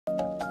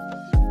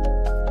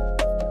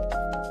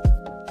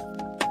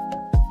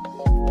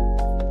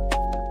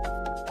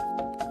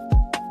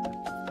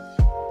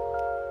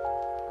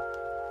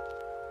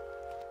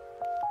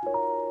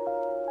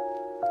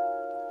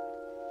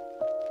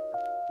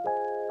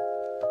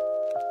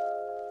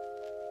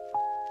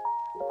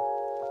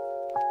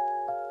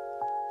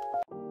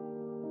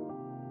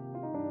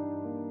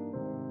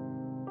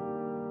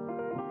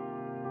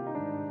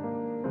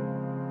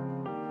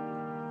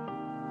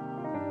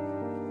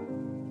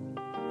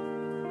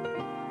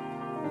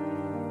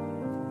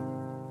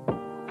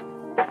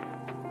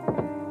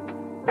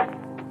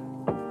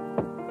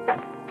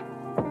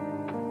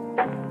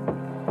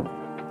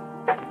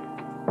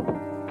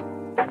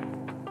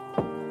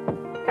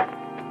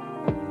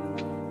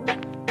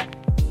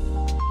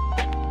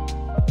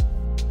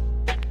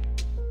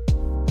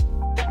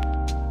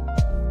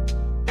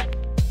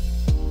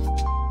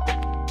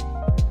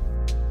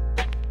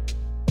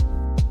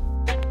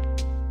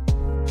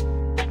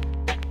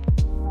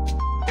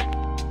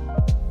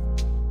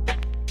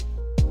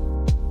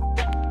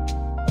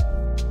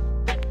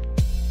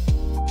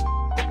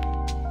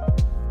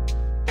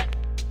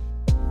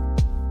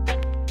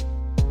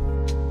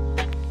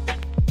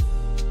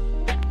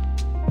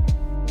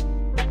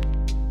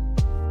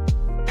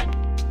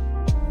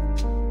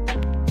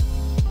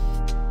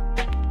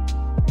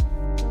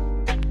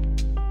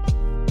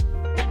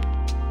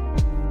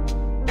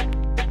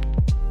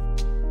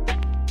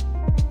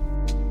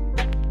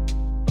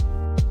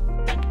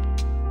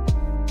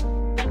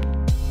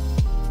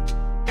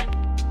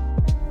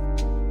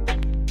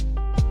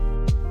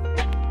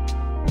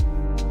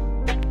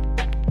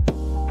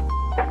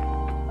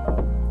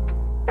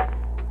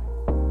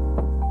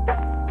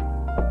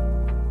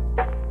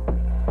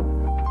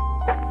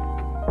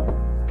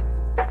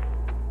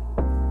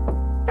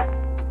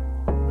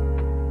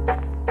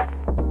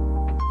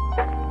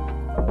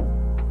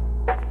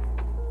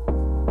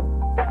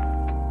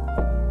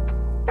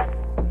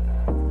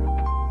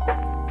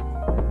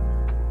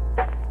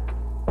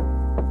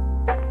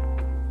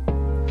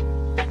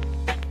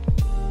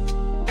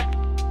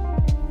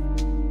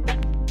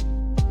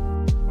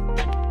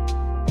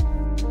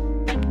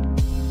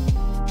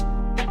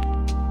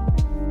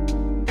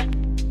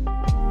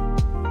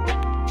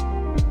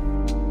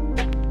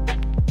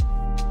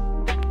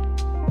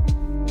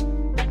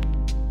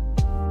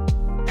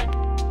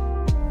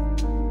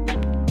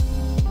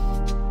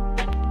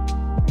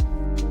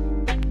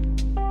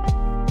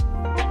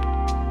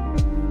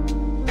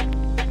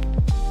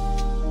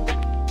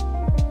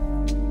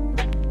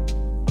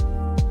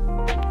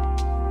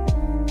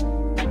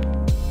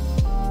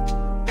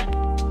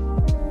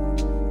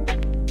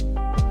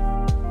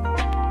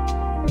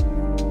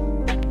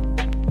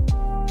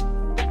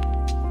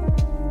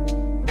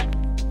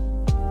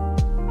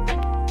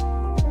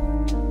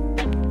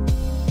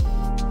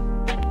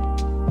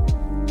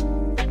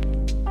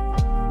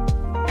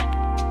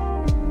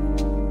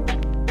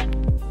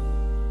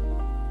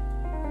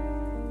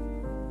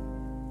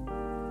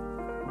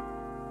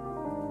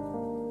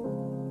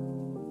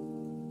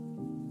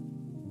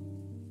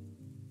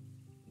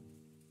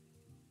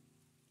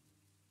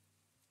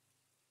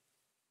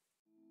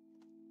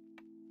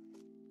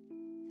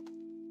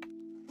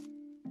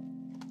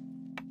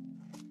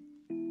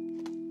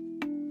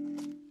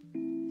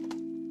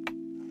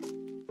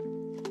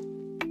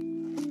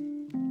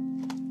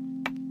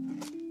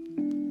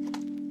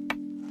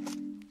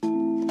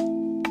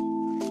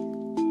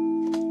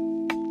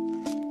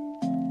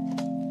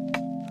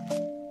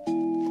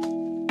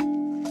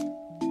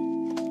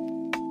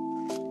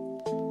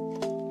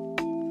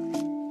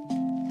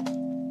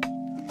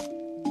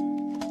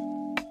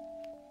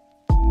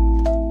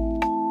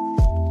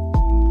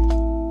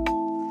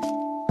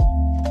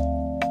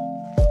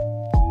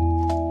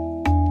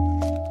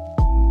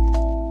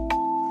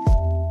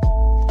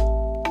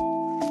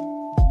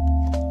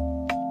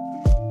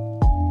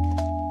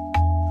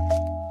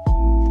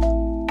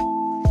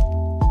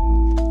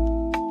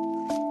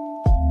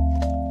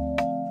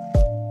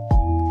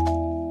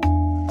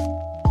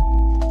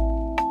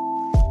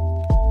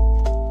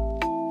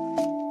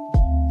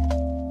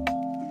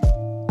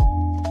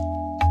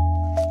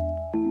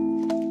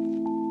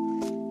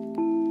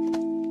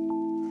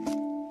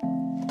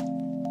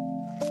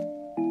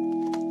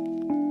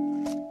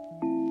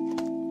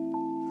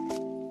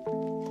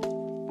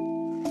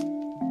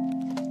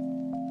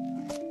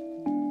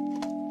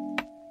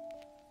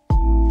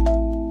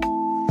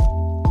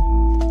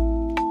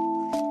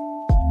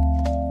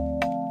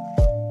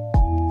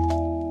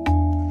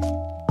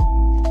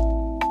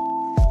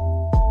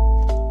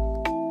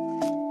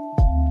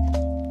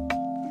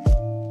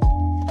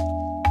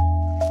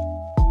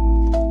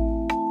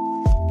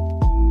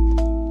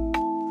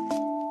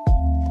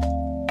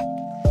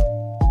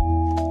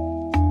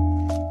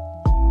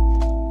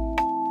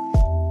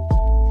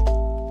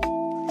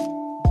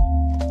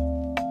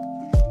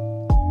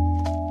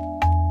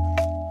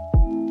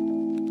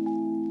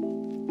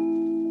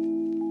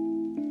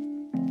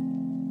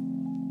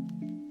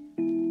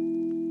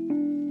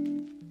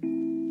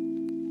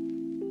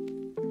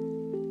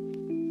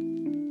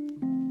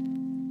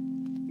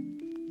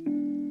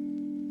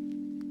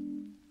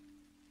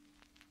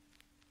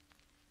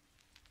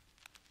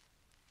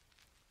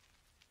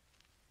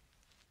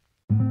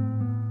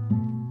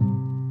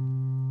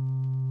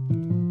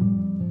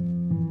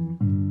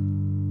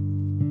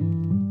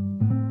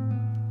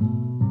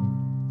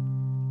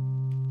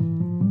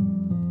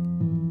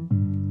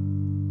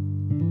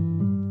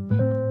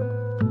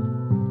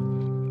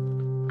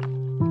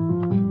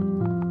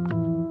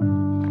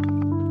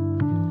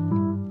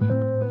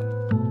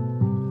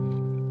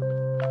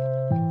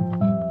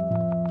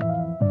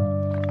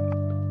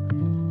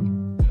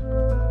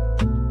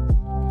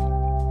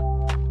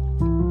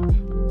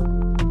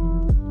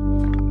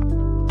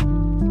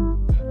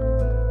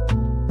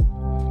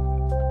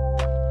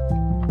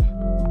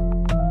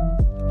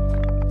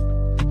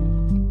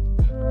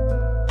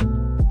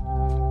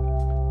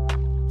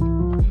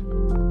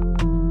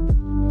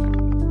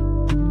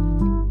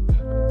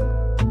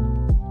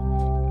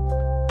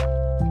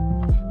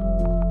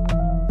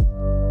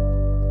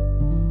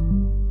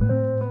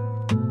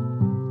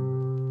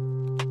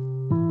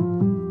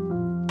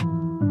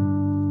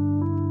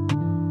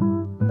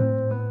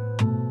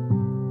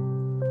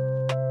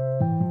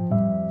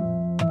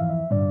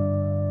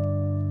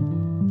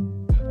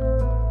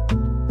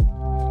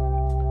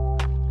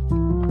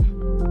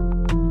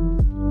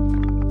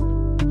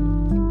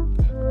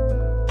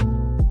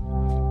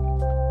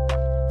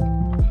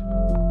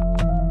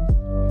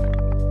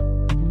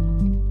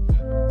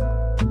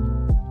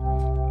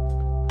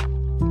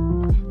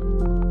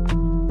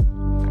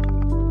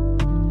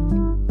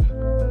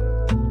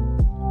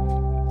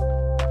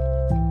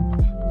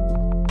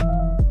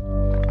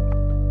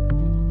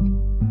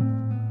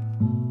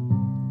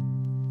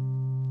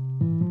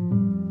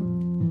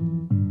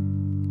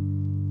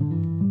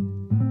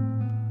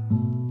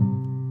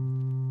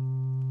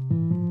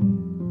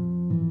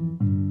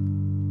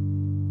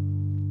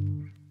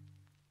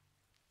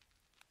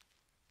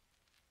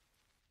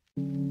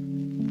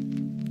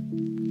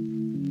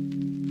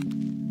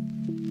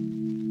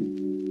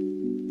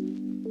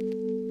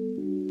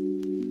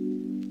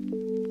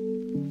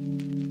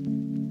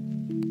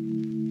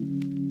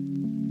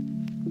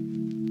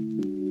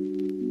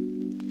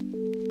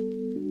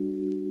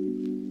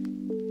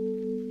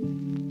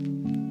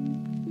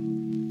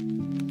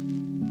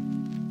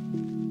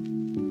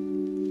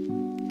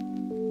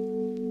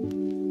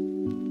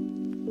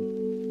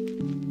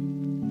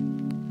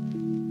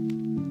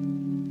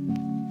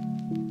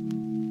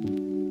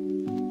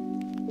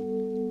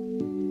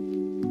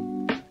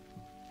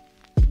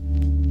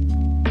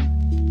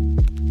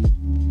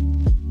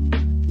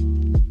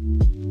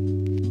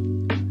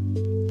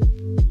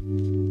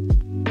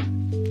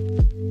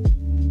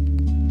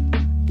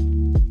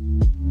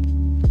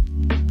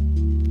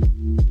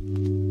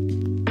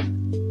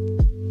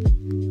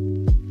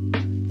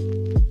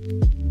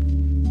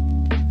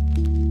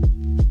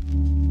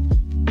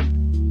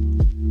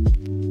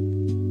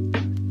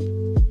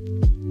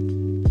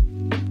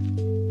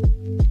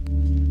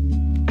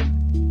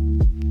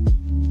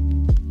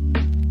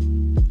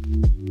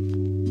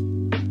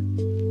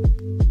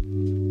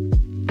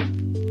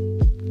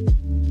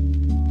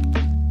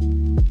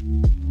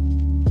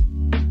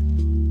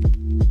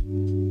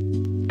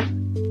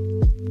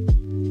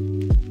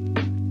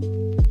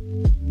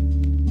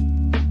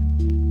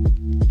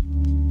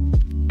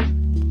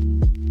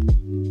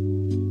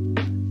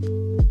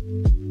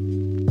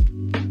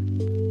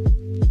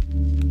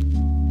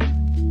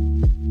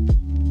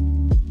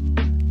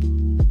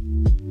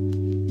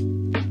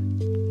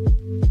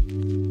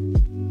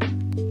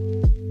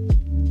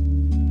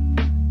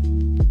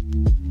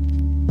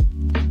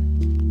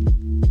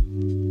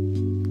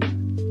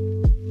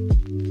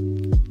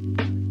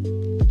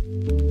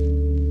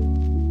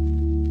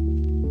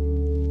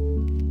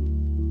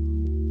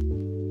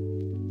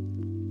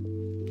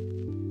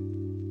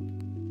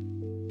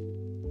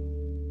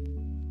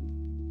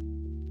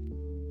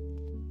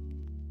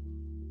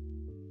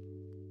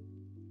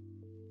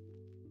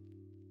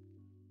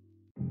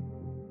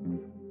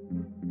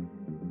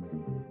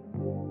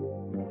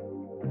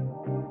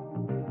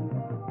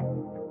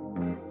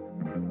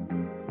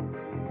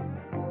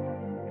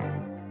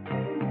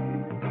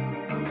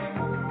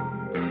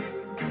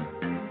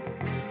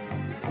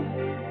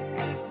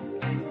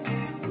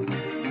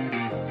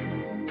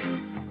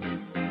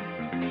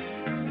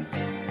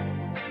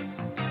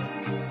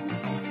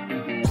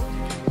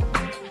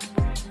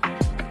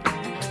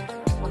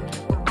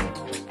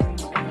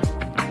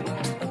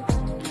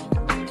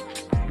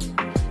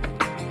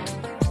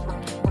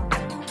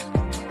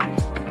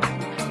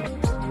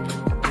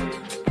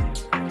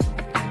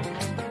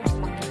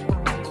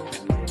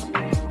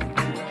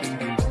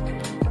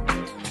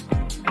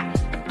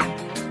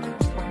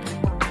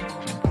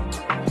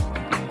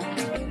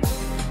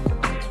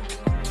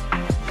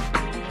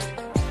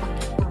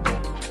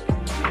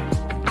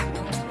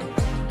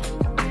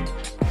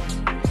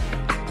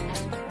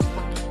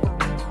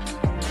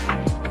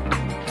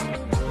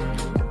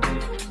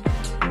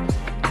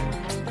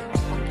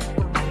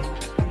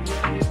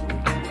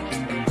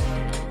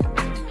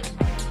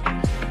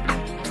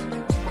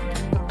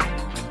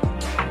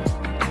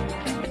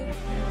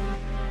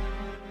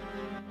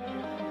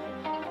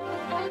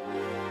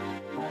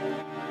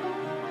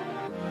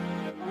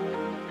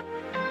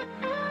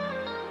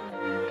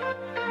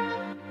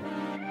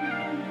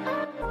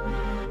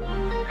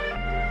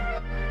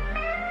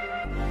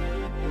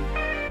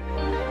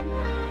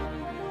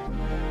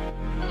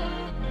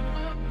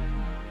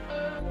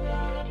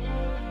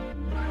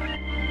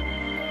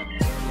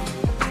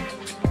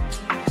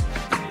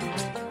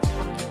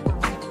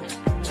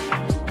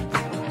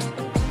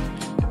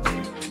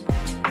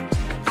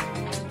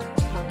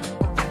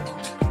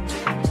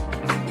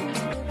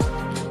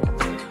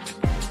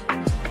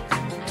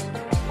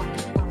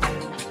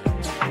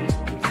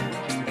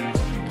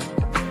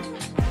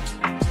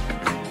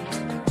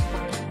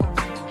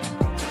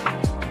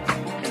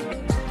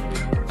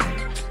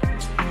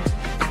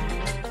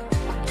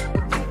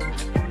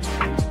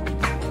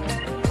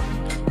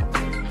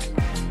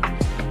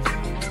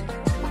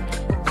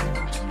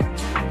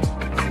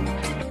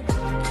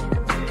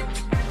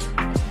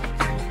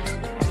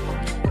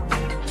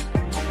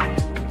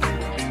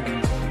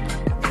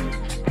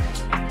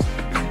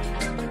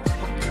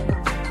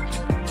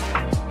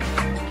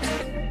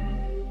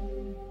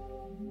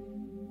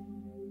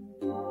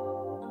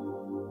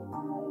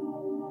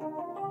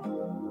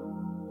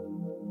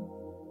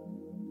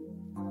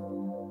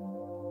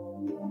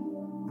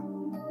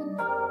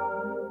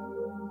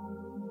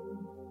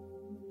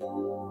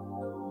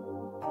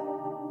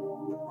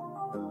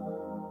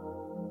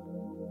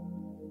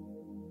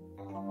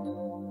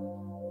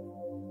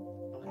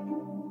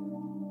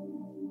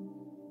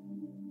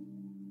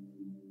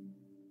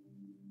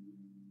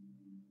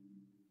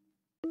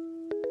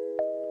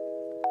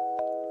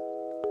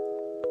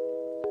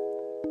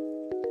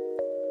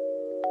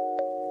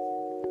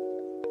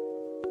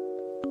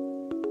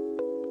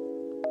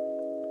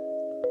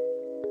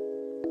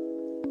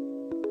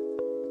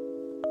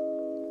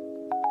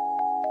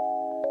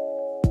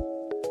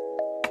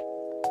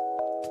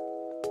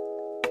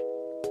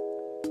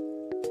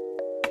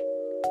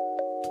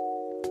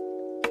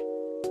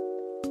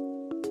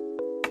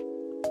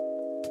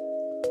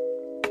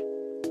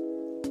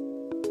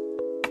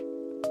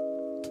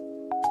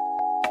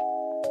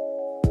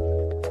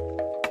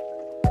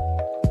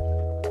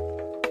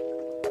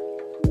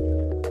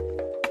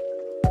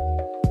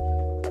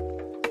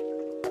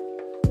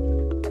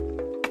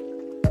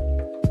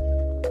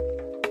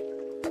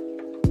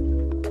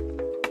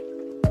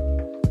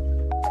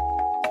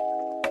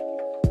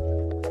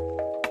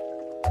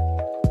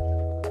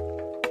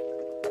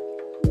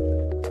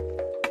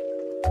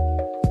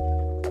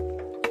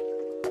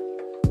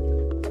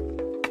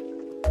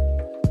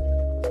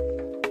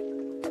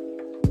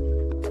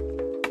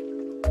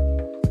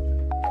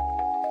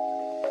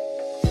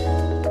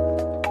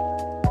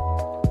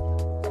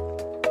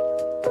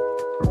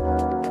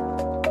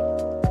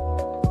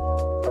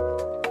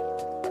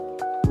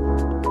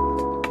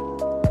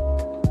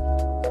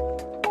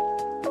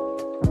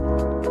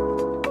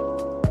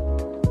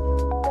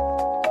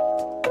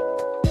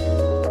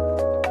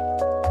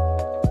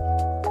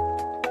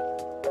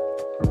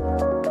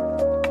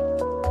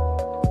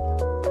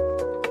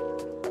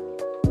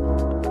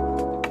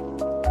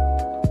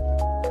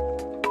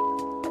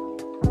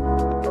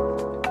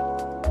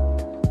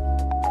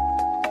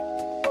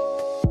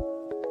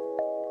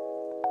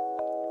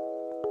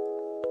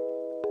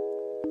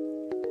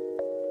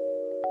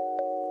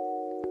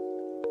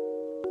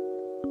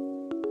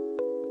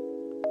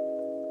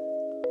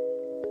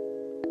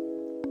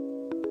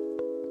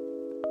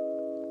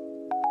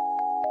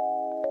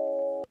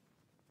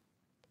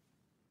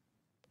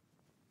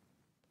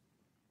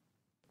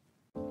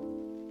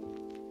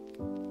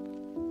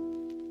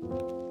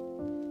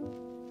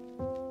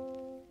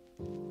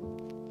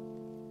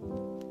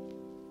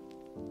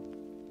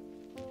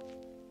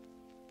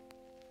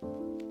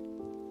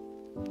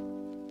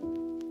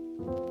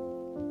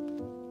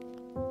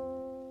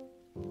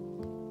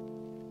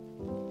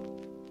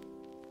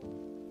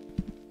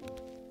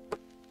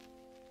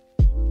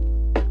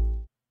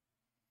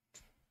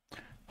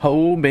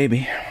Oh,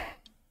 baby.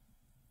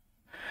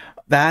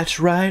 That's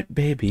right,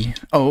 baby.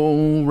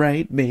 Oh,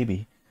 right,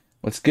 baby.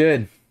 What's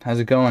good? How's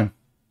it going?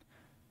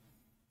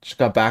 Just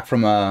got back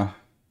from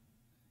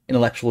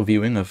intellectual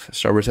viewing of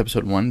Star Wars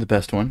Episode 1, the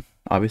best one,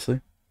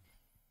 obviously.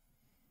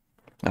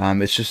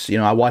 It's just, you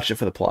know, I watched it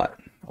for the plot.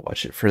 I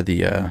watched it for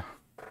the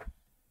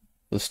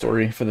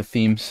story, for the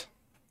themes.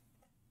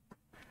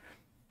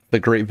 The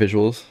great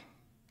visuals.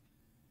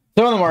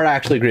 Some of them are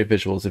actually great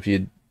visuals if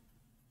you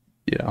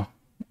know,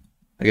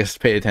 I guess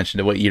pay attention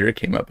to what year it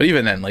came up. But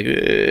even then, like,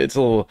 it's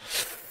a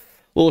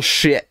little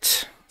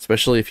shit.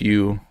 Especially if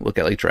you look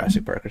at like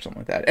Jurassic Park or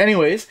something like that.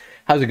 Anyways,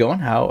 how's it going?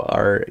 How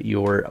are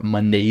your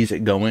Mondays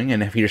going?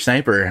 And if you're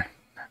Sniper,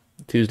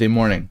 Tuesday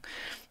morning.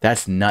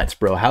 That's nuts,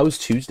 bro. How's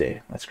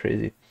Tuesday? That's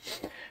crazy.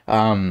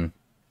 I've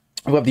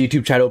got the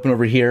YouTube chat open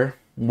over here,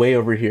 way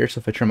over here. So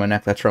if I turn my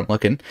neck, that's where I'm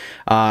looking.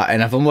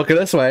 And if I'm looking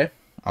this way,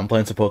 I'm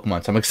playing some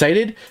Pokemon. So I'm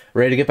excited,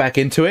 ready to get back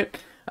into it.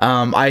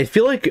 I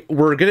feel like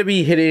we're gonna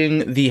be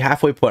hitting the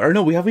halfway point. Or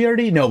no, we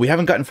already? No, we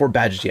haven't gotten 4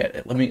 badges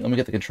yet. Let me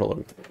get the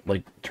controller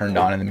like turned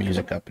on and the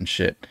music up and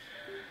shit.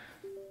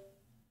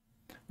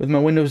 With my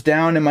windows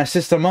down and my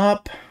system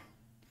up.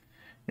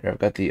 Here, I've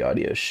got the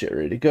audio shit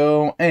ready to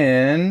go,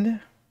 and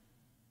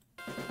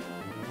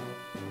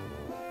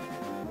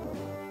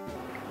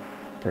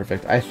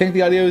perfect. I think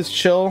the audio is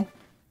chill.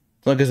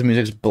 As long as the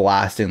music's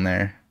blasting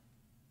there.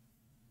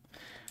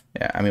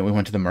 Yeah, I mean, we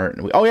went to the Mart.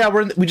 Oh yeah,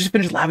 we just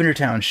finished Lavender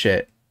Town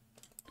shit.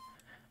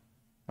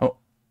 Oh.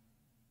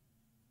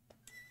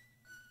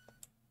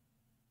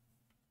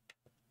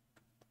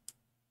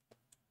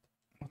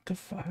 What the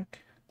fuck?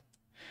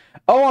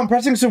 Oh, I'm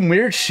pressing some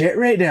weird shit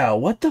right now.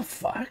 What the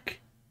fuck?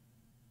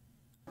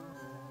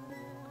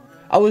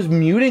 I was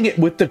muting it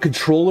with the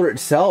controller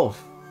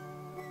itself.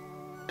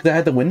 Because I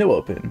had the window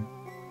open.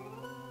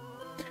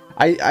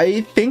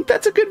 I think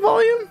that's a good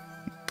volume.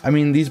 I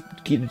mean, these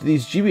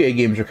GBA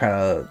games are kind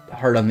of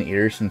hard on the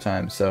ears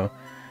sometimes, so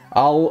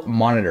I'll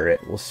monitor it.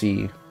 We'll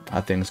see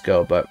how things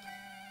go, but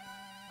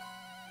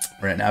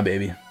right now,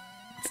 baby,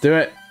 let's do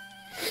it.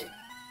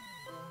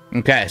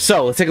 Okay,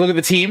 so let's take a look at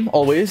the team,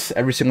 always,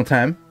 every single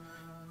time.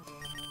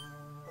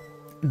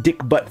 Dick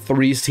Butt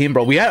 3's team,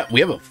 bro. We have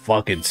a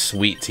fucking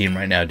sweet team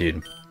right now,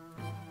 dude.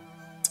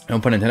 No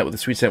pun intended with the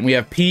sweet set. We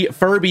have P.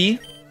 Furby,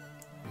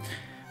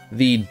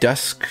 the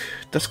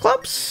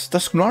Dusclops?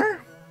 Duskull.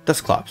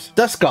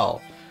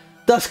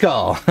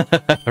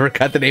 I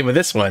forgot the name of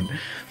this one.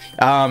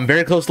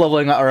 Very close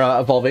leveling or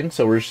evolving,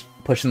 so we're just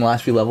pushing the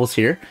last few levels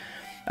here.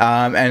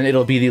 And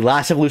it'll be the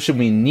last evolution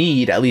we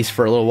need, at least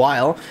for a little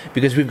while,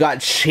 because we've got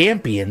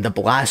Champion, the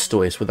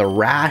Blastoise, with a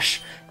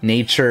rash,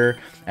 nature,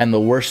 and the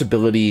worst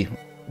ability,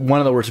 one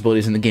of the worst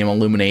abilities in the game,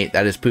 Illuminate.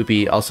 That is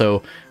poopy.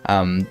 Also,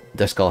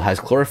 Duskull has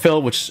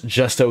Chlorophyll, which is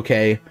just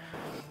okay.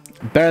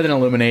 Better than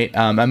Illuminate.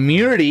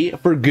 Immunity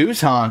for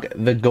Goosehonk,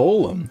 the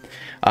Golem,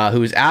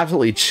 who is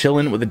absolutely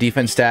chilling with a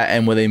defense stat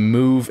and with a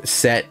move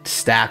set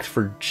stacked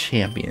for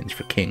champions,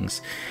 for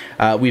kings.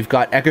 We've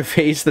got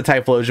Echoface, the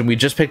Typhlosion. We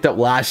just picked up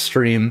last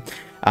stream.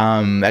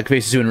 Echoface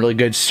is doing really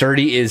good.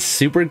 Sturdy is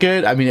super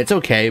good. I mean, it's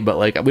okay, but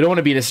like, we don't want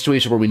to be in a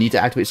situation where we need to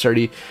activate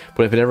Sturdy.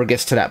 But if it ever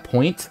gets to that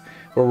point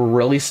where we're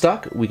really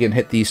stuck, we can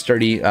hit the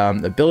Sturdy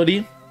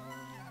ability.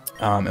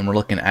 And we're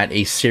looking at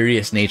a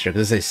serious nature,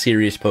 because this is a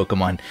serious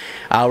Pokemon.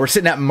 We're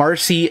sitting at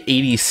Marcy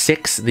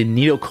 86, the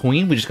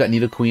Nidoqueen. We just got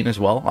Nidoqueen as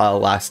well.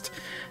 Last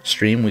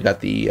stream, we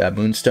got the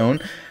Moonstone.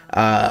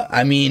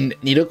 I mean,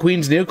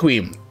 Nidoqueen's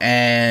Nidoqueen,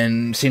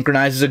 and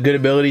Synchronize is a good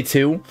ability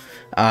too.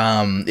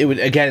 It would,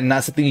 again,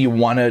 not something you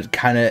want to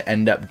kind of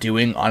end up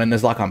doing on a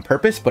Nuzlocke on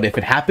purpose, but if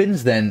it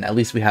happens, then at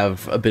least we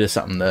have a bit of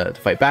something to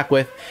fight back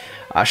with.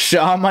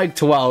 Shaw Mike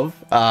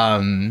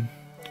 12.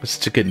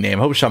 Such a good name.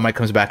 Hope Shawn Mike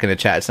comes back in the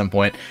chat at some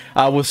point.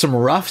 With some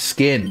rough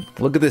skin.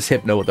 Look at this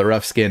Hypno with the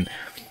rough skin.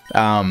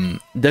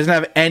 Doesn't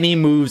have any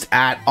moves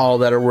at all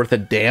that are worth a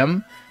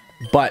damn,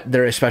 but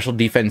they're a special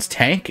defense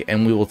tank,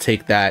 and we will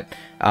take that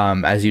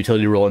as a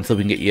utility role until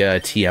we can get you a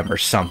TM or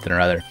something or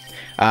other.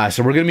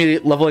 So we're going to be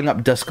leveling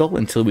up Duskull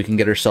until we can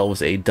get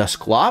ourselves a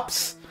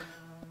Dusclops,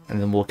 and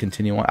then we'll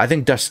continue on. I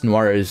think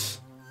Dusknoir is...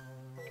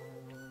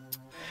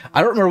 I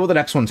don't remember what the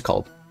next one's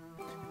called.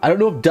 I don't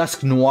know if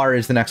Dusknoir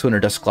is the next one or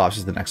Dusclops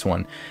is the next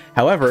one.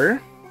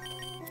 However,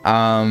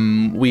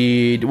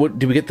 did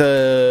we get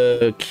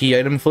the key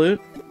item flute?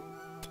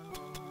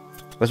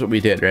 That's what we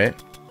did, right?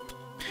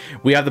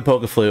 We have the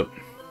Poke Flute.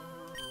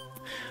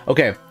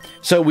 Okay,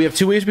 so we have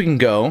 2 ways we can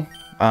go.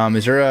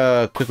 Is there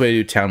a quick way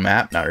to do town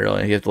map? Not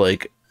really. You have to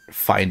like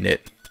find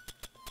it.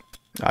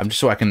 Just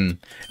so I can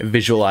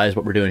visualize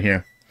what we're doing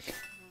here.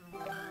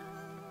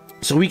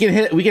 So we can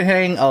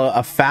hang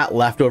a fat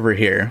left over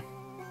here.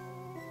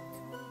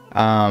 We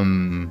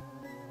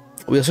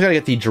also gotta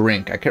get the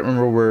drink. I can't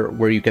remember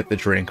where you get the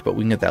drink, but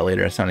we can get that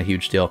later. That's not a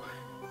huge deal.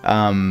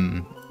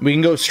 We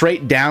can go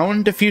straight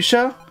down to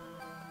Fuchsia,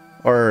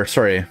 or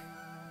sorry,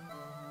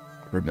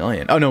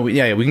 Vermilion. Oh no,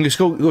 yeah, we can just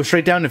go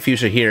straight down to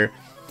Fuchsia here,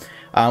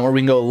 or we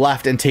can go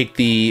left and take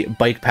the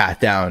bike path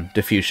down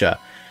to Fuchsia.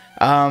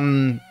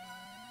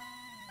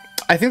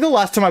 I think the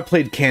last time I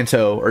played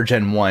Kanto or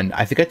Gen 1,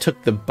 I think I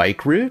took the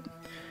bike route.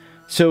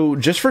 So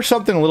just for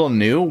something a little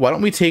new, why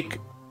don't we take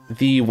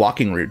the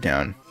walking route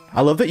down?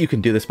 I love that you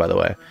can do this, by the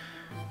way.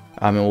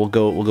 And we'll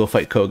go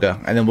fight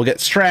Koga, and then we'll get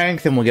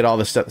strength, and we'll get all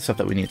the stuff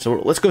that we need. So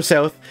let's go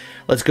south.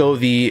 Let's go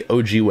the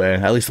OG way,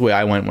 at least the way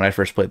I went when I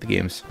first played the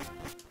games.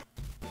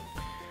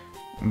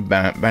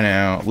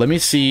 Let me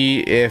see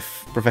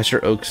if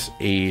Professor Oak's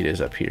aid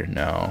is up here.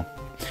 No.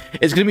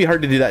 It's going to be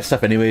hard to do that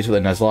stuff anyways with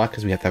a Nuzlocke,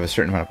 because we have to have a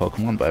certain amount of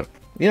Pokemon, but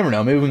you never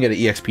know. Maybe we can get an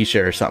EXP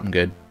share or something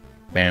good.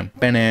 Bam,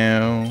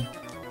 bam,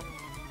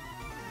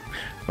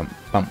 bum,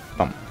 bum,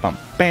 bum, bum,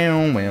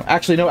 bam, bam.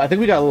 Actually, no, I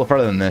think we got a little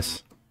farther than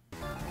this.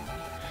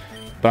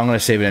 But I'm going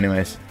to save it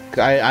anyways.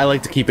 I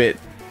like to keep it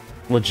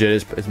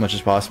legit as much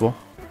as possible.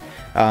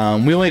 We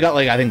only got,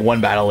 like, I think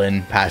one battle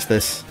in past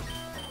this.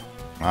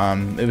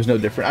 It was no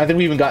different. I think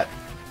we even got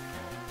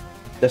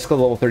Disco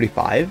level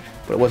 35,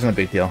 but it wasn't a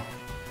big deal.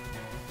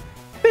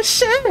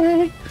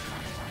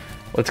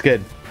 What's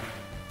good?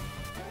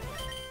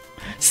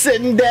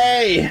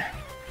 Sunday!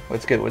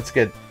 What's good? What's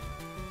good?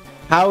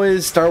 How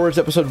is Star Wars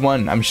Episode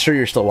 1? I'm sure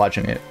you're still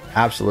watching it.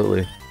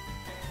 Absolutely.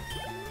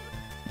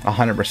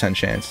 100%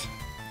 chance.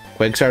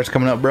 Quagstar's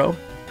coming up, bro?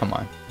 Come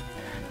on.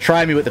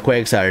 Try me with the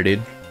Quagstar,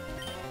 dude.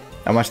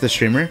 I watched the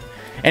streamer.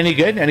 Any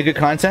good? Any good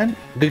content?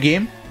 Good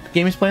game? Good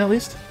game he's playing at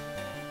least?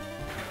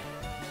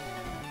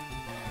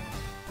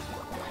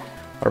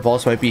 Our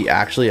pulse might be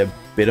actually a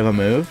bit of a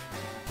move.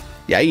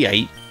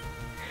 Yay.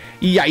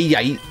 Yeah.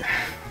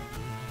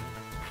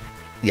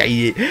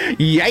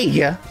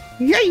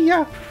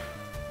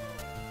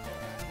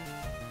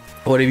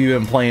 What have you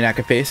been playing,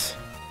 Akapace?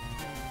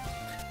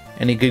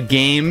 Any good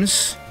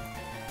games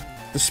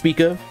to speak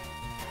of?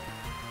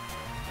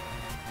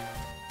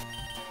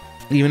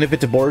 Even if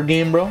it's a board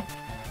game, bro?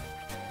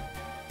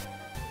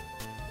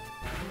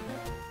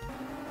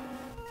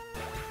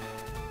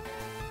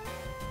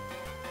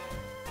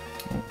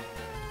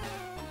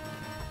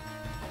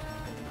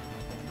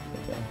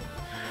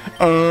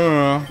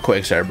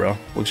 Quagstar, bro.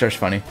 Quagstar's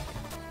funny.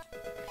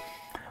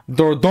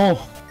 Dordon.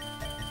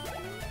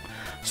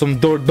 Some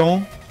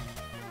Dordon.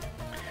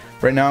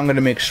 Right now I'm gonna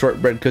make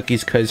shortbread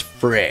cookies cause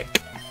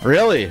frick.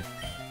 Really?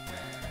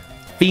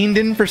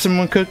 Fiending for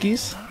some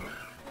cookies?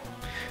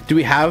 Do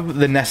we have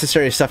the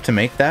necessary stuff to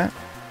make that?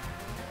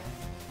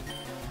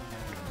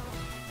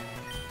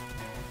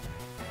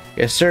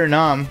 Yes sir,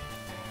 Nom.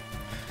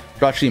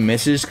 Actually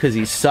misses cause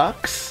he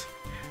sucks.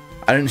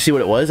 I didn't see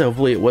what it was.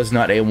 Hopefully it was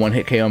not a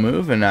one-hit KO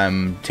move, and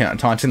I'm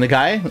taunting the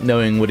guy,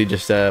 knowing what he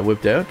just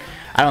whipped out.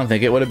 I don't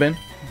think it would have been.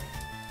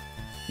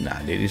 Nah,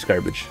 dude, he's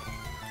garbage.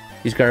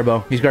 He's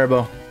Garbo. He's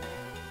Garbo.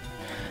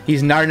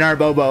 He's Nar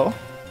Bobo.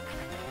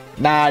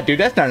 Nah, dude,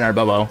 that's Nar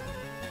Bobo.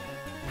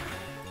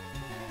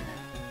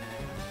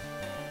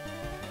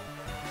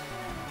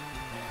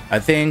 I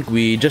think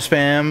we just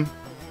spam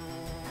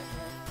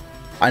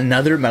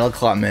another Metal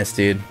Claw miss,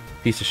 dude.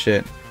 Piece of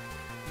shit.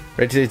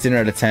 Right to its dinner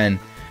out of 10.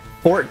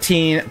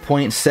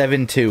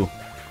 14.72.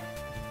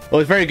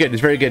 Well, it's very good.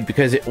 It's very good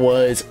because it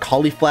was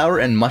cauliflower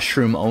and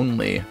mushroom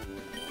only.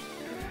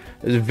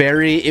 It was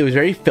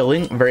very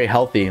filling, very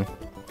healthy.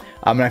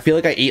 And I feel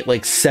like I ate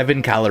like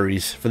 7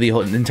 calories for the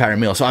whole entire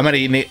meal. So I'm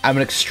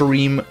an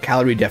extreme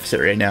calorie deficit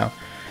right now.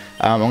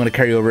 I'm gonna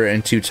carry over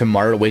into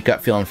tomorrow to wake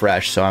up feeling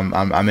fresh. So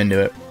I'm into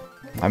it.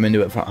 I'm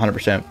into it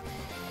 100%.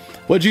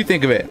 What'd you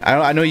think of it?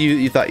 I know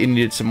you thought you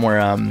needed some more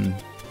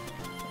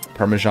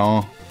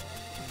Parmesan.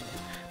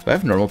 Do I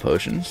have normal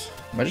potions?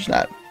 Am I just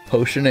not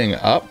potioning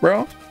up,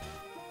 bro?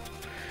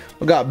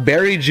 We got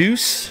berry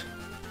juice.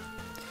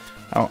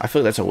 I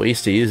feel like that's a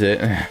waste to use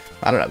it.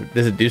 I don't know.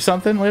 Does it do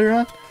something later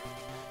on?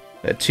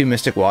 2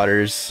 Mystic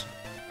Waters.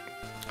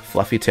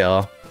 Fluffy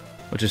Tail,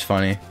 which is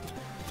funny.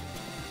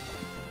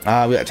 We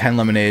got 10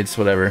 lemonades,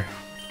 whatever.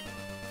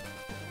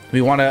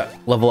 We want to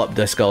level up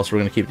Disco, so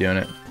we're going to keep doing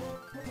it.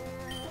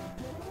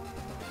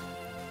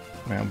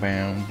 Bam,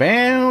 bam,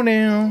 bam,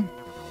 down.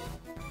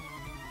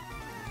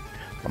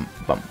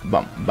 Bum,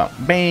 bum, bum,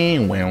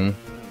 bang, well.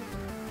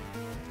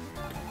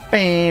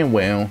 Bang,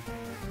 well.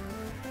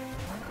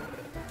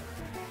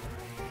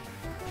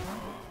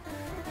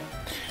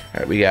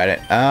 Alright, we got it.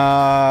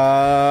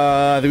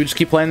 Then we just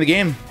keep playing the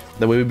game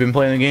the way we've been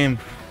playing the game.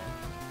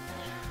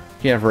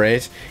 Yeah,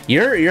 Race.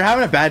 You're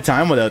having a bad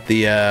time without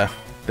the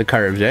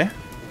carbs, eh?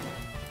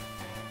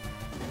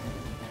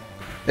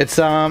 It's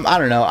I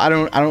don't know. I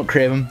don't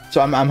crave them, so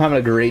I'm having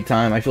a great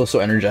time. I feel so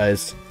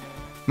energized.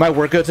 My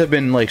workouts have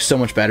been like so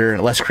much better,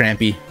 less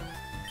crampy.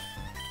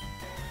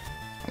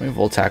 I mean,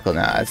 Volt Tackle,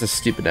 nah, it's a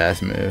stupid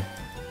ass move.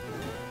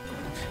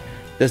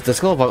 Does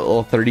Disco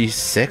level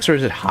 36 or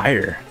is it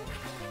higher?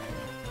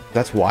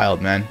 That's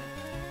wild, man.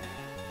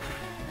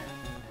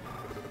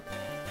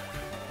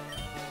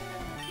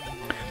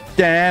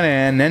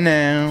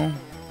 Da-na-na-na.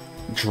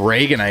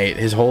 Dragonite,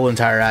 his whole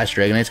entire ass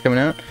Dragonite's coming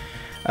out.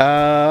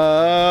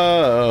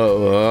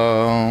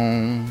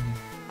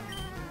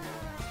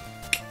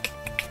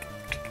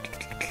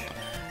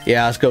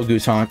 Yeah, let's go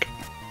Goose Honk.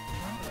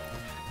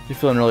 You're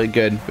feeling really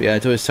good. But yeah,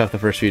 it's always tough the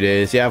first few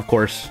days. Yeah, of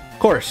course. Of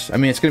course. I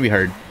mean, it's going to be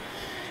hard.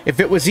 If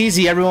it was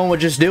easy, everyone would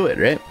just do it,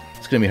 right?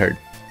 It's gonna be hard.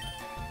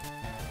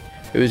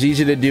 If it was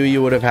easy to do,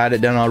 you would have had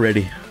it done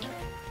already.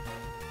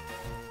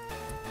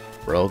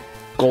 Bro,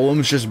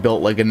 Golem's just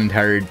built like an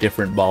entire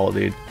different ball,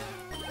 dude.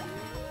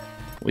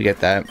 We get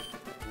that.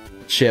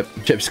 Chip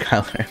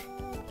Skylar.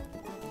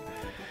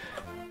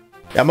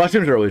 Yeah,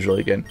 mushrooms are always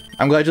really good.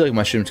 I'm glad you like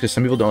mushrooms, because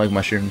some people don't like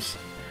mushrooms.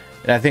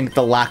 And I think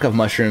the lack of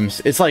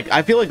mushrooms, it's like,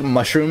 I feel like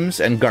mushrooms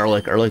and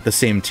garlic are like the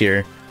same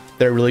tier.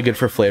 They're really good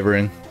for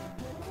flavoring.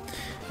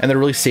 And they're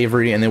really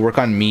savory, and they work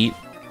on meat.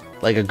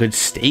 Like a good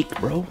steak,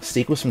 bro.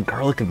 Steak with some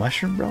garlic and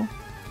mushroom, bro.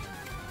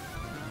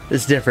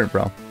 It's different,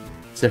 bro.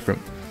 It's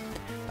different.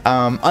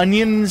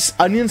 Onions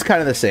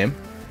kind of the same.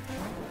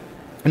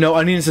 No,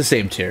 onion's the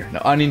same tier. No,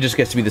 onion just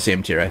gets to be the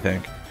same tier, I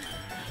think.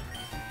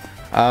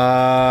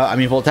 I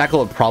mean, Volt Tackle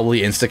would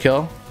probably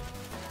insta-kill.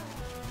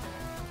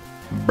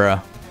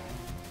 Bruh.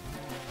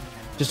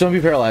 Just don't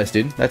be paralyzed,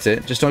 dude. That's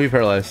it. Just don't be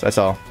paralyzed. That's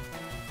all.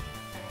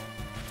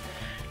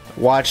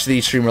 Watch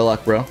the streamer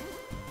luck, bro.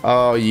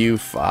 Oh, you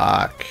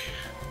fuck.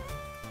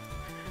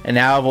 And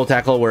now Volt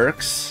Tackle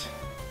works.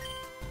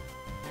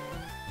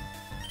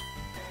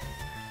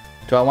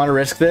 Do I want to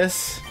risk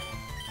this?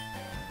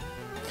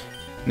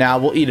 Nah,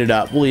 we'll eat it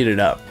up. We'll eat it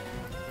up.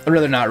 I'd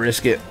rather not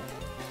risk it.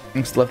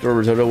 It's leftover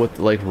risotto with,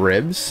 like,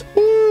 ribs.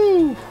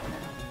 Ooh!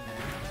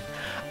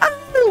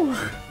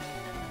 Ow!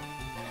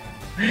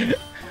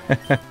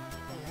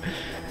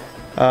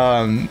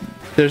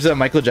 There's a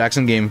Michael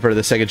Jackson game for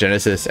the Sega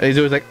Genesis, and he's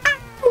always like,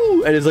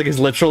 ow! And his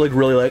lips are like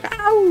really like,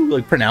 ow!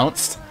 Like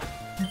pronounced.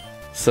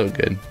 So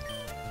good.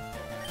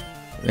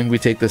 I think we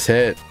take this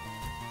hit.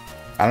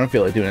 I don't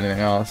feel like doing anything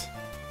else.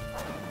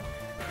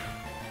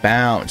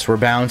 Bounce. We're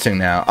bouncing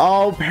now.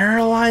 Oh,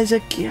 paralyze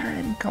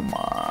again. Come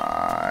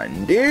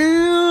on,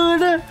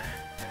 dude.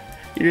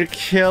 You're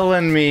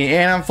killing me.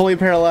 And I'm fully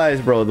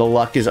paralyzed, bro. The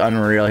luck is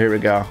unreal. Here we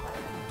go.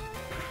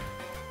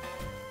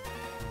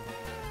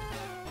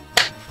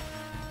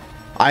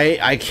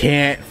 I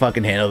can't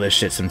fucking handle this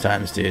shit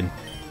sometimes, dude.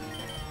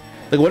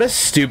 Like, what a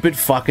stupid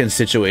fucking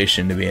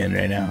situation to be in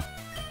right now.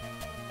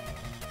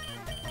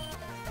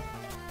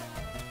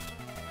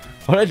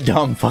 What a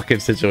dumb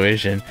fucking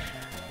situation.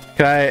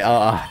 Can I,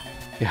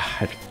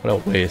 God, what a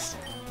waste.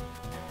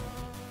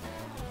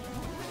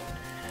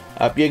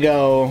 Up you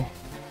go.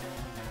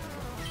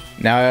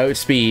 Now I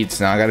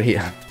outspeeds. Now I gotta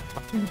heal.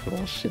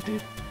 Oh shit,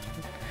 dude.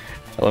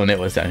 Hello, Nit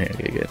was down here.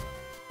 Okay, good.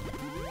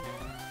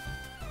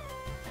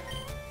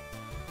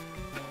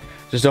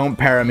 Just don't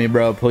para me,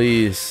 bro.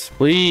 Please.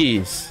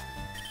 Please.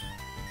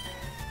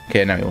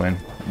 Okay, now we win.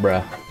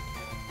 Bruh.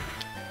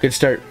 Good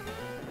start.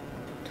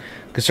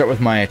 Good start with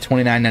my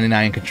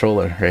 $29.99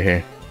 controller right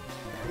here.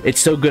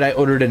 It's so good I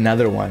ordered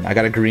another one. I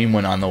got a green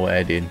one on the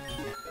way, dude.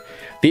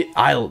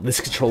 This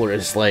controller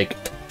is like...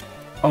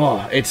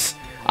 Oh, it's...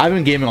 I've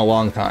been gaming a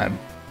long time.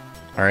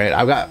 Alright,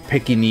 I've got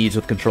picky needs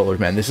with controllers,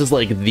 man. This is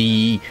like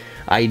the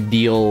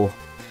ideal...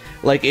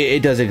 Like,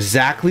 it does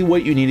exactly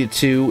what you need it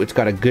to. It's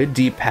got a good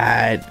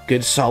D-pad,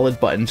 good solid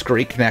buttons,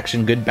 great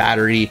connection, good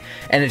battery,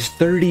 and it's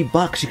 30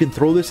 bucks. You can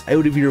throw this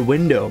out of your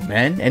window,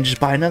 man, and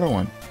just buy another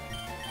one.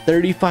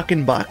 30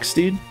 fucking bucks,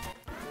 dude.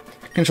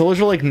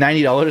 Controllers are like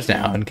 $90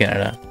 now in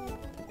Canada.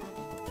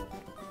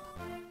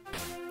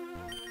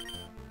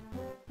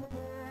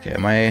 Okay,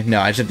 no,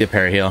 I just have to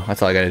parry heal.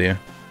 That's all I gotta do.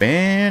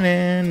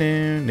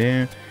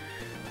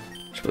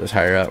 Let's put this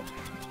higher up.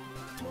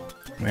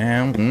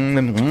 There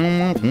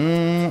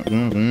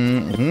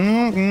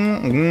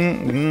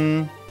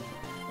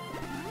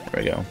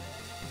we go.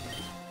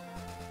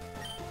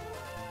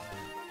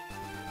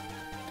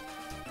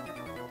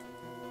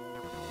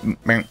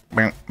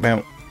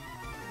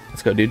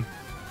 Let's go, dude.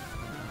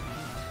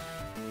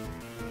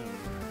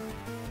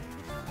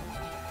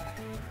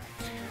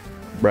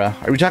 Bruh,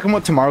 are we talking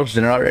about tomorrow's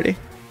dinner already?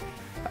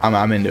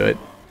 I'm into it.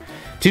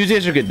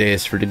 Tuesdays are good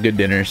days for the good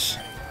dinners.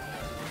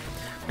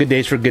 Good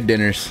days for good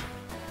dinners.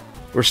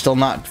 We're still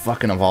not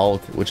fucking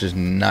evolved, which is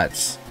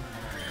nuts.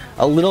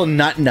 A little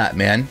nut,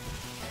 man.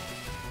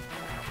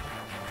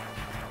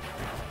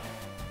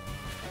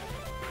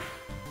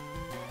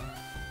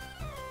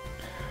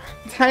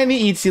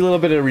 Tiny eatsy little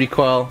bit of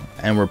recoil,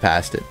 and we're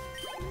past it.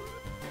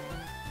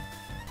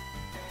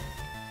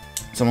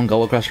 Someone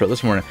go across the road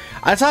this morning.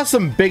 I saw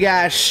some big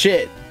ass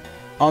shit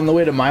on the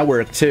way to my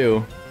work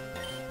too.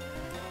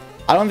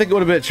 I don't think it would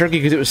have been a turkey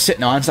because it was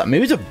sitting on something.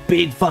 Maybe it's a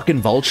big fucking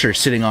vulture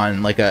sitting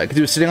on like a, because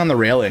it was sitting on the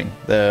railing,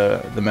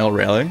 the metal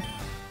railing.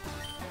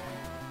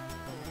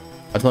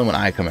 That's only when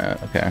I come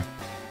out. Okay.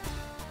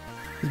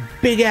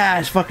 Big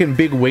ass fucking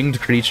big winged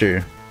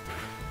creature.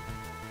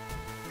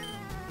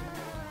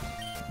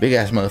 Big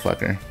ass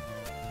motherfucker.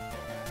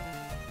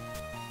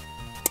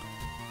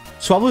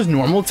 Swablu's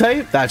normal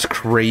type? That's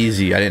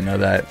crazy. I didn't know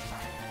that.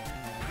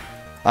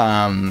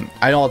 I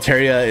know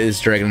Altaria is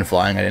dragon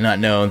flying. I did not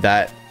know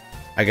that.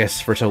 I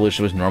guess first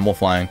evolution was normal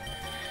flying.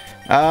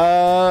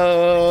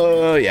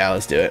 Yeah,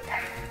 let's do it.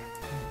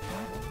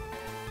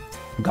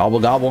 Gobble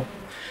gobble.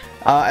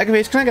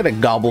 Akabase, can I get a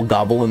gobble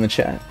gobble in the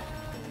chat?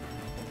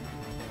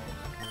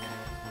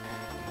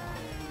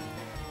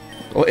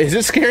 Well, is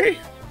it scary?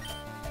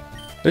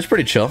 It's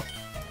pretty chill.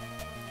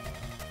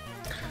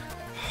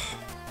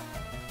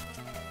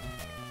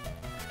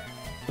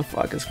 What the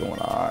fuck is going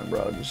on,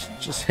 bro?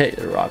 Just hit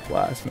your rock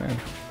blast, man.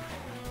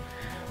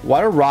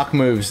 Why do rock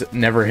moves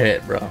never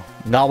hit, bro?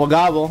 Gobble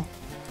gobble.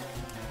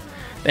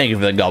 Thank you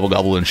for the gobble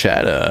gobble in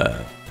chat.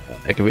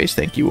 Ekavase,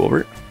 thank you,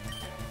 over.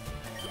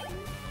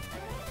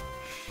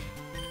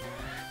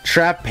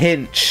 Trap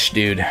pinch,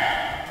 dude.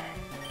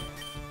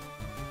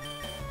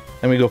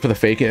 Then we go for the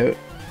fake out.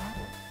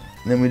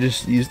 And then we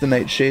just use the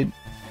nightshade.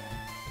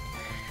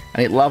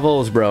 I need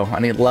levels, bro. I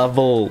need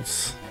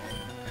levels.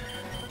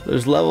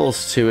 There's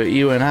levels to it,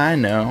 you and I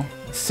know.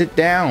 Sit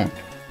down.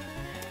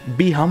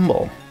 Be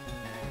humble.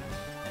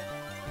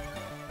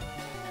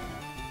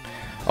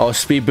 Oh,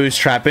 speed boost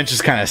trap pinch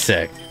is kind of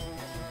sick.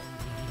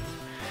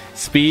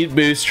 Speed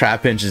boost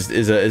trap pinch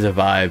is a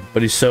vibe,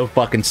 but he's so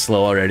fucking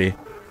slow already.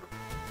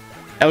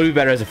 That would be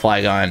better as a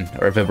Flygon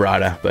or a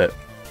Vibrata, but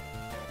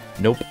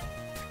nope.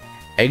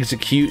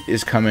 Execute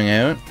is coming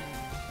out.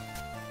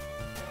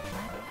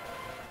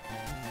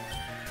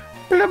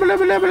 Blah, blah,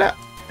 blah, blah.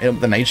 Hit up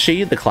the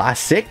Nightshade, the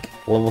classic,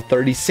 level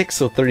 36,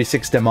 so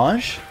 36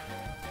 damage.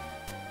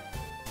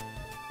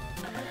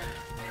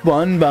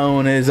 One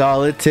bone is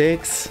all it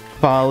takes.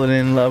 Falling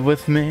in love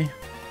with me.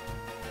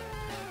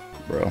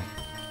 Bro,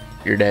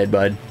 you're dead,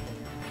 bud.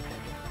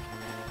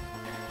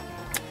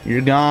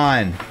 You're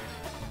gone.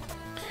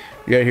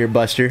 You're out here,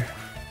 Buster.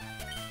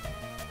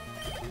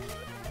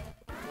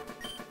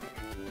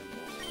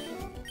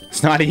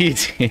 It's not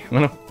easy.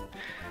 You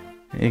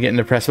getting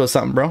depressed about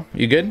something, bro?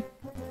 You good?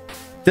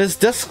 Does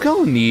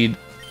Duskull need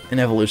an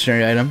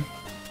evolutionary item?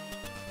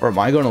 Or am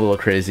I going a little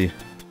crazy?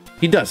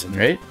 He doesn't,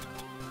 right?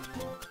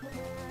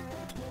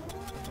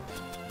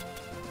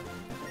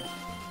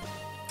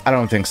 I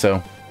don't think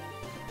so.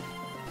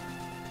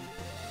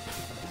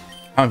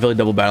 I'm really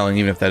double battling,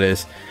 even if that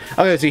is.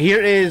 Okay, so here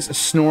is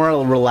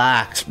Snore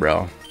Relax,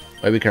 bro.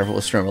 Gotta be careful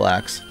with Snore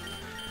Relax.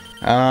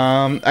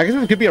 I guess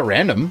it could be a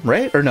random,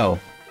 right? Or no?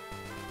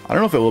 I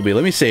don't know if it will be.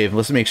 Let me save.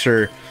 Let's make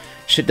sure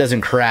shit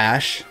doesn't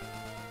crash.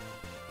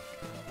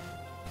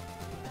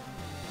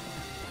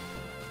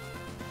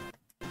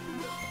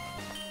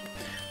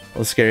 A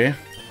little scary.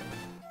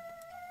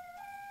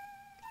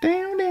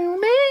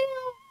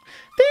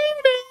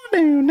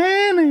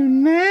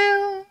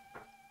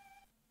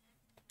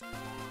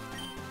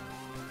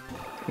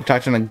 We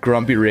talked in a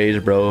grumpy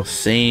rage, bro.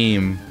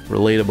 Same.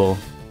 Relatable.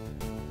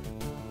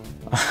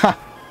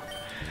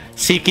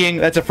 Seeking,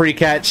 that's a free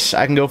catch.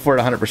 I can go for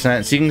it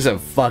 100%. Seeking's a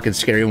fucking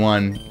scary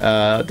one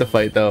to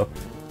fight, though,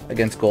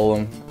 against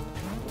Golem.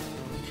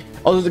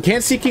 Oh,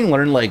 can't Seeking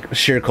learn, like,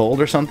 Sheer Cold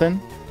or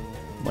something?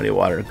 Muddy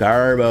Water.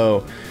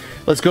 Garbo.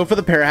 Let's go for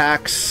the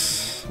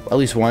Parahacks at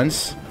least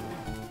once.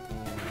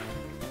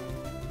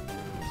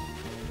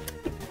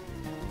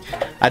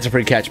 That's a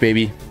free catch,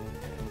 baby.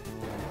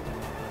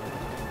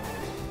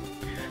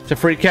 It's a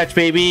free catch,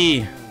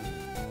 baby.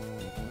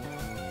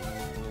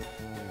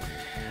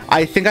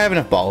 I think I have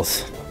enough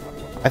balls.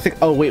 I think...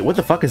 Oh, wait. What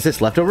the fuck is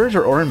this? Leftovers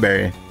or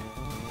Oranberry?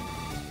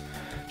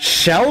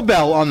 Shell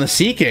Bell on the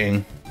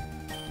Seeking.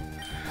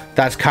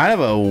 That's kind of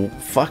a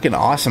fucking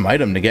awesome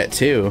item to get,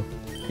 too.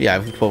 Yeah, I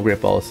have 12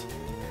 great balls.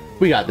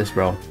 We got this,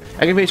 bro.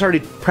 Ekavase already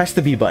pressed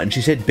the B button.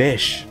 She said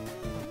bish.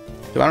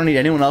 So I don't need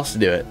anyone else to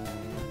do it.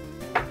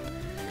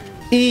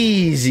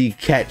 Easy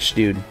catch,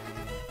 dude.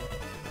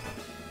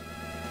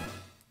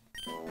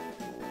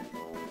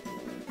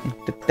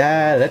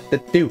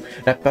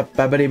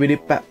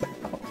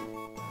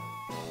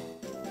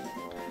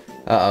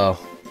 Uh-oh.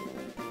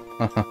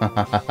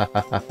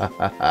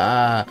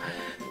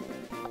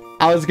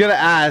 I was gonna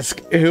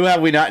ask, who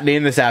have we not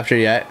named this after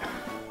yet?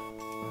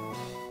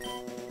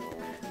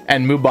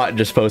 And Moobot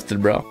just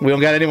posted, bro. We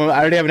don't got anyone. I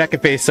already have an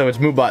Ekavase, so it's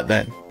Moobot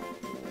then.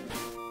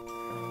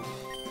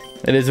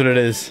 It is what it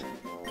is.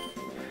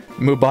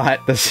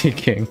 Moobot the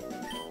Seeking.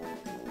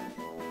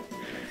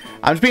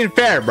 I'm just being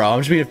fair, bro.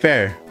 I'm just being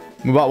fair.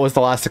 Moobot was the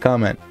last to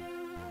comment.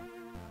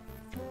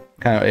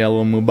 Kind of, yeah, a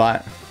little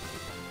Moobot.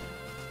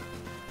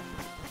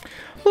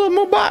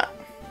 Little Moobot.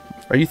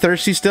 Are you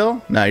thirsty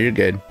still? No, you're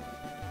good.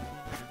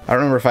 I don't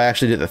remember if I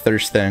actually did the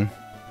thirst thing.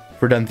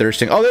 If we're done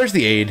thirsting. Oh, there's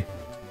the aid.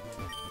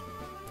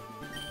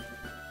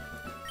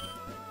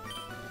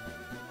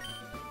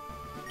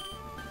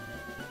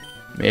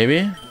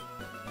 Maybe?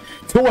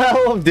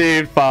 12,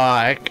 dude,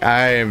 fuck.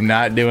 I am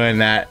not doing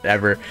that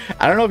ever.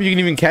 I don't know if you can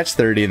even catch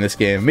 30 in this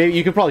game. Maybe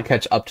you could probably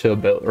catch up to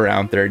about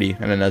around 30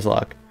 in a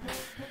Nuzlocke.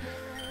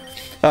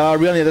 Are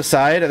we on the other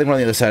side? I think we're on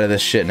the other side of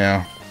this shit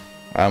now.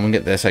 We can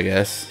get this, I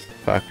guess.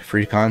 Fuck,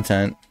 free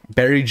content.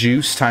 Berry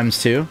juice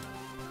times 2.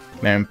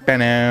 Man,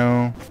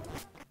 bano.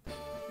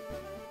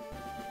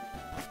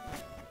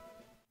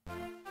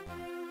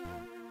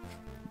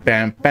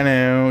 Bam,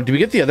 bano. Do we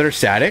get the other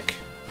static?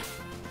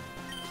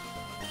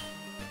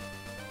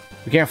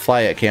 We can't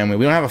fly yet, can we?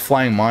 We don't have a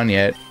flying mon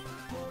yet.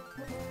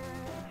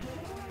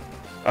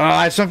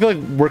 I just don't feel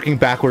like working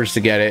backwards to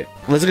get it.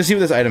 Let's go see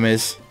what this item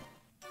is.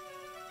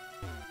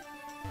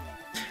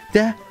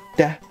 Da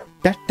da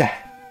da da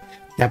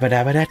da ba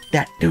da ba da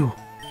da do.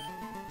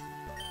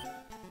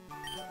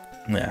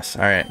 Yes.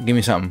 All right. Give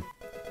me something.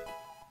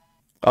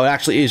 Oh, it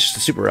actually is just a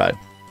super rod.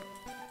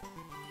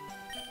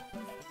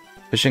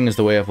 Fishing is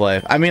the way of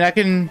life. I mean, I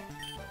could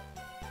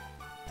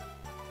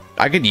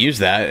use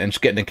that and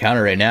just get an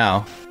encounter right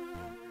now.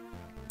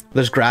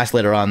 There's grass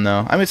later on,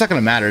 though. I mean, it's not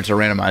gonna matter. It's a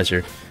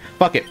randomizer.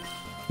 Fuck it.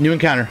 New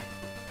encounter.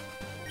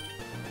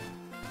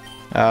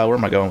 Where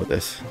am I going with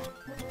this?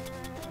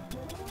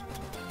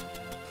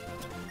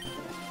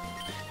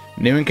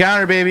 New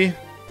encounter, baby.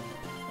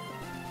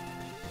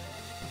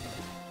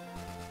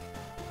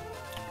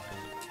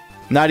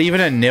 Not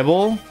even a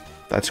nibble?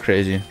 That's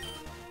crazy.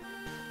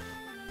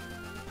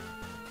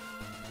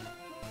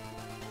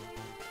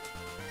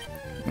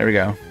 There we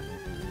go.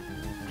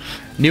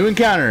 New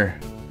encounter.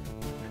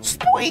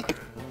 Spoink!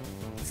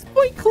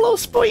 Spoink! Hello,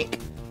 Spoink!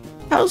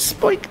 How's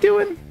Spoink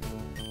doing?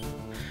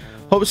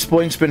 Hope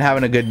Spoink's been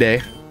having a good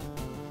day.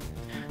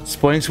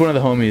 Spoink's one of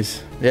the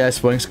homies. Yeah,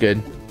 Spoink's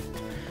good.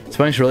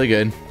 Spoink's really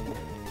good.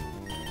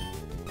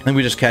 I think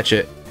we just catch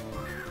it.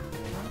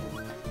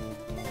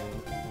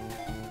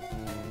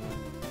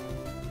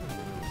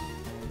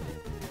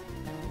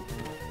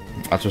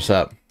 That's what's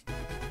up.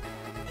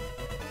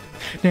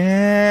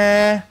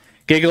 Nah.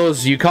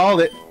 Giggles, you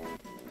called it.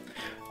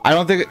 I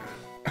don't think...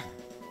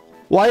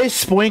 Why is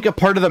Spoink a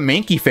part of the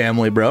Mankey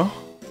family, bro?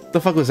 What the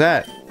fuck was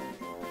that?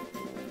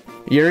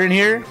 You're in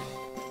here?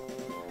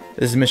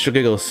 This is Mr.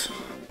 Giggles.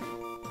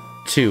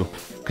 2.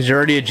 Because you're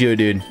already a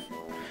Geodude.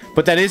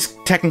 But that is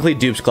technically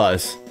Dupe's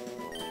Claws.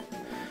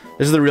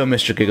 This is the real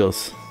Mr.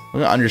 Giggles.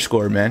 Look at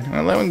underscore,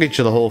 man. Let me get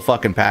you the whole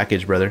fucking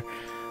package, brother.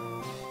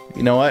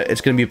 You know what?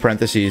 It's gonna be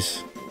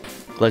parentheses.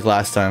 Like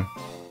last time.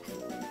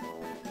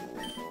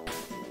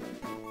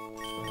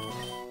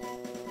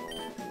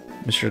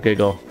 Mr.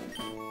 Giggle.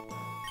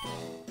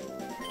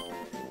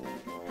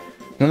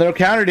 Another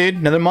counter, dude.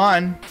 Another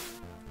Mon.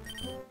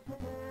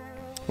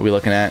 What are we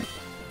looking at?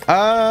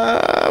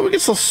 We can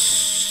still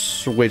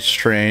switch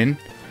train.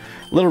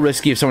 A little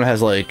risky if someone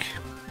has like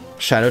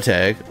Shadow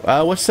Tag.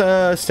 What's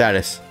the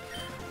status?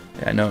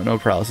 Yeah, no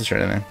paralysis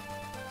right in there.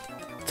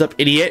 What's up,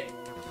 idiot?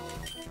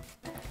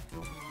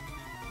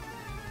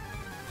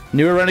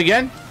 Newer run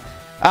again?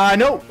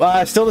 Nope.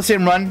 Still the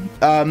same run.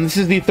 This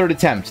is the 3rd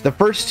attempt. The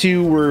first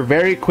 2 were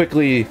very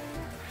quickly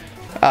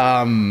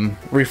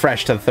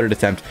refreshed to the 3rd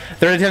attempt.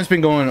 3rd attempt's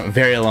been going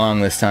very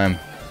long this time.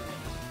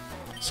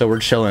 So we're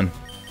chilling.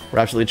 We're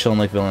absolutely chilling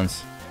like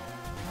villains.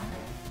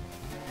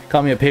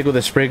 Call me a pig with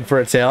a sprig for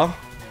a tail.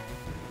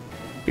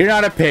 You're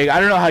not a pig. I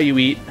don't know how you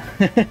eat.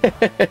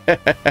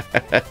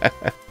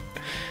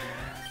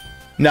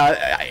 No,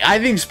 I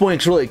think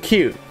Spoink's really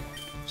cute.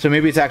 So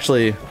maybe it's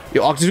actually...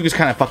 Yo, Octazooka's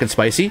kind of fucking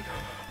spicy.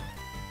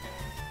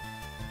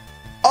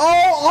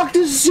 Oh,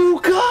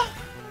 Octazooka!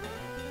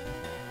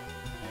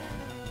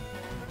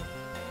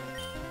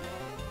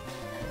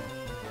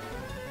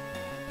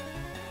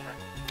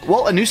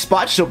 Well, a new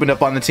spot just opened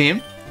up on the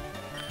team.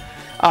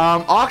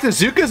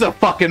 Octazooka's a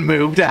fucking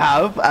move to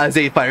have as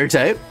a fire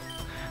type.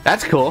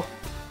 That's cool.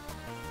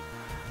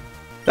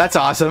 That's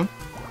awesome.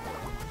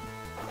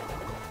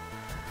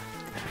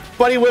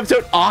 Buddy whips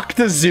out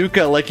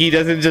Octazooka like he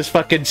doesn't just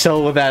fucking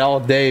chill with that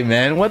all day,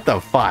 man. What the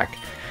fuck?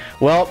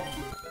 Well,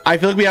 I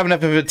feel like we have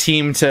enough of a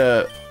team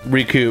to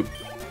recoup,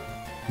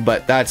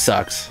 but that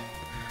sucks.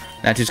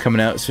 Natu's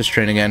coming out, switch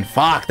train again.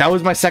 Fuck, that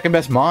was my 2nd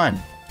best Mon.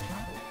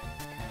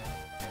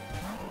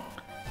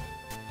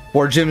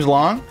 4 gyms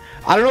long?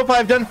 I don't know if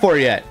I've done 4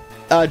 yet.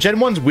 Gen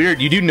 1's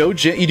weird. You do no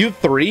gym, you do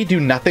 3, do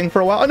nothing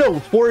for a while. Oh no,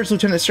 4 is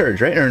Lieutenant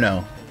Surge, right? Or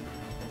no?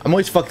 I'm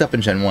always fucked up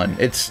in Gen 1.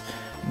 It's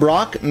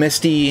Brock,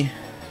 Misty,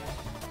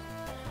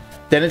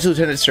 then it's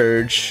Lieutenant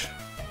Surge.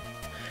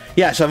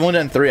 Yeah, so I've only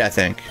done 3, I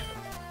think.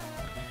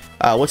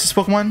 What's this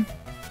Pokemon?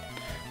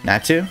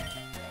 Natu?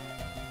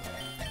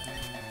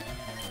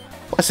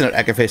 Let's note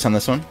Echo-Face on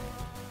this one.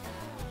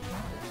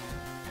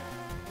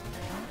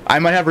 I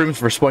might have room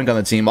for Spoink on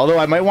the team, although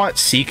I might want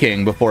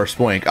Seaking before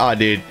Spoink. Aw,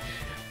 dude.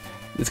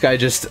 This guy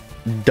just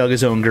dug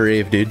his own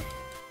grave, dude.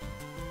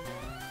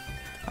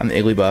 I'm the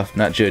Igglybuff,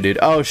 not Geodude.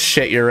 Oh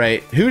shit, you're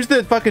right. Who's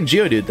the fucking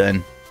Geodude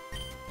then?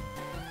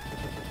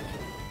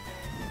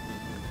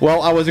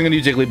 Well, I wasn't gonna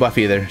use Igglybuff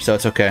either, so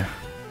it's okay.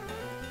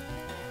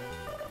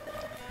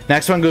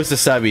 Next one goes to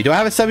Subby. Do I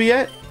have a Subby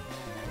yet?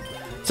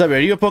 Subby, are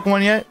you a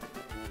Pokemon yet?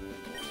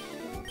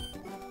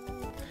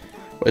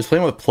 I was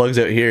playing with plugs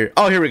out here.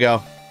 Oh, here we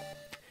go.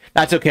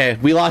 That's okay.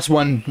 We lost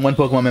one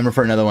Pokemon member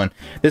for another one.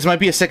 This might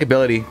be a sick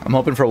ability. I'm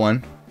hoping for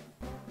one.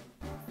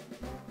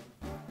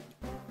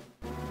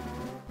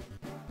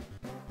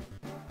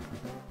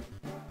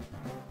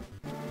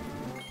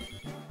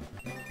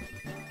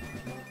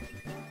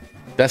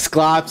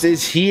 Dusclops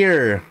is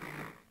here.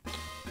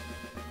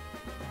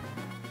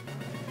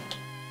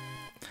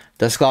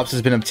 Dusclops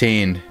has been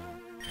obtained.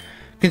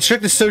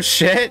 Constrict is so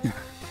shit?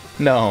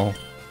 No.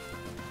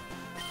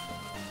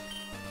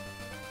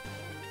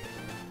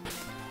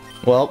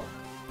 Well,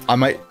 I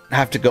might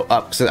have to go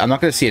up, because I'm not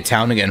going to see a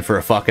town again for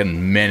a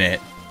fucking minute.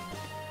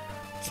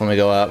 So let me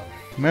go up.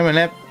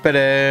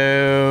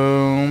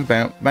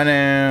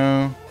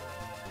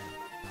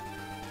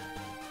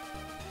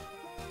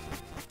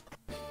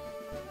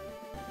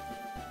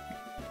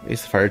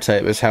 least the fire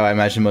type is how I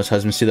imagine most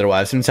husbands see their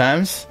wives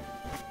sometimes.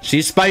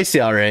 She's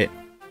spicy, alright.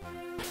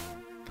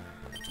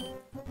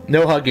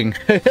 No hugging.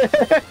 I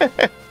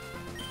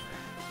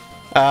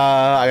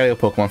gotta go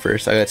Pokemon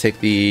first. I gotta take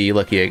the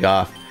Lucky Egg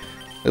off.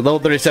 The level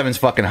 37 is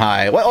fucking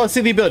high. Well, let's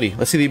see the ability.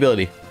 Let's see the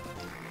ability.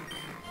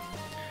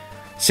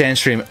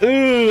 Sandstream.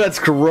 Ooh, that's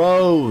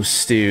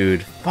gross,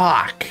 dude.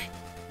 Fuck.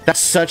 That's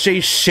such a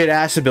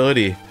shit-ass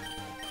ability.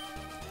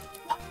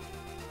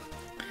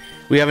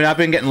 We have not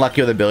been getting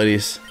lucky with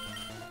abilities.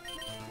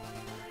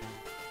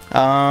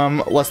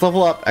 Let's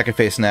level up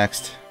Equiface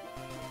next.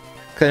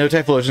 Cause I know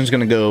Typhlosion's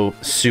gonna go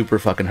super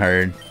fucking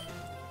hard.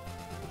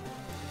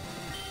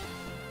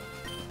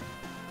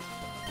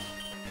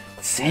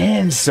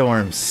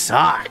 Sandstorm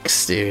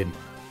sucks, dude.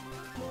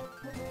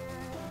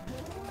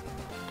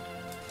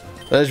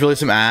 That is really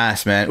some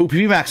ass, man. Ooh,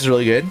 PP max is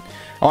really good.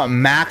 I want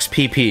max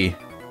PP.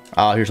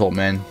 Oh, here's old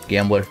man.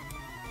 Gambler.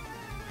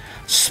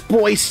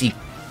 Spicy.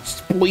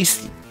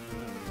 Spicy.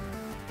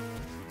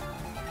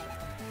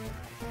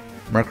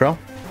 Murkrow.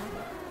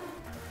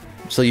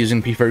 I'm still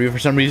using P40 for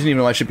some reason, even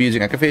though I should be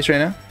using Equiface right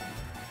now.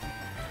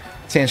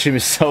 Sandstream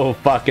is so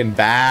fucking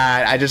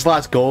bad. I just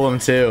lost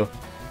Golem too.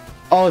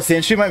 Oh,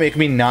 Sandstream might make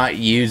me not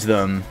use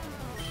them.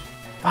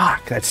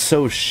 Fuck, that's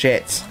so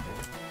shit.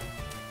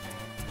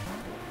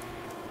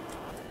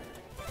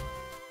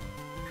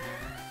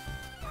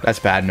 That's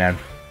bad, man.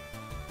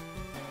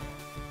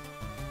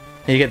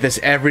 You get this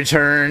every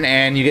turn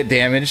and you get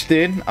damaged,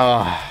 dude.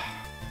 Oh.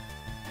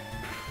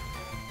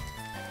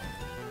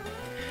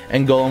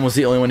 And Golem was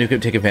the only one who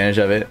could take advantage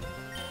of it.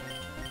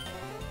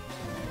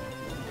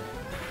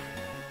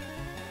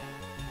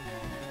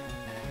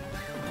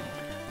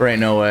 Right,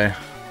 no way.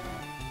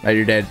 Oh,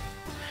 you're dead.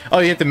 Oh,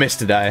 you have to miss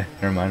to die.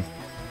 Never mind.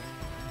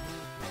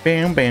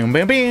 Bam, bam,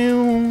 bam,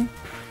 bam.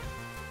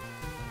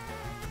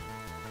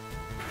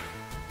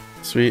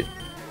 Sweet.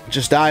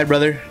 Just die,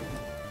 brother.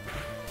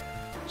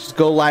 Just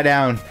go lie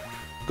down.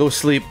 Go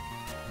sleep.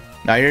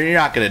 No, you're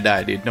not gonna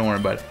die, dude. Don't worry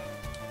about it.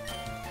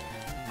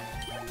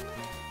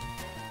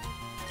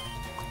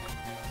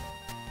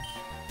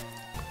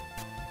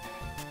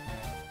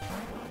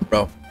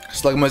 Bro,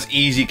 Slugma's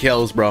easy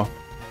kills, bro.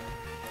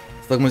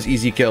 Slugma's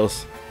easy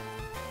kills.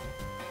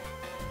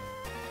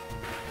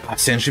 God,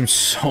 Sandstream's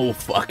so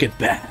fucking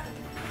bad.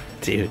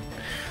 Dude.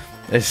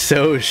 It's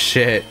so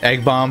shit.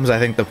 Egg Bomb's, I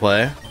think, the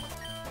play.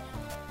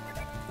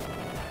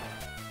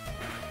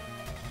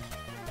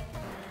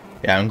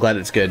 Yeah, I'm glad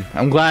it's good.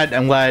 I'm glad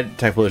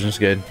Typhlosion's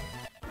good.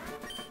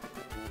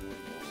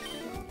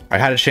 I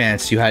had a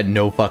chance. You had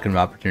no fucking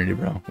opportunity,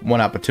 bro.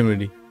 One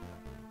opportunity.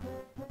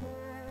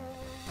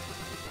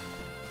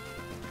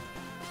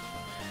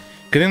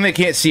 Good thing they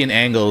can't see in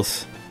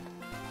angles.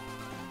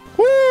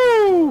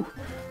 Woo!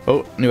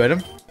 Oh, new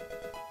item.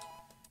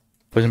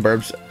 Poison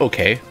Burbs.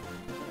 Okay.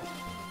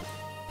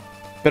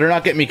 Better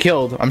not get me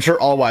killed. I'm sure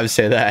all wives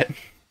say that.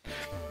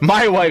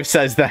 My wife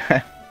says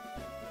that.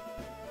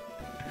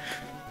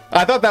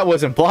 I thought that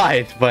was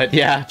implied, but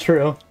yeah,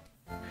 true.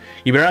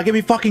 You better not get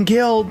me fucking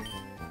killed.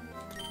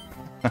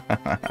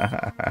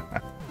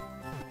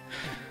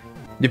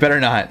 You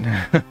better not.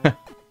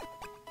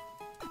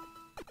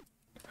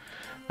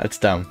 That's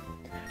dumb.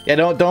 Yeah,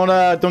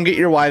 don't get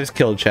your wives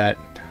killed, chat.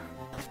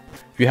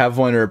 If you have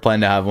one or plan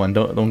to have one,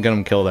 don't get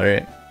them killed,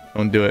 alright?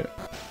 Don't do it.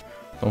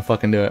 Don't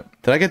fucking do it.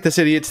 Did I get this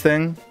idiot's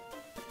thing?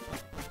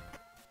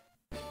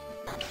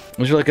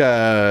 Was there like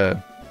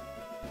a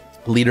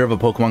leader of a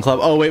Pokemon club?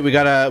 Oh wait, we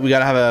gotta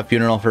have a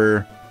funeral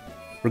for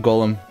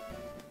Golem.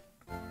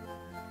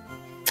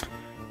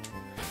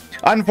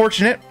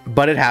 Unfortunate,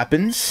 but it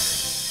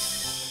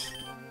happens.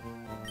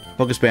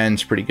 Focus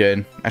Band's pretty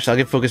good. Actually, I'll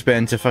give Focus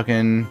Band to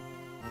fucking...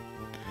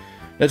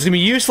 It's gonna be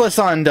useless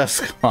on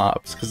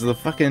Dusclops because of the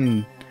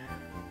fucking...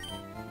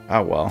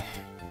 Oh well.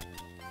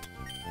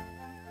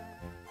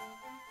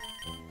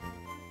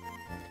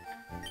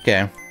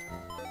 Okay.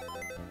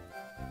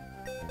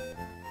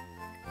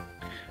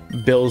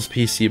 Bill's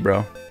PC,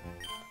 bro.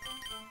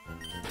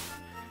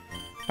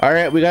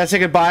 Alright, we gotta say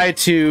goodbye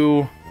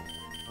to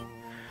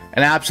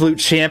an absolute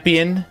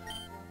champion.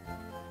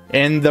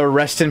 In the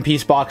rest in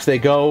peace box they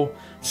go.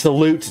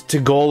 Salute to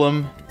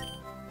Golem.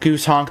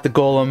 Goose Honk the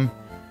Golem,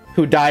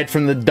 who died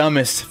from the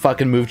dumbest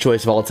fucking move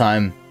choice of all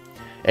time.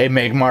 A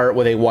Magmar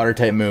with a water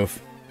type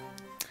move.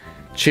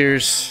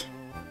 Cheers.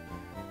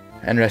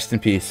 And rest in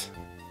peace.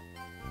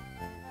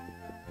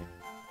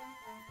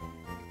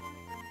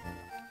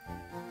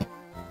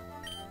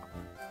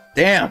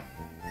 Damn.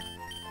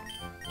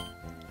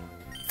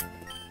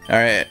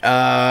 Alright,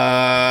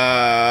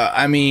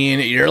 I mean,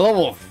 you're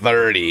level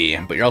 30,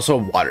 but you're also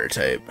water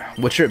type.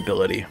 What's your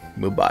ability,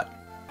 Moobot?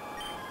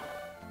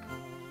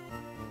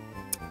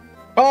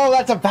 Oh,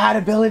 that's a bad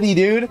ability,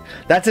 dude.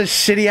 That's a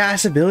shitty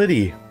ass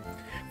ability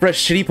for a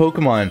shitty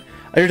Pokemon.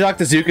 I heard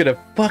Dr. Zuka to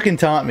fucking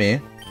taunt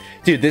me.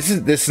 Dude, this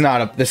is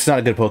not a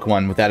good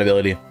Pokemon with that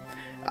ability.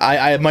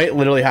 I might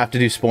literally have to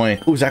do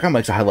Spoink. Ooh, Zakon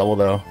likes a high level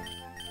though.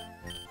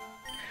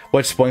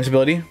 What's Spoink's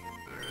ability?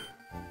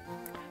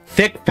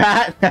 Thick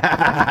Pat.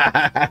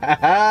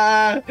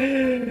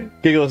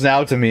 Giggles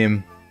now to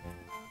meme.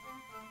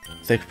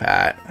 Thick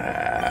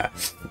Pat.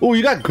 Oh,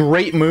 you got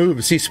great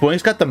moves. See,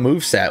 Spoink's got the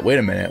move set. Wait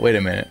a minute. Wait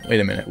a minute. Wait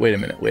a minute. Wait a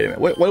minute. Wait a minute.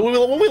 What are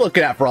we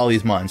looking at for all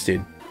these mons,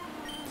 dude?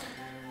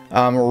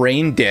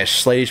 Rain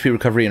Dish. Slight HP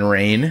recovery in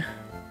rain.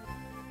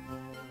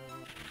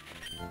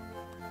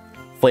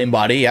 Flame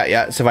Body. Yeah,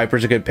 yeah. So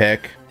Viper's a good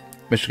pick.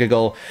 Mr.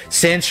 Giggle.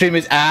 Sandstream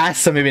is ass,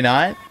 so maybe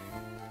not.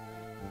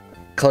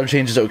 Color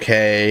Change is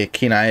okay.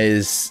 Keen Eye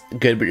is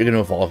good, but you're going to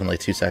evolve in like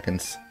 2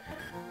 seconds.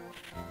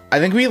 I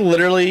think we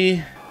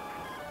literally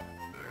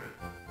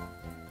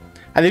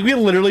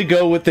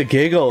go with the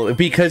Giggle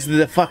because of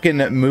the fucking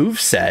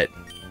move set.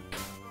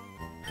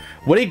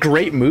 What a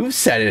great move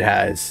set it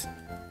has.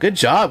 Good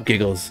job,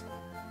 Giggles.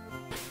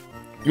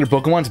 Your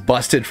Pokemon's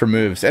busted for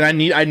moves, and I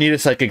need a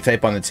Psychic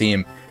type on the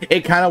team.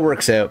 It kind of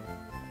works out.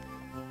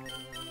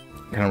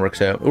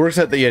 It works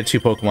out that you had 2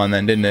 Pokemon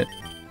then, didn't it?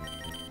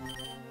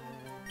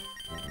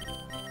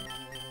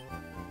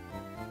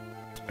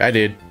 I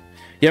did.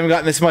 You haven't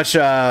gotten this much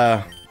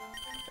of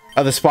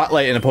the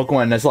spotlight in a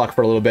Pokemon Nuzlocke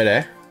for a little bit,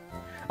 eh?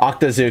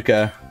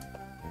 Octazooka.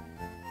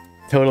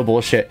 Total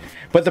bullshit.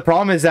 But the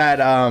problem is that,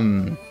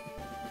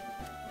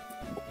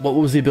 what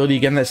was the ability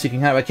again that Seeking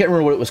had? I can't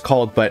remember what it was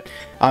called, but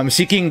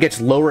Seeking gets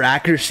lower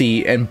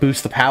accuracy and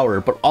boosts the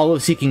power, but all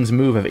of Seeking's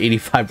move have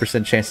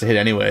 85% chance to hit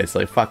anyways.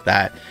 Like, fuck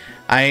that.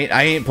 I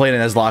ain't playing a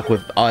Nuzlocke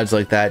with odds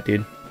like that,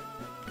 dude.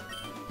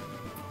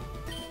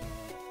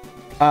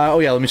 Oh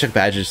yeah, let me check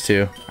badges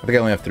too. I think I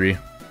only have 3.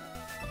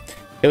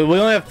 We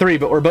only have 3,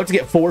 but we're about to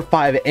get 4,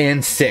 5,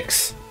 and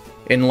 6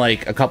 in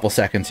like a couple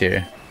seconds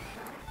here.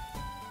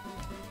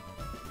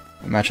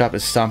 My shop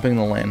is stomping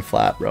the land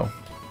flat, bro.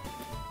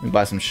 Let me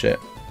buy some shit.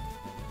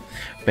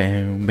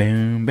 Boom,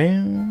 boom,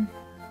 boom.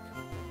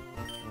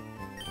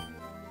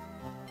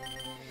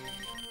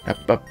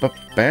 Up,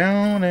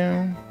 down,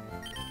 down.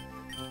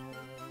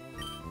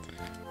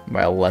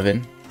 By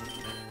 11.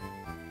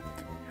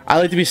 I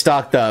like to be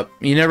stocked up.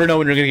 You never know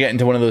when you're gonna get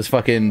into one of those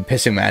fucking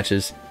pissing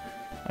matches.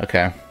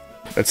 Okay.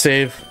 Let's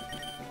save.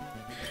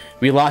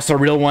 We lost our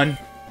real one.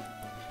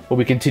 But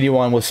we continue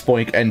on with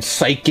Spoink and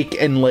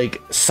Psychic and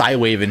like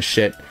Psywave and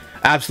shit.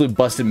 Absolute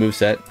busted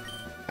moveset.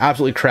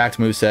 Absolutely cracked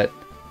moveset.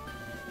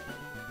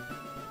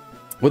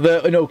 With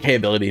an okay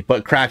ability,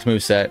 but cracked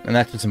moveset. And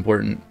that's what's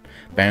important.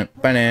 Bam,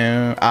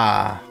 bam,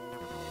 ah.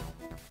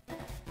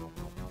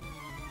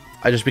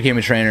 I just became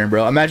a trainer,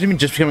 bro. Imagine me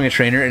just becoming a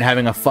trainer and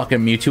having a fucking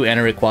Mewtwo and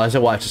a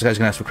Rayquaza. Watch, this guy's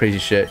gonna ask for crazy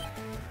shit.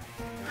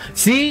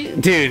 See?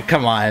 Dude,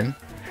 come on.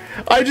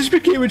 I just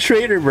became a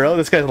trainer, bro.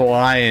 This guy's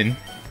lying.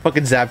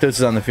 Fucking Zapdos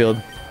is on the field.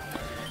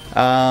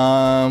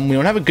 We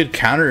don't have a good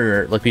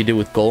counter like we did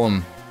with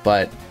Golem,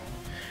 but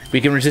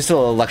we can resist an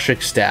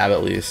electric stab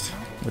at least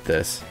with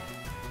this.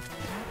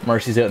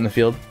 Marcy's out in the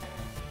field.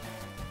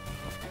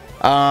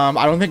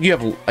 I don't think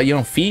you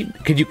have,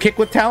 feet. Could you kick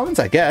with talons?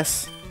 I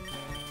guess.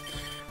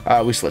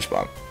 We Sludge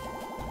Bomb.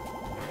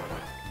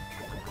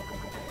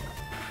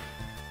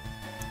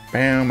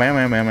 Bam, bam,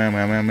 bam, bam, bam,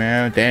 bam,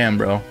 bam. Damn,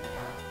 bro.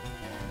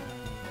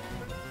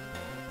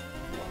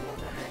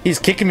 He's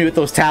kicking me with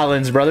those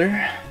talons,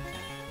 brother.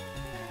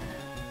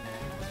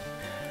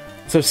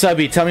 So,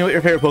 Subby, tell me what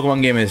your favorite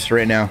Pokemon game is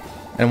right now,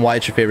 and why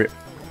it's your favorite.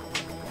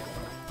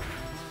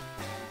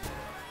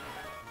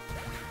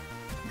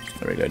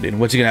 There we go, dude.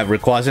 What's he gonna have?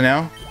 Rayquaza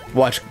now?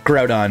 Watch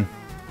Groudon.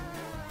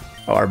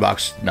 Oh,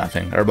 Arbok's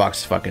nothing.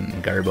 Arbok's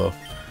fucking Garbo.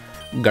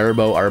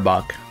 Garbo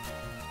Arbok.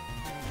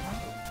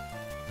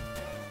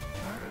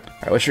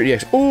 Alright, what's your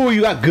EX? Oh,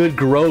 you got good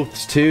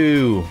growths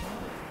too.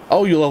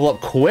 Oh, you level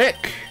up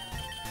quick.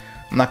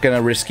 I'm not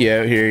gonna risk you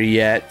out here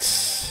yet.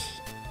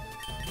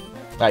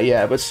 Not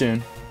yet, but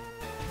soon.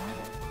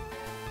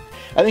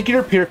 I think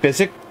you're pure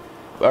physic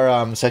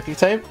or psychic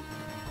type.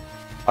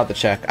 I'll have to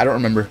check. I don't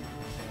remember.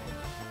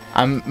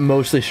 I'm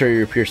mostly sure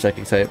you're a pure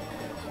psychic type.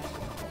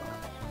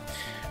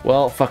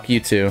 Well, fuck you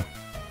too.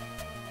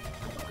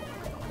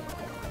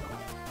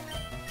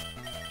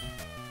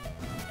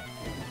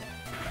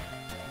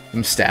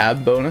 Some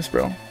stab bonus,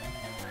 bro.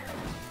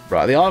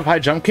 Bro, they all have high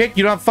jump kick?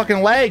 You don't have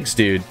fucking legs,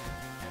 dude.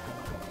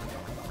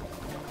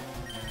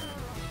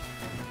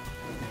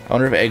 I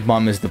wonder if Egg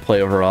Bomb is the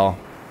play overall.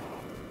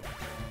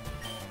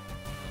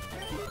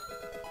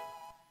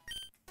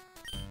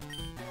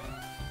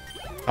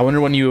 I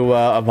wonder when you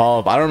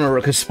evolve. I don't remember,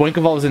 because Spoink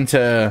evolves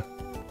into...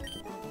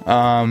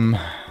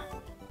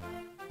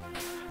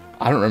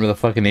 I don't remember the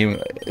fucking name.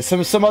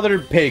 Some other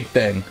pig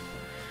thing.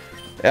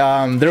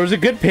 There was a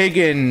good pig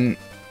in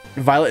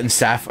Violet and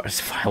Sapphire.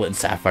 Violet and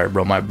Sapphire,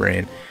 bro, my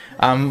brain.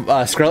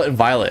 Scarlet and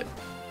Violet.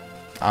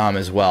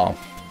 As well.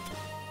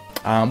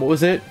 What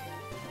was it?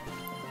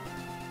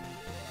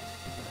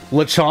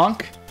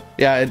 Lechonk?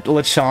 Yeah,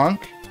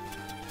 Lechonk.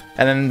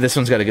 And then this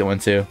one's got a good one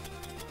too.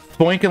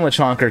 Spoink and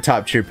Lechonk are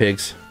top tier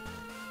pigs.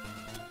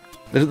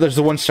 There's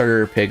the one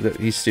starter pig that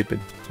he's stupid.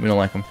 We don't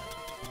like him.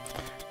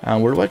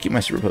 Where do I keep my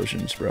super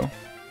potions, bro?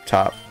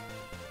 Top.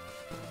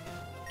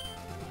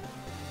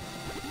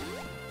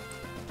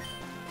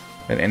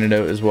 An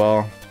antidote as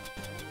well.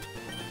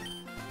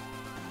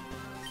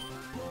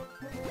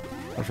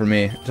 Or for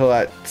me, until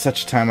at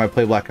such a time I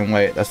play black and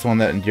white. That's the one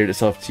that endeared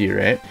itself to you,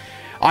 right?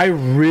 I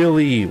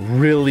really,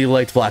 really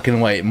liked Black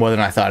and White more than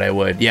I thought I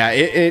would. Yeah,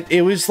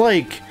 it was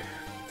like...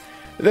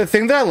 The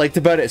thing that I liked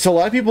about it... So a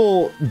lot of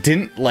people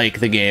didn't like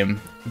the game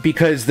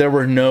because there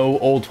were no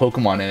old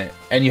Pokemon in it.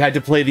 And you had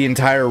to play the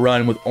entire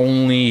run with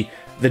only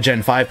the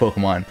Gen 5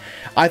 Pokemon.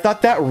 I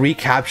thought that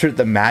recaptured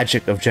the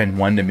magic of Gen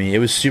 1 to me. It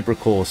was super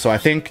cool. So I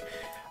think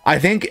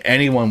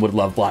anyone would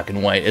love Black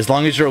and White, as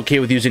long as you're okay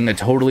with using a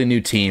totally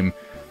new team.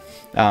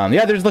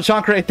 Yeah, there's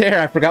Lechonk right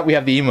there. I forgot we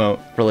have the emote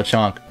for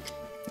Lechonk.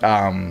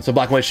 So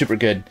Black and White's super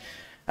good.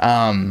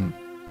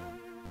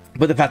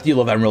 But the fact that you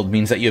love Emerald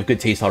means that you have good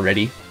taste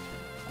already.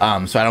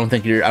 So I don't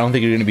think you're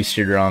gonna be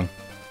steered wrong.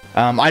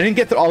 I didn't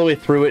get all the way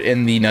through it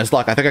in the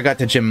Nuzlocke. I think I got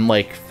to gym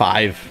like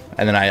 5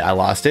 and then I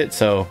lost it,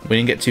 so we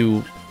didn't get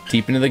too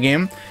deep into the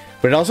game.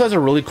 But it also has a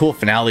really cool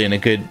finale and a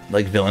good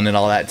like villain and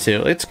all that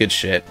too. It's good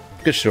shit.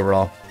 Good shit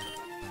overall.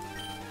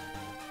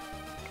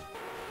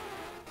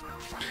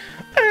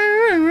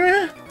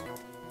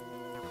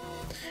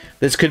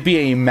 This could be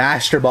a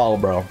Master Ball,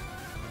 bro.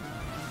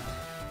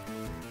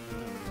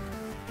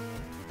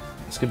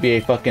 This could be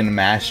a fucking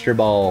Master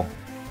Ball.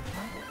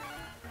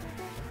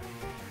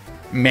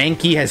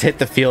 Mankey has hit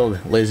the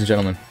field, ladies and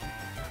gentlemen.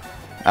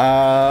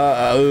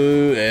 I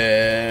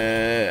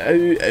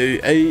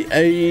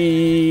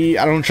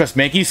don't trust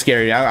Mankey.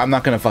 Scary. I'm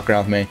not gonna fuck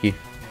around with Mankey.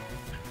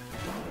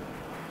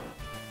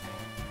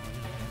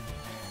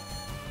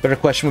 Better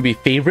question would be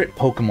favorite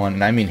Pokemon,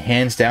 and I mean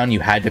hands down,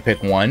 you had to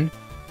pick one.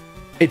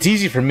 It's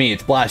easy for me.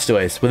 It's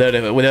Blastoise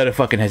without a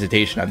fucking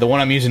hesitation. The one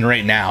I'm using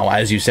right now,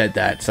 as you said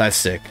that, so that's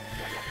sick.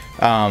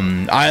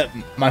 My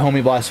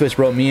homie Blastoise,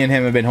 bro, me and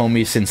him have been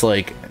homies since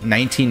like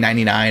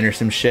 1999 or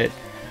some shit.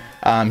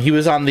 He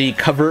was on the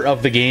cover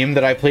of the game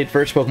that I played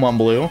first, Pokemon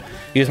Blue.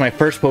 He was my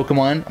first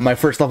Pokemon, my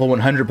first level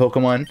 100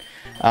 Pokemon.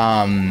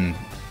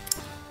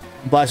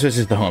 Blastoise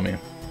is the homie.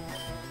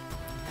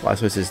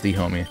 Blastoise is the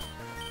homie.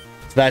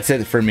 So that's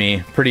it for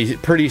me.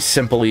 Pretty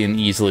simply and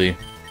easily.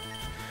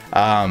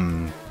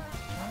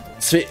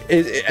 So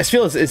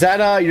is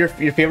that your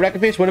favorite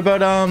active base? What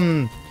about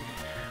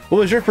what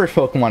was your first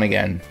Pokemon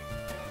again?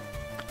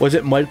 Was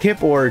it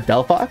Mudkip or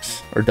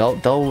Delphox? Or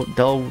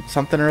Del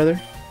something or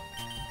other?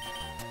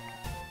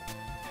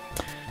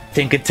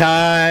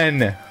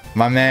 Tinkaton!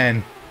 My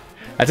man.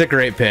 That's a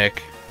great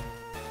pick.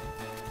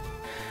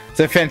 It's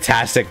a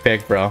fantastic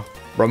pick, bro.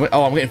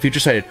 Oh, I'm getting future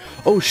sighted.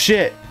 Oh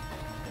shit!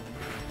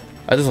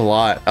 That does a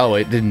lot. Oh,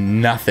 it did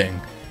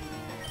nothing.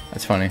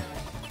 That's funny.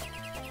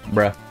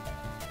 Bruh.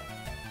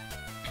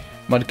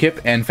 Mudkip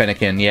and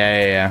Fennekin.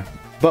 Yeah.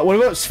 But what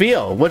about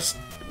Spheal?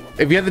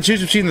 If you have to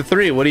choose between the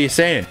three, what are you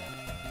saying?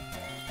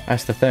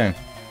 That's the thing.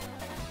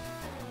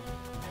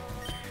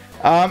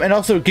 And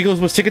also, Giggles,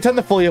 was Tinkaton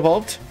the fully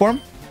evolved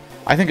form?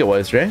 I think it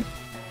was, right?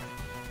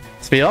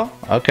 Spheal?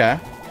 Okay.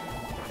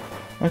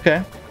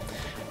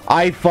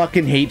 I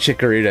fucking hate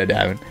Chikorita,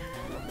 Davin.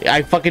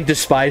 I fucking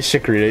despise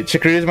Chikorita.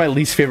 Chikorita is my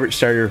least favorite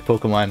starter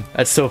Pokemon.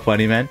 That's so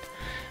funny, man.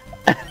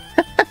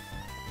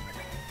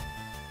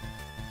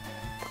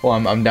 Oh,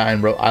 I'm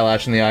dying, bro.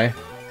 Eyelash in the eye.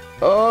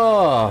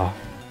 Oh.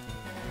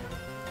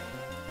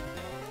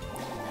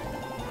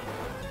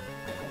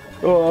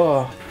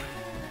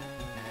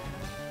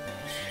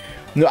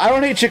 No, I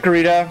don't hate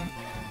Chikorita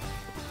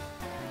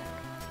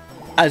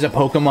as a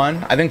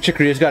Pokemon. I think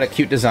Chikorita's got a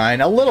cute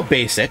design. A little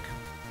basic.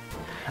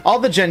 All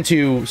the Gen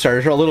 2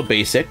 starters are a little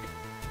basic.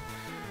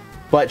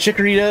 But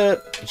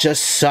Chikorita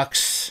just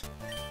sucks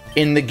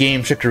in the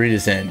game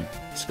Chikorita's in.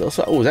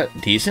 Oh, is that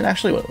decent?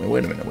 Actually,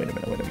 wait a minute.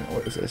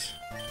 What is this?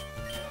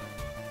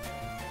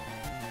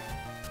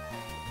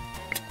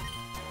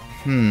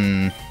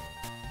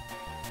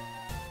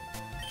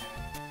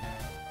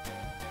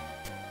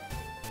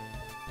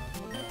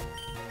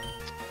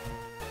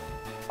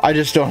 I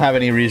just don't have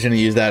any reason to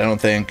use that, I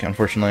don't think,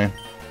 unfortunately.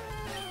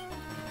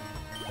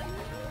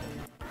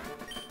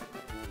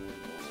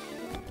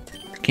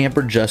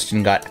 Camper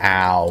Justin got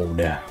owed.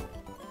 Yeah,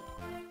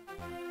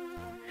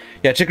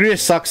 Chikorita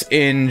sucks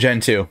in Gen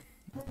 2.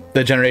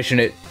 The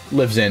generation it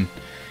lives in.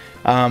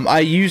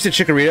 I used a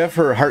Chikorita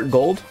for Heart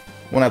Gold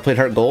when I played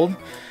Heart Gold.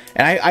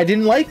 And I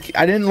didn't like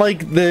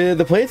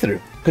the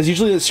playthrough. Because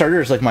usually the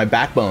starter is like my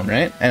backbone,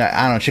 right? And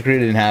I don't know, Chikorita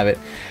didn't have it.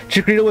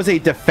 Chikorita was a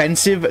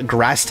defensive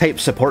grass-type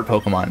support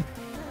Pokemon.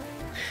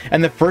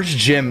 And the first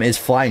gym is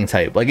flying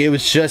type. Like, it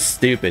was just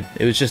stupid.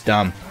 It was just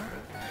dumb.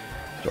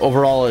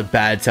 Overall, a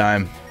bad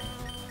time.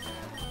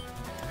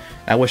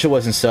 I wish it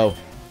wasn't so.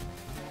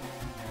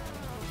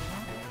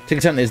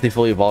 Tinkaton is the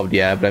fully evolved,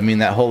 yeah, but I mean,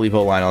 that whole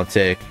Evo line I'll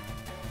take.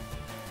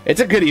 It's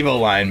a good Evo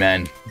line,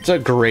 man. It's a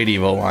great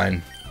Evo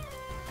line.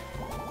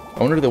 I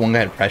wonder if the one guy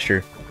had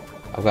pressure.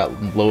 I've got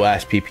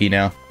low-ass PP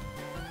now.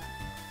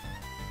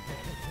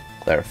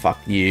 Claire, fuck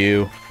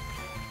you.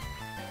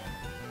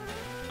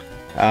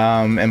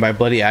 And by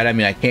bloody ad, I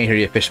mean I can't hear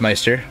you,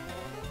 Fishmeister.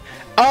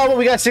 Oh, but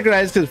we got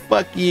synchronized because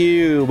fuck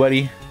you,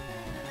 buddy.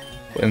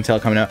 Wait until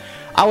coming out.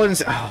 I wouldn't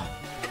say... Oh.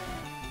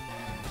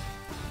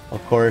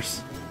 Of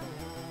course.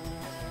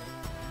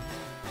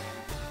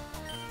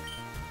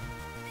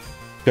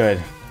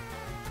 Good.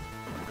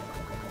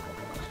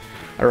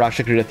 I rock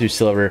Chikorita through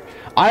Silver.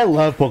 I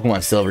love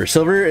Pokemon Silver.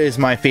 Silver is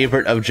my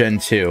favorite of Gen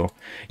 2.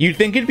 You'd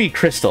think it'd be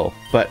Crystal,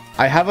 but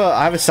I have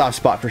a soft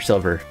spot for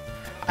Silver.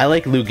 I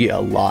like Lugia a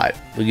lot.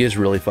 Lugia is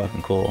really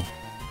fucking cool.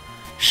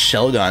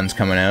 Shelgon's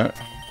coming out.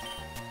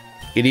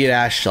 Idiot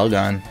ass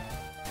Shelgon.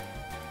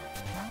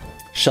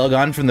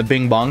 Shelgon from the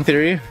Bing Bong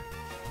Theory.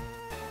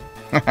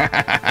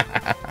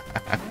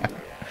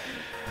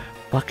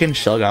 Fucking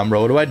Shelgon,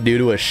 bro. What do I do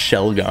to a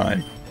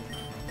Shelgon?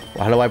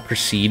 How do I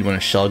proceed when a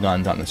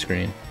Shelgon's on the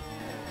screen?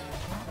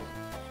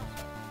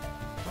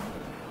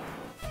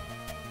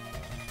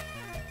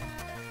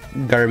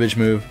 Garbage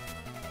move.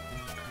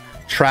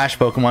 Trash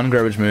Pokemon,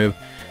 garbage move.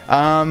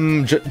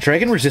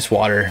 Dragon resists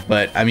water,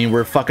 but I mean,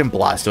 we're fucking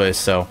Blastoise,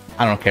 so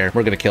I don't care.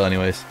 We're gonna kill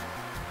anyways.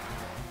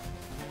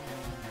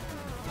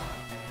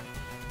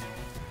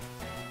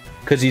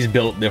 Because he's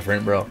built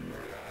different, bro.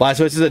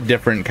 Blastoise is a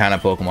different kind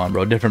of Pokemon,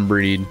 bro. Different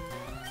breed.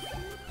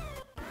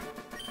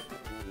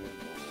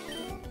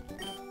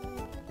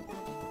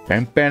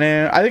 I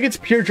think it's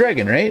pure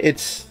dragon, right?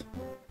 It's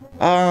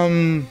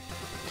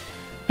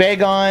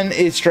Bagon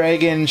is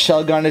dragon,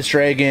 Shelgon is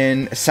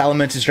dragon,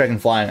 Salamence is dragon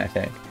flying, I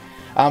think.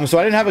 So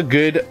I didn't have a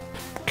good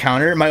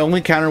counter. My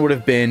only counter would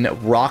have been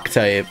rock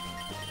type,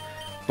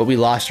 but we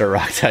lost our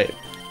rock type.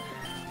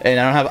 And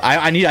I don't have,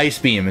 I need Ice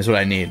Beam is what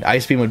I need.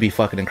 Ice Beam would be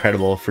fucking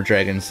incredible for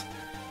dragons.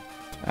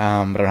 But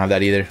I don't have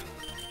that either.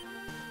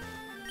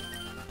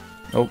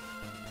 Nope.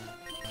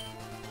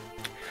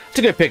 It's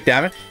a good pick,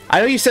 damn it. I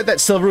know you said that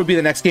Silver would be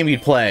the next game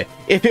you'd play.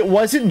 If it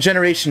wasn't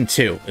Generation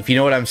 2, if you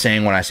know what I'm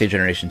saying when I say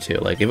Generation 2,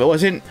 like if it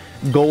wasn't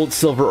Gold,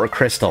 Silver, or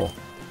Crystal,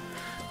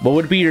 what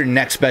would be your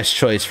next best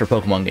choice for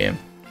Pokemon game?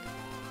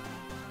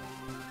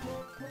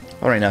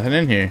 Alright, nothing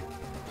in here.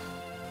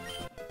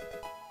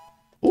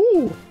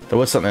 Ooh, there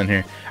was something in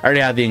here. I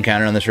already had the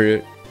encounter on this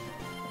route.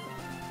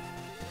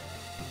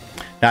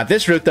 Not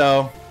this route,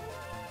 though.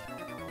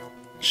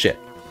 Shit.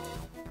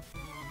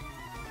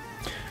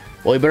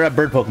 Well, you better have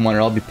bird Pokemon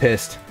or I'll be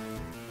pissed.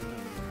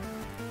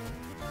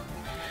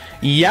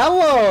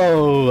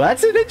 Yellow!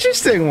 That's an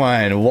interesting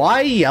one.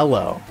 Why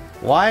yellow?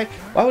 Why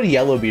would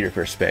yellow be your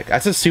first pick?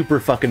 That's a super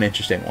fucking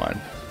interesting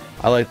one.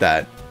 I like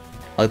that.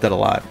 I like that a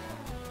lot.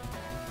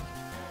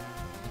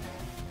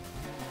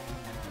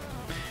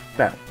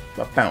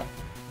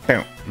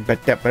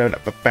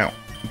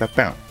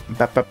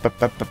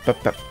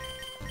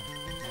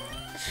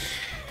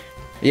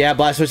 Yeah,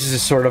 Blastoise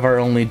is sort of our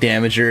only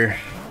damager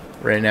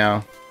right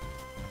now.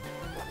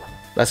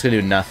 That's gonna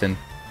do nothing.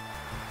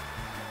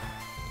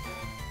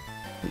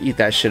 Eat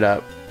that shit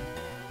up.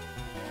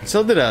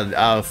 Still did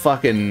a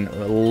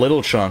fucking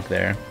little chunk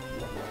there.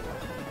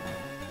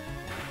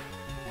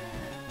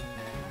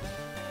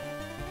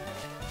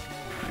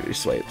 Three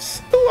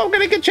swipes. Oh, I'm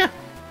gonna get you.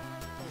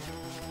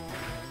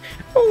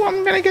 Oh,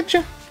 I'm gonna get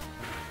you.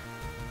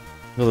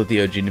 Will let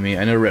the OG to me.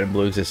 I know red and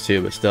blue exists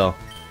too, but still.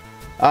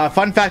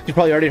 Fun fact you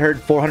probably already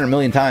heard 400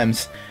 million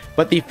times,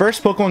 but the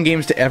first Pokemon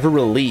games to ever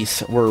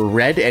release were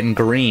red and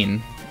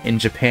green in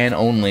Japan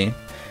only.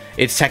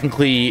 It's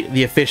technically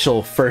the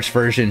official first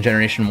version,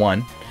 Generation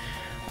 1.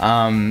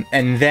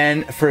 And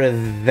then for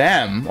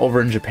them, over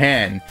in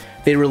Japan,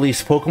 they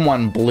released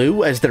Pokemon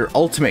Blue as their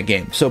ultimate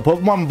game. So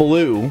Pokemon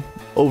Blue,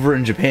 over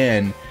in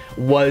Japan,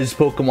 was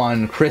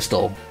Pokemon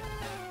Crystal.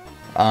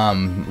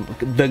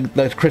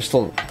 The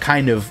Crystal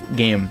kind of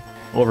game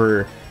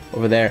over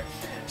there.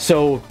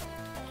 So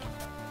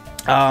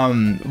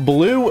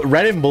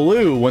red and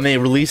blue, when they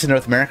released in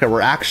North America,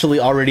 were actually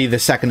already the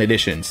second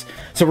editions.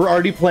 So we're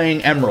already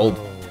playing Emerald,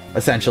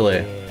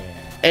 essentially.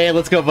 Hey,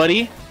 let's go,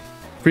 buddy.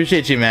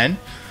 Appreciate you, man.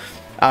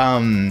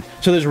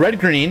 So there's red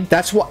green.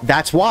 That's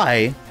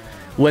why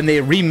when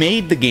they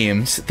remade the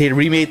games, they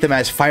remade them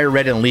as Fire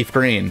Red and Leaf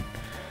Green,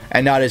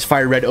 and not as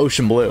Fire Red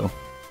Ocean Blue.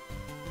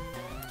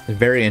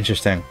 Very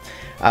interesting.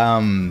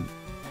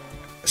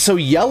 So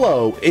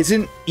yellow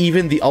isn't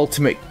even the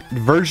ultimate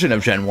version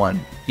of Gen 1.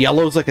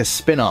 Yellow's like a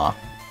spin-off.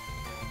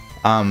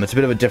 It's a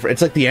bit of a different,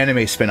 it's like the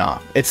anime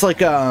spin-off. It's like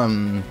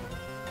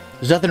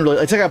there's nothing really,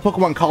 it's like a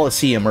Pokemon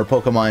Coliseum or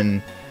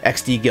Pokemon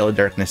XD Gale of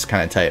Darkness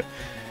kind of type.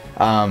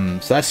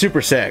 So that's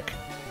super sick.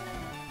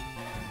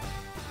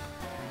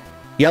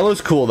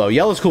 Yellow's cool though.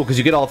 Yellow's cool because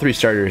you get all three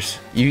starters.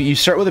 You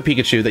start with a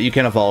Pikachu that you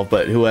can evolve,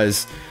 but who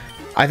has,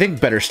 I think,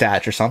 better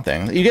stats or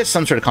something. You get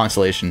some sort of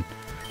constellation.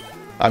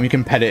 You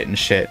can pet it and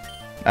shit,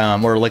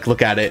 or like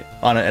look at it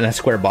in a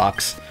square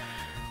box.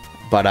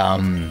 But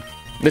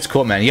it's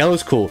cool, man.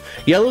 Yellow's cool.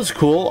 Yellow's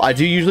cool. I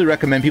do usually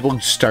recommend people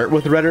start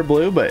with red or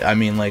blue, but I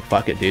mean, like,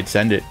 fuck it, dude,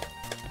 send it.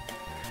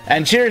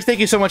 And cheers, thank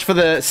you so much for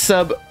the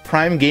sub,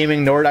 Prime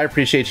Gaming Nord. I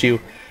appreciate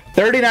you.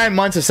 39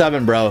 months of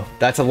subbing, bro.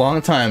 That's a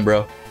long time,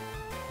 bro.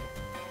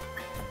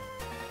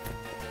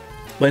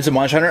 Playing some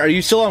Monster Hunter. Are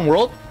you still on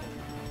World?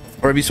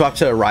 Or have you swapped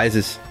to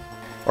Rises?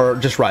 Or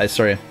just Rise,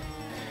 sorry.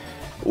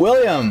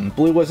 William,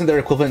 blue wasn't their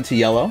equivalent to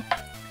yellow.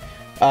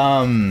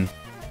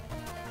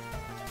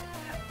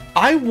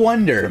 I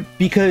wonder,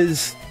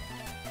 because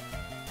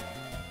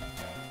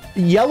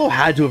yellow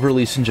had to have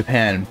released in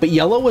Japan, but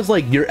yellow was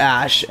like your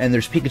Ash, and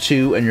there's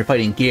Pikachu, and you're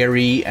fighting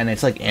Gary, and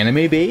it's like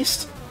anime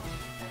based.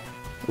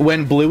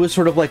 when blue was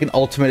sort of like an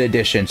ultimate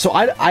edition. So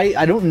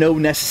I don't know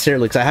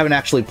necessarily, because I haven't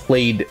actually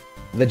played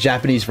the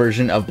Japanese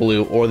version of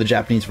blue or the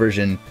Japanese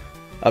version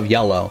of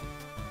yellow.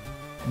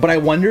 But I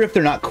wonder if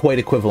they're not quite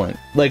equivalent.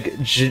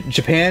 Like,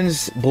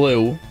 Japan's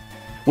blue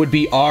would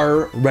be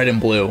our red and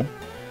blue.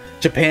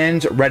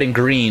 Japan's red and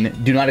green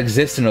do not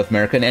exist in North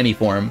America in any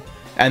form.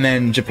 And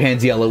then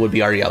Japan's yellow would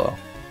be our yellow,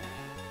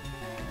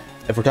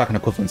 if we're talking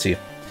equivalency.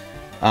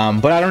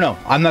 But I don't know.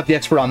 I'm not the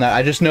expert on that.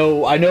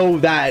 I know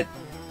that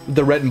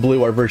the red and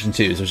blue are version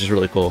 2s, which is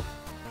really cool.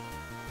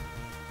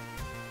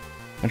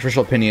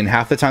 Controversial opinion.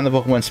 Half the time the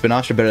Pokemon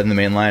spin-offs are better than the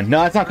main line.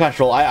 No, it's not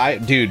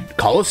controversial. Dude,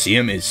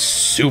 Colosseum is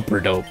super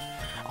dope.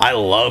 I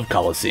love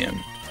Colosseum.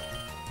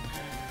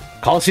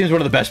 Colosseum is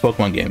one of the best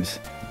Pokemon games.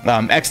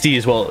 XD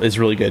as well is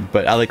really good,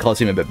 but I like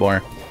Colosseum a bit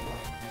more.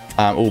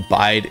 Oh,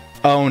 Bide.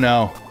 Oh,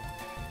 no.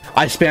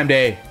 I spammed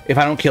A. If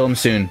I don't kill him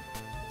soon.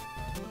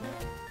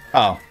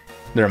 Oh,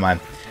 never mind.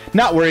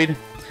 Not worried.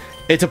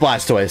 It's a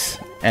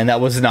Blastoise, and that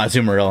was not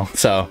Azumarill,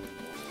 so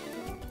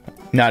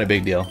not a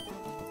big deal.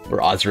 Or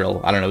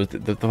Ozreal. I don't know,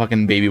 the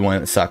fucking baby one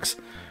that sucks.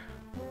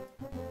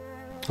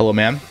 Hello,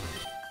 ma'am.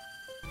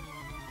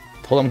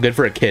 Told I'm good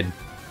for a kid.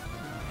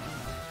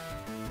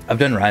 I've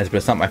done Rise, but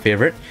it's not my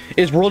favorite.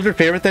 Is World your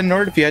favorite then,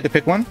 Nord, if you had to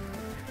pick one?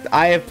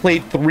 I have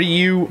played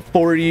 3U,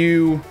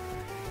 4U,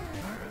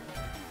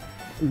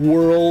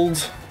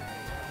 World,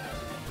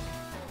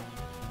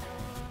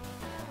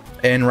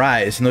 and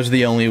Rise, and those are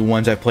the only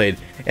ones I played.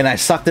 And I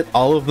sucked at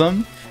all of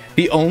them.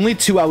 The only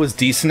 2 I was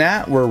decent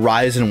at were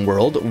Rise and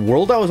World.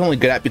 World I was only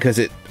good at because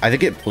I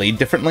think it played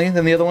differently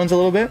than the other ones a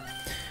little bit.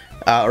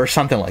 Or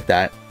something like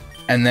that.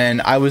 And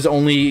then I was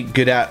only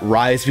good at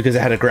Rise because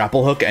it had a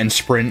grapple hook and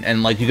sprint,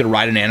 and like you could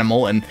ride an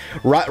animal. And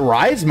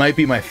Rise might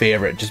be my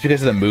favorite just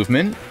because of the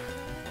movement.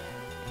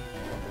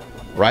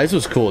 Rise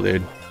was cool,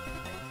 dude.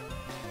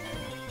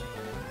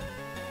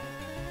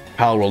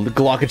 Palworld,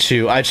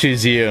 Glockachu, I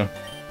choose you.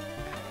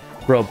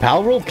 Bro,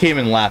 Palworld came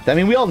and left. I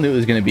mean, we all knew it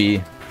was going to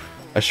be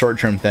a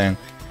short-term thing.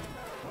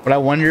 But I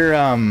wonder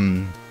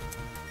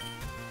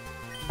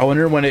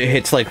when it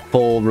hits like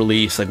full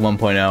release, like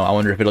 1.0, I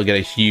wonder if it'll get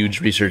a huge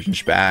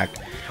resurgence back.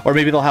 Or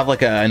maybe they'll have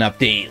like an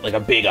update, like a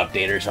big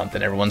update or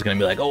something. Everyone's going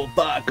to be like, oh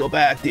fuck, go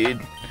back,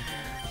 dude.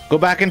 Go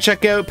back and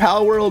check out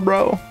Palworld,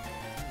 bro.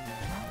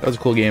 That was a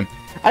cool game.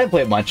 I didn't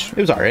play it much. It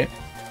was alright.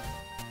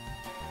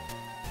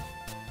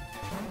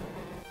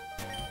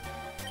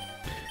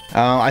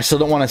 I still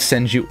don't want to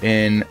send you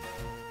in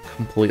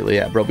completely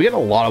yet, bro. We got a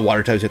lot of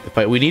water types at the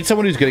fight. We need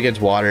someone who's good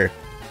against water.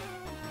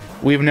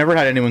 We've never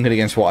had anyone good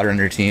against water in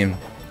their team.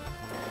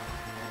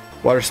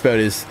 Water spout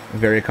is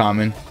very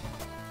common.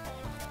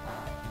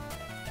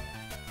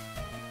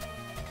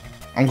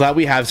 I'm glad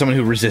we have someone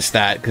who resists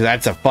that, because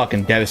that's a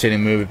fucking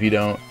devastating move if you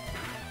don't.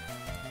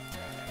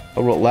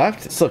 Oh, what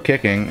left? It's still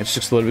kicking. It's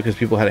just loaded because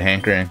people had a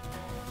hankering.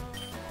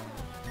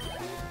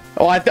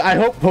 Oh, I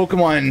hope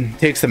Pokemon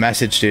takes the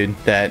message, dude,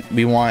 that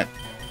we want,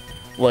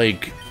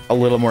 like, a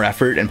little more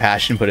effort and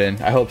passion put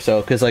in. I hope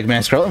so, because, like,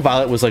 man, Scarlet and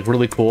Violet was, like,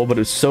 really cool, but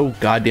it was so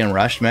goddamn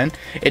rushed, man.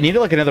 It needed,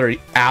 like, another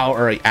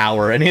hour. It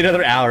needed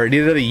another hour. It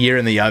needed another year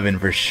in the oven,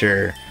 for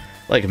sure.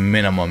 Like,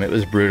 minimum. It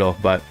was brutal,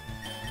 but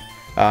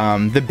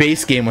the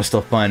base game was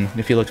still fun,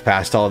 if you looked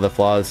past all of the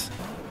flaws.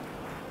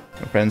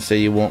 My friends say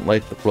you won't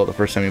like the world the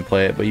first time you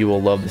play it, but you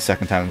will love the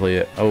second time you play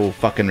it. Oh,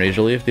 fucking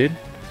Razor Leaf, dude.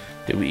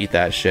 Dude, we eat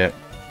that shit.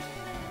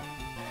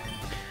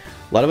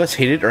 A lot of us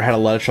hated or had a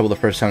lot of trouble the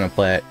first time to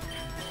play it.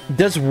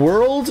 Does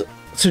World...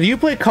 So do you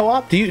play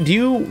co-op? Do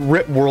you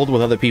rip World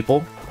with other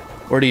people?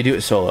 Or do you do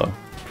it solo?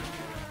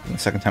 The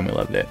second time we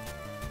loved it.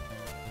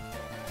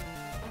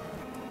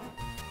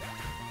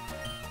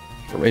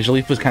 Razor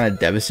Leaf was kind of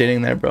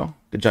devastating there, bro.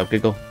 Good job,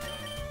 Giggle.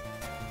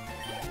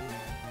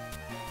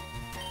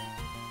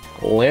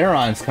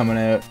 Laron's coming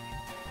out.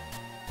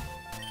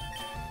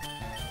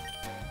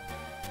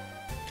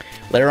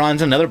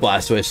 Laron's another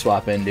Blastoise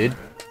swap in, dude.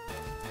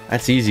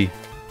 That's easy.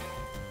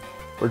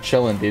 We're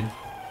chilling, dude.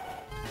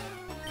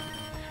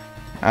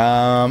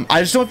 I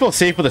just don't feel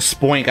safe with a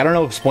Spoink. I don't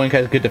know if Spoink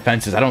has good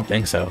defenses. I don't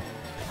think so.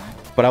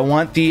 But I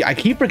want the... I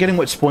keep forgetting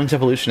what Spoink's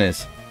evolution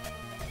is.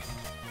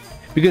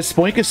 Because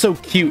Spoink is so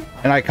cute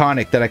and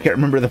iconic that I can't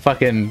remember the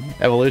fucking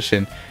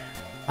evolution.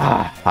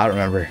 I don't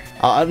remember.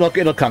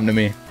 It'll come to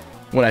me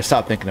when I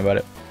stop thinking about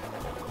it.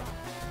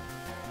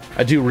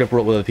 I do rip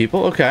World with other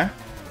people. Okay.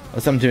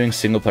 Unless I'm doing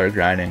single player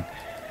grinding.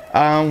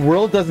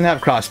 World doesn't have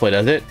crossplay,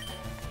 does it?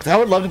 Because I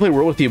would love to play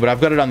World with you, but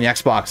I've got it on the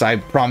Xbox. I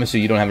promise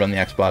you don't have it on the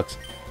Xbox.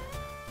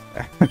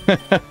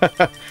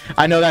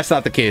 I know that's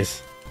not the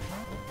case.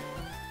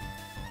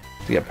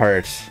 To get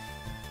parts.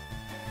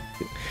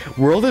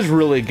 World is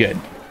really good.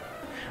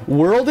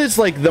 World is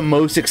like the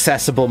most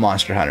accessible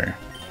Monster Hunter.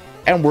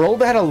 And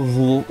World had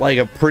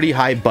a pretty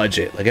high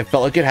budget. Like, it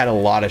felt like it had a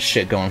lot of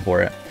shit going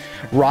for it.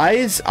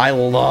 Rise, I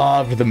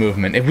loved the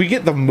movement. If we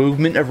get the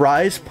movement of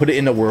Rise, put it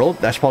into World,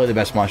 that's probably the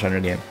best Monster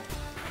Hunter game.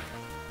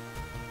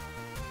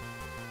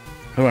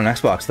 Oh, on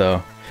Xbox,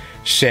 though.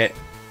 Shit.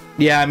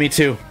 Yeah, me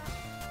too.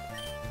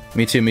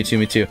 Me too.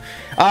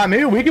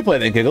 Maybe we could play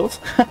then, Giggles.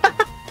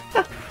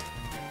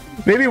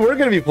 Maybe we're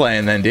gonna be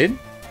playing then, dude.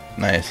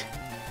 Nice.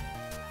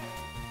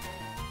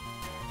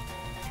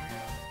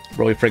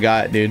 Bro, he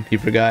forgot, dude. He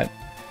forgot.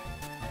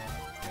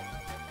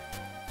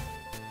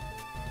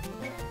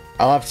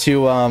 I'll have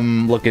to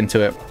look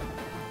into it.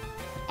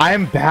 I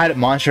am bad at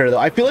Monster Hunter though.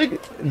 I feel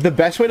like the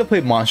best way to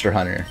play Monster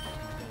Hunter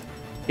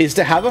is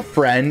to have a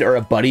friend or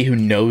a buddy who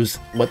knows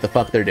what the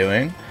fuck they're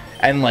doing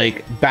and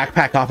like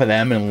backpack off of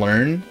them and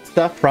learn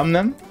stuff from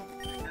them.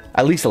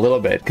 At least a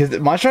little bit. Because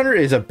Monster Hunter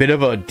is a bit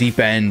of a deep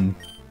end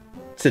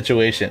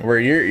situation where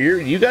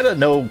you gotta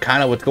know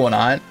kind of what's going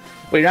on,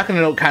 but you're not gonna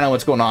know kind of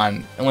what's going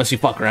on unless you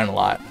fuck around a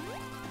lot.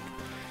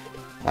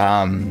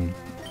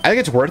 I think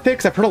it's worth it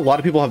because I've heard a lot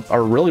of people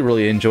are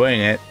really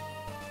enjoying it.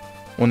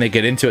 When they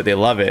get into it, they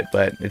love it,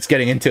 but it's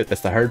getting into it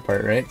that's the hard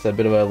part, right? It's a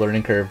bit of a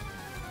learning curve.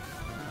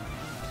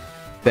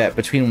 Bet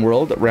between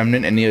World,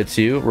 Remnant, and Neo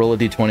 2, roll a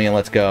d20 and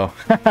let's go.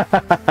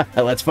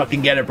 Let's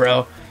fucking get it,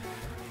 bro.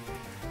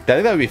 I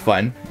think that would be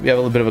fun. We have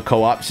a little bit of a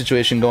co-op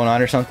situation going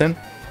on or something.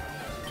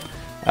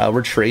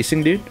 We're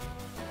tracing, dude.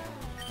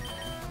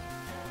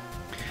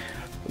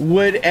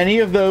 Would any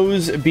of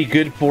those be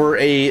good for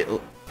a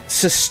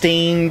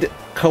sustained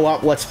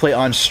co-op let's play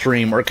on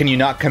stream, or can you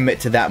not commit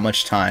to that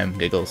much time,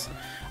 Giggles?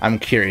 I'm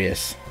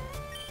curious.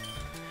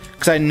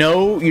 Because I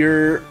know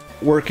you're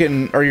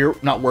working, or you're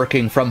not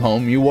working from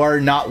home. You are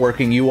not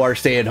working. You are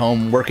stay at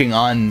home working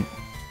on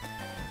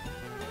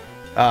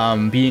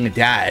being a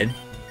dad.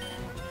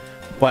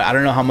 But I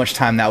don't know how much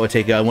time that would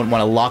take. I wouldn't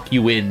want to lock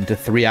you in to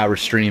 3-hour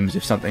streams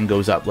if something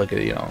goes up, like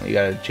you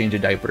gotta change a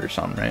diaper or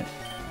something, right?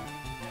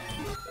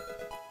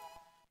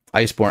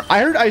 Iceborne.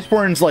 I heard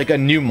Iceborne's like a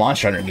new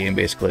Monster Hunter game,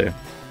 basically.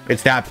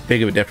 It's that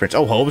big of a difference.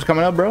 Oh, Hope's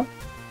coming up, bro.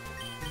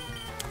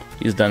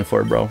 He's done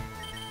for, bro.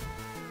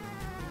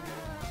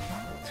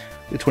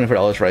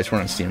 $24 for Iceborne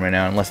on Steam right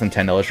now, and less than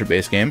 $10 for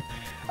base game.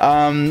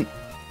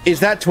 Is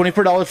that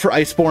 $24 for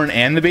Iceborne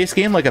and the base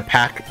game, like a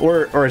pack,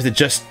 or is it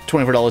just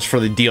 $24 for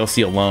the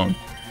DLC alone?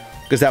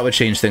 Because that would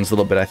change things a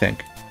little bit, I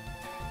think.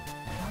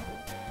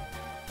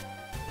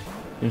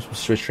 Here's some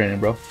Switch training,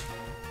 bro.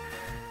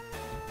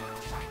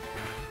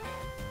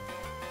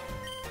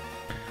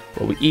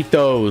 Well, we eat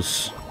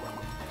those.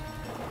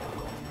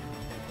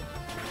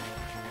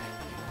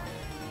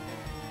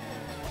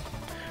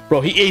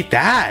 Bro, he ate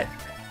that.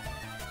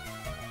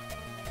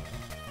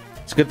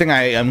 It's a good thing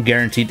I am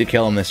guaranteed to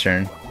kill him this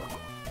turn.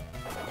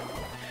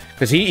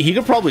 Because he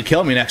could probably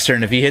kill me next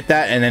turn if he hit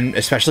that, and then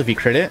especially if he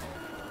crit it.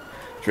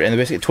 And the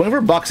basic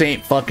 $24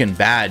 ain't fucking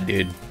bad,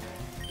 dude.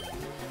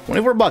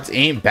 $24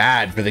 ain't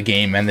bad for the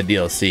game and the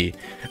DLC.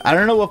 I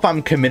don't know if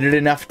I'm committed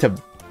enough to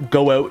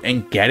go out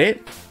and get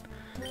it.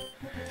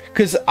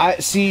 Because I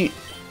see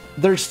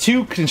there's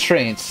two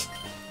constraints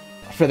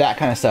for that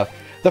kind of stuff.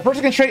 The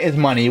first constraint is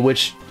money,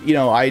 which, you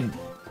know,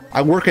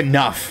 I work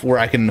enough where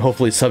I can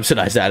hopefully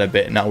subsidize that a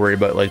bit and not worry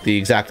about like the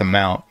exact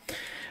amount.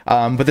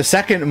 But the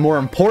second more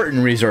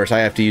important resource I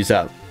have to use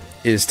up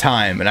is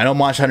time. And I know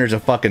Monster Hunter's a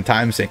fucking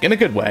time sink in a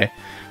good way,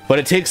 but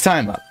it takes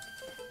time up.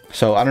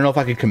 So I don't know if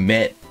I could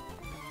commit.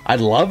 I'd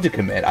love to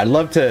commit. I'd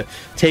love to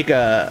take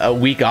a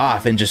week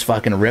off and just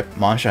fucking rip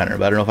Monster Hunter,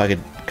 but I don't know if I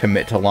could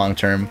commit to long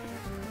term.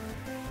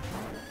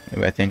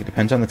 Maybe I think it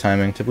depends on the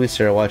timing. Typically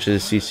Sarah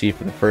watches CC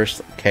for the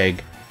first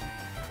keg.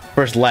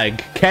 First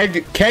leg.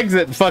 Keg's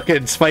a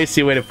fucking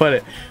spicy way to put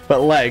it.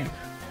 But leg.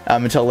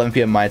 Until 11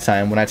 p.m. my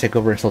time. When I take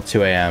over until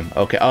 2 a.m.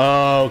 Okay.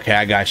 Oh, okay,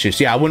 I got you.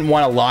 So yeah, I wouldn't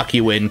want to lock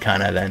you in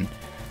kind of then.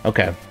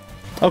 Okay.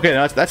 Okay,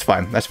 no, that's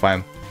fine. That's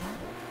fine.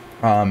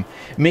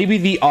 Maybe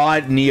the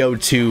odd Neo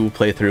 2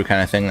 playthrough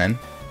kind of thing then.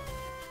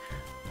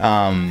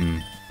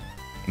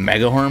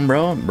 Megahorn,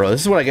 bro? Bro,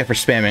 this is what I get for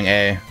spamming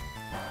A.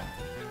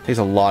 Takes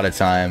a lot of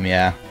time,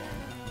 yeah.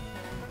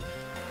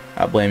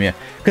 I'll blame you.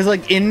 Because,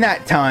 like, in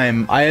that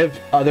time, I have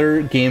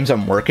other games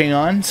I'm working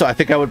on, so I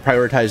think I would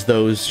prioritize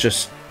those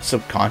just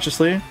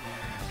subconsciously.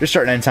 Just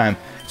start and end time.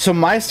 So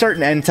my start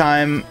and end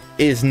time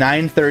is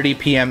 9:30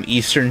 p.m.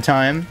 Eastern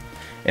time,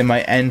 and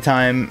my end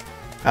time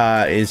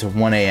is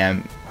 1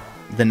 a.m.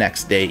 the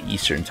next day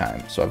Eastern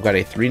time. So I've got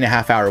a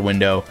 3.5-hour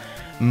window.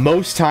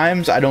 Most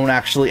times, I don't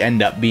actually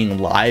end up being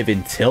live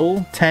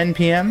until 10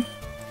 p.m.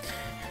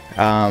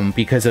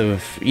 Because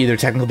of either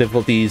technical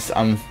difficulties,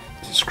 I'm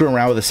screwing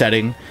around with the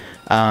setting,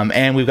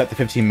 and we've got the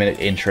 15-minute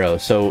intro.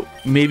 So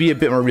maybe a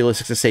bit more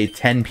realistic to say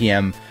 10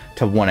 p.m.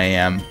 to 1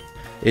 a.m.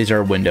 is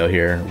our window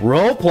here.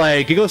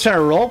 Roleplay! Giggle's trying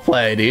to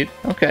roleplay, dude.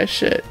 Okay,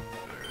 shit.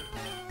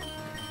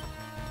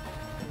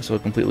 So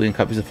it completely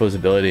encompasses the foe's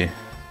ability. A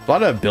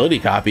lot of ability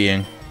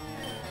copying.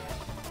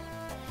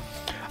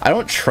 I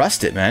don't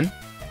trust it, man.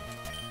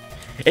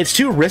 It's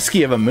too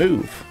risky of a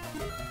move.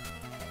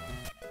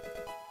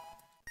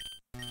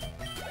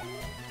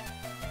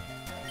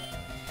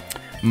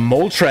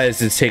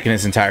 Moltres is taking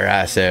his entire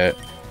ass out.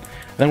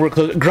 Then we're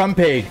close.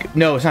 Grumpig.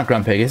 No, it's not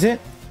Grumpig, is it?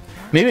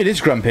 Maybe it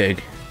is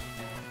Grumpig.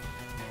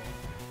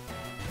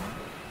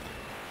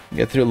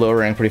 Get through lower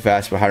rank pretty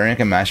fast, but high rank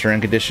and master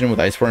rank edition with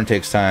Iceborne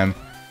takes time.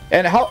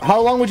 And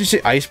how long would you say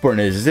Iceborne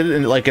is? Is it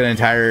like an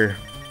entire,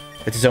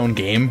 it's its own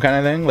game kind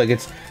of thing? Like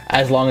it's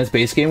as long as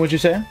base game, would you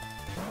say?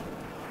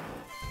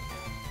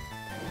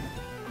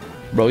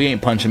 Bro, you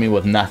ain't punching me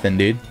with nothing,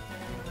 dude.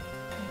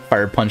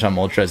 Fire punch on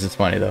Moltres, it's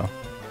funny though.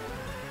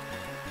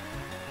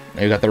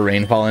 You got the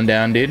rain falling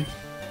down, dude.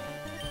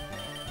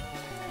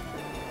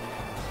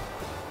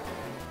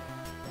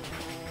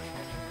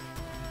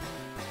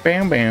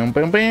 Bam, bam,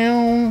 bam,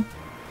 bam.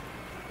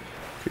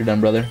 You're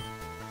done, brother.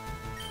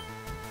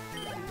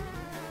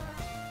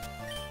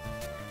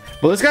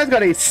 Well, this guy's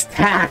got a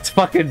stacked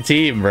fucking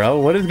team, bro.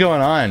 What is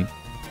going on?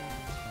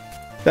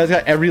 This guy's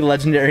got every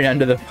legendary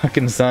under the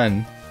fucking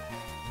sun.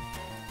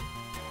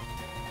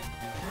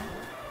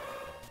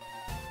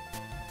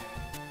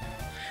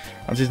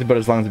 I'll just put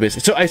as long as the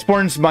basic. So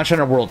Iceborne's Monster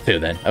Hunter World 2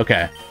 then.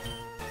 Okay.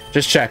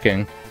 Just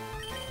checking.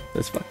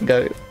 This fucking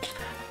guy.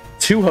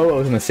 2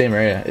 Ho-Ohs in the same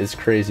area is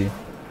crazy.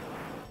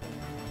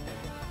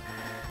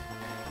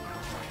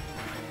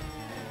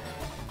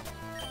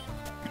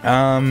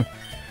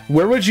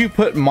 Where would you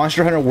put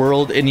Monster Hunter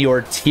World in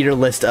your tier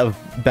list of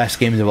best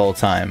games of all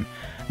time?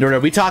 Are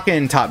we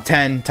talking top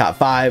 10, top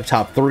 5,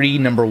 top 3,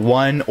 number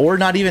 1, or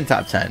not even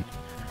top 10?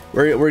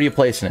 Where are you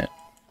placing it?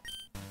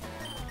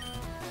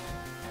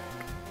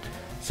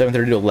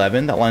 7:30 to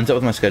 11. That lines up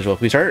with my schedule. If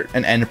we start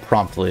and end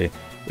promptly,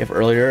 if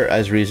earlier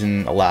as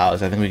reason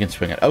allows, I think we can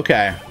swing it.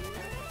 Okay.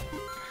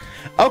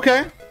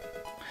 Okay.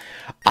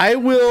 I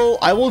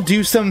will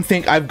do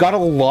something. I've got a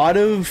lot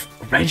of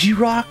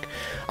Regirock.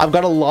 I've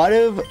got a lot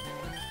of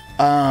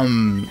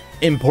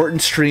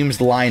important streams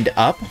lined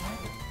up.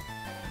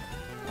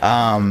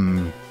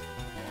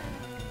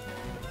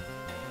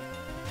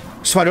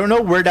 So I don't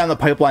know where down the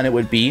pipeline it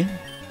would be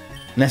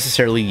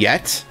necessarily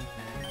yet,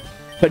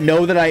 but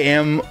know that I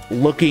am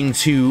looking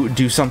to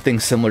do something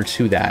similar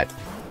to that.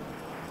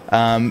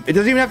 It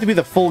doesn't even have to be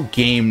the full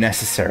game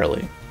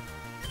necessarily.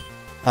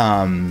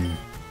 Because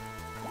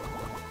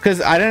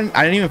I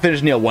didn't even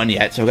finish Neo 1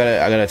 yet, so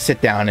I gotta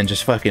sit down and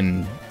just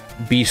fucking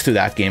beast through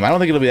that game. I don't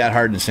think it'll be that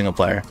hard in single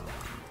player.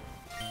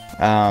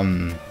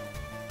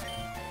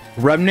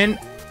 Remnant,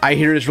 I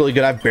hear is really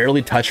good. I've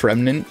barely touched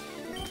Remnant.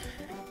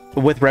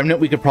 With Remnant,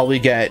 we could probably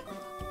get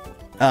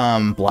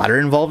Bladder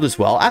involved as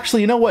well.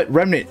 Actually, you know what?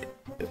 Remnant,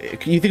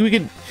 you think we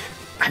could...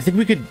 I think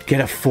we could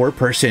get a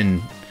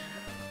 4-person,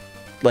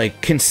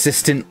 like,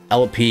 consistent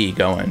LP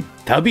going.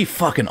 That would be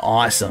fucking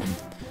awesome.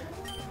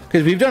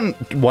 Because we've done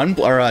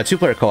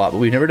 2-player co-op, but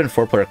we've never done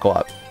 4-player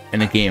co-op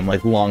in a game,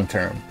 like,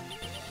 long-term.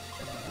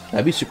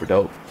 That'd be super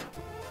dope.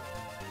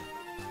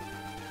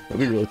 That'd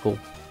be really cool.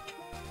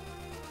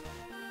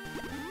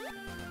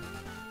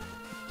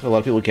 So a lot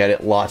of people get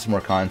it. Lots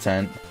more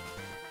content.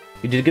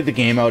 If you did get the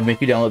game, I would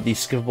make you download the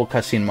skippable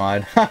cutscene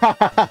mod.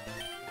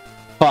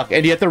 Fuck,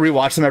 and you have to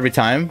rewatch them every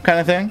time, kind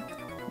of thing?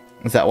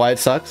 Is that why it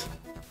sucks?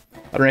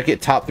 I'd rank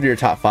it top 3 or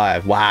top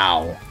 5.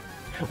 Wow.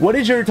 What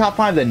is your top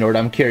 5 then, Nord?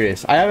 I'm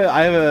curious. I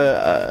have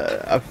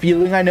a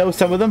feeling I know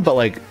some of them, but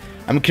like,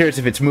 I'm curious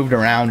if it's moved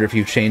around or if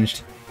you've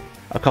changed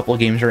a couple of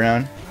games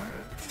around.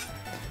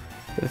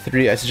 The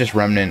 3, it's just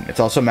Remnant. It's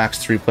also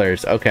max 3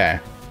 players. Okay.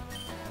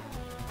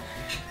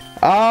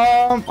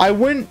 I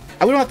wouldn't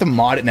have to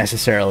mod it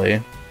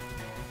necessarily.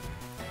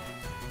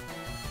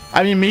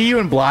 I mean, me, you,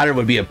 and Bladder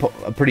would be a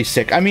pretty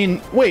sick. I mean,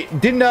 wait,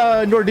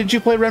 Nord, did you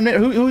play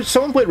Remnant?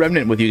 Someone played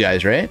Remnant with you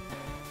guys, right?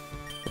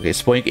 Okay,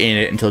 Spoink ain't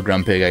it until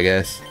Grumpig, I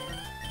guess.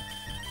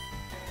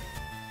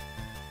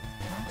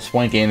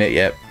 Spoink ain't it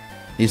yet.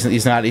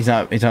 He's not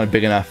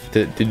big enough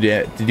to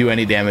do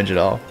any damage at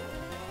all.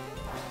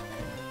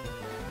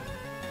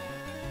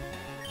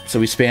 So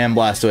we spam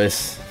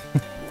Blastoise.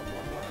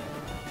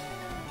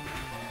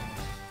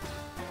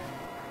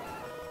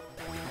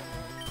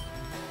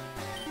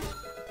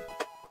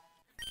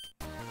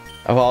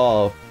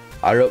 Oh,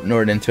 I wrote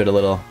Nord into it a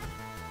little.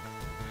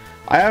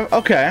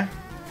 Okay.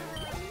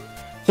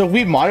 So if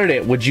we modded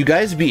it, would you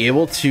guys be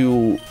able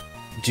to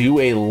do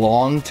a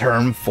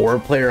long-term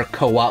 4-player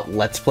co-op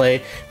Let's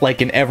Play,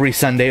 like an every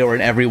Sunday or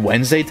an every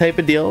Wednesday type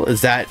of deal?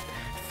 Is that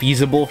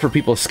feasible for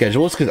people's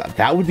schedules? Because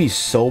that would be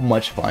so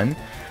much fun.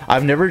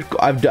 I've never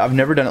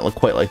done it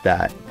quite like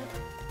that.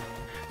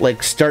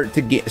 Like start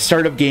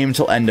of game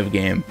till end of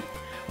game.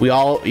 We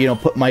all,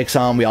 put mics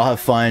on. We all have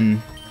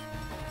fun.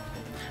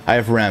 I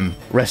have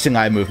resting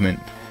eye movement.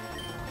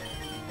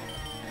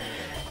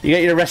 You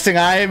got your resting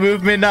eye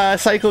movement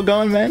cycle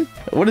going, man?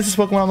 What is this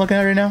Pokemon I'm looking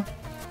at right now?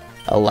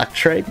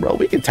 Electrike, bro.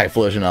 We can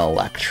Typhlosion on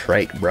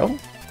Electrike, bro.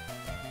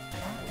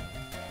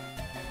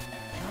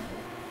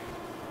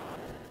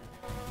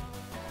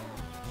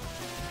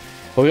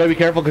 But we gotta be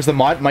careful because the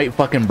mod might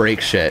fucking break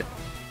shit.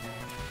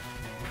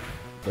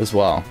 As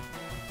well.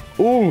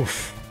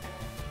 Oof.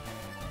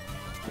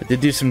 It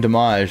did do some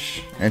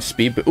damage. And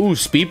speed... Ooh,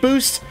 speed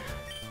boost?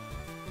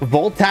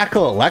 Volt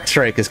Tackle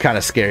Electrike is kind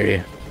of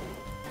scary.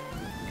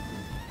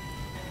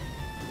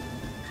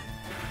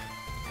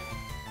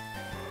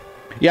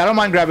 Yeah, I don't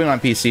mind grabbing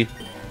on PC.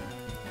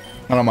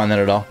 I don't mind that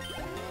at all.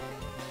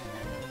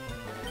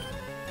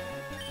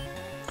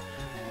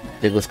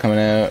 Diglett's coming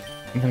out.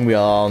 I think we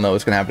all know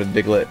what's going to happen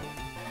to Diglett.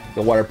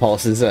 The Water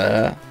Pulse is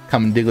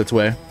coming Diglett's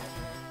way.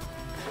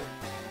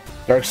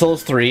 Dark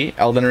Souls 3,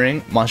 Elden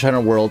Ring, Monster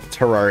Hunter World,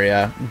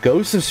 Terraria,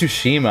 Ghost of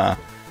Tsushima.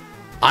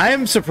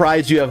 I'm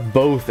surprised you have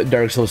both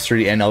Dark Souls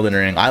 3 and Elden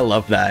Ring. I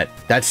love that.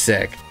 That's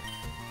sick.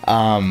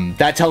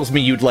 That tells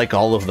me you'd like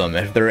all of them.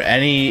 If there are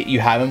any you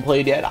haven't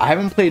played yet, I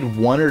haven't played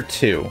 1 or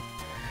 2,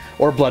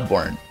 or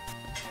Bloodborne.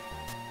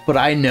 But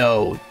I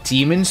know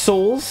Demon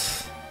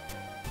Souls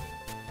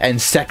and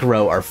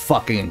Sekiro are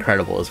fucking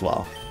incredible as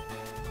well.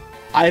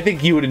 I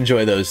think you would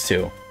enjoy those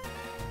too.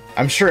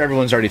 I'm sure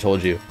everyone's already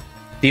told you.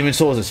 Demon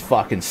Souls is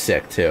fucking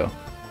sick too.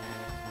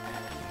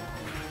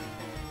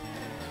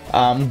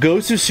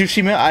 Ghost of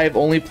Tsushima, I've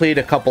only played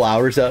a couple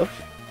hours of.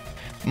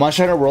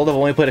 Monster Hunter World, I've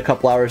only played a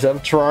couple hours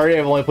of. Terraria,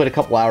 I've only played a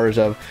couple hours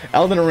of.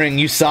 Elden Ring,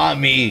 you saw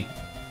me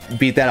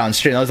beat that on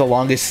stream. That was the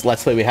longest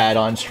Let's Play we had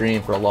on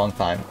stream for a long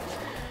time.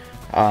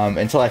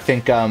 Until I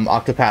think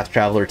Octopath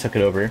Traveler took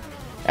it over.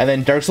 And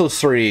then Dark Souls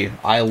 3,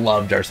 I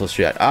love Dark Souls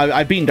 3.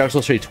 I've beaten Dark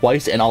Souls 3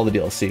 twice and all the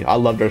DLC. I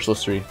love Dark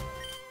Souls 3.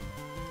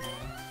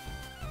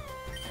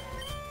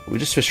 We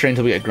just switch straight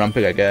until we get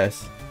Grumpig, I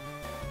guess.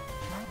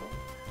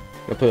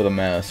 Gotta play with a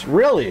mouse.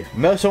 Really?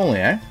 Mouse only,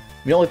 eh?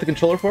 You don't like the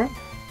controller for it?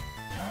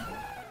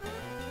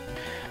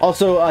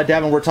 Also,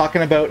 Davin, we're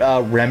talking about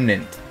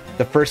Remnant.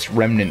 The first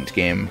Remnant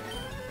game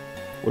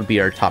would be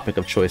our topic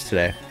of choice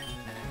today.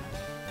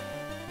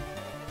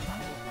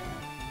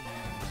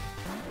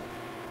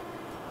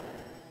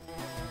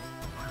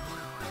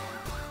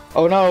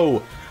 Oh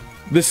no!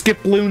 The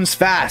Skiploom's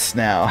fast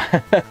now.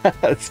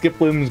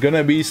 Skiploom's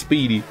gonna be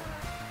speedy.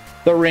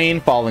 The rain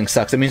falling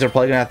sucks. That means they're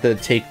probably gonna have to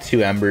take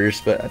 2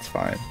 embers, but that's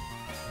fine.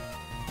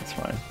 That's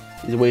fine.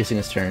 He's wasting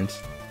his turns.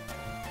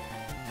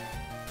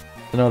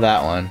 I know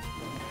that one.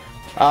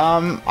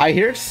 I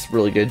hear it's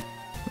really good.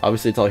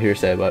 Obviously, it's all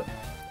hearsay, but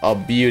a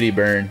beauty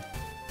burn.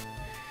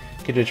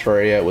 Get to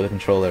Terraria with a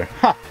controller.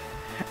 Huh.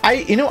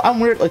 You know,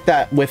 I'm weird like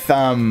that with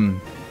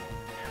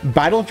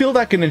Battlefield.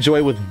 I can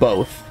enjoy with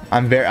both.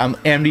 I'm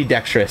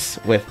ambidextrous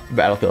with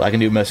Battlefield. I can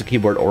do mouse and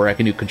keyboard, or I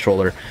can do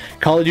controller.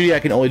 Call of Duty,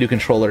 I can only do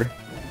controller.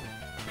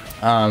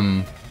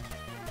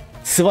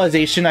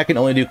 Civilization, I can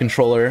only do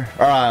controller,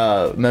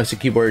 or mouse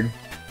and keyboard.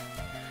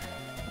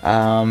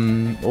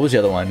 What was the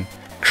other one?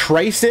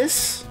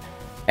 Crisis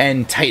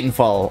and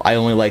Titanfall, I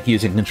only like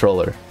using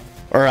controller,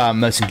 or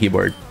mouse and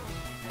keyboard.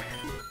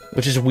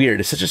 Which is weird.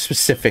 It's such a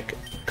specific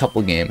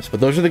couple games,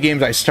 but those are the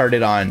games I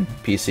started on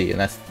PC, and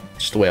that's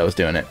just the way I was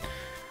doing it.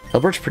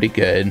 Teleport's pretty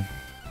good.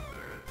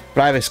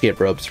 But I have escape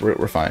ropes.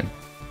 We're fine.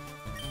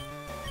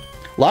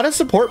 A lot of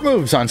support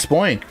moves on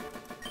Spoink.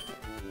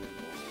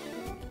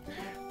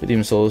 The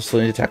Demon Souls still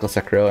need to tackle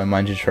Sekiro and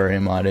mind you,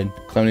 Terraria modded.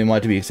 Calamity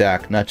mod to be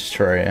exact, not just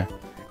Terraria.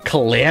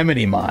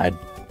 Calamity mod.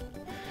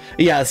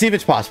 Yeah, let's see if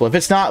it's possible. If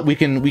it's not, we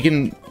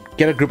can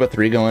get a group of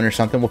 3 going or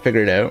something. We'll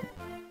figure it out.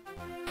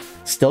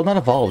 Still not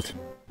evolved.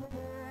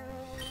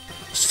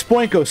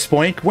 Spoink, oh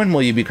Spoink. When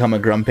will you become a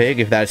Grumpig?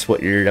 If that's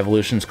what your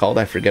evolution's called,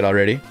 I forget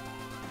already.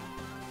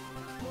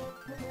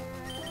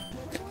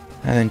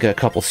 I think a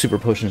couple super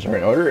potions are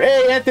in order.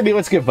 Hey, Anthony,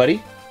 what's good,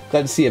 buddy?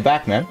 Glad to see you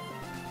back, man.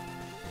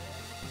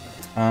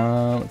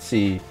 Let's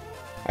see.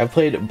 I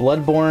played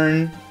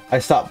Bloodborne. I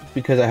stopped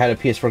because I had a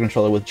PS4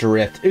 controller with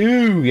drift.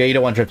 Ooh, yeah, you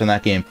don't want drift in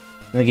that game.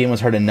 And the game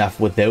was hard enough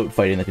without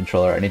fighting the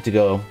controller. I need to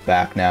go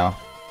back now.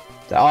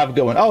 I'll have a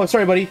good one. Oh,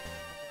 sorry, buddy.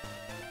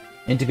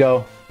 Need to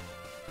go.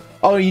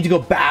 Oh, you need to go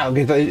back.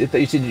 Okay, I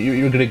thought you said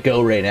you were going to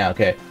go right now.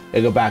 Okay,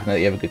 I go back now that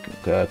you have a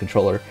good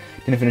controller.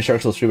 Didn't finish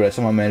Dark Souls 3, but I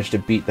somehow managed to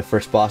beat the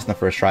first boss in the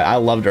first try. I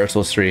love Dark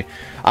Souls 3.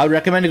 I would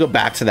recommend to go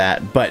back to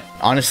that, but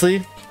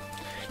honestly,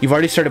 you've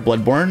already started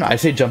Bloodborne. I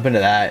say jump into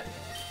that.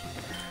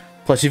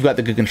 Plus, you've got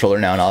the good controller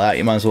now and all that.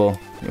 You might as well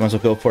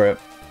go for it.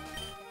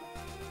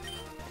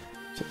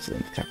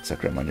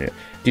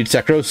 Dude,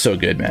 Sekiro is so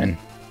good, man.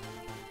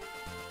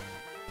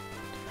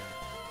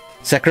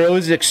 Sekiro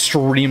is an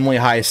extremely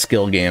high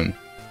skill game,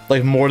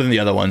 like more than the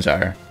other ones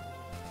are.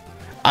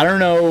 I don't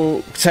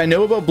know, because I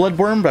know about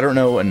Bloodborne, but I don't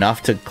know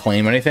enough to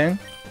claim anything.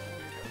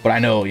 But I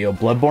know, you know,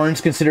 Bloodborne's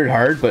considered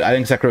hard, but I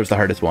think Sekiro's the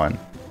hardest one.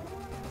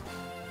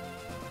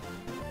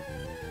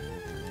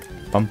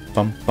 Bum,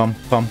 bum, bum,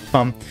 bum,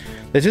 bum.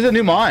 This is a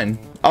new mod.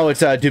 Oh, it's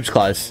Dupe's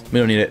Claws. We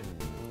don't need it.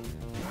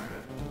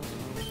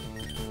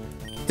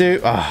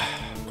 Dude,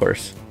 of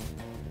course.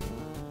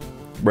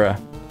 Bruh.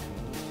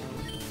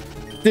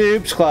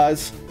 Dupe's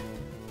Claws.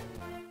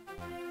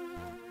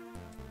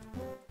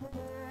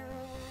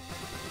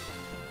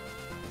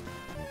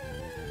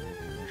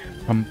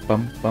 Bum,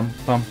 bum, bum,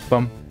 bum,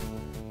 bum.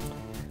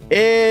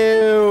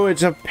 Ew,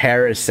 it's a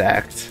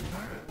Parasect.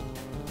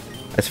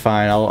 That's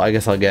fine, I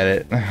guess I'll get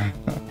it.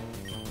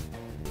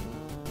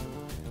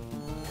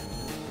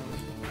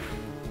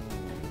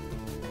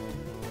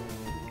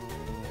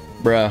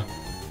 Bruh.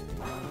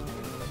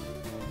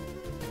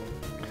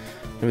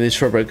 Are these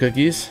shortbread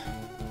cookies?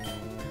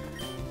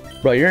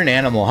 Bro, you're an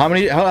animal. How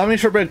many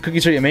shortbread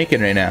cookies are you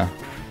making right now?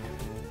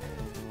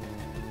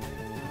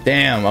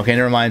 Damn, okay,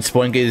 never mind.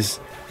 Spoink is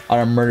on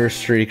a murder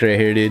streak right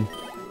here, dude.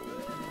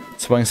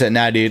 Spoink said,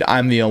 nah, dude,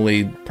 I'm the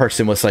only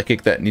person with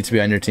psychic that needs to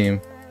be on your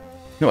team.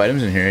 No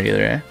items in here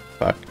either, eh?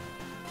 Fuck.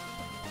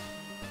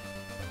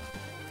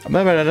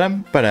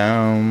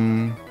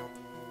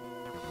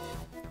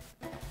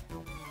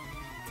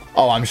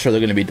 Oh, I'm sure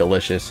they're gonna be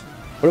delicious.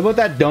 What about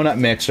that donut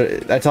mix?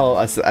 That's all.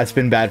 That's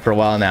been bad for a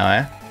while now,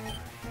 eh?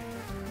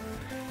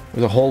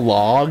 There's a whole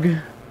log.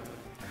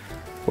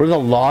 What does a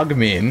log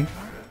mean?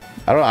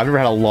 I don't know. I've never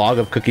had a log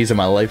of cookies in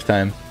my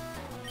lifetime.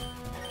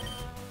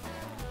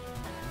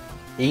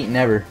 Ain't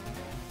never.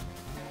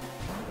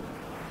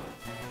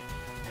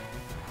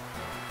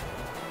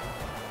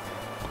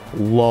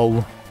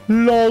 Lol.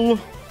 Lol.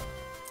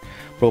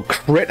 Bro,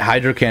 crit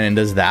hydro cannon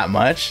does that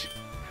much?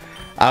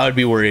 I would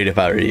be worried if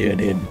I were you,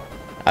 dude.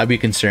 I'd be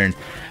concerned.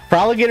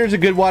 Froligator's a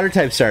good water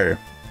type starter,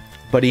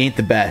 but he ain't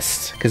the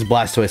best, because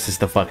Blastoise is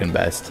the fucking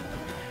best.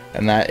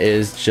 And that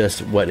is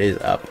just what is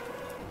up.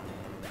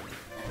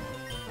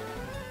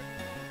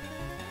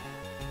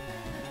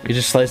 You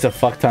just sliced a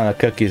fuck ton of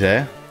cookies,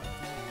 eh?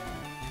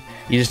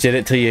 You just did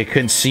it till you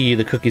couldn't see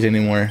the cookies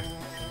anymore.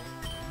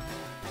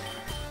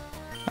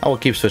 I will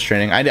keep Swiss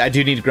training. I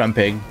do need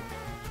Grumpig.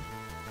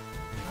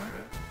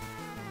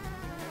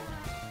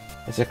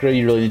 Sekiro,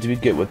 you really need to be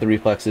good with the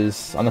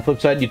reflexes. On the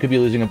flip side, you could be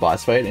losing a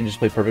boss fight and just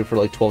play perfect for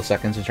like 12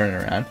 seconds and turn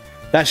it around.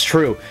 That's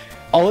true.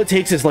 All it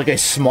takes is like a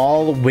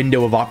small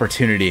window of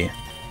opportunity,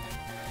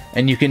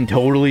 and you can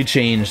totally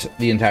change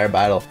the entire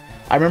battle.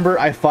 I remember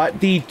I fought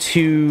the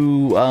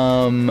two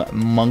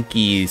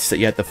monkeys that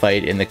you had to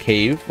fight in the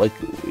cave. Like,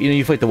 you know,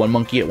 you fight the one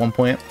monkey at one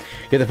point.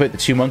 You have to fight the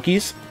two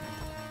monkeys.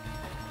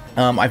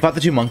 I fought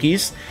the two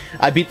monkeys.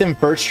 I beat them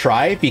first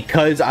try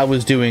because I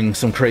was doing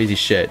some crazy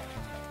shit.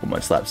 Oh, my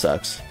slap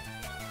sucks.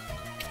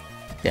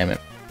 Damn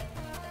it.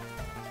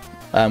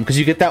 Because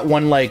you get that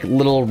one, like,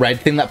 little red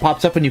thing that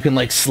pops up and you can,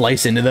 like,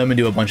 slice into them and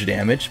do a bunch of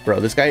damage. Bro,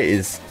 this guy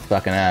is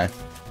fucking ass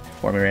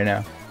for me right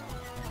now.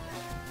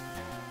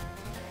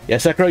 Yeah,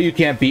 Sekiro you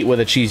can't beat with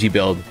a cheesy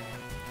build.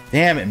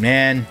 Damn it,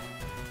 man.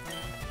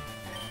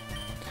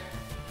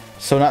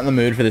 So not in the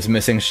mood for this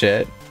missing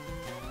shit.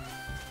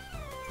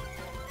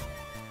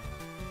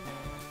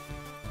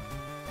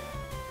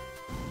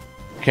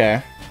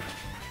 Okay.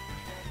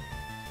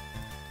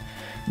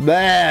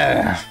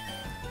 Bah.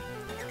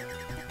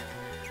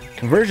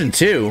 Conversion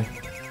 2.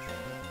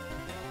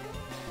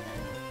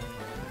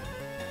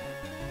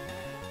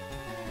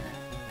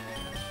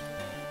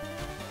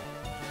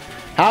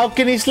 How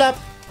can he slap?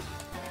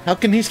 How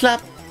can he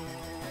slap?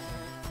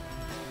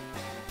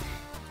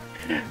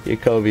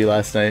 Jacoby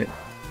last night.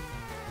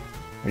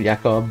 Or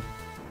Jacob.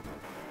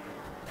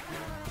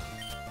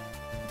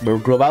 But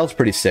Groval's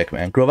pretty sick,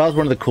 man. Groval's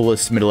one of the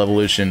coolest middle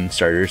evolution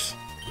starters.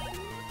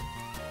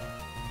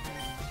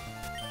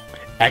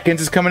 Ekans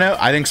is coming out.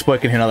 I think Spoy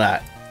can handle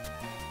that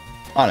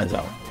on his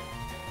own.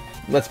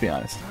 Let's be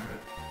honest.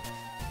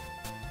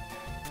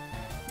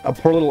 A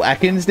poor little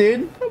Ekans,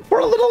 dude. A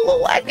poor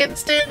little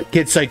Ekans, dude.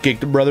 Kid psychic,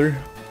 brother.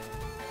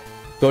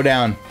 Go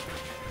down.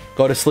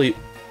 Go to sleep.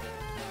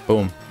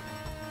 Boom.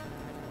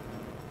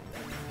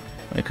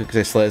 My cookies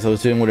I slice. I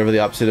was doing whatever the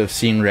opposite of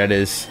seeing red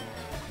is.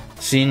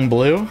 Seeing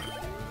blue?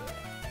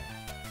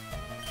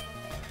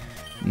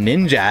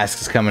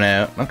 Ninjask is coming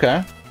out.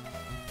 Okay.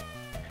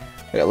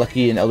 I got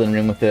lucky in Elden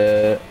Ring with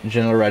the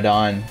General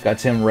Radon. Got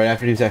to him right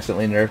after he was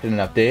accidentally nerfed in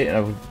an update.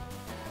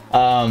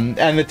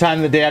 And the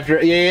time the day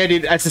after, yeah,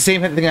 dude, that's the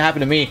same thing that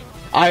happened to me.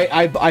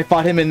 I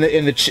fought him in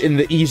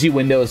the easy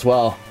window as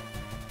well.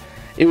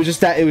 It was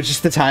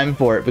just the time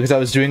for it because I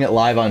was doing it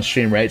live on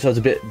stream, right? So I was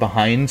a bit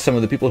behind some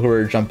of the people who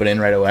were jumping in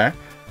right away.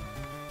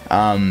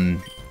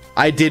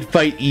 I did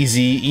fight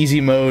easy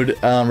mode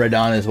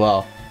Radon as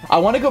well. I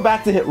want to go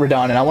back to hit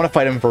Radon and I want to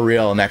fight him for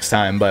real next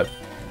time, but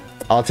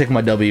I'll take my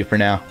W for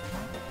now.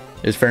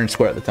 It was fair and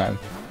square at the time.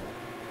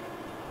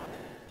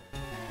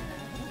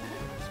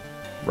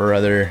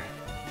 Brother.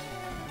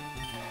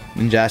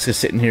 Ninjaska's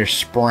sitting here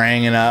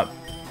spranging up.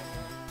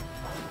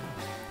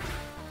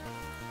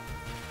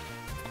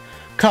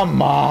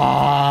 Come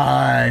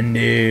on,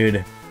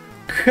 dude.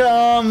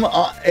 Come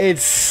on.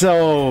 It's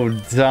so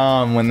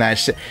dumb when that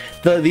shit...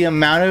 The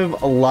amount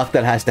of luck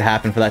that has to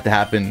happen for that to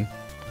happen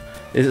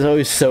is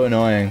always so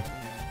annoying.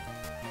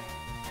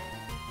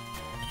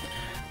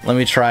 Let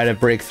me try to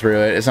break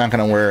through it. It's not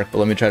gonna work, but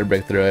let me try to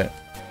break through it.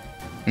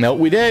 Nope,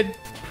 we did.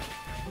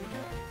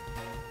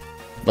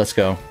 Let's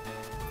go.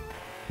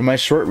 From my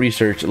short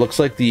research, it looks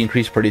like the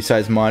increased party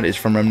size mod is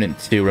from Remnant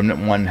 2. Remnant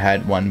 1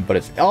 had one, but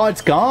it's... Oh,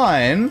 it's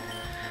gone!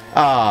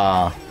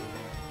 Ah.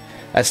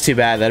 That's too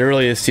bad. That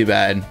really is too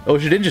bad. Oh,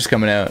 Shedinja's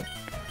coming out.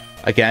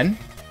 Again?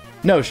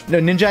 No,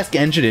 Ninjask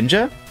and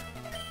Shedinja?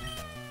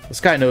 This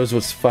guy knows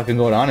what's fucking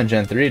going on in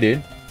Gen 3,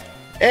 dude.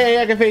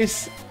 Hey,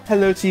 Agaface!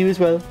 Hello to you as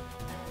well.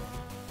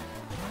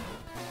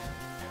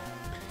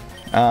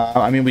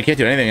 I mean, we can't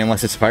do anything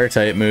unless it's a fire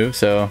type move,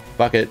 so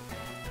fuck it.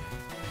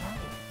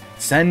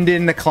 Send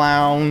in the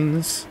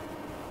clowns.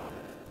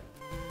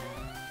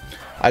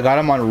 I got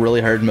him on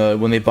really hard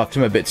mode when they buffed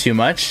him a bit too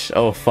much.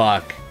 Oh,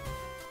 fuck.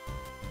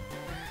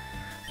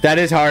 That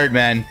is hard,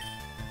 man.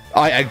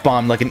 I egg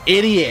bombed like an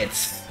idiot.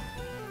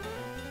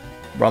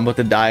 Bro, I'm about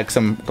to die because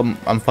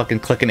I'm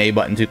fucking clicking A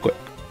button too quick.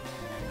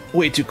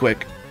 Way too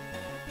quick.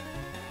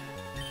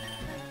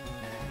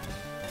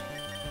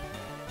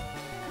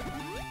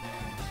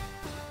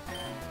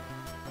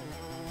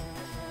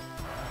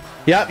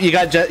 Yep, you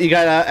got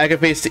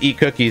Agapace to eat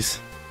cookies.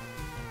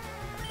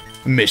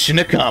 Mission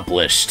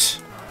accomplished.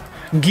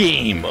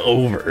 Game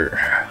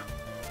over.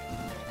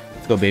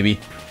 Let's go, baby.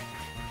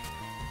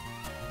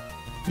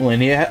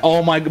 Melania.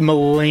 Oh my,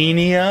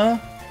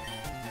 Melania.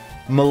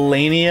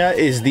 Melania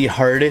is the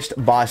hardest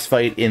boss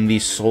fight in the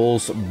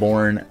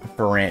Soulsborne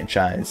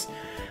franchise.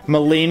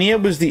 Melania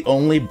was the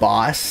only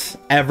boss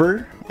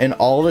ever in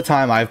all the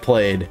time I've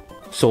played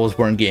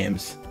Soulsborne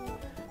games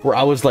where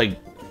I was like,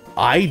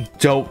 I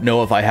don't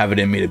know if I have it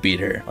in me to beat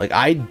her. Like,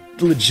 I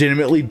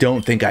legitimately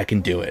don't think I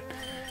can do it.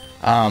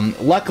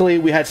 Luckily,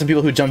 we had some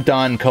people who jumped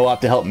on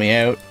co-op to help me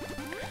out.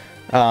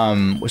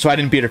 So I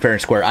didn't beat her fair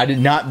and square. I did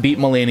not beat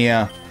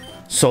Melania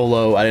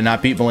solo. I did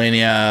not beat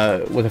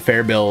Melania with a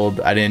fair build.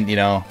 I didn't, you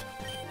know.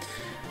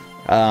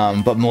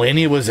 But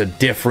Melania was a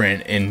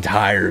different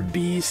entire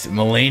beast.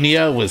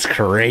 Melania was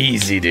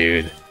crazy,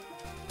 dude.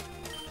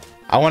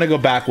 I want to go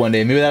back one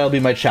day. Maybe that'll be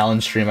my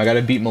challenge stream. I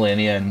gotta beat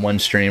Melania in one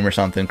stream or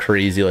something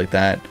crazy like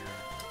that.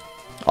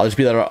 I'll just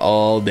be there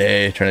all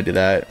day trying to do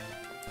that.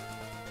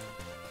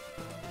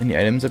 Any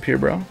items up here,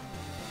 bro?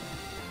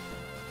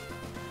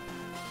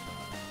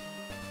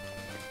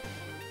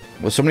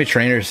 With so many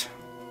trainers.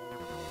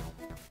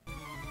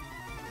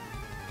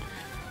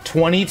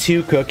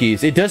 22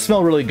 cookies. It does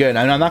smell really good.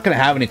 I mean, I'm not gonna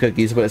have any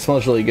cookies, but it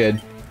smells really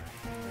good.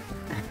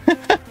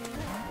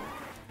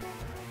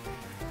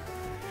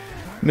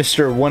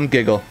 Mr. One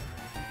Giggle.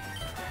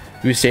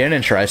 Do we stay in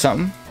and try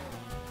something?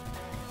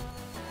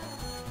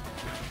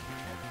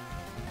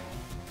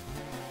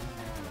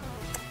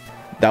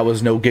 That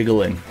was no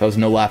giggling. That was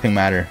no laughing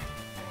matter.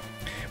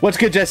 What's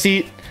good,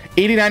 Jesse?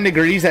 89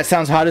 degrees. That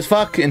sounds hot as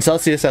fuck. In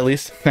Celsius, at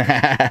least.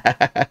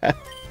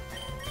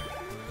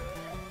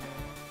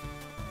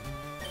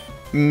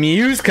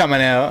 Mew's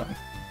coming out.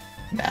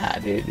 Nah,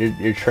 dude.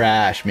 You're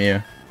trash,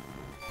 Mew.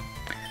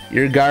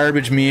 You're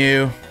garbage,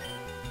 Mew.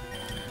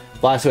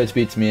 Blastoise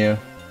beats Mew.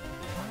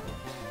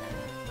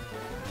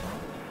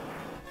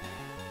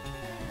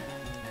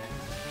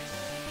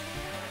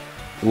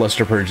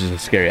 Luster Purge is a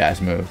scary ass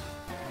move.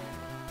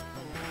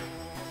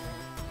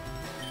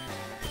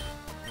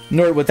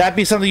 Nord, would that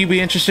be something you'd be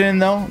interested in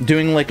though?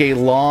 Doing like a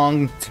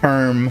long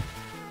term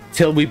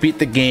till we beat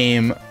the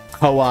game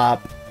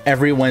co-op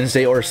every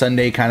Wednesday or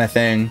Sunday kind of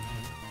thing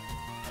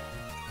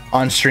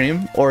on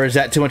stream? Or is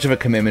that too much of a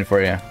commitment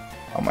for you?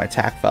 Oh, my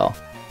attack fell.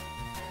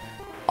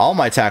 All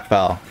my attack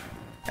fell.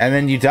 And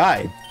then you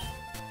died.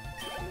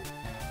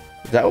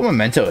 Is that what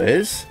Memento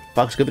is?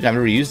 Fuck's good thing I've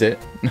never used it.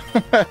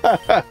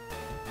 It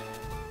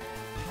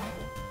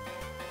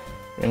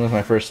was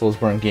my first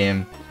Soulsborne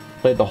game.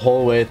 Played the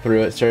whole way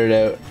through it.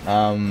 Started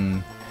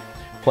out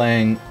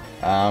playing.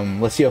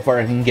 Let's see how far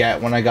I can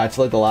get. When I got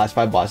to like the last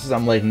 5 bosses,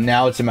 I'm like,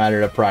 now it's a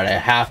matter of pride. I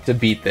have to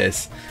beat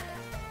this.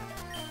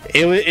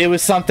 It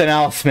was something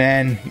else,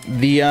 man.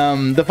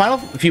 The final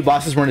few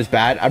bosses weren't as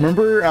bad. I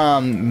remember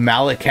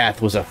Malakath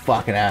was a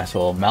fucking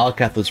asshole.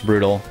 Malakath was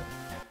brutal.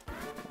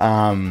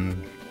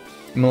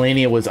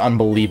 Melania was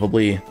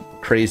unbelievably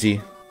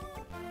crazy.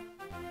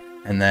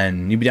 And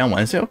then you be down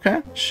Wednesday?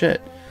 Okay,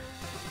 shit.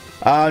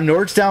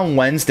 Nord's down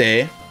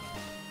Wednesday.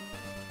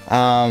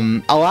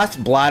 I'll ask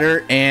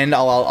Bladder and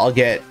I'll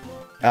get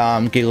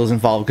Giggles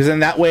involved, because then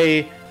that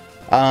way,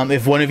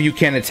 if one of you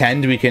can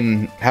attend, we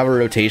can have a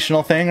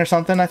rotational thing or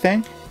something, I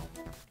think.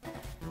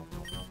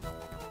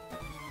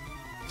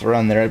 It's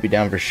around there, I'd be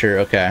down for sure.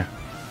 Okay.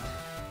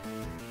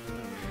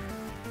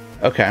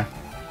 Okay.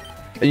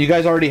 You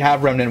guys already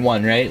have Remnant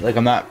 1, right? Like,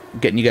 I'm not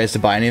getting you guys to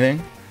buy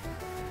anything.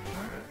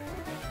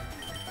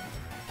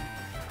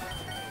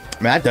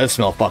 I mean, that does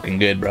smell fucking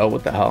good, bro.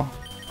 What the hell?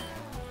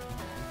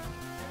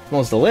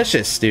 Smells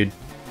delicious, dude.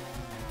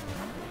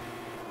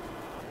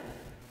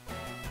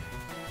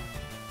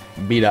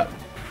 Beat up.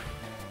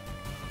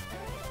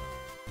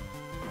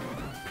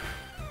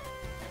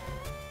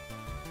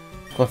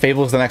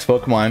 Clefable's the next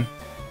Pokemon.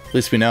 At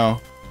least we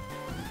know.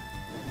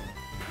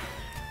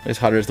 It's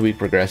hotter as the week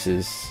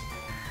progresses.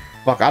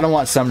 Fuck, I don't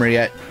want summer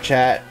yet,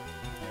 chat.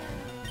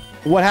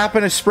 What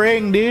happened to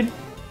spring, dude?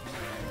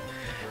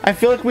 I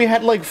feel like we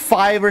had like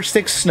 5 or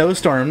 6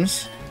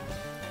 snowstorms.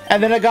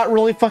 And then I got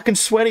really fucking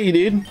sweaty,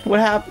 dude. What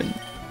happened?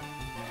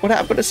 What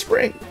happened to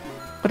spring?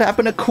 What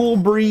happened to cool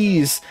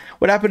breeze?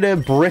 What happened to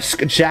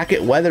brisk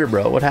jacket weather,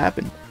 bro? What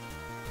happened?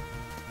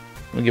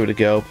 I'm gonna give it a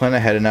go. Plan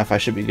ahead enough, I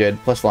should be good.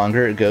 Plus,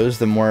 longer it goes,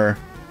 the more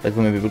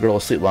likely maybe a girl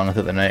will sleep longer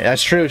through the night.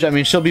 That's true. I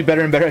mean, she'll be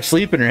better and better at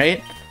sleeping,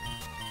 right?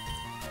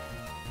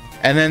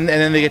 And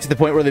then they get to the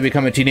point where they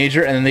become a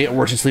teenager, and then they get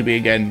worse at sleeping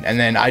again. And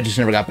then I just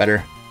never got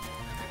better.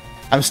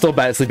 I'm still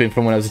bad at sleeping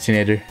from when I was a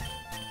teenager.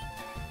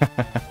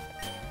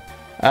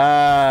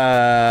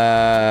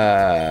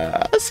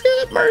 Let's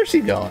get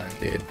Mercy going,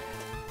 dude.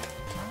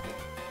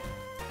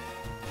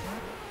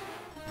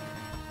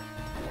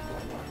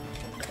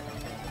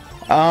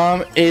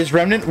 Is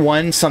Remnant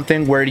 1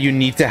 something where you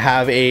need to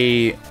have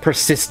a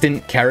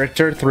persistent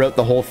character throughout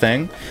the whole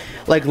thing?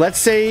 Like, let's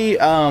say,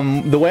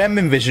 the way I'm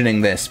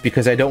envisioning this,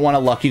 because I don't want to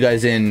lock you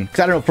guys in,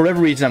 because I don't know, for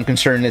whatever reason I'm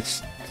concerned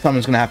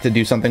someone's going to have to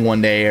do something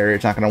one day, or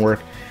it's not going to work.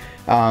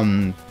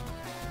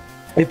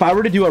 if I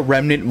were to do a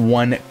Remnant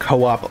 1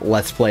 co-op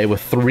Let's Play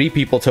with 3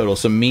 people total,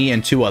 so me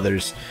and 2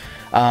 others,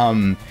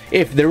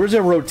 if there was a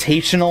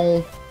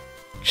rotational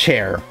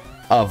chair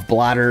of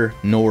Bladder,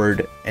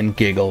 Nord, and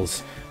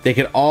Giggles, they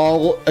could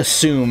all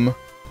assume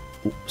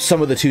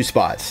some of the 2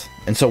 spots.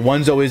 And so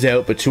one's always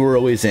out, but 2 are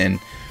always in.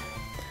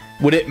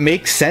 Would it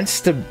make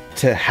sense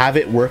to have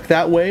it work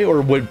that way,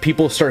 or would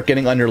people start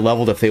getting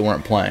under-leveled if they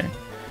weren't playing?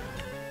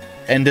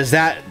 And does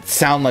that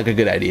sound like a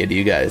good idea to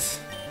you guys?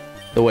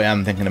 The way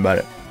I'm thinking about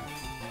it.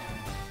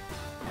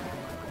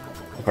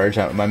 Fire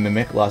Giant, my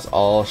Mimic lost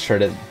all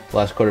shredded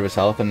last quarter of his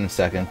health in a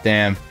second.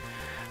 Damn.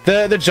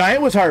 The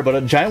Giant was hard, but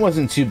a Giant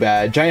wasn't too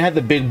bad. Giant had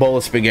the big bowl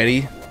of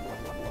spaghetti.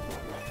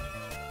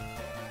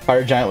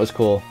 Fire Giant was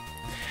cool.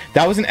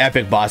 That was an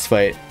epic boss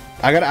fight.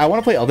 I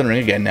want to play Elden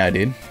Ring again now,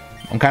 dude.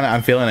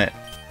 I'm feeling it.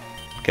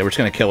 Okay, we're just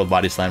gonna kill with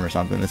body slam or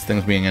something. This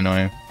thing's being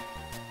annoying.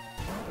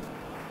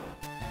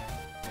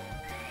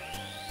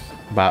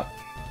 Bop.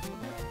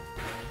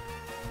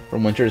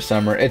 From winter to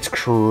summer. It's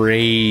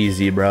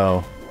crazy,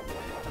 bro.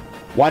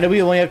 Why do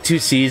we only have 2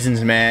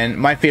 seasons, man?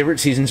 My favorite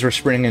seasons were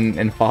spring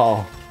and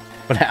fall.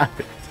 What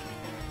happened?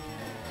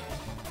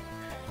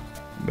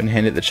 Been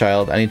handed the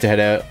child. I need to head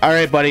out.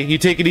 Alright, buddy. You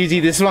take it easy.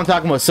 This is what I'm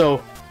talking about.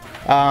 So,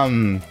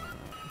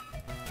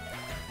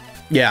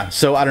 yeah,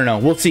 so I don't know.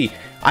 We'll see.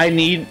 I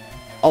need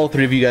all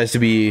 3 of you guys to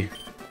be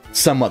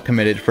somewhat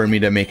committed for me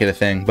to make it a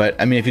thing. But,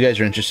 I mean, if you guys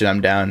are interested,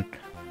 I'm down.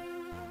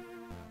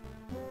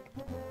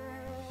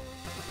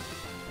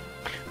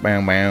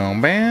 Bam,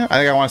 bam, bam. I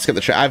think I want to skip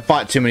the I've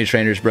fought too many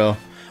trainers, bro.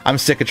 I'm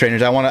sick of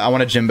trainers. I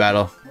want a gym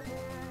battle.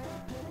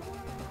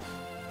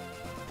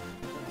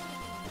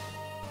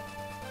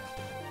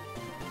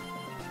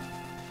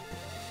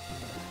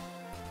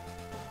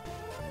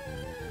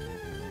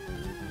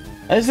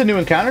 This is a new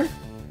encounter?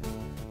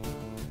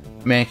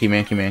 Mankey,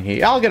 Mankey,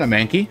 Mankey. I'll get a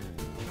Mankey.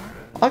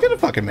 I'll get a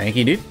fucking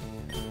Mankey, dude.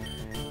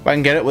 If I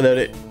can get it without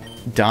it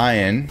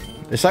dying.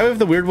 Is that with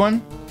the weird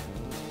one?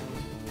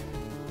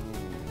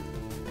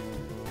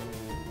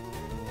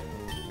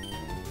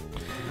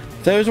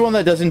 So there's one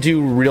that doesn't do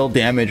real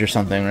damage or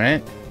something,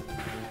 right?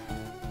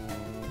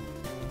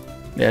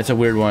 Yeah, it's a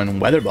weird one.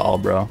 Weather ball,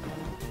 bro.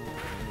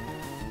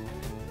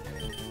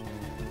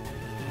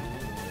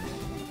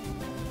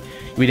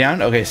 You be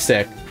down? Okay,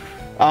 sick.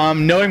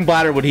 Knowing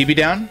Bladder, would he be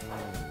down?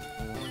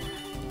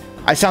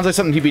 It sounds like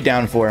something he'd be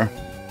down for.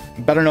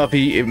 But I don't know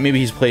if maybe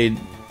he's played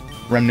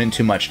Remnant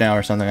too much now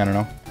or something, I don't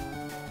know.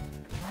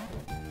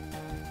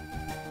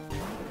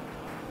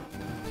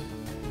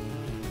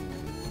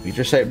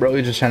 Future sight, bro,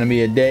 he's just trying to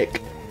be a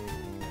dick.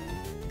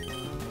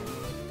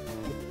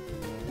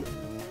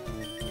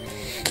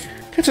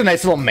 It's a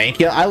nice little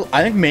Mankey.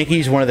 I think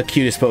Mankey's one of the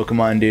cutest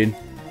Pokemon, dude.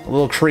 A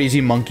little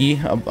crazy monkey,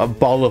 a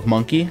ball of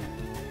monkey.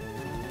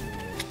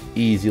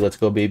 Easy, let's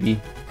go, baby.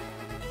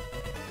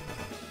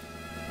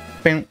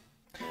 Bam.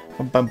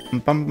 Bum, bum,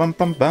 bum, bum,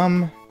 bum,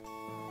 bum.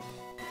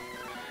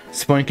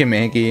 Spoink and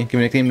Mankey. Give me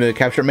a nickname to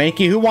capture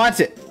Mankey. Who wants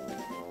it?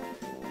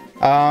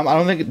 I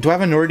don't think. Do I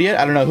have a Nord yet?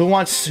 I don't know. Who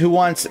wants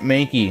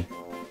Mankey?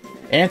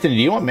 Anthony,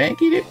 do you want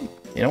Mankey, dude?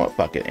 You know what?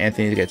 Fuck it.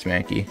 Anthony gets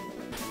Mankey.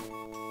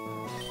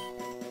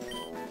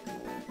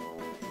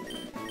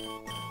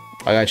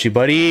 I got you,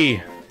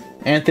 buddy.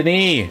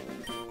 Anthony.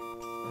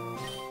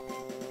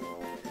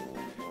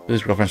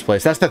 His girlfriend's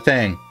place. That's the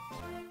thing.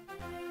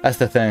 That's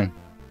the thing.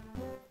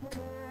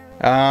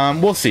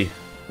 We'll see.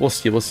 We'll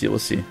see. We'll see. We'll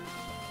see.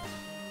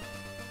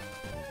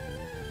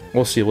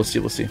 We'll see. We'll see.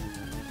 We'll see.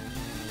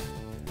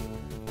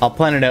 I'll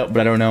plan it out,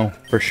 but I don't know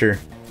for sure.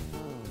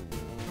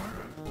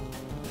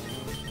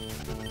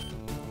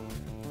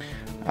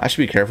 I should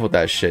be careful with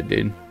that shit,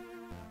 dude.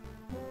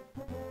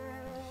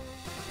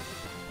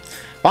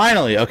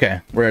 Finally! Okay,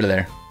 we're out of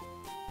there.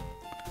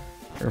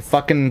 We're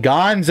fucking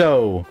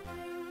gonzo!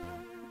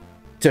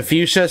 To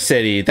Fuchsia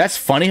City. That's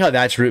funny how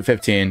that's Route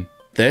 15.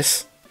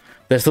 This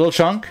little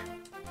chunk?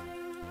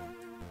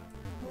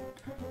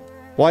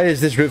 Why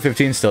is this Route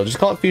 15 still? Just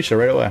call it Fuchsia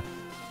right away.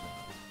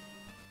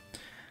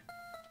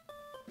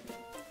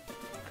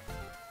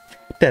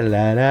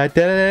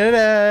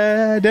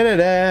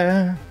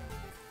 Da-da-da-da-da-da-da-da-da.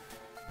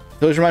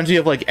 Those remind you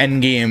of like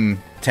endgame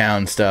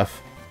town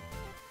stuff.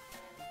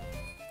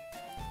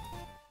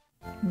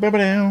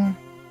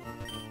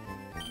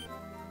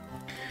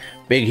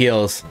 Big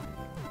heels.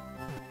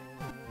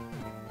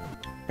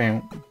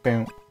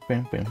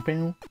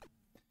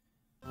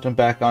 Jump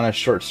back on a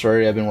short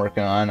story I've been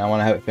working on. I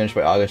want to have it finished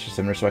by August or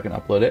September so I can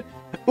upload it.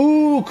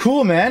 Ooh,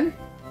 cool, man.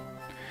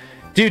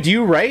 Dude, do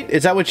you write?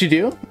 Is that what you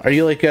do? Are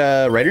you like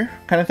a writer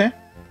kind of thing?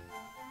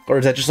 Or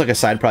is that just like a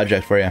side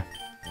project for you?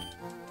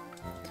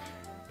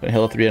 Putting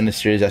Halo 3 on the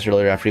Series S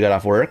earlier after you got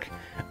off work.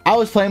 I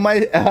was playing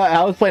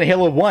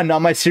Halo 1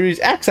 on my Series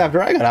X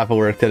after I got off of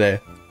work today.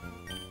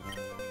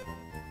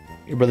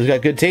 Your brother's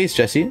got good taste,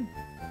 Jesse.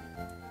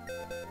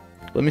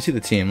 Let me see the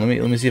team. Let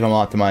me see if I'm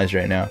optimized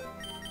right now.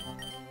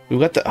 We've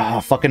got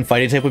the fucking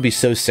fighting type would be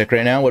so sick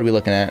right now. What are we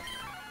looking at?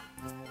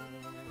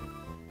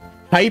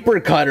 Hyper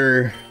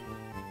Cutter.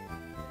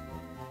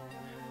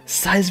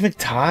 Seismic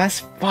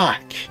Toss?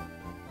 Fuck.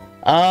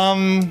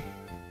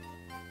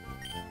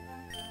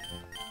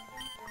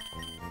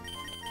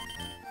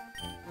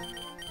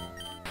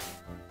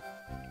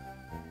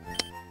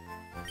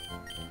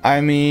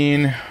 I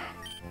mean,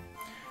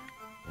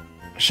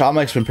 Shot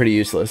Mike's been pretty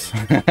useless.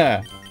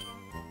 I'm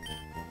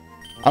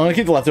gonna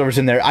keep the leftovers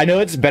in there. I know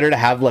it's better to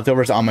have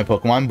leftovers on my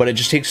Pokemon, but it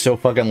just takes so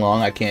fucking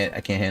long. I can't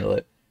handle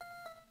it.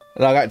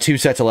 And I got 2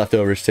 sets of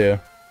leftovers too.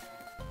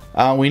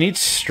 We need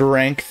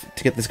strength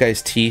to get this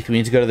guy's teeth. We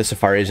need to go to the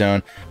Safari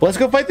Zone. But let's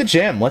go fight the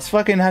gym. Let's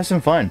fucking have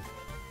some fun.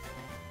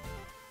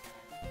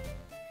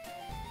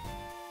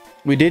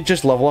 We did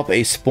just level up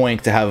a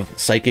Spoink to have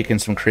Psychic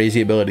and some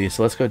crazy abilities,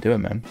 so let's go do it,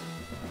 man.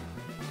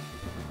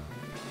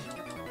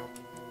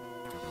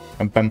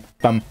 Bum bum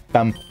bum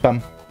bum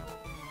bum.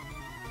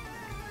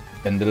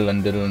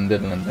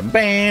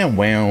 Bam!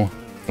 Wow.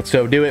 Let's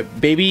go do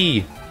it,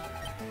 baby.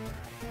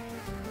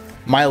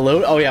 My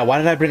load. Oh yeah, why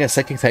did I bring a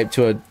Psychic type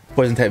to a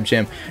Poison type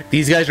gym?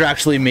 These guys are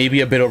actually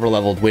maybe a bit over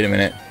leveled. Wait a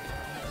minute.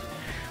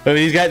 Wait,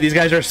 these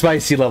guys are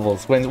spicy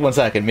levels. One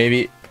second.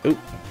 Maybe. Ooh,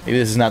 maybe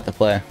this is not the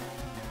play.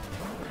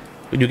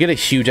 We do get a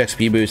huge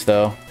XP boost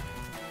though,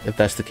 if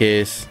that's the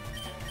case.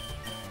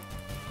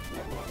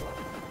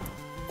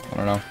 I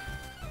don't know.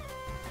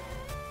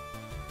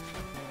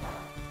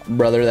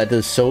 Brother, that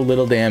does so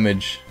little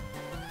damage.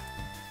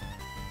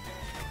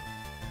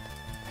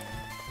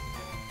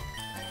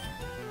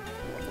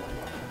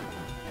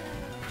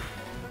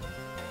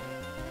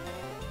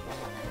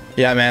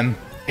 Yeah, man.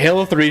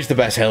 Halo 3 is the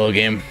best Halo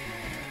game.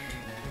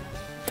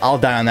 I'll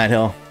die on that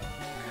hill.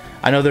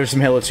 I know there's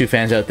some Halo 2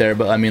 fans out there,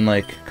 but I mean,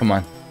 like, come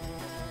on.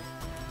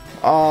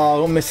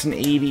 Oh, I'm missing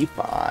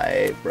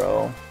 85,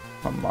 bro.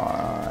 Come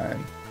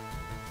on.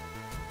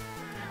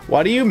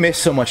 Why do you miss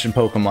so much in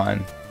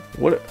Pokemon?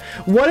 What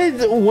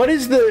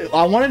is the...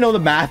 I want to know the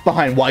math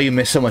behind why you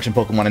miss so much in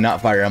Pokemon and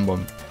not Fire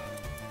Emblem.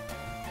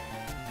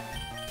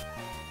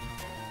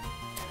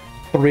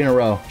 3 in a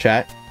row,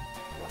 chat.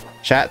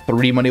 Chat,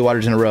 3 Muddy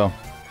Waters in a row.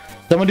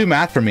 Someone do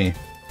math for me.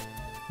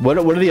 What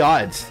are the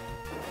odds?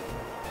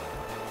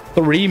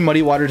 3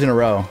 Muddy Waters in a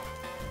row.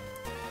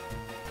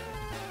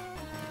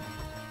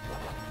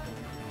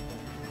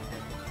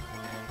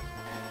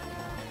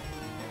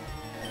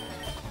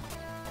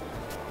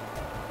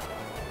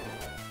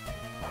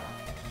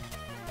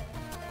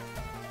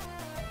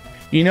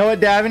 You know what,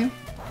 Davin?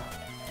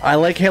 I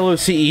like Halo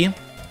CE. You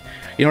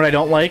know what I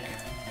don't like?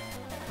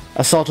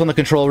 Assault on the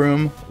Control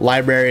Room,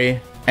 Library,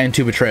 and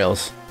 2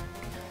 Betrayals.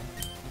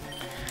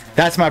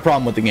 That's my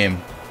problem with the game.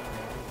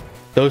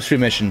 Those 3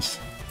 missions.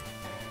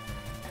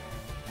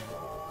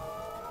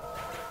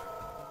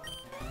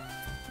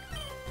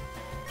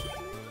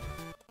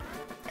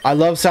 I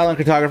love Silent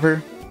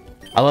Cartographer.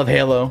 I love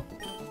Halo.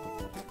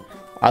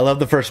 I love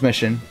the first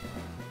mission.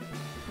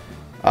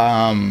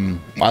 I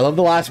love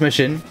the last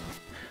mission.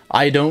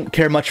 I don't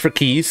care much for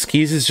Keys.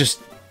 Keys is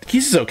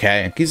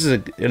okay. Keys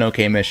is an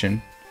okay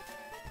mission.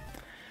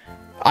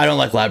 I don't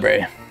like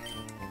Library.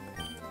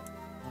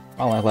 I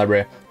don't like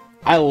Library.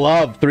 I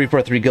love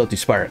 343 Guilty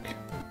Spark.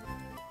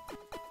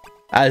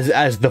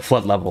 As the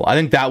flood level. I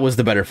think that was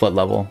the better flood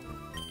level.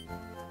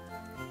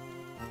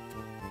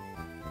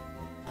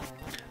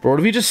 But what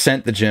if we just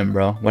sent the gym,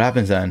 bro? What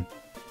happens then?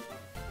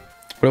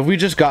 What if we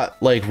just got,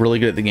 like, really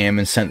good at the game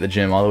and sent the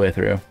gym all the way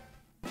through?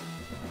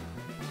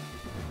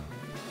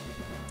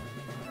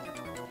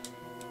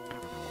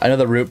 I know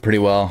the route pretty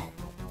well.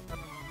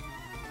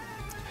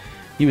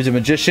 He was a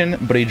magician,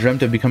 but he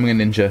dreamt of becoming a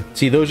ninja.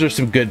 See, those are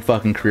some good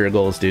fucking career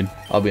goals, dude.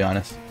 I'll be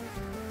honest.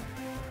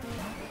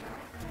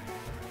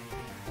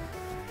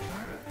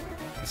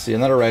 Let's see,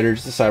 another writer,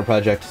 just a side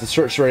project. It's a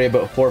short story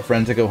about 4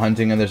 friends that go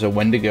hunting, and there's a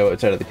Wendigo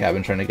outside of the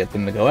cabin trying to get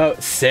them to go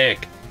out.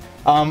 Sick.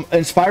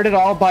 Inspired at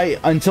all by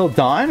Until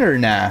Dawn, or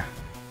nah?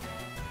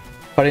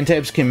 Fighting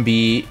types can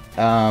be,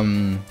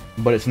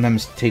 but it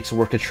sometimes takes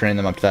work to train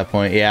them up to that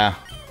point. Yeah.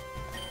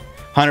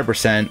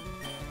 100%.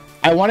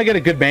 I want to get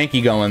a good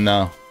Mankey going,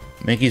 though.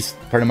 Mankey's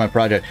part of my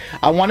project.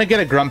 I want to get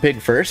a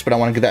Grumpig first, but I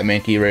want to get that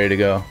Mankey ready to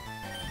go.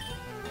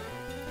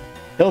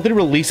 Halo 3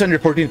 released on your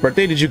 14th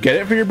birthday. Did you get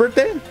it for your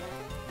birthday?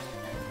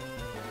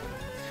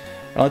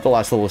 I like the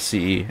last level of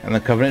CE. And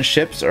the Covenant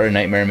ships are a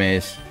Nightmare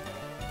Maze.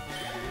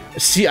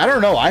 See, I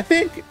don't know. I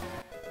think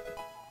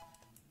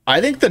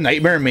the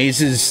Nightmare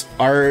Mazes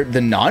are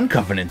the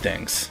non-Covenant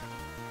things.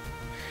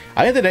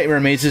 I think the Nightmare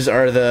Mazes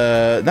are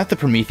the... not the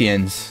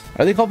Prometheans.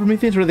 Are they called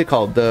Prometheans? What are they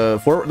called? The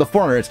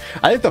Forerunners.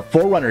 I think the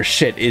Forerunner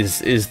shit is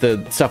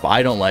the stuff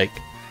I don't like.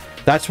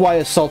 That's why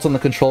Assault on the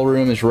Control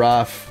Room is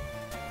rough.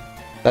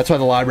 That's why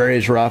the Library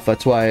is rough.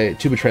 That's why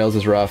 2 Betrayals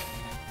is rough.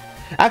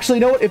 Actually,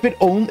 you know what?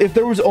 If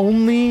there was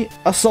only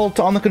Assault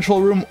on the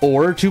Control Room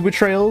or 2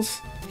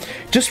 Betrayals,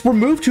 just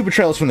remove 2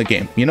 Betrayals from the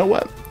game. You know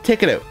what?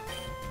 Take it out.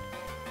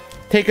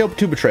 Take out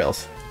 2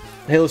 Betrayals.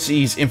 Halo CE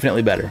is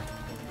infinitely better.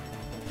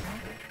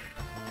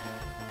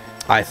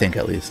 I think,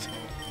 at least.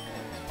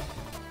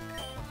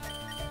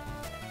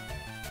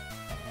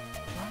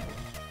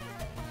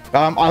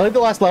 I like the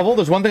last level.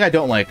 There's one thing I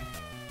don't like.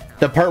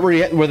 The part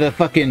where the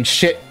fucking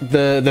shit,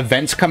 the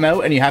vents come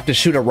out and you have to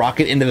shoot a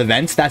rocket into the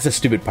vents. That's a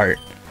stupid part.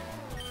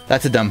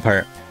 That's a dumb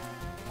part.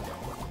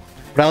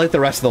 But I like the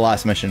rest of the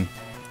last mission.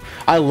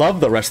 I love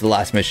the rest of the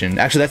last mission.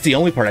 Actually, that's the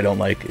only part I don't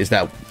like, is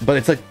that... but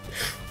it's like...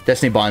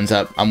 Destiny Bond's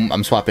up.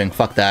 I'm swapping.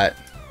 Fuck that.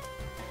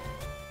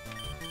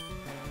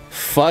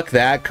 Fuck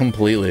that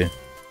completely.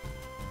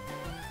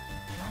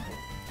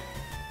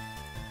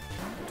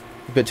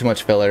 A bit too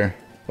much filler.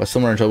 Was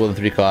similar enjoyable than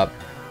 3 co-op.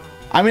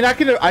 I mean, I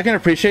can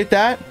appreciate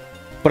that,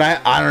 but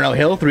I don't know.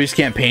 Halo 3's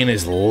campaign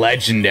is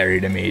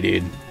legendary to me,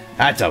 dude.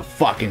 That's a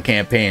fucking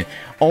campaign.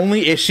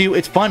 Only issue,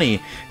 it's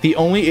funny. The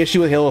only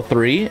issue with Halo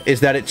 3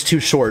 is that it's too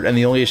short, and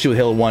the only issue with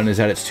Halo 1 is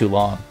that it's too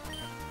long.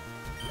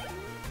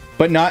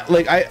 But not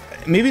like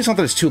maybe it's not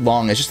that it's too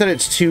long. It's just that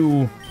it's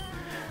too,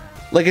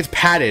 like, it's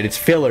padded. It's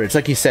filler. It's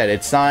like you said.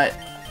 It's not,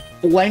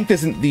 length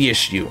isn't the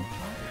issue,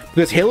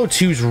 because Halo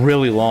 2 is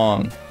really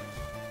long.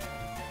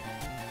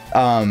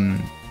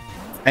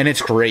 And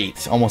it's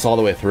great almost all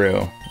the way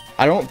through.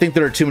 I don't think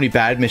there are too many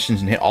bad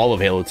missions in all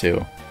of Halo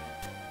 2.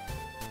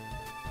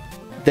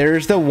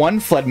 There's the one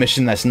flood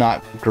mission that's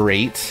not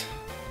great.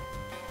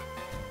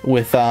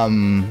 With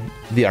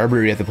the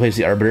Arbiter, you have to play as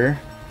the Arbiter,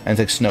 and it's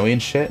like snowy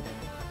and shit.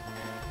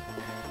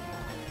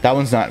 That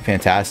one's not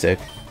fantastic.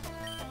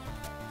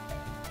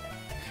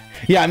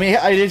 Yeah, I mean,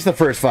 it is the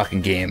first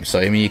fucking game, so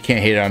I mean, you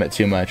can't hate on it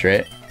too much,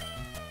 right?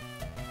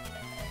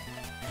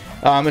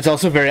 It's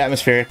also very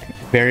atmospheric,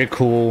 very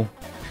cool,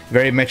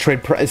 very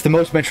Metroid. It's the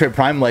most Metroid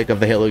Prime-like of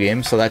the Halo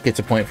games, so that gets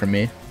a point from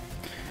me.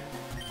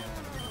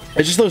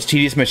 It's just those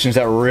tedious missions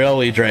that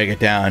really drag it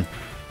down.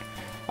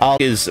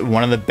 Is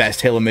one of the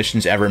best Halo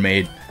missions ever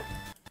made.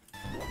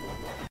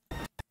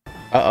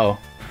 Uh-oh.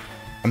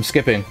 I'm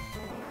skipping.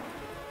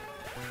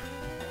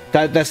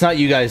 That's not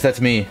you guys,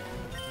 that's me.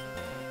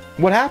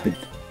 What happened?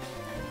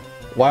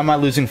 Why am I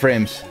losing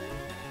frames?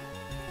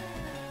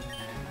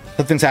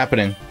 Something's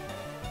happening.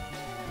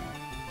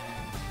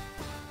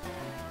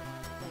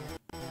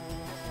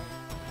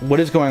 What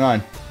is going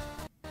on?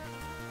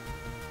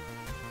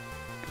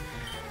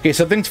 Okay,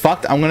 something's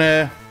fucked. I'm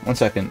gonna... One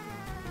second.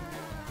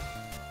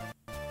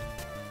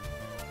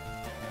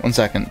 One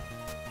second.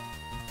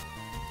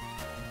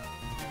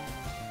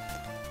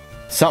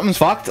 Something's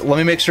fucked. Let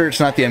me make sure it's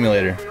not the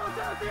emulator.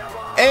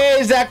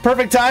 Hey, Zach,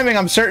 perfect timing.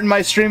 I'm certain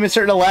my stream is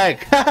starting to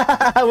lag.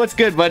 What's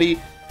good, buddy?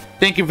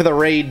 Thank you for the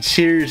raid.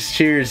 Cheers,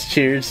 cheers,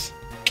 cheers.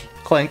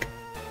 Clink.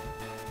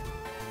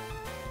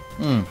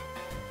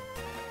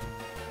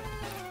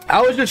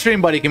 How was your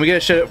stream, buddy? Can we get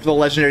a shout out for the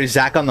legendary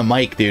Zach on the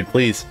mic, dude?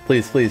 Please,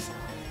 please, please.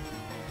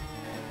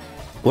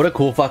 What a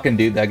cool fucking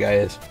dude that guy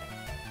is.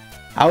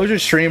 How was your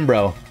stream,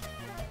 bro?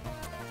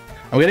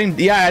 I'm getting...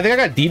 Yeah, I think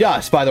I got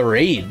DDoS by the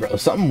raid, bro.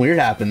 Something weird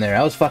happened there.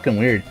 That was fucking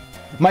weird.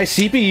 My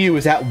CPU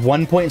is at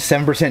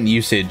 1.7%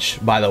 usage,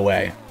 by the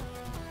way.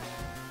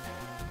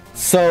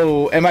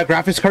 So, and my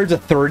graphics card's a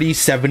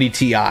 3070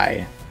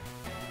 Ti.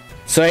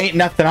 So ain't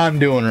nothing I'm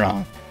doing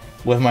wrong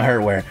with my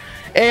hardware.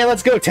 Hey,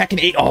 let's go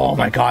Tekken 8. Oh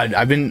my god,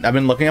 I've been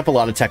looking up a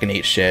lot of Tekken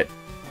 8 shit.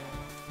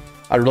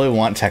 I really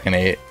want Tekken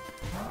 8,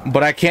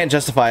 but I can't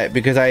justify it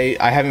because I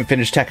haven't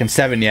finished Tekken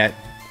 7 yet,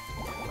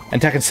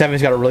 and Tekken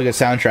 7's got a really good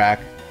soundtrack.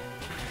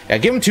 Yeah,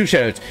 give him 2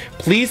 shoutouts.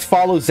 Please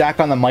follow Zach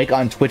on the mic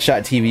on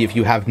twitch.tv if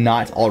you have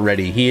not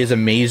already. He is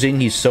amazing.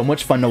 He's so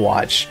much fun to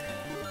watch.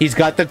 He's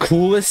got the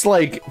coolest,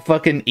 like,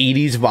 fucking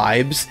 80s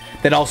vibes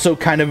that also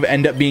kind of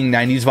end up being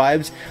 90s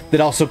vibes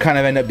that also kind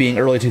of end up being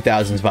early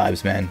 2000s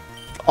vibes, man.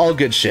 All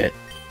good shit.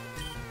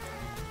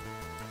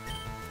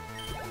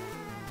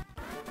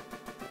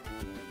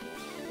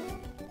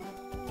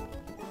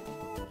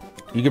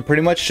 You could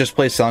pretty much just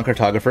play Silent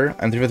Cartographer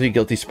and 343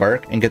 Guilty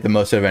Spark and get the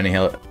most out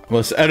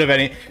of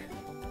any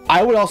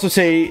I would also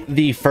say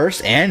the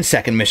first and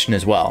second mission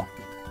as well.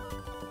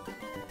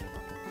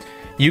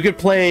 You could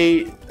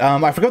play,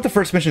 I forgot what the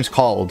first mission's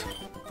called.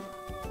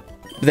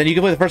 But then you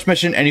could play the first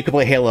mission and you could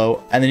play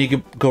Halo, and then you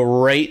could go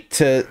right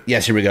to,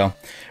 yes, here we go.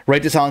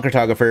 Right to Silent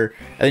Cartographer,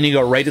 and then you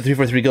go right to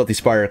 343 Guilty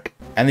Spark,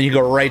 and then you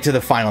go right to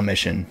the final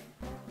mission.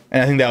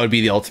 And I think that would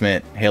be the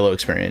ultimate Halo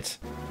experience,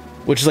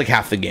 which is like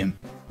half the game.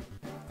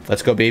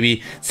 Let's go,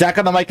 baby. Zach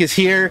on the mic is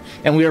here,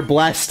 and we are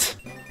blessed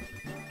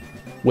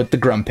with the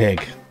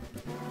Grumpig.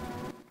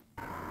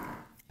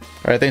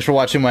 Alright, thanks for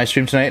watching my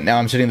stream tonight. Now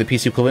I'm sitting the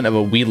PC equivalent of a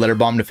Wii letter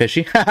bomb to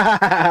Fishy.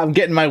 I'm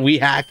getting my Wii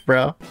hacked,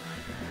 bro.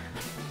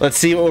 Let's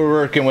see what we're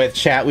working with,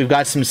 chat. We've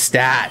got some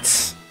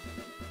stats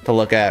to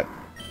look at.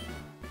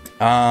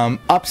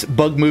 Ups,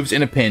 bug moves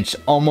in a pinch.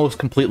 Almost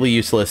completely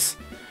useless.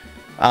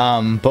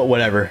 But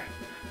whatever.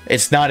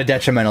 It's not a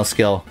detrimental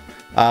skill.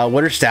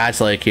 What are stats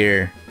like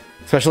here?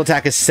 Special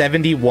attack is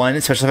 71.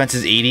 Special defense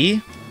is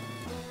 80.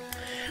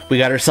 We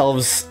got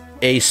ourselves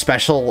a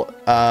special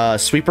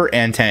sweeper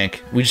and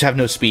tank. We just have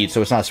no speed,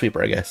 so it's not a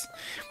sweeper, I guess.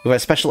 We've got a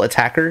special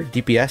attacker,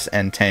 DPS,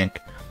 and tank.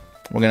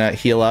 We're gonna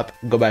heal up,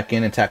 go back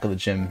in, and tackle the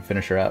gym,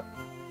 finish her up.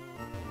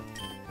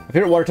 My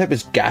favorite water type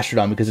is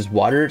Gastrodon because it's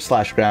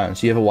water/ground,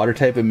 so you have a water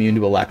type immune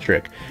to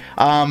electric.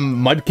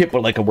 Mudkip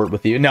would like a word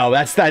with you. No,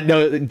 that's that.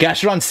 No,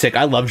 Gastrodon's sick.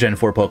 I love Gen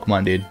 4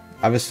 Pokemon, dude.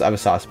 I have a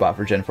soft spot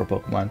for Gen 4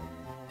 Pokemon.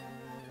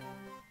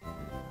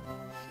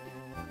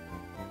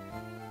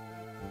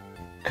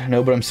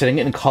 No, but I'm setting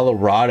it in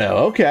Colorado.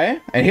 Okay.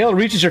 And Halo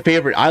Reach is your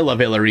favorite. I love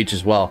Halo Reach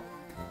as well.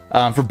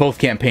 for both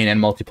campaign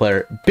and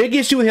multiplayer. Big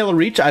issue with Halo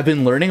Reach, I've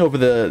been learning over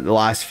the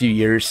last few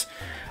years.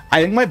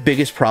 I think my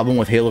biggest problem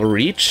with Halo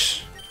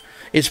Reach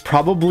is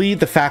probably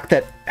the fact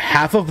that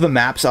half of the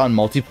maps on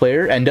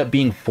multiplayer end up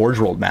being Forge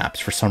World maps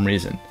for some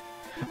reason.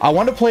 I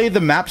want to play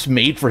the maps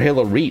made for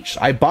Halo Reach.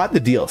 I bought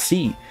the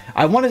DLC.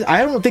 I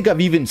don't think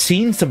I've even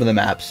seen some of the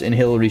maps in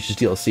Halo Reach's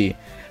DLC.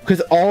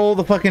 Because all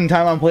the fucking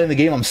time I'm playing the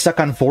game, I'm stuck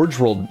on Forge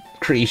World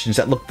creations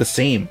that look the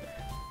same.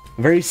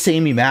 Very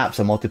samey maps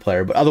on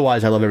multiplayer, but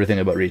otherwise I love everything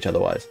about Reach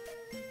otherwise.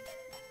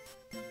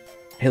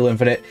 Halo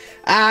Infinite.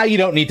 You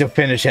don't need to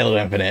finish Halo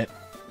Infinite.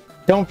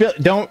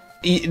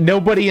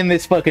 Nobody in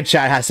this fucking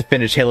chat has to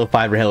finish Halo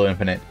 5 or Halo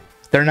Infinite.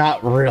 They're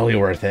not really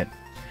worth it.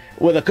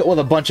 With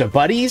a bunch of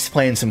buddies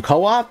playing some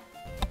co-op.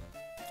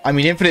 I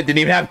mean, Infinite didn't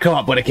even have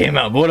co-op when it came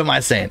out, but what am I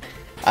saying?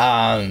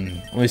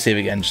 Let me save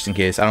again just in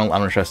case. I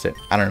don't trust it.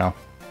 I don't know.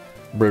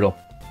 Brutal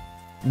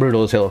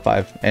is Halo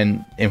 5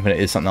 and Infinite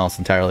is something else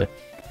entirely.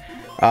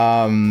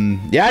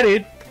 Yeah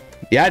dude,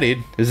 this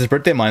is his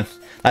birthday month.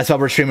 That's why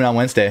we're streaming on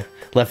Wednesday.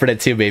 Left 4 Dead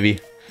 2, baby.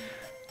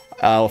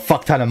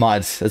 Fuck ton of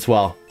mods as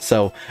well,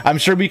 so I'm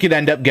sure we could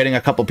end up getting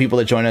a couple people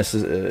to join us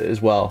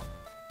as well.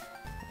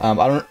 I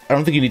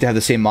don't think you need to have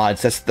the same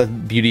mods. That's the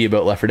beauty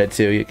about Left 4 Dead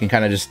 2. You can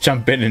kind of just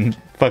jump in and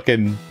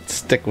fucking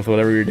stick with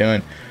whatever you're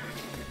doing.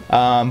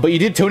 But you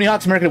did Tony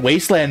Hawk's American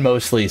Wasteland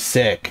mostly.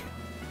 Sick.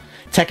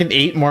 Tekken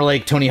 8, more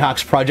like Tony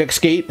Hawk's Project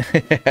Skate.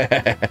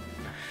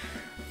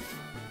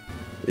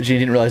 Gene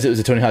didn't realize it was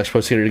a Tony Hawk's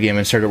Pro Skater game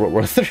and started World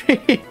War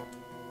 3.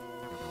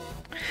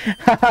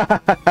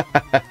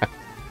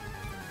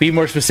 Be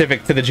more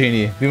specific to the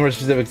genie. Be more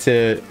specific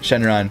to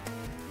Shenron.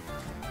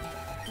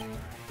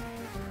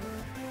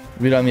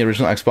 Beat on the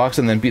original Xbox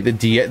and then beat the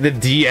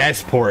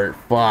DS port.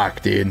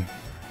 Fuck, dude.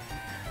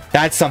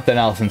 That's something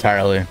else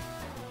entirely.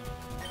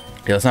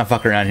 Okay, let's not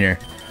fuck around here.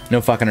 No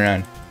fucking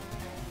around.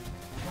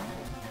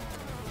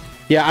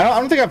 Yeah, I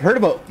don't think I've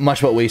heard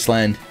much about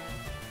Wasteland.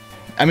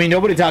 I mean,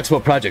 nobody talks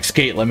about Project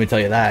Skate, let me tell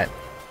you that.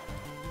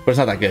 But it's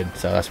not that good,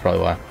 so that's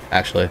probably why,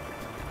 actually.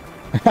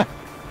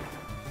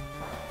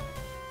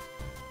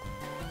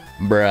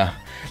 Bruh.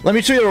 Let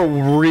me show you what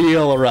a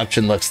real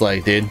eruption looks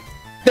like, dude.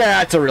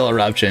 That's a real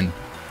eruption.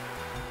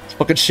 Let's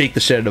fucking shake the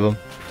shit out of them.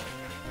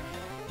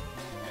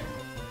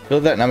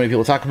 Feel that not many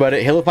people talk about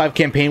it. Halo 5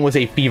 campaign was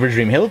a fever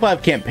dream. Halo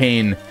 5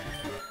 campaign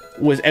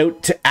was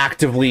out to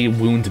actively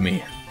wound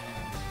me.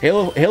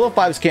 Halo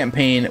 5's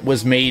campaign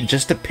was made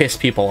just to piss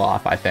people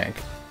off, I think.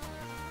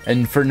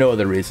 And for no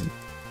other reason.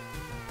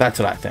 That's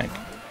what I think.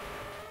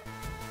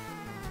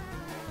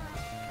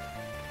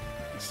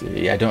 Let's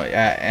see, I don't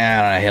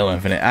know, Halo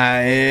Infinite.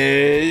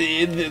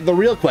 The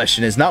real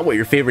question is not what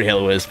your favorite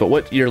Halo is, but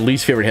what your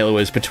least favorite Halo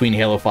is between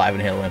Halo 5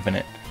 and Halo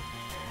Infinite.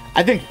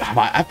 I think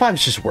 5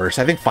 is just worse.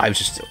 I think 5 is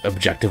just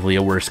objectively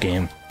a worse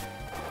game.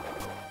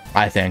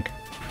 I think.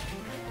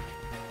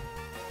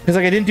 Because,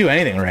 like, I didn't do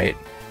anything right.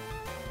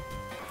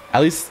 At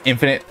least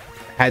Infinite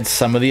had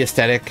some of the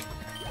aesthetic.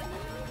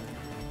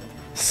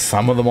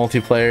 Some of the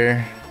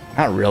multiplayer.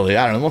 Not really.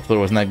 I don't know. Multiplayer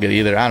wasn't that good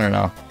either. I don't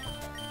know.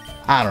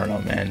 I don't know,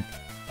 man.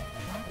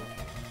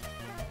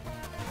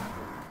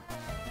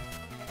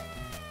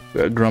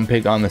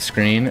 Grumpig on the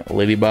screen.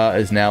 Ladybah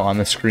is now on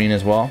the screen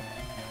as well.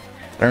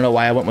 I don't know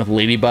why I went with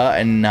Ladybah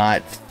and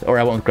not... Or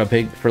I went with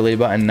Grumpig for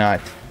Ladybah and not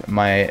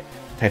my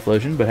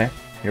Typhlosion, but hey,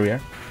 here we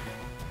are.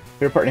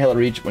 Favorite part in Halo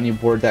Reach when you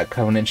board that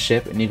Covenant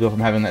ship and you go from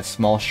having that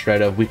small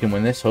shred of we can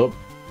win this hope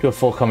to a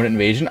full Covenant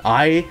invasion.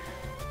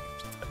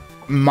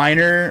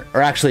 Minor,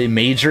 or actually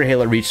major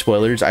Halo Reach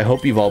spoilers. I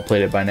hope you've all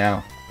played it by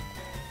now.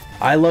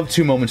 I love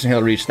two moments in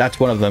Halo Reach. That's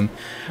one of them.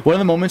 One of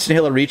the moments in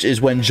Halo Reach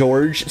is when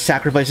George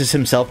sacrifices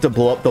himself to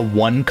blow up the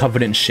one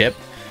Covenant ship.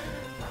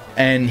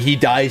 And he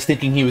dies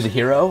thinking he was a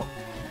hero.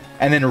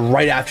 And then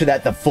right after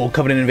that, the full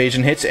Covenant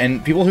invasion hits.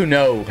 And people who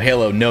know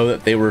Halo know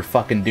that they were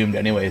fucking doomed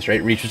anyways,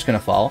 right? Reach was gonna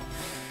fall.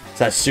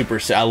 So that's super...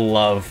 I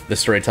love the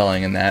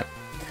storytelling in that.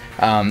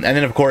 And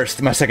then, of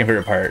course, my second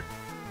favorite part.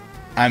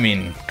 I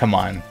mean, come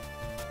on.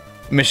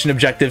 Mission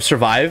objective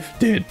survive?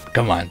 Dude,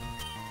 come on.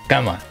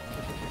 Come on.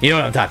 You know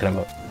what I'm talking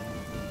about.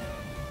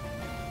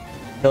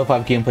 Halo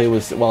 5 gameplay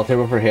was, while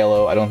terrible for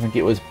Halo, I don't think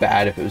it was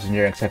bad if it was a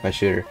generic sci-fi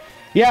shooter.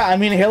 Yeah, I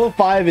mean, Halo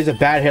 5 is a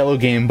bad Halo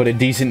game, but a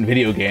decent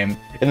video game.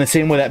 In the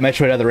same way that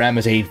Metroid Other M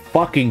is a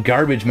fucking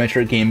garbage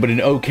Metroid game, but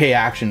an okay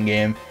action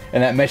game.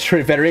 And that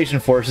Metroid Federation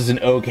Force is an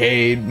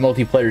okay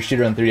multiplayer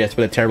shooter on 3DS,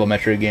 but a terrible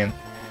Metroid game.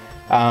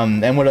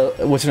 And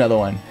what's another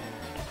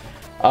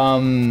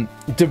one?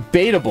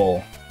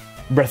 Debatable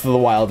Breath of the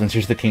Wild and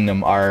Tears of the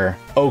Kingdom are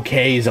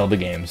okay Zelda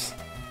games.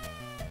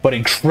 But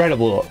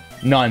incredible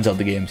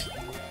non-Zelda games.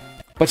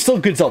 But still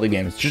good Zelda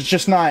games.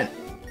 Just not...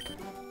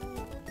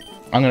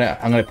 I'm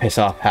gonna piss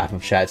off half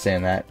of chat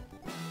saying that.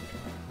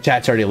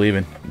 Chat's already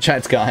leaving.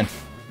 Chat's gone.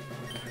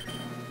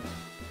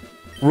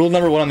 Rule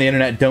number 1 on the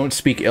internet, don't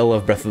speak ill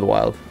of Breath of the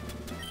Wild.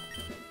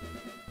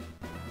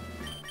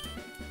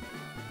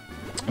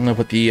 I'm gonna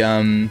put the,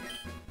 I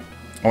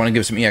wanna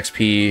give some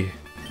EXP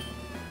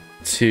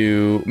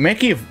to...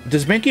 Mankey,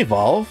 does Mankey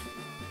evolve?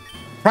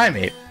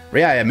 Primate.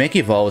 Yeah, Mankey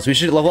evolves. We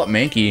should level up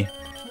Mankey.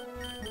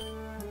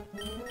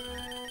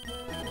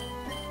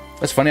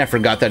 That's funny, I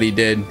forgot that he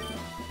did.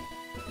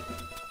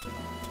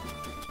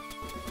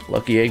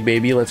 Lucky egg,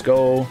 baby, let's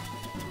go.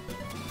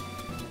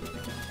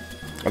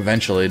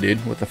 Eventually, dude.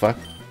 What the fuck?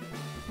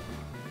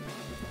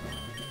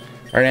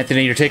 Alright,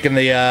 Anthony, you're taking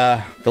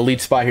the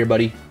lead spot here,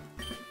 buddy.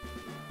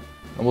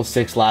 Noble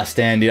 6, last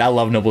stand, dude. I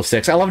love Noble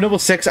 6. I love Noble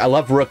 6. I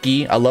love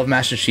Rookie. I love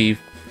Master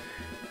Chief.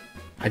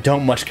 I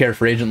don't much care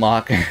for Agent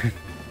Locke.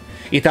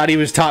 He thought he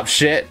was top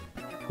shit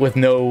with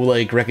no,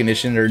 like,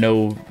 recognition or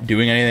no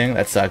doing anything.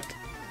 That sucked.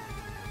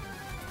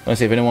 Let's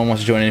see if anyone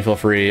wants to join in, feel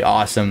free.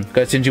 Awesome.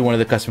 Gotta send you one of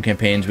the custom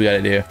campaigns we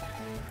gotta do.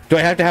 Do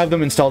I have to have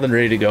them installed and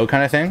ready to go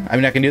kind of thing? I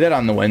mean, I can do that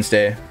on the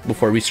Wednesday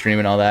before we stream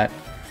and all that.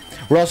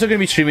 We're also going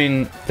to be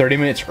streaming 30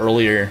 minutes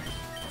earlier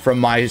from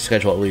my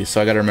schedule at least,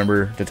 so I got to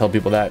remember to tell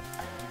people that.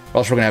 Or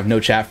else we're going to have no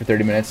chat for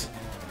 30 minutes.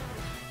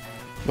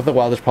 Breath of the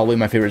Wild is probably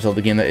my favorite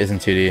Zelda game that isn't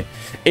 2D.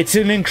 It's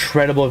an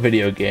incredible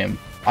video game.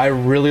 I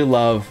really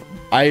love...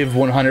 I've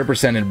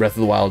 100% in Breath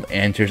of the Wild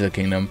and Tears of the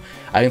Kingdom.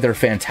 I think they're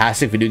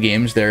fantastic video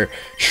games. They're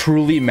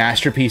truly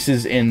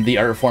masterpieces in the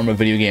art form of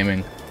video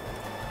gaming.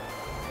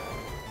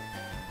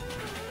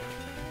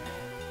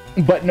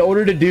 But in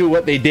order to do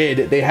what they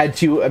did, they had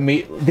to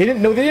they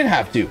didn't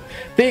have to.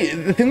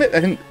 The thing that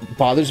I think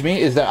bothers me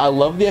is that I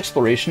love the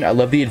exploration, I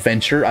love the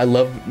adventure, I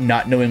love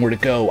not knowing where to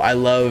go, I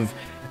love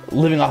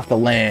living off the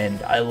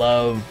land, I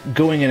love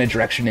going in a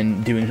direction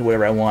and doing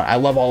whatever I want. I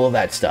love all of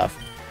that stuff.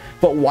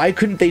 But why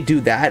couldn't they do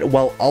that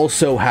while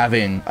also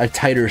having a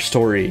tighter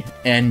story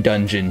and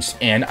dungeons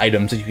and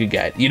items that you could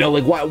get? You know,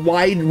 like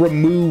why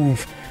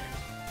remove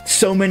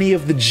so many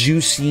of the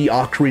juicy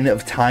Ocarina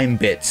of Time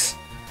bits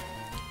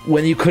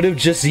when you could have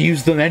just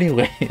used them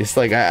anyways?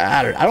 Like,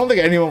 I don't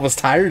think anyone was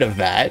tired of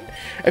that.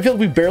 I feel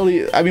like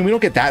we don't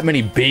get that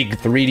many big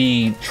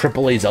 3D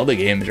AAA Zelda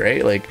games,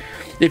 right? Like,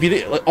 if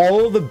you like,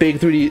 all the big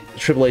 3D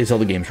AAA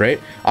Zelda games, right?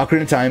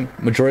 Ocarina of Time,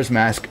 Majora's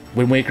Mask,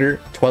 Wind Waker,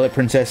 Twilight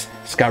Princess,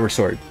 Skyward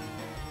Sword.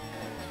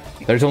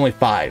 There's only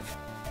 5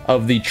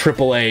 of the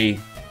AAA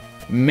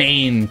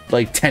main,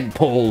 like,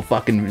 tentpole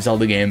fucking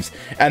Zelda games.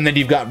 And then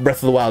you've got Breath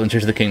of the Wild and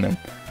Tears of the Kingdom,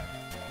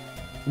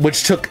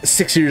 which took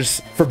 6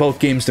 years for both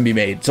games to be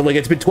made. So, like,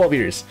 it's been 12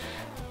 years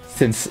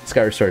since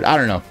Skyward Sword. I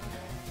don't know.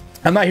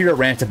 I'm not here to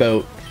rant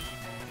about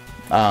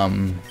Breath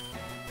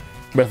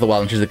of the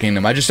Wild and Tears of the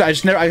Kingdom. I guess I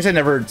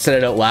never said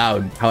it out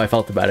loud how I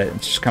felt about it.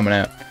 It's just coming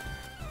out.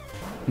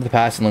 The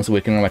Past and Link's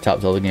Awakening are my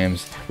top Zelda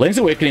games. Link's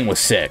Awakening was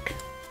sick.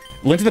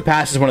 Link to the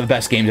Past is one of the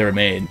best games ever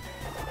made.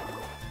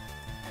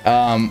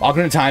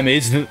 Ocarina of Time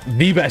is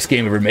the best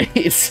game ever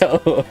made.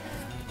 So,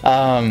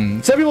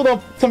 some people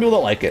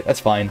don't like it.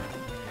 That's fine.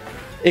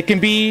 It can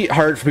be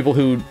hard for people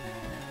who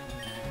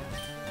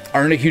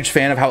aren't a huge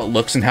fan of how it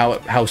looks and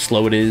how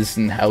slow it is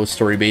and how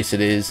story-based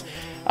it is.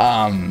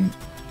 I mean,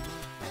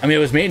 it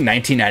was made in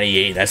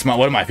 1998. That's one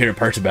of my favorite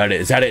parts about it,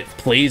 is that it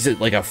plays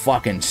it like a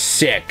fucking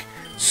sick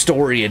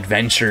story,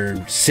 adventure,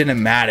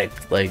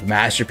 cinematic, like,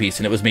 masterpiece.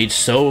 And it was made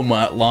so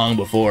long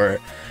before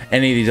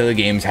any of these other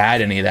games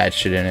had any of that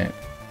shit in it.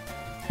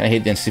 And I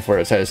hate the N64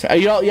 outside of...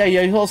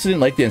 you also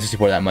didn't like the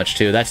N64 that much,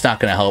 too. That's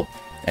not going to help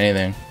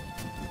anything.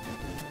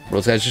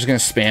 Those guys are just gonna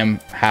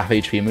spam half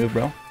HP move,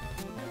 bro.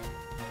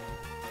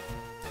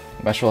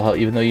 Special health,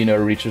 even though you know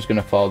Reacher's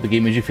gonna fall, the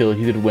game made you feel like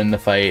you could win the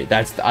fight.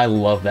 I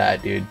love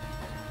that, dude.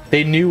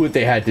 They knew what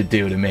they had to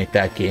do to make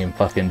that game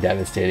fucking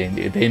devastating,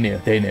 dude. They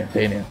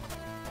knew.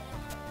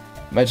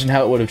 Imagine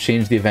how it would have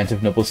changed the event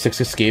if Noble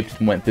 6 escaped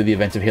and went through the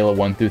event of Halo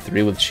 1 through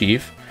 3 with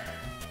Chief.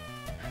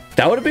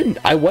 That would have been...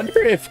 I wonder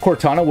if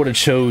Cortana would have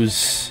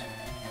chose...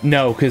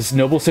 No, because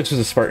Noble 6 was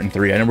a Spartan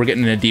 3. I know we're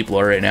getting into deep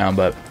lore right now,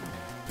 but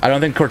I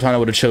don't think Cortana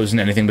would have chosen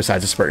anything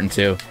besides a Spartan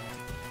 2.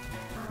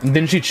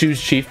 Didn't she choose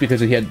Chief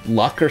because he had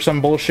luck or some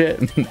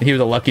bullshit? He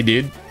was a lucky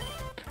dude?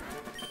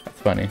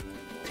 That's funny.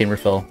 Tamer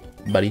Phil,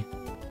 buddy.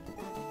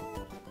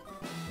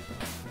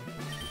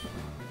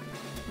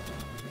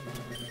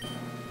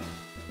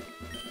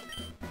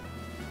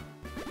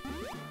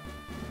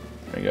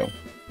 There you go.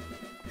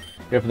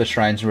 Here for the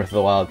shrines in Breath of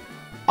the Wild.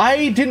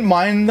 I didn't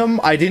mind them.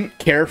 I didn't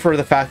care for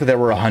the fact that there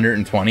were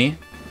 120.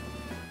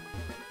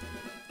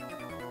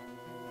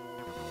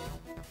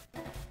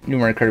 New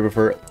Mario Kart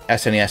prefer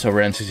SNES over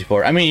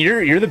N64. I mean,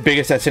 you're the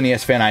biggest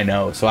SNES fan I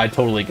know, so I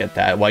totally get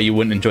that. Why you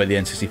wouldn't enjoy the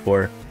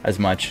N64 as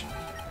much.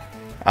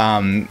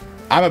 I'm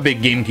a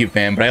big GameCube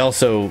fan, but I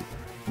also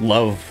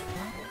love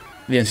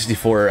the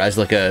N64 as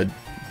like a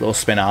little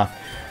spin-off.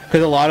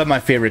 Because a lot of my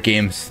favorite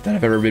games that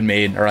have ever been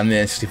made are on the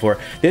N64.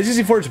 The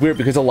N64 is weird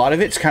because a lot of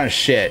it's kind of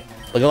shit.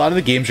 Like, a lot of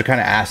the games are kind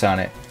of ass on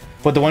it.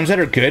 But the ones that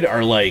are good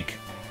are like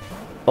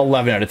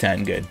 11 out of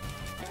 10 good.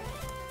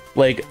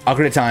 Like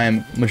Ocarina of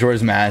Time,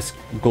 Majora's Mask,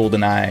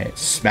 GoldenEye,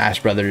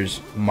 Smash Brothers,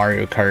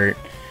 Mario Kart.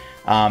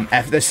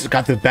 This has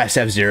got the best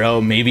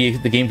F-Zero. Maybe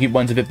the GameCube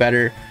one's a bit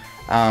better.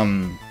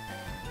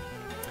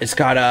 It's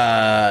got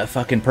a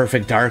fucking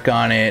Perfect Dark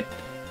on it.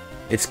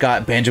 It's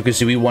got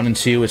Banjo-Kazooie 1 and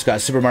 2. It's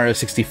got Super Mario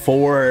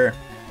 64.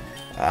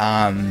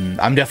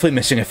 I'm definitely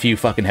missing a few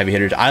fucking heavy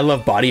hitters. I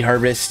love Body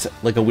Harvest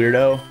like a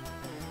weirdo.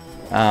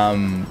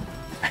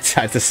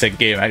 That's a sick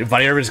game.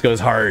 Body Harvest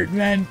goes hard,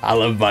 man. I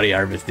love Body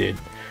Harvest, dude.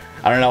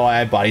 I don't know why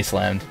I body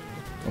slammed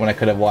when I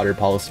could have water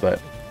pulse,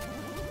 but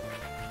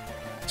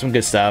some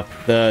good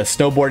stuff. The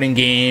snowboarding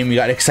game, you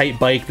got Excite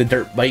Bike, the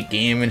dirt bike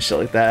game and shit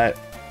like that.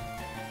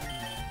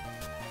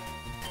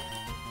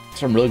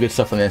 Some really good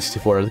stuff on the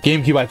N64. The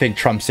GameCube, I think,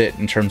 trumps it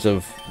in terms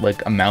of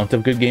like amount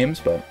of good games,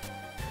 but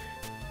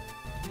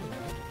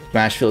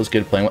Smash feels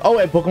good playing with. Oh,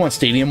 and Pokemon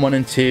Stadium 1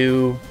 and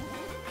 2.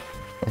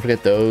 Don't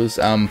forget those.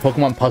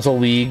 Pokemon Puzzle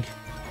League.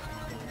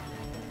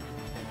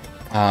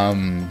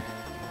 Some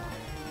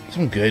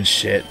good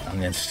shit on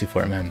the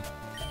N64, man.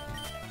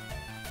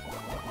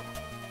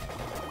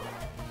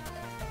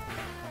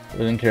 I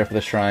didn't care for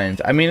the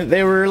shrines. I mean,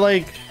 they were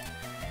like...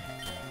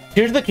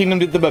 Tears of the Kingdom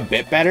did them a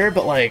bit better,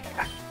 but like...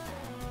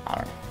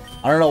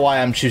 I don't know why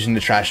I'm choosing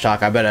to trash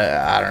talk. I don't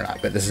know. I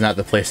bet this is not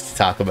the place to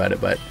talk about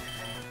it, but...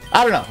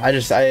 I don't know.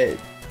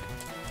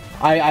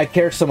 I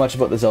care so much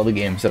about the Zelda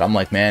games that I'm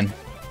like, man,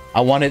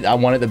 I wanted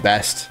the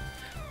best.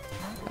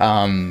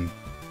 And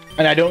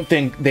I don't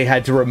think they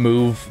had to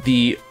remove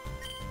the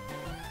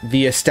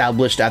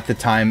established at the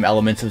time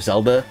elements of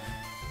Zelda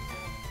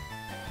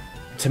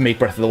to make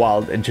Breath of the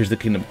Wild and Tears of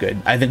the Kingdom good.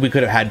 I think we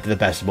could have had the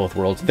best of both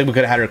worlds. I think we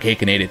could have had our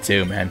cake and ate it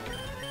too, man.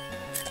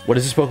 What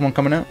is this Pokemon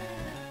coming out?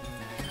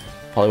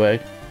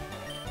 Poliwag.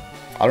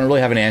 I don't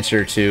really have an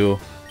answer to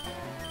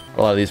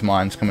a lot of these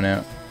mons coming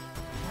out.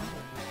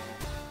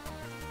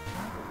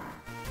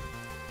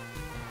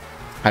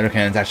 Hydro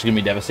Cannon's actually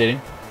gonna be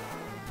devastating.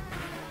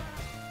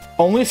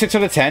 Only 6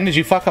 out of 10? Did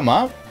you fuck him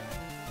up?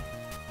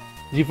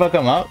 Did you fuck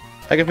him up,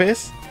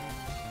 Face?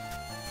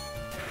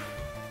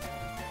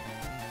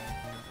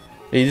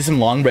 Yeah, you did some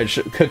long bread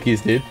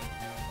cookies, dude.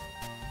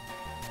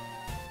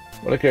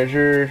 What a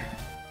character.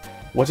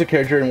 What's a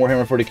character in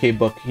Warhammer 40k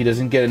book? He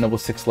doesn't get a noble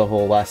 6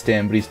 level last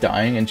stand, but he's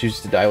dying and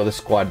chooses to die with a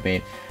squad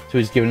mate. So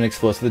he's given an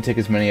explosive to take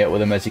as many out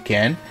with him as he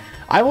can.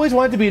 I've always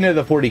wanted to be into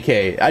the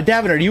 40k.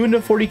 Davin, are you into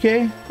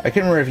 40k? I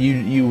can't remember if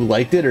you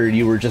liked it or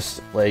you were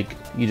just like,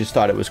 you just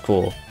thought it was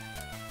cool.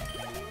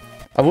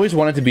 I've always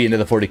wanted to be into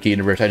the 40k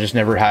universe. I just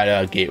never had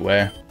a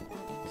gateway.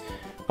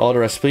 Followed a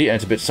recipe and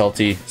it's a bit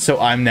salty. So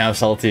I'm now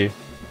salty.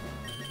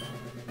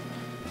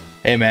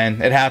 Hey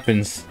man, it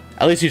happens.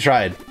 At least you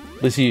tried.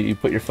 At least you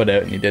put your foot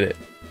out and you did it.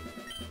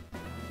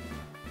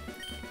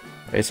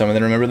 Okay, so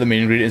then remember the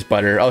main ingredient is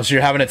butter. Oh, so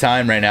you're having a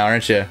time right now,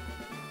 aren't you?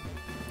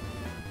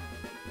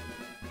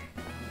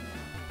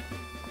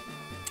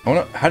 I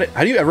wanna, how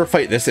do you ever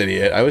fight this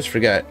idiot? I always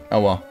forget.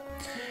 Oh well.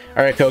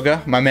 Alright,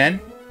 Koga, my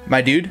man.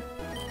 My dude.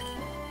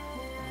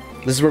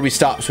 This is where we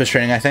stop Swiss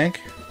training, I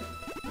think.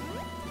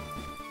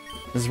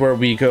 This is where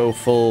we go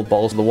full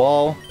balls to the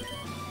wall.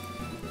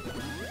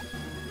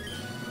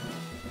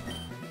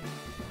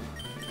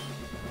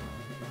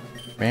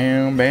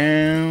 Bam,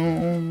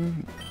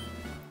 bam.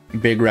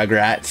 Big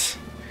Rugrats.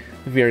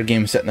 The VR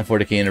game set in the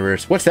 40k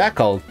universe. What's that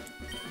called?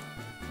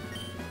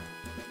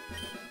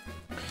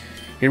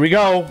 Here we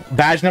go.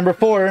 Badge number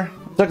 4.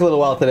 Took a little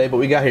while today, but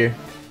we got here.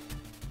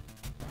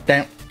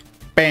 Damn.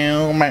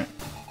 Bam.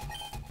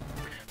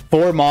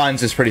 4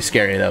 Mons is pretty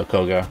scary though,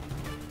 Koga.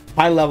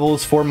 High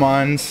levels, 4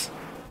 Mons.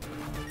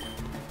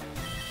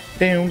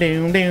 Down,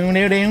 down, down,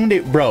 down, down,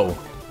 down. Bro.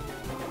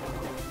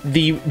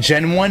 The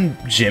Gen 1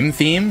 gym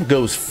theme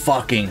goes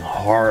fucking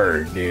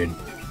hard, dude.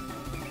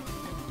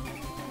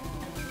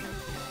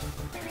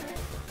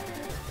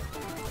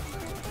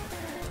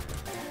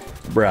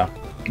 Bruh.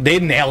 They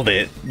nailed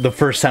it the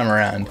first time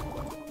around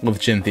with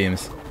gym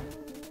themes.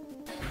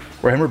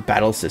 Warhammer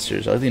Battle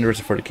Sisters. I like the universe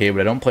of 40k,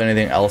 but I don't play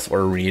anything else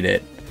or read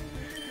it.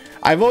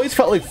 I've always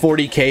felt like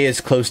 40k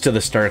is close to the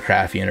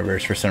StarCraft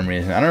universe for some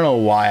reason. I don't know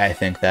why I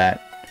think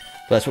that.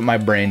 But that's what my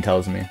brain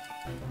tells me.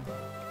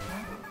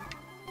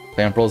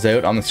 Clamp rolls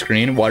out on the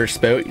screen. Water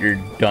spout. You're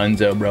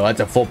donezo, bro. That's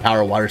a full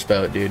power water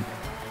spout, dude.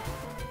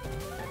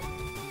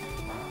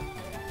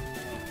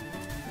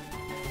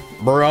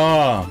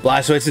 Bruh.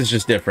 Blastoise is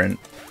just different.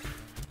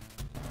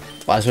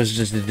 Blastoise is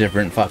just a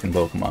different fucking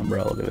Pokemon,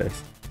 bro. Look at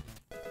this.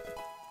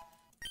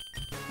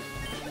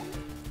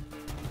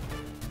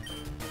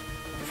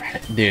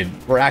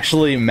 Dude, we're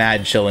actually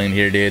mad chilling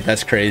here, dude.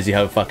 That's crazy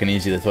how fucking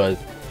easy this was.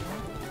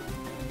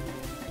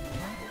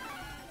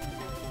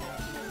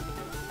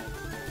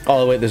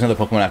 Oh, wait, there's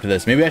another Pokemon after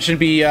this. Maybe I should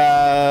be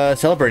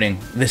celebrating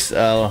this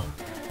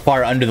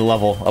far under the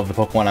level of the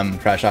Pokemon I'm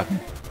trash talking.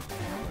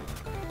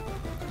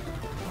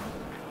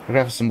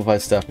 Graphic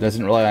simplified stuff. It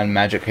doesn't rely on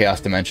magic chaos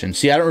dimension.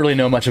 See, I don't really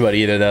know much about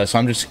either though, so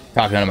I'm just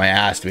talking out of my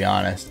ass, to be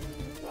honest.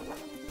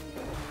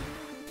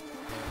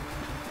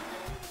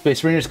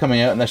 Space Marine is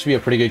coming out, and that should be a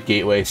pretty good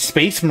gateway.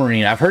 Space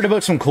Marine. I've heard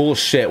about some cool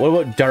shit. What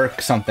about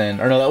Dark something?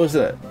 Or no, that was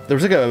a... There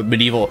was like a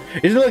medieval...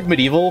 Isn't it like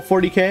medieval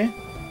 40k?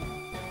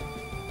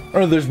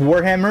 Or there's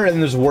Warhammer, and then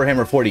there's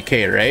Warhammer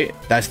 40k, right?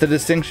 That's the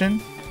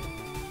distinction?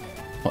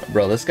 Oh,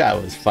 bro, this guy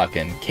was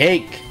fucking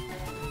cake.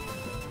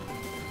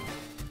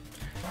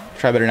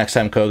 Try better next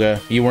time,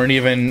 Koga. You weren't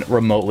even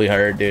remotely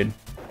hard, dude.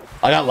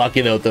 I got lucky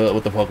though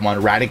with the Pokemon.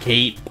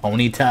 Eradicate,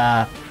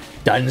 Ponyta,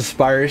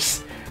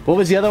 Dunsparce. What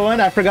was the other one?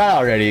 I forgot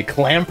already.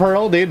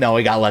 Clamperl, dude. No,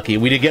 we got lucky.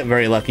 We did get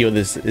very lucky with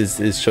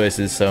his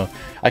choices, so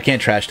I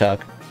can't trash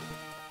talk.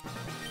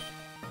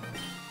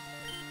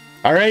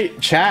 All right,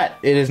 chat.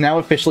 It is now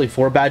officially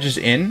 4 badges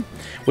in,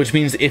 which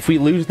means if we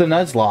lose the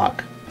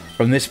Nuzlocke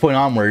from this point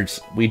onwards,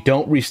 we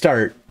don't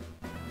restart.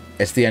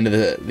 It's the end of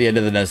the end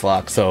of the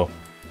Nuzlocke. So,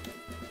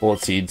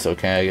 bullet seeds,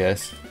 okay, I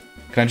guess.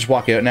 Can I just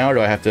walk out now, or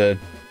do I have to?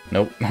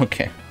 Nope.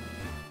 Okay.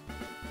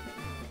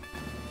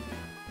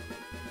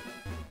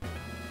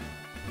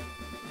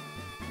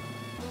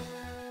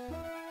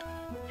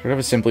 Sort of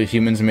a simply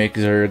humans make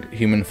Zerg,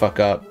 human fuck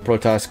up,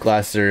 Protoss,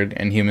 glass Zerg,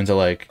 and humans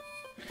alike.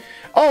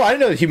 Oh, I didn't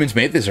know that humans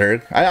made the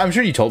Zerg. I'm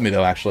sure you told me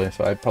though, actually,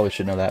 so I probably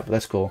should know that, but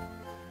that's cool.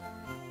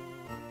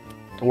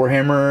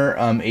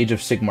 Warhammer Age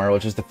of Sigmar,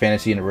 which is the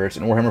fantasy universe,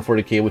 and Warhammer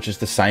 40k, which is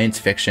the science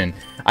fiction.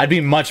 I'd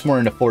be much more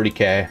into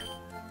 40k.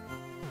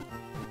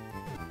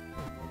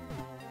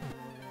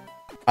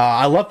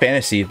 I love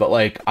fantasy, but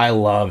like, I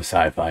love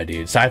sci-fi,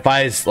 dude.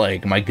 Sci-fi is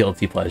like my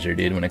guilty pleasure,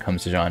 dude, when it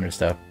comes to genre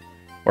stuff.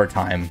 Or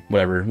time,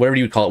 whatever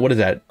you would call it. What is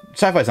that?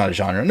 Sci-fi is not a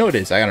genre. No, it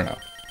is. I don't know.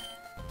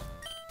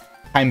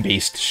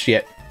 Time-based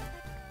shit.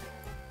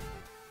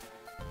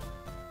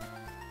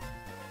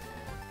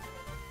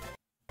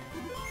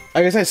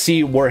 I guess I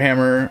see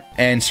Warhammer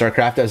and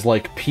StarCraft as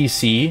like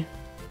PC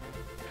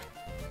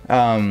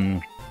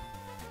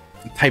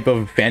type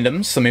of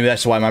fandoms, so maybe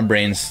that's why my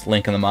brain's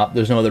linking them up.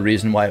 There's no other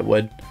reason why it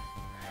would.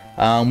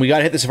 We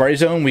gotta hit the Safari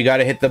Zone. We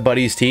gotta hit the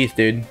Buddy's Teeth,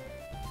 dude.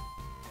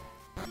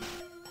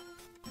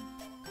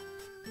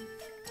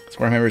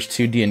 Warhammer's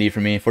too D&D for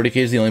me. 40k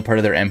is the only part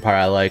of their empire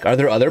I like. Are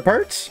there other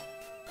parts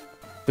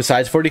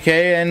besides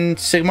 40k and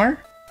Sigmar?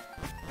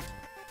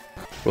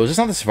 Was this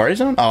not the Safari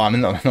Zone? Oh, I'm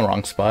in the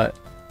wrong spot.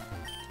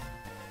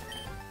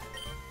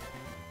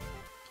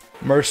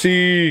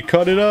 Mercy,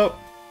 cut it up.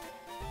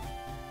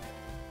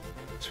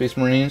 Space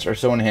Marines are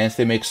so enhanced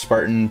they make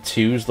Spartan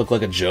 2s look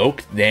like a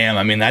joke. Damn,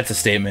 I mean that's a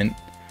statement.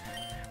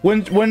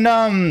 Devin,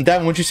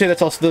 wouldn't you say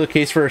that's also the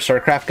case for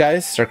StarCraft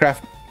guys?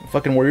 StarCraft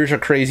fucking warriors are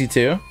crazy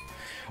too.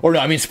 Or no,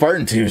 I mean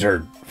Spartan 2s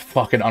are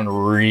fucking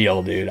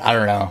unreal, dude. I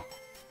don't know.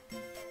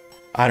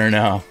 I don't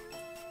know.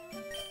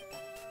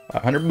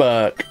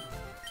 $100.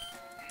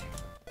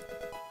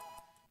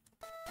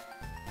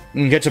 We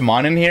can get some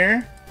Mon in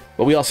here,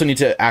 but we also need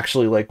to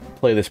actually like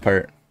play this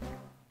part.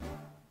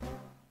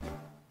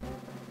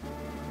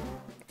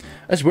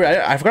 That's weird.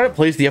 I forgot it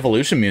plays the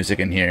evolution music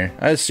in here.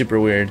 That's super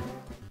weird.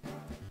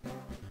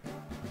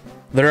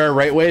 There are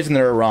right ways and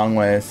there are wrong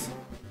ways.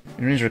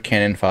 These are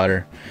cannon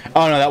fodder.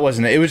 Oh no, that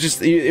wasn't it. It was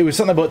just, it was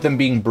something about them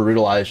being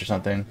brutalized or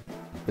something.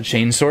 The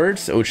chain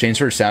swords? Oh, chain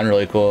swords sound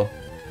really cool.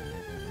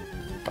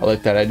 I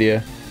like that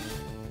idea.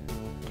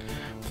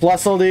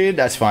 Plusle, dude,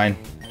 that's fine.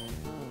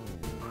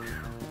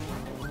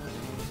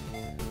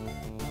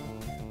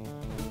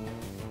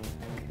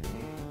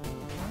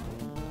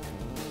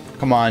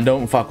 Come on,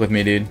 don't fuck with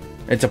me, dude.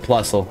 It's a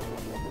Plusle.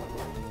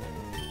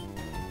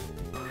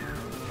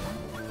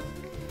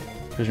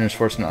 Prisoners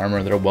forced in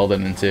armor that are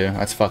welded into.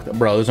 That's fucked up.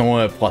 Bro, there's no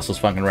way Plusle's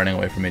fucking running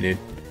away from me, dude.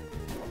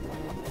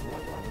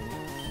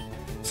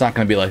 It's not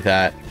gonna be like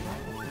that.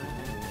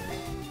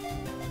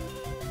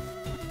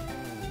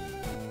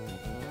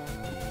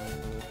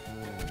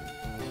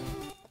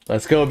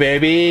 Let's go,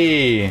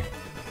 baby!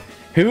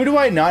 Who do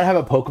I not have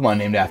a Pokemon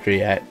named after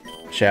yet?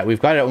 Chat,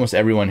 we've got almost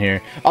everyone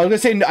here. I was gonna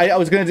say, I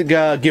was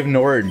gonna give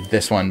Nord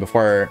this one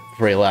before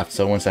he left,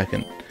 so 1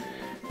 second.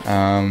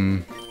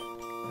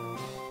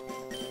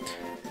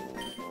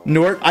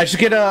 Nord, I should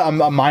get a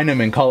mine him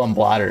and call him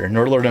Bladder.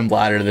 Nordlord and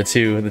Bladder, the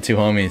two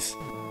homies.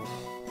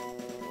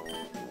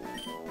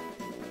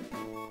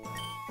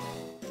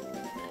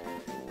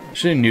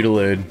 Should have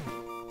Noodleode.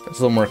 That's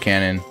a little more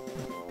canon.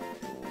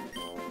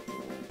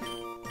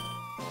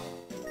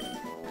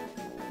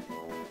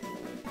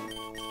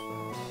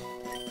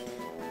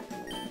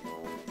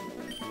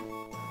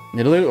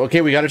 Noodleode?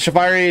 Okay, we got a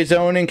Safari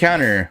Zone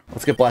encounter.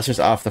 Let's get blasters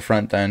off the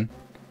front then.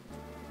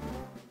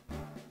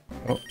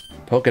 Oh,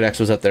 Pokedex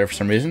was up there for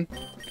some reason.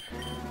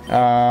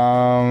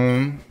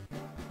 Oh,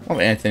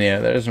 Anthony,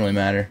 that doesn't really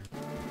matter.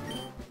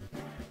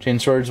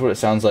 Chainsword's what it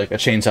sounds like. A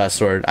chainsaw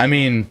sword. I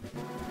mean,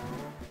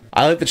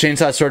 I like the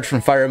chainsaw sword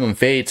from Fire Emblem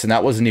Fates, and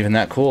that wasn't even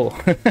that cool.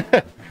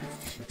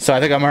 So I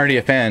think I'm already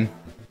a fan.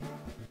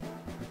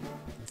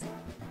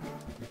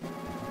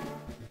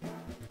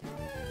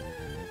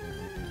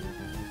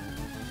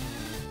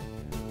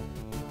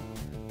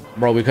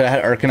 Bro, we could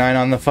have had Arcanine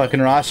on the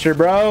fucking roster,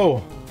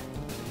 bro.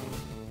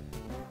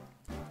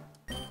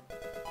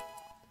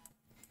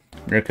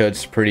 Mirror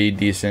code's pretty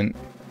decent.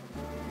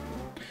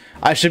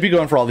 I should be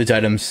going for all these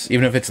items,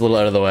 even if it's a little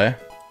out of the way.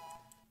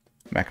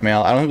 Mac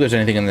mail. I don't think there's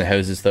anything in the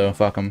houses, though.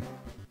 Fuck them.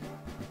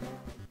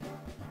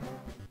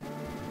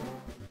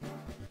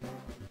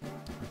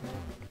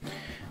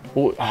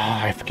 Oh,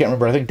 I can't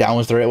remember. I think down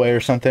was the right way or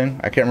something.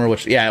 I can't remember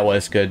which. Yeah, it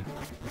was. Good.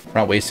 We're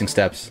not wasting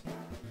steps.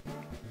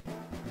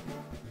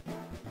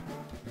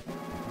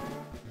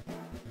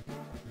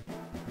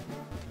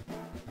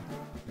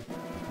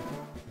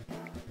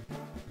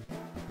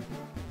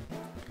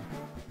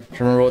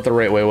 Remember what the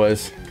right way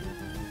was.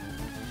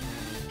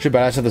 True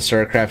badass of the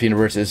StarCraft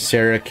universe is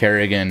Sarah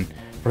Kerrigan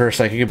for her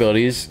psychic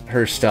abilities,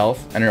 her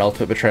stealth, and her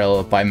ultimate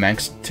betrayal by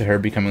Menx to her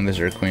becoming the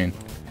Zerg Queen.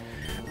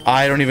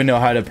 I don't even know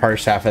how to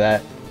parse half of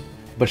that,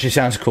 but she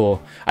sounds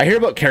cool. I hear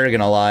about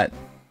Kerrigan a lot,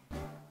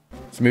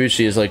 so maybe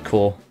she is like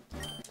cool.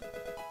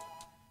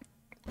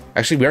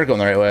 Actually, we are going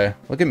the right way.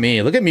 Look at me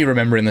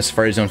remembering the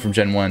Safari Zone from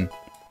Gen 1.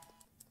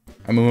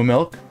 Amumu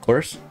Milk, of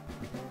course.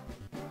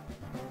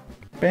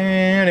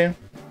 Bam.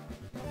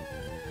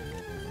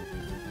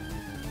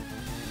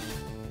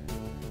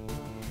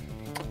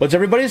 What's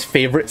everybody's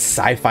favorite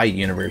sci-fi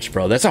universe,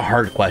 bro? That's a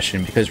hard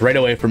question because right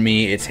away for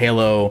me, it's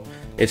Halo,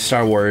 it's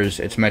Star Wars,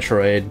 it's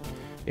Metroid,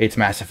 it's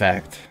Mass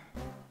Effect.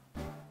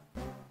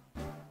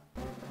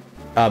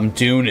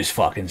 Dune is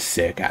fucking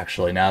sick,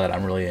 actually, now that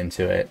I'm really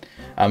into it.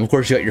 Of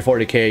course, you got your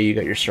 40K, you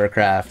got your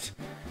StarCraft.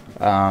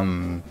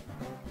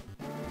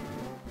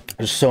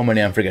 There's so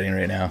many I'm forgetting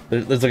right now.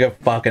 There's like a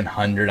fucking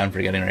 100 I'm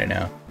forgetting right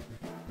now.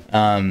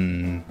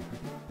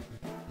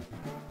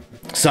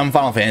 Some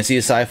Final Fantasy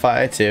is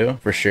sci-fi too,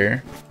 for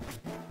sure.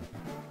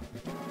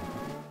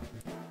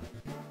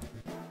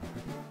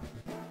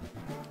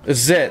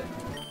 This is it.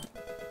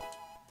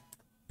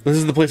 This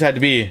is the place I had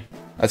to be.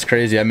 That's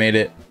crazy. I made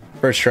it.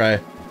 First try.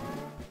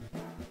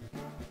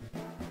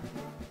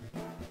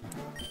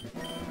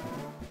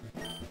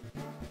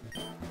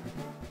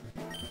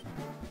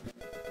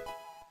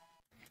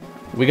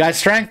 We got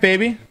strength,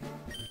 baby.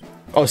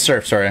 Oh,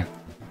 surf, sorry.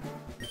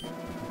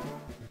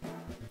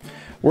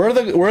 Where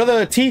are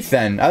the teeth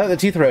then? I thought the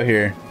teeth were out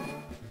here.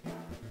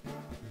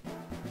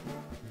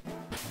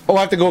 Oh,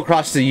 I have to go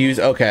across to use.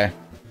 Okay.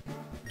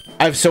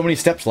 I have so many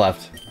steps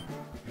left.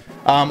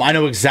 I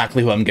know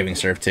exactly who I'm giving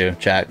surf to,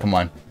 chat. Come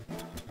on.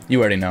 You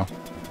already know.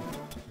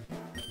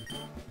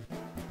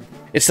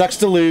 It sucks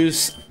to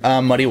lose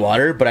muddy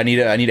water, but I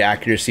need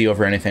accuracy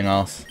over anything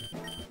else.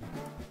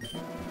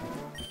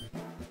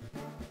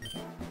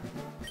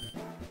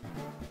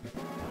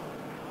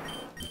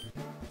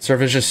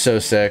 Surf is just so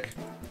sick.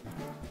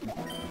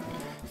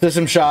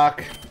 System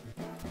Shock.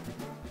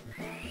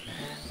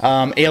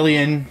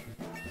 Alien.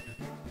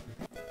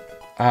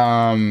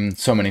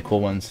 So many cool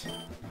ones.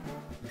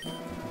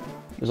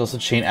 There's also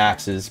Chain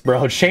Axes.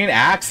 Bro, Chain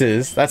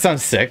Axes? That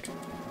sounds sick.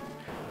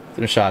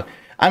 System Shock.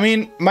 I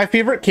mean, my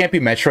favorite can't be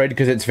Metroid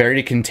because it's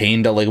very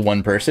contained to like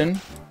one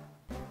person.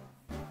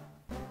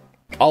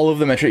 All of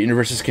the Metroid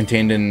universe is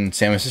contained in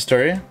Samus's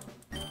story,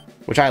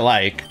 which I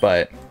like,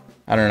 but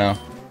I don't know.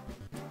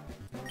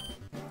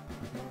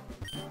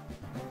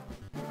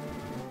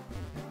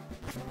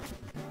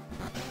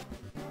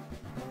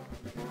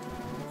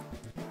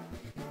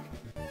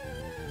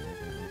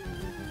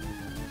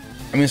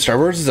 I mean, Star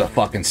Wars is a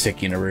fucking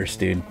sick universe,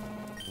 dude.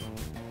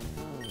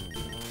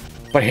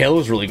 But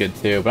Halo's really good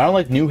too. But I don't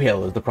like new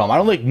Halo is the problem. I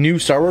don't like new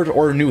Star Wars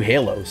or new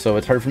Halo, so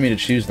it's hard for me to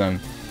choose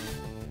them.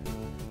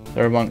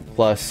 Cyberpunk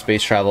plus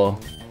space travel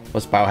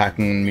plus biohacking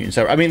and mutant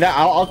cyber. I mean, that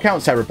I'll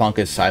count Cyberpunk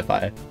as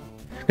sci-fi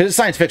because it's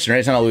science fiction, right?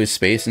 It's not always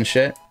space and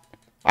shit.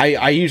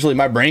 I usually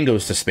my brain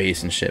goes to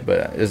space and shit,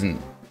 but it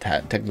doesn't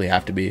technically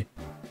have to be.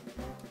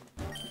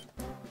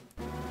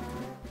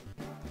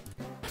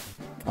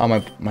 Oh,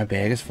 my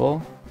bag is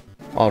full.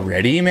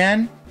 Already,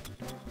 man?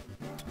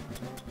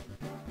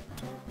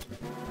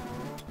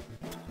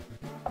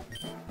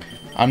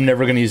 I'm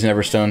never gonna use an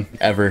Everstone,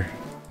 ever.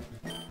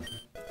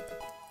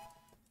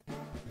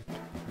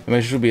 The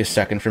Matrix will be a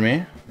second for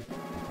me.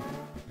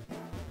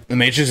 The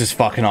Matrix is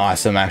fucking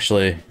awesome,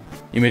 actually.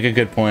 You make a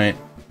good point.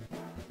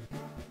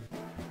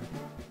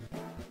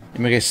 You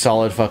make a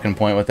solid fucking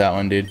point with that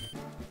one, dude.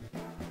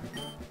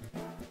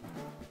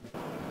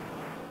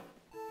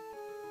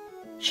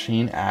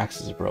 Chain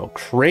Axes, bro.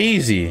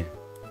 Crazy!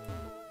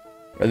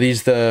 Are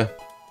these the...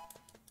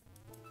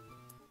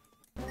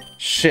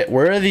 Shit,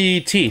 where are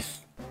the teeth?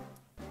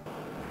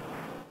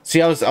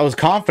 See, I was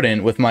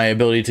confident with my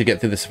ability to get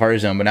through the Safari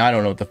Zone, but now I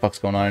don't know what the fuck's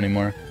going on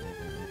anymore.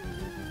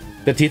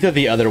 The teeth are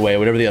the other way,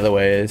 whatever the other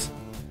way is.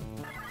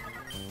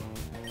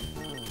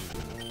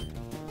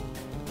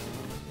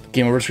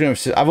 Game over screen.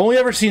 I've only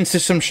ever seen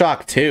System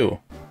Shock 2.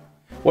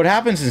 What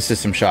happens in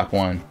System Shock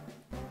 1?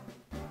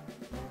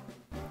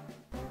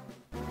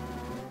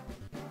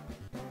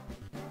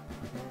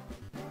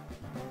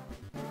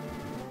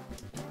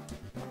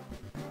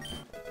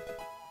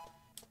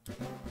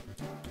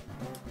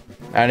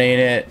 That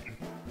ain't it.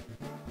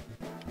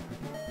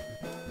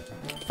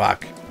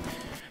 Fuck.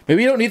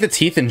 Maybe you don't need the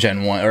teeth in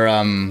Gen 1 or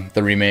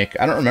the remake.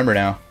 I don't remember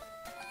now.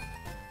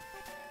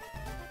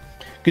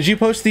 Could you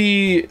post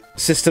the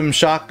System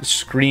Shock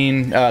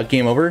screen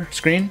game over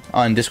screen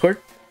on Discord?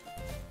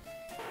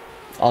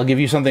 I'll give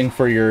you something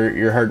for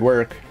your hard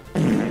work.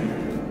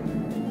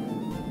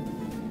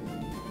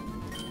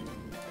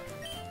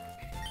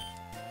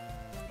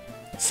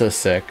 It's so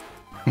sick.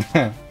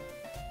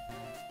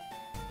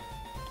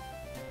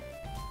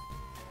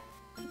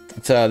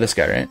 It's this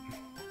guy, right?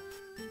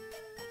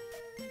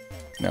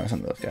 No, it's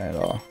not this guy at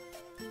all.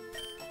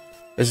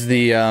 This is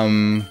the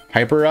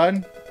Hyper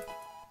Rod?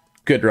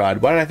 Good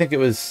Rod. Why did I think it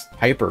was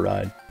Hyper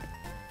Rod?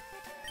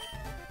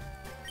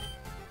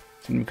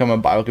 Can you become a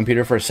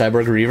biocomputer for a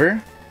cyborg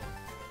reaver?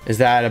 Is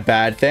that a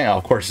bad thing? Oh,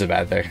 of course it's a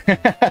bad thing.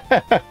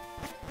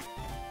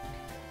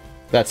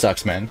 That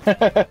sucks, man.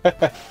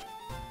 A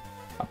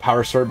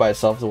power sword by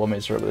itself is a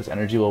well-made sword, but its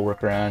energy will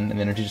work around, and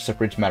the energy just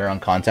separates matter on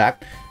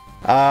contact.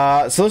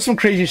 So there's some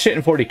crazy shit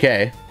in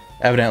 40k,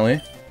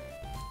 evidently.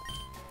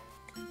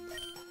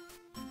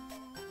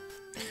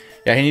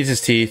 Yeah, he needs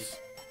his teeth.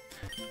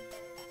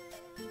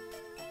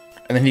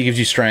 And then he gives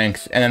you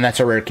strength, and then that's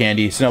a rare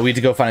candy. So no, we have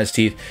to go find his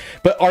teeth.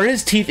 But are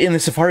his teeth in the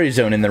Safari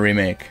Zone in the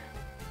remake?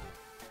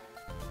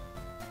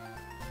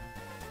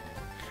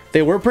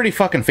 They were pretty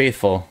fucking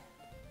faithful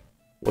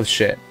with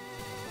shit.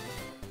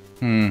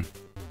 I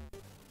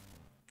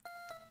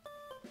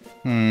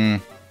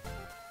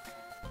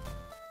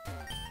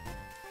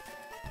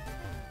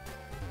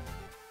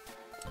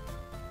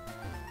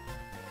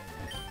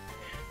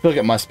feel like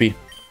it must be.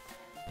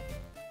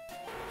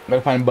 I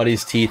gotta find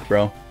Buddy's teeth,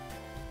 bro.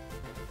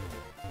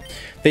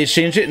 They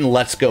changed it in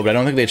Let's Go, but I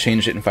don't think they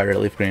changed it in FireRed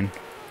Leaf Green.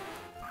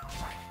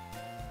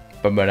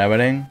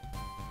 Ba-ba-da-ba-ding.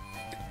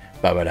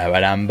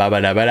 Ba-ba-da-ba-dum,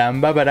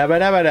 ba-ba-da-ba-dum,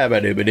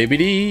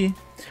 ba-ba-da-ba-da-ba-da-ba-da-ba-dee.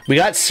 We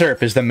got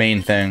Surf is the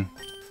main thing.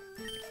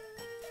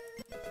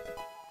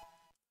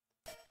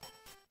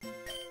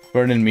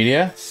 Burden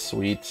Media?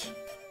 Sweet.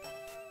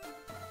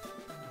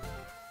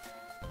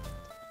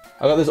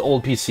 I got this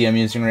old PC I'm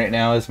using right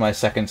now as my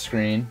second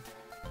screen.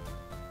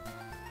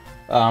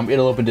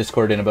 It'll open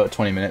Discord in about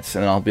 20 minutes,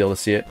 and I'll be able to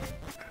see it.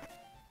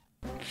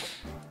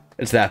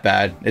 It's that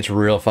bad. It's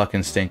real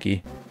fucking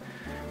stinky.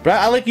 But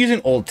I like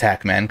using old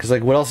tech, man, because,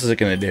 like, what else is it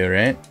gonna do,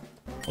 right?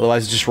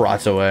 Otherwise, it just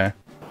rots away.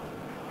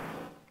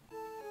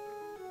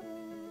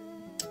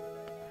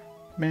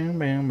 Bam,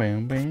 bam,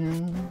 bam,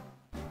 bam.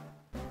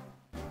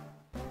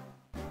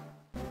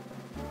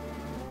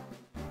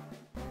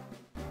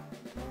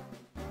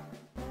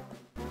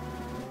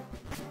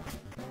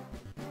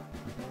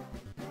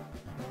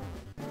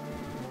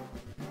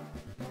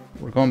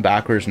 We're going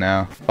backwards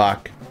now.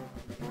 Fuck.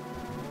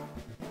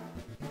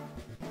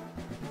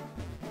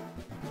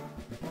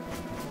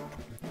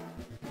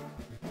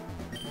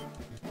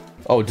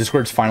 Oh,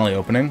 Discord's finally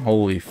opening?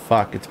 Holy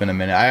fuck, it's been a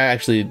minute. I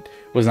actually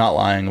was not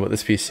lying about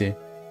this PC.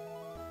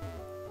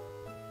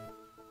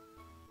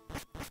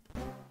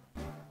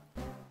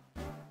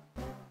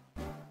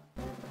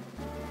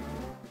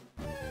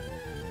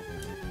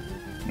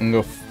 I'm gonna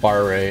go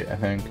far right, I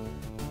think.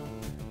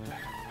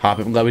 Hop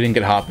it. I'm glad we didn't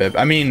get Hop it.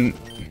 I mean,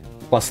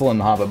 Bustle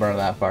and Hop it aren't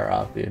that far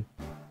off, dude.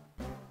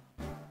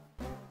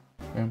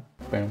 Bam,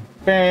 bam,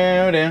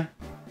 bam, bam.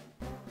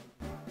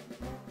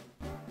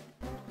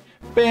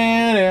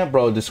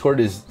 Bro, Discord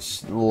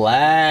is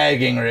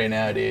lagging right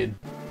now, dude.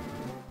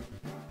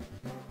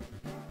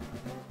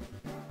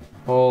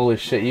 Holy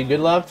shit, you good,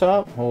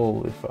 laptop?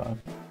 Holy fuck.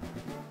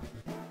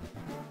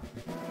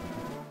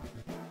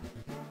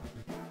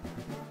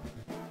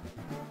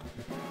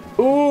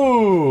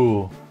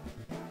 Ooh!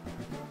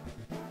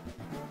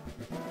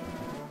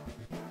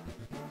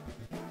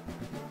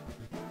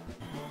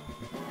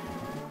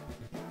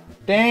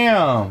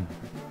 Damn!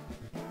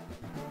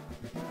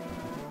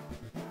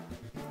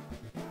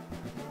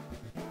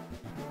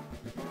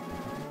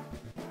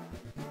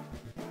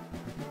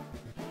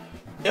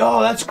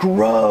 Oh, that's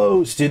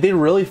gross, dude. They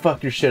really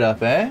fucked your shit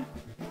up, eh?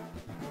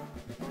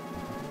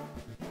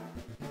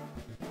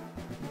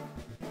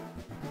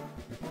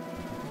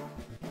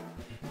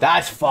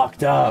 That's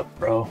fucked up,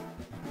 bro.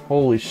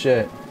 Holy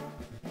shit.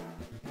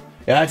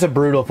 Yeah, that's a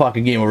brutal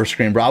fucking game over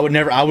screen, bro. I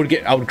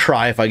would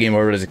cry if I game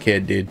over it as a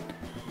kid, dude.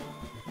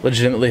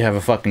 Legitimately have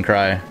a fucking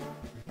cry.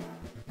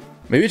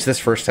 Maybe it's this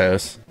first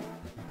house.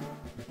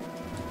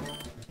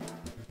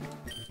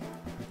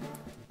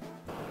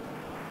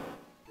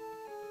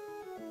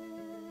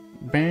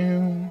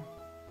 Bam.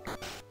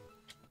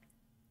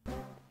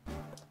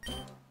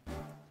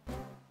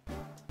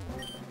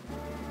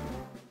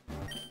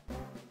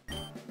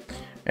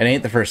 It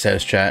ain't the first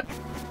house, chat.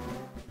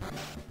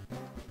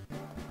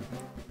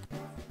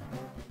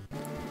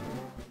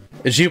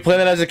 Did you play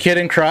that as a kid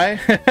and cry?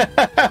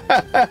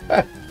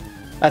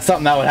 That's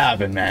something that would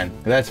happen, man.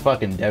 That's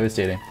fucking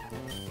devastating.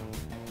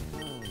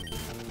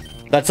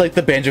 That's like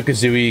the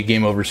Banjo-Kazooie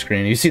game over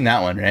screen. You've seen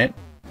that one, right?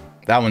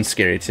 That one's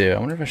scary too. I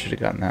wonder if I should have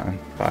gotten that one.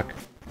 Fuck.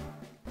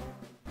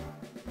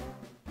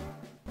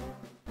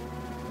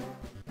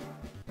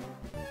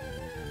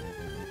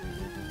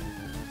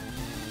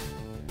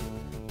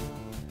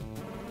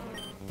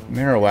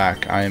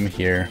 Marowak, I am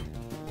here.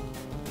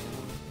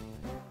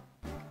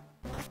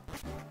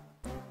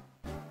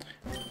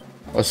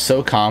 I was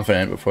so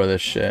confident before this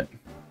shit.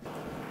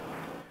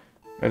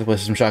 I had to play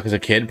System Shock as a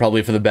kid,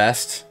 probably for the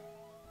best.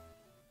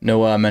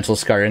 No mental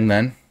scarring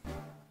then.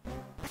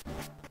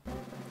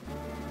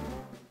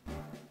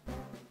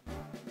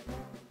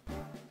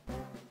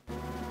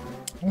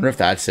 I wonder if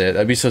that's it.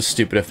 That'd be so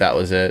stupid if that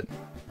was it.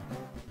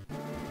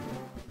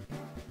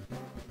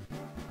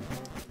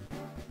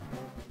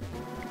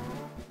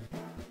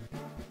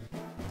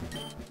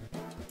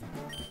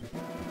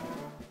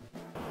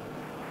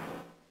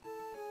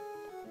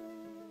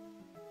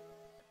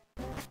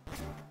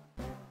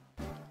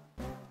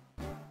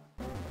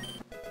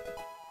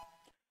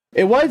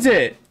 It was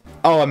it!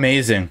 Oh,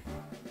 amazing.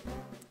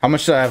 How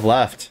much did I have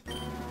left?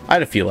 I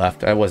had a few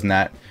left. I wasn't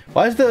that.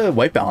 Why is the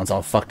white balance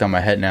all fucked on my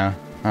head now?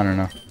 I don't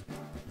know.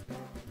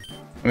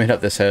 Let me hit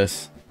up this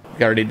house.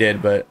 I already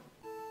did, but...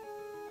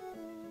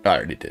 I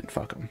already did.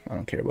 Fuck him. I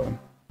don't care about him.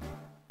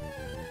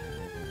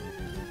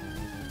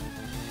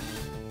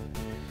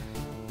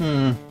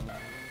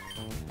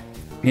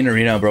 In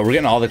Arena, bro. We're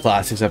getting all the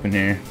classics up in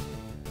here.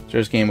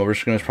 There's game over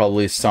screen is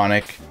probably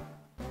Sonic.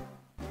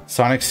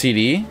 Sonic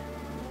CD?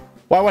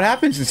 Why, what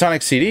happens in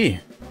Sonic CD?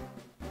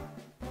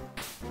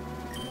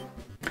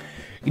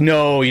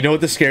 No, you know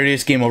what the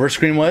scariest game over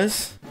screen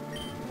was?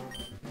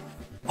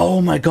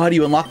 Oh my god,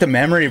 you unlocked the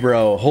memory,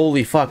 bro.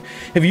 Holy fuck.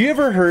 Have you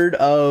ever heard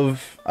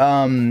of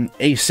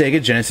a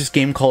Sega Genesis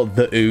game called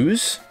The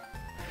Ooze?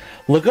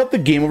 Look up the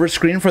game over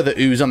screen for The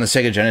Ooze on the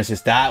Sega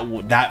Genesis.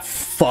 That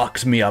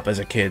fucked me up as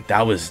a kid.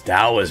 That was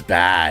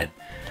bad.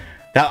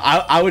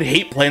 I would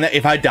hate playing that.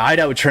 If I died,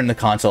 I would turn the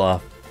console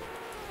off.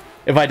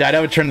 If I died,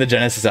 I would turn the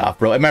Genesis off,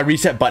 bro. And my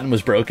reset button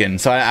was broken,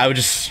 so I would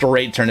just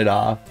straight turn it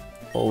off.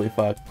 Holy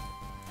fuck.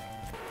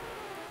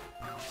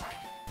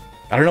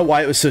 I don't know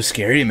why it was so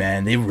scary,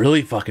 man. They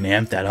really fucking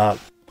amped that up.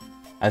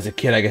 As a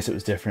kid, I guess it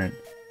was different.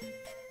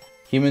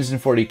 Humans in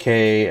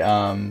 40k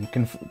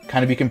can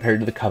kind of be compared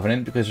to the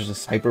Covenant because there's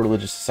a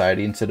hyper-religious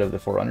society instead of the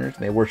Forerunners,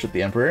 and they worship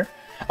the Emperor.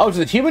 Oh, so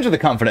the humans are the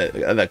Covenant,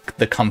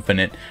 the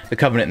Covenant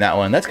in that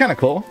one. That's kind of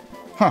cool.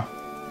 Huh.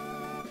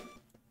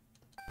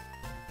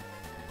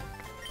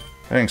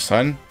 Thanks,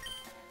 son.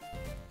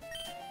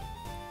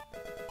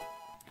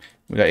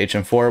 We got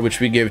HM4, which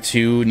we give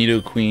to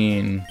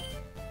Nidoqueen,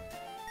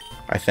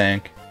 I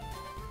think.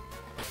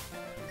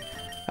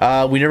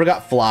 We never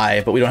got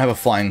Fly, but we don't have a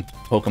flying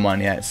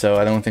Pokemon yet, so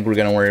I don't think we're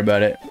gonna worry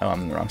about it. Oh,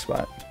 I'm in the wrong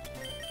spot.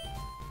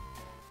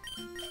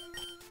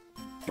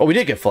 Oh, we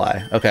did get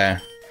Fly. Okay.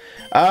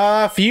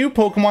 Few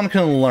Pokemon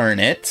can learn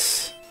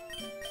it.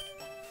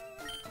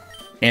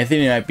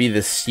 Anthony might be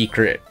the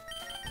secret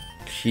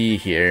key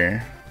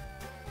here.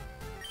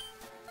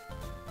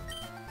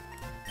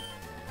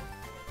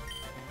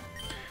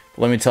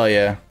 Let me tell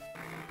you,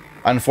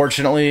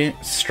 unfortunately,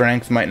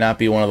 Strength might not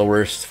be one of the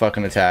worst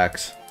fucking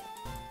attacks.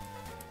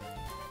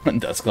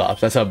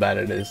 Dusclops, that's how bad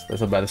it is. That's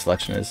how bad the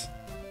selection is.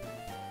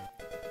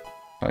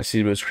 I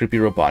see this creepy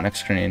Robotnik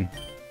screen.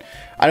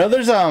 I know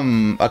there's a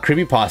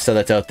creepypasta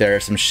that's out there,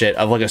 some shit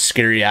of like a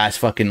scary ass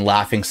fucking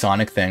laughing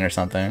Sonic thing or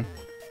something.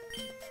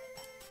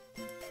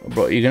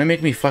 Bro, you gonna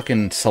make me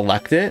fucking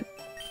select it?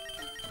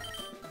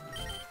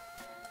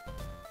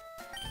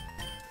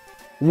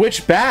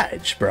 Which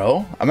badge,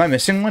 bro? Am I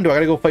missing one? Do I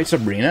gotta go fight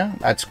Sabrina?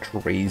 That's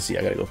crazy.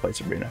 I gotta go fight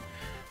Sabrina.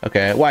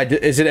 Okay, why?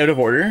 Is it out of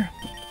order?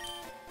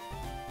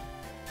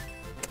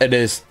 It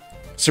is.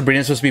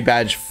 Sabrina's supposed to be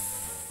badge...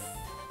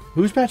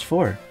 Who's badge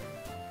 4?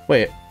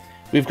 Wait.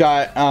 We've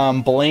got,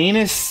 Blaine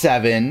is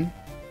 7.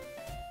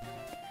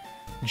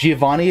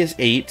 Giovanni is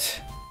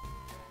 8.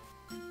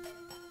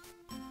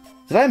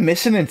 Did I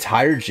miss an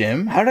entire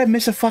gym? How did I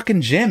miss a fucking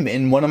gym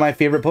in one of my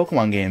favorite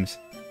Pokemon games?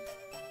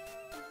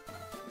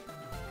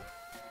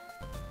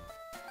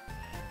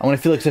 I'm gonna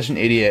feel like such an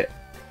idiot.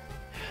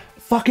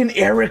 Fucking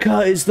Erica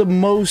is the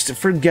most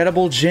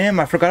forgettable gym.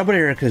 I forgot about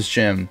Erica's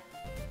gym.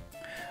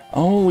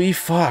 Holy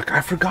fuck,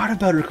 I forgot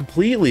about her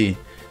completely.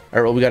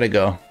 Alright, well, we gotta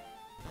go.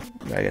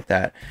 We gotta get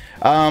that.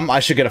 I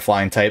should get a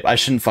flying type. I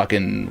shouldn't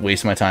fucking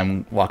waste my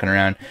time walking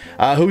around.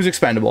 Who's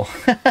expendable?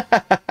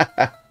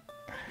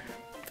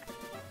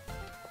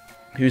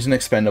 Who's an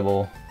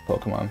expendable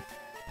Pokemon?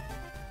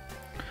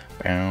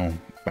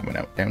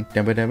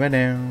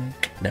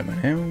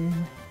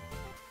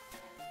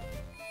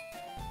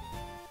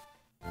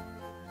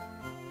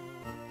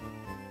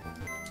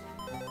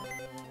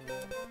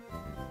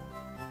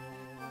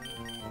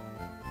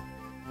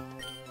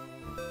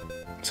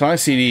 Sonic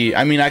CD,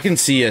 I mean, I can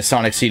see a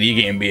Sonic CD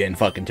game being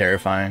fucking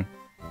terrifying.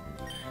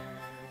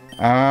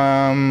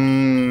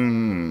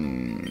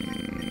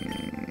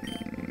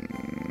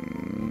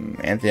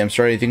 Anthony, I'm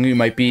sorry, I think we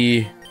might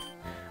be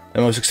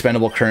the most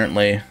expendable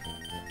currently.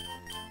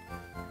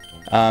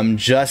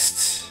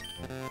 Just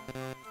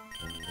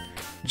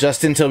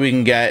until we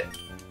can get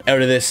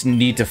out of this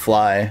need to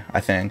fly,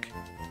 I think.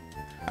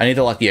 I need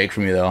the lucky egg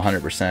from you though,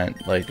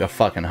 100%. Like a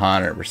fucking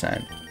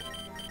 100%.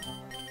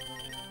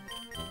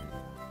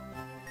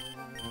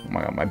 Oh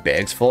my god, my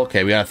bag's full?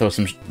 Okay, we gotta throw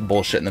some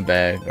bullshit in the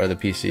bag, or the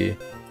PC.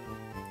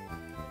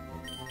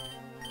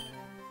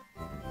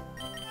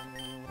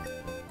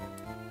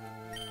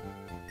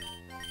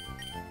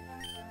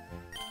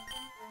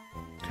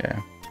 Okay.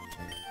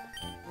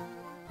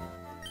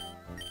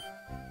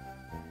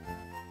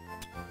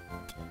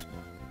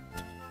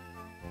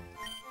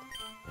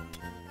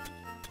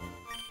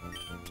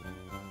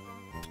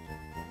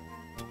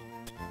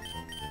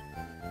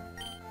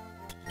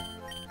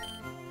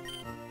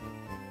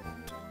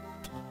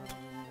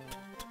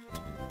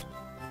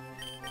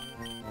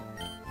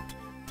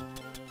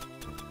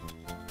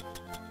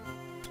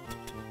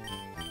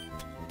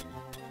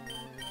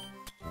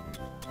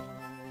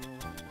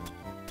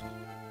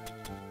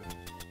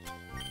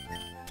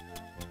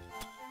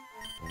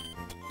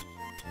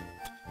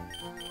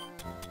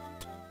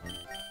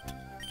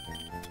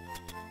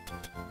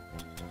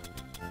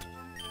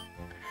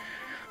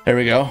 There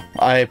we go.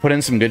 I put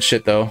in some good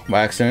shit though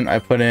by accident. I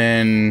put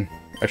in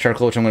a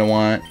charcoal, which I'm gonna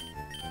want.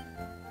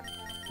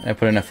 I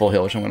put in a full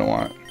heal, which I'm gonna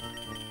want.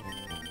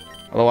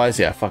 Otherwise,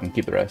 yeah, fucking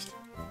keep the rest.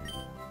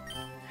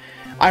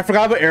 I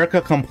forgot about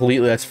Erica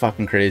completely. That's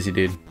fucking crazy,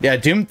 dude. Yeah,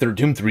 Doom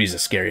 3 is a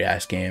scary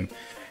ass game.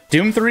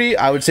 Doom 3,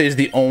 I would say, is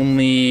the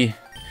only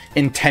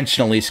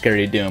intentionally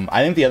scary Doom.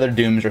 I think the other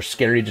Dooms are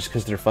scary just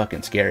because they're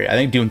fucking scary. I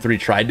think Doom 3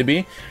 tried to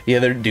be. The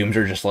other Dooms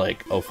are just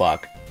like, oh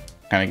fuck,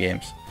 kind of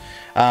games.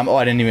 Oh,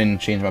 I didn't even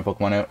change my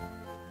Pokemon out.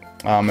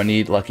 I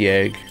need Lucky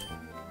Egg.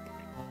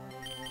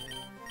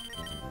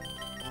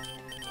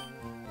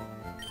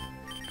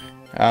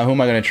 Who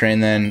am I going to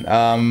train then?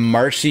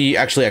 Marcy,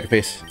 actually, I can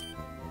face.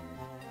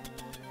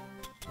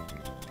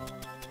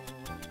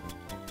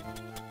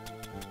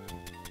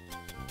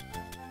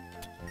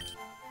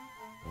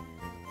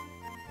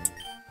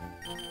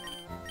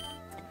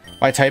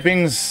 My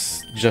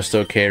typing's just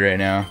okay right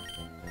now.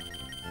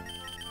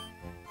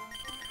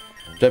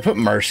 Did I put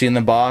Marcy in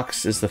the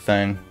box is the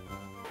thing.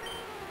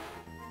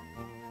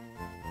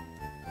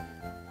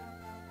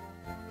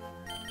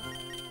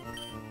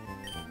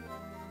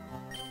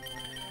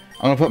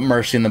 I'm gonna put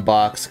Mercy in the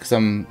box because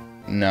I'm...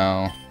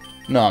 No,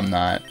 I'm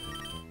not.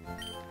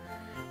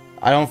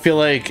 I don't feel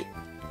like...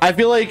 I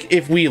feel like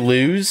if we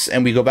lose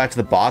and we go back to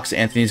the box,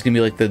 Anthony's gonna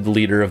be like the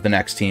leader of the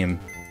next team.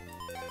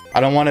 I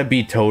don't want to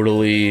be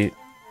totally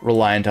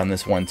reliant on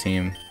this one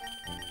team.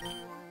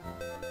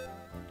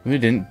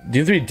 Doom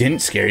 3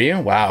 didn't scare you?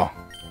 Wow.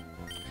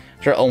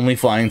 It's our only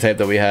flying type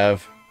that we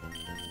have.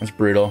 That's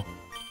brutal.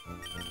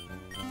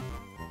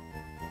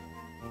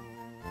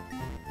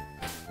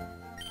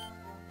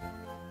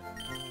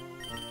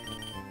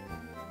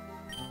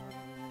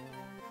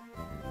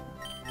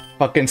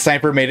 Fucking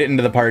Sniper made it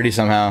into the party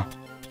somehow.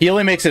 He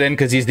only makes it in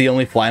because he's the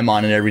only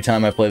Flymon in every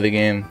time I play the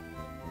game.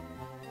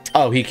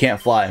 Oh, he can't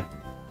fly.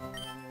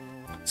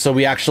 So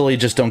we actually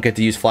just don't get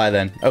to use fly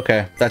then.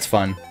 Okay, that's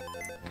fun.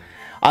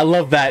 I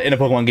love that in a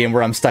Pokemon game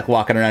where I'm stuck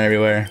walking around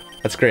everywhere.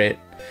 That's great.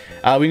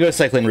 We can go to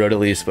Cycling Road at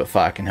least, but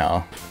fucking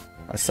hell.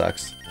 That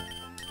sucks.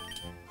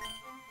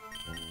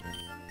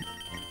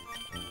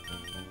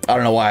 I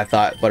don't know why I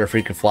thought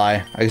Butterfree could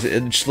fly. I guess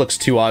it just looks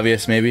too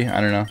obvious, maybe.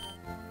 I don't know.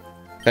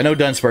 I know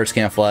Dunsparce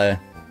can't fly.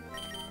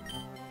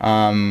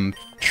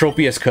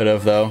 Tropius could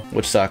have, though,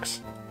 which sucks.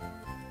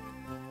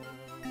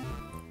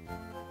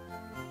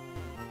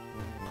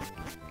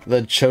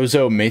 The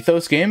Chozo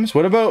Mathos games?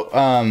 What about,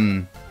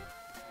 I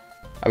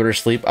better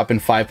sleep up in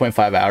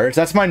 5.5 hours?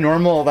 That's my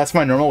normal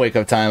wake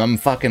up time. I'm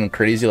fucking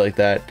crazy like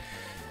that.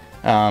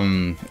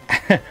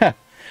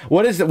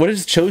 What is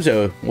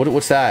Chozo?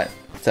 What's that?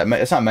 It's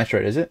not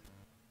Metroid, is it?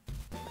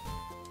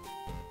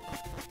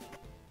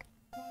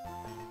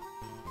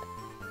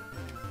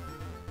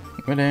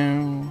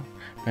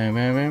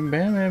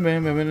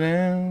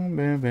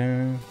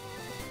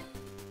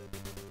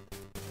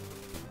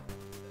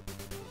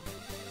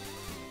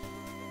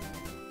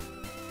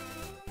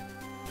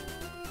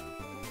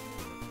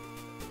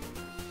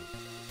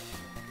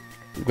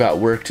 We've got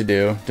work to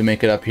do to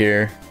make it up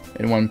here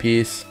in one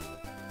piece.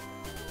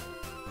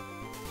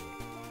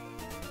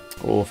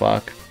 Oh,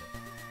 fuck.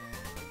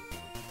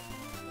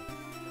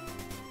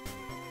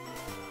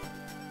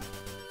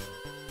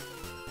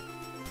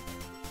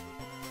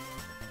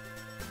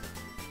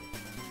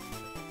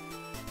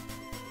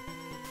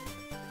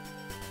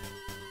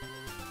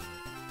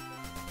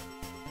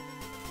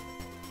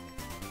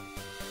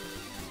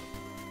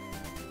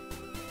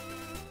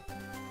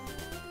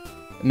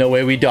 No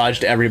way we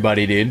dodged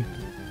everybody, dude.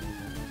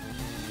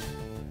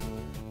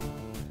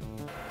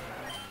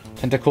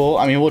 Tentacle?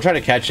 I mean, we'll try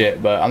to catch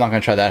it, but I'm not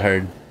gonna try that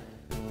hard.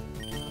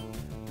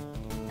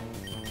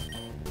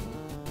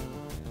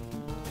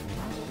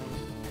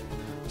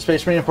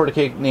 Space Marine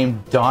Porticake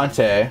named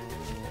Dante.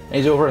 And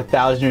he's over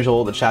 1,000 years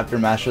old, the chapter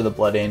master of the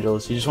Blood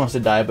Angels. He just wants to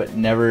die, but it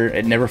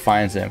never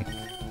finds him.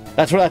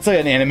 That's like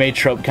an anime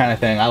trope kind of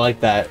thing. I like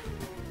that.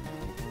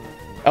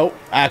 Oh,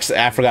 actually,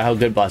 I forgot how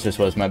good Blastoise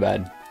was. My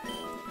bad.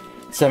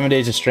 7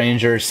 Days a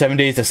Stranger, 7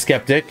 Days a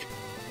Skeptic.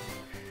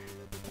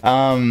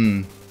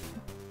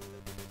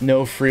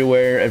 No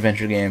freeware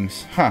adventure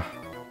games. Huh.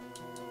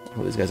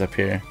 Put these guys up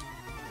here.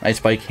 Ice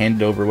Bike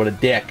handed over. What a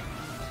dick.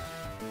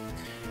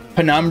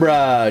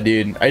 Penumbra,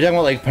 dude. Are you talking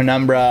about like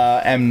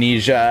Penumbra,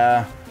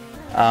 Amnesia,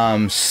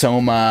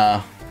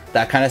 Soma,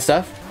 that kind of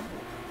stuff?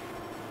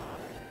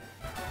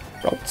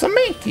 Bro, it's a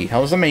Mankey.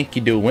 How's a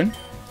Mankey doing?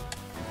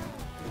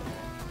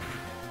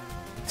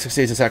 6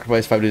 Days of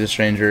Sacrifice, 5 Days of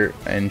Stranger,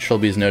 and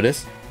Trilby's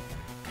Notice.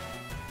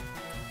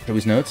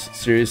 Trilby's Notes?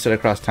 Series set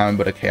across time,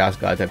 but a Chaos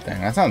God type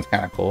thing. That sounds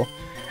kind of cool.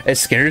 It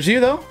scares you,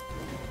 though?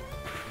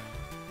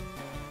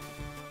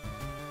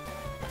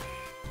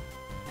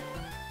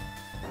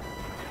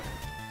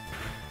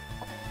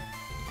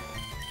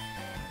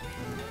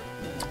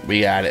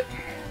 We got it.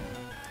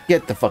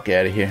 Get the fuck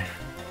out of here.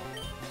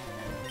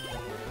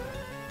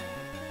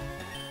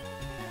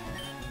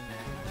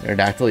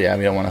 Aerodactyl? Yeah,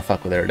 we don't want to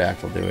fuck with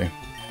Aerodactyl, do we?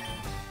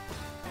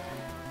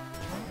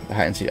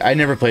 Hide and seek. I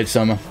never played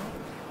Soma.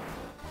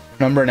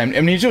 Number and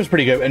Amnesia was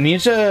pretty good.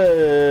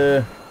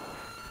 Amnesia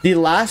The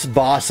last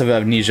boss of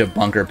Amnesia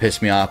Bunker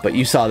pissed me off, but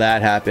you saw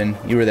that happen.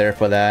 You were there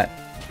for that.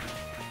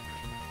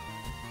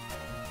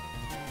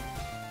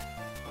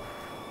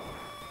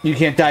 You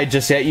can't die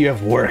just yet. You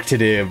have work to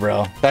do,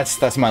 bro.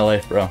 That's my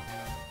life, bro.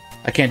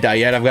 I can't die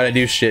yet. I've got to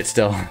do shit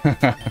still.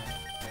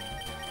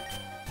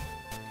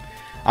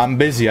 I'm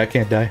busy. I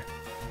can't die.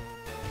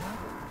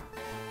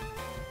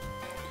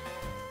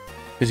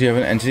 Because you have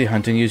an entity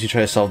hunting you, you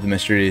try to solve the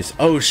mysteries.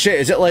 Oh shit!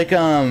 Is it like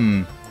a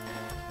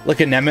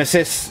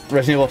Nemesis,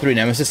 Resident Evil 3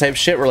 Nemesis type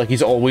shit, where like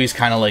he's always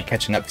kind of like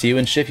catching up to you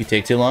and shit if you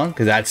take too long?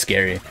 Because that's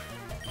scary.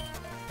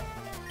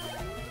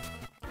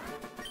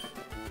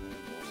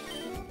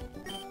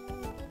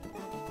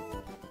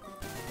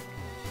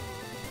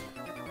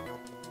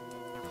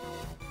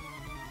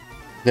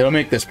 They don't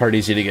make this part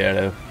easy to get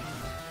out of.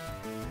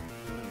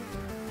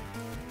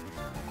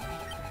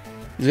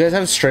 These guys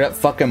have straight up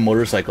fucking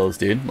motorcycles,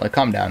 dude. Like,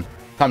 calm down.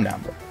 Calm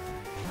down, bro.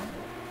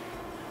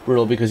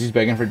 Brutal because he's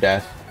begging for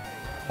death.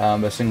 But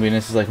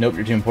Sanguinus is like, nope,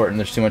 you're too important.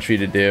 There's too much for you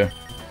to do.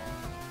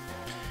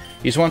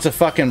 He just wants a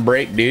fucking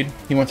break, dude.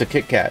 He wants a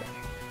Kit Kat.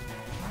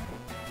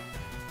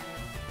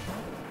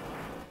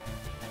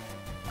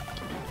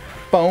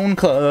 Phone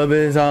club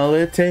is all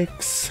it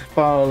takes.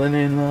 Falling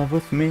in love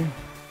with me.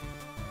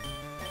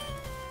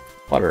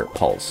 Water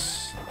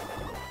pulse.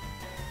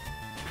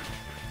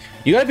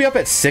 You gotta be up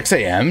at 6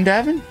 a.m.,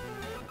 Davin?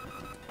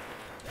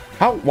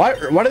 How? Why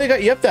do they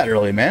got you up that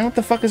early, man? What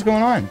the fuck is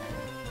going on?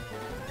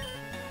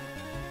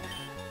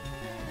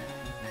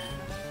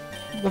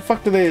 What the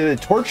fuck do they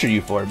torture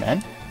you for,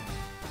 man?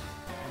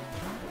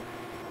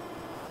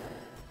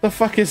 The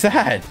fuck is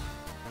that?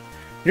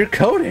 You're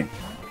coding.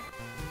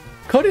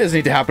 Coding doesn't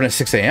need to happen at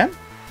 6 a.m.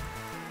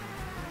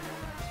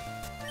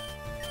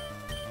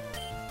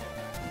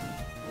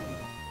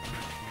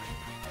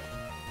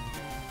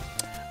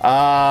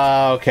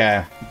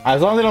 Okay.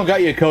 As long as they don't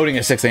got you coding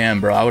at 6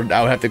 a.m., bro, I would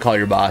have to call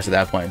your boss at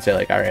that point and say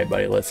like, all right,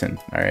 buddy, listen,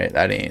 all right,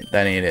 that ain't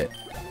it.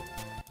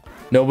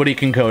 Nobody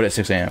can code at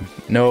 6 a.m.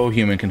 No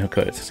human can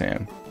code at 6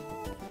 a.m.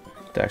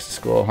 Dex to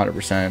school,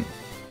 100%.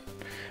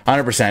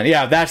 100%.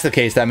 Yeah, if that's the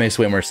case, that makes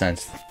way more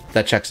sense.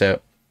 That checks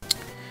out.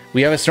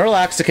 We have a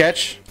Snorlax to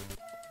catch.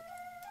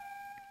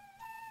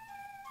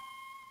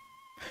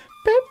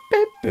 Boop,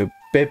 boop, boop,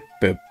 boop,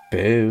 boop,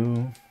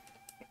 boop.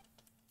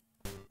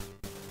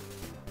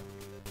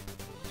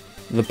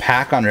 The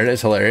pack on Reddit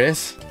is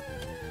hilarious.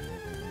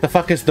 The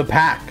fuck is the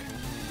pack?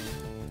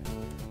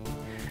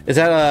 Is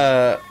that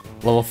a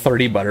level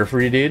 30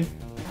 Butterfree, dude?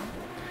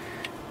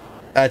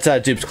 That's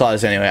Dupe's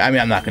Claws anyway. I mean,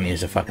 I'm not gonna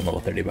use a fucking level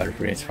 30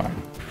 Butterfree. It's fine.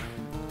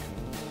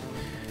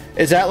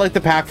 Is that like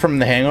the pack from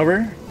The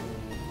Hangover?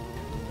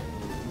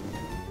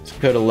 It's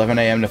code 11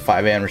 a.m. to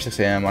 5 a.m. or 6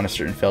 a.m. on a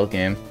certain failed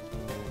game.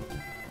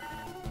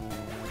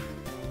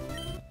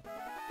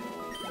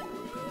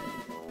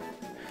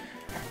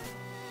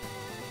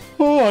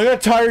 Oh, I got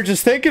tired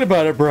just thinking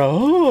about it, bro.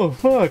 Oh,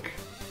 fuck.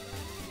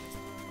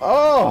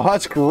 Oh,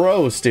 that's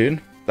gross,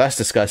 dude. That's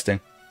disgusting.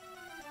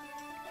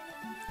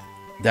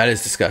 That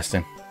is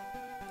disgusting.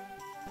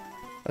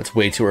 That's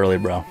way too early,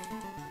 bro.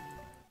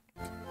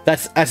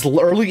 That's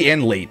early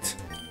and late.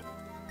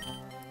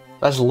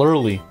 That's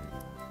literally.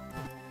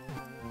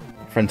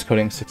 Friends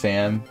coding 6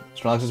 a.m.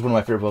 Snorlax is one of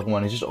my favorite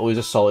Pokemon. He's just always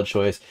a solid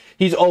choice.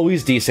 He's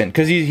always decent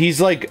because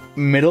he's like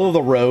middle of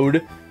the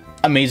road.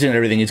 Amazing at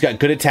everything. He's got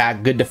good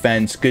attack, good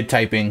defense, good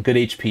typing, good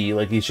HP.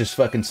 Like, he's just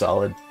fucking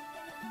solid.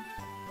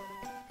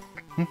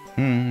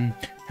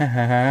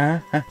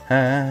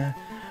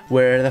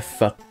 Where the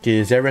fuck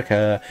is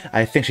Erica?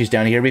 I think she's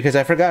down here because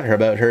I forgot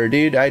about her,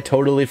 dude. I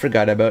totally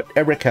forgot about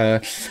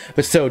Erica.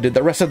 But so did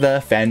the rest of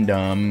the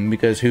fandom,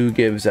 because who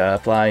gives a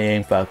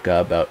flying fuck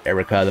about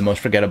Erica, the most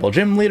forgettable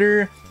gym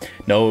leader?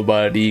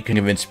 Nobody can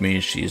convince me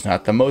she's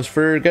not the most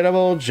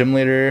forgettable gym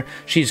leader.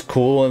 She's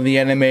cool in the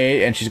anime,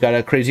 and she's got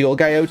a crazy old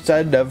guy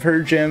outside of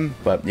her gym.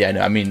 But yeah,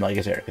 no, I mean, like,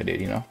 it's Erica, dude,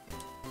 you know?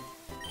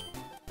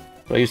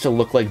 But I used to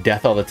look like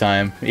death all the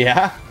time.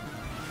 Yeah?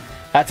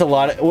 That's a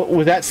lot of...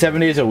 Was that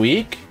 7 days a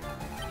week?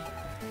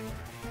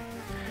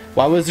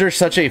 Why was there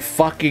such a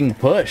fucking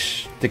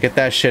push to get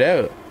that shit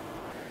out?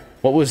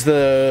 What was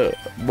the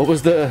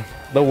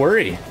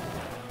worry?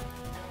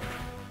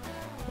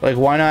 Like,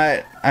 why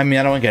not? I mean,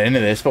 I don't want to get into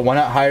this, but why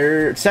not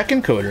hire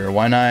second coder?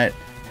 Why not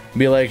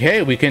be like,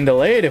 hey, we can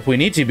delay it if we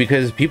need to,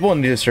 because people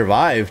need to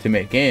survive to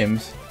make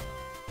games.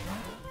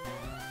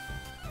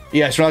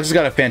 Yeah, Snorlax has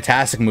got a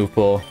fantastic move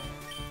pool.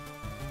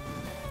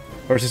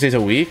 4 or 6 days a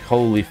week?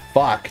 Holy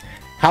fuck.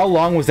 How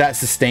long was that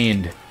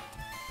sustained?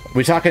 Are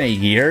we talking a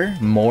year?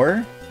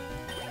 More?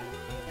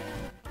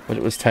 But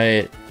it was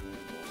tight.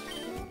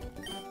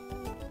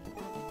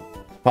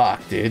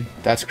 Fuck, dude.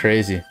 That's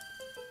crazy.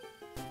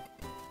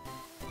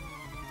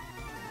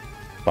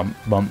 Bump,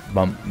 bump,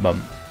 bump,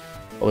 bump.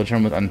 Oh, the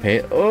term with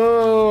unpaid.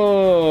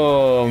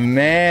 Oh,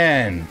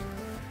 man.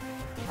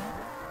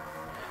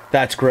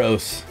 That's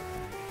gross.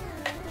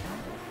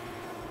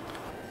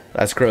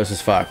 That's gross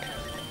as fuck.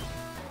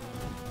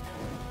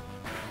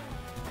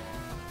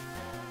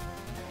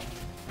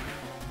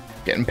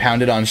 Getting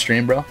pounded on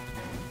stream, bro.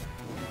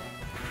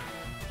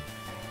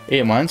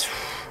 8 months.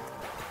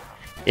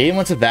 8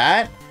 months of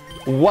that?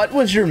 What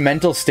was your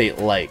mental state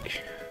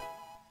like?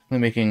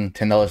 Only making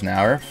 $10 an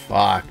hour?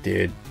 Fuck,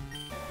 dude.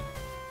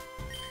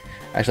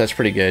 Actually, that's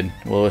pretty good.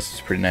 Lowest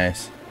is pretty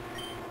nice.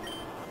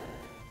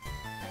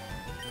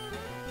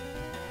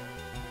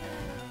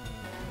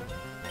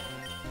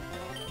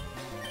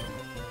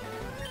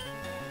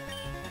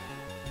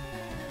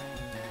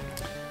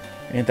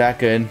 Ain't that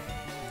good.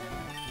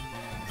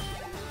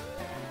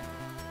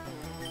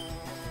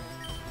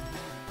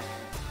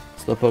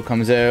 Slowpoke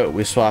comes out,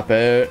 we swap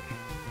out.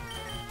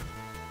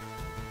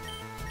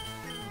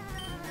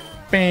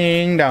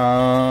 Bing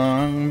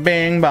dong,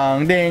 bing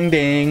bong, ding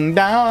ding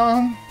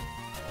dong.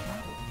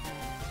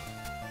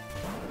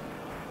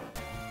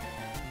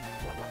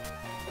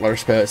 Water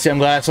spout. See, I'm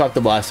glad I swapped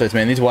the Blastoise,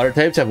 man. These water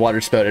types have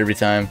water spout every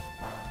time.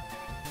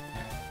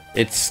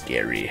 It's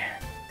scary.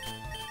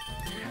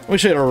 I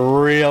wish I had a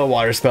real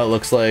water spout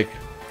looks like.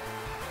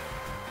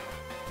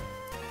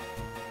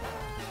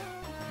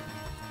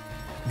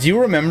 Do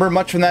you remember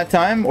much from that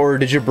time, or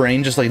did your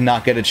brain just like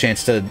not get a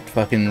chance to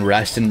fucking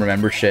rest and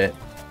remember shit?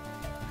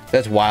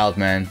 That's wild,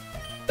 man.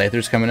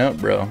 Scyther's coming out,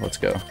 bro. Let's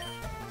go.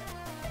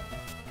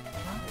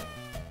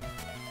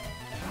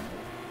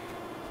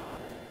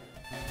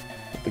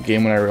 The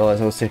game when I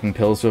realized I was taking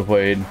pills to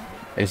avoid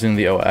using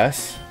the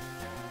OS.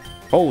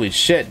 Holy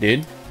shit,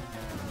 dude.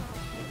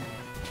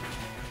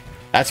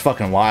 That's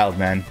fucking wild,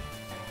 man.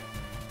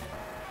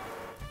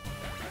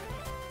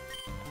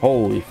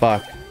 Holy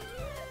fuck.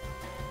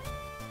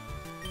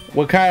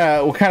 What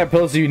kind of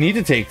pills do you need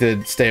to take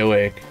to stay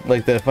awake?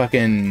 Like the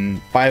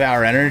fucking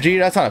 5-hour energy?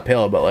 That's not a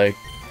pill, but like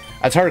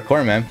that's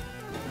hardcore, man.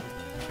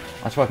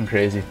 That's fucking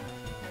crazy.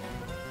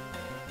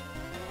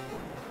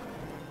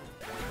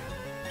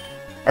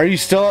 Are you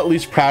still at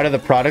least proud of the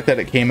product that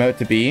it came out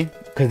to be?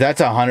 Because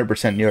that's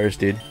 100% yours,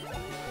 dude.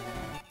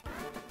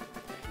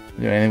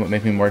 Do anything that would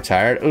make me more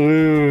tired?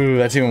 Ooh,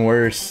 that's even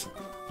worse.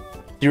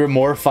 You were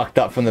more fucked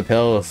up from the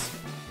pills.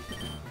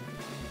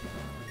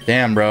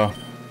 Damn, bro.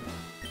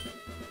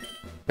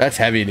 That's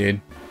heavy, dude.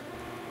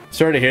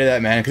 Sorry to hear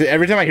that, man. Because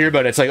every time I hear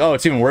about it, it's like, oh,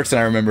 it's even worse than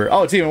I remember.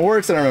 Oh, it's even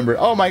worse than I remember.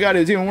 Oh my god,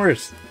 it's even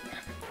worse.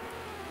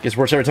 Gets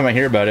worse every time I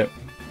hear about it.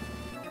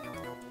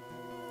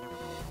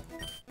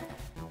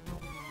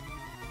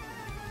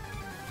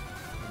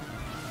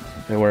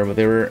 They were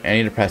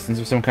antidepressants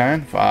of some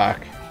kind?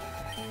 Fuck.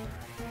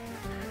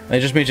 They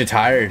just made you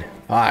tired.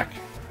 Fuck.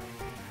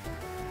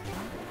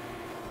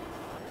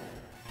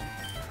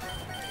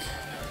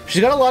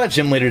 She's got a lot of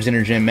gym leaders in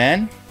her gym,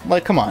 man.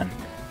 Like, come on.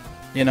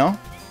 You know?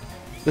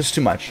 This is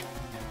too much.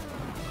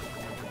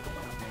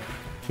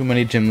 Too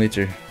many gym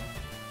leaders.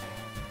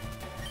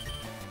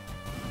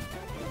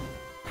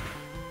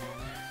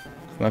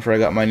 After I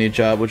got my new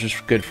job, which was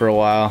good for a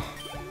while.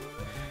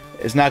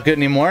 It's not good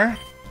anymore?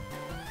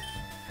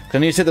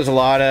 Because you said there's a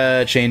lot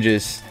of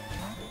changes.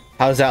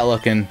 How's that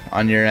looking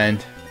on your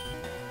end?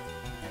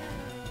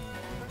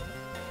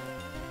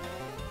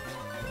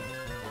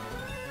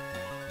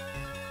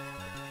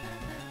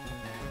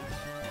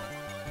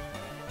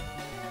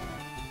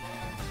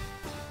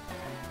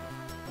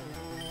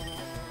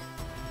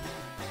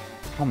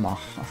 Come on.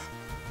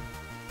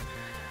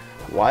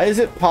 Why is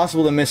it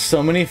possible to miss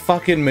so many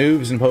fucking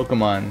moves in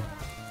Pokemon?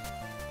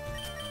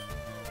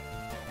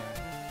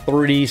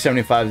 3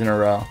 75s in a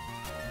row.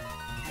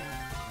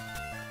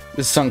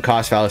 This is sunk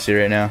cost fallacy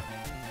right now.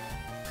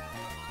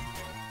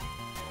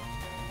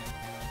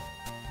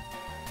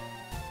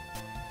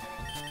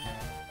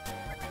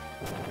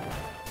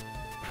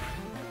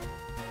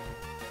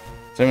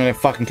 So I'm gonna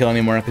fucking kill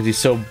anymore because he's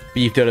so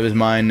beefed out of his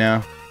mind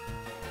now.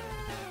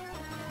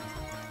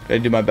 Gotta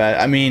do my bad.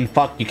 I mean,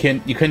 fuck, you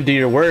couldn't do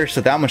your worst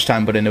with that much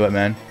time put into it,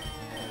 man.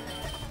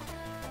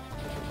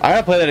 I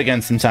gotta play that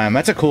again sometime.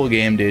 That's a cool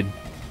game, dude.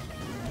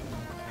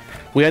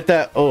 We had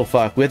that. Oh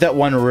fuck, we had that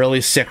one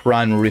really sick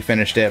run where we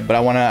finished it, but I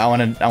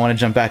wanna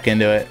jump back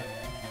into it.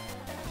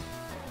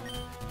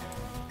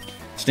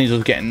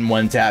 Sneasel's getting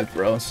one tapped,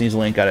 bro.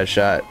 Sneasel ain't got a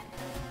shot.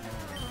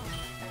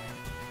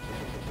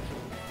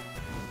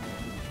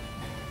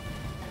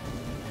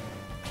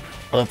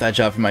 I left that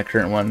job for my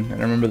current one, and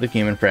I remember the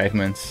game in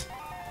fragments.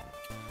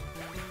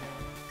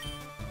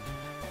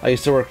 I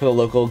used to work for the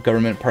local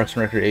government parks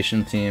and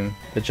recreation team.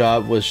 The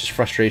job was just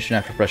frustration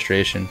after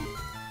frustration.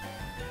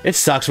 It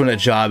sucks when a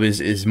job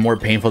is more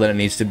painful than it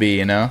needs to be,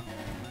 you know?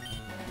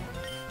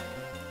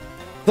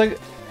 Like,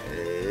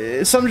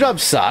 some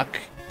jobs suck,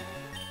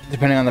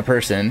 depending on the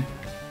person.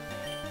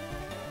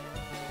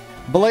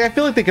 But like, I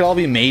feel like they could all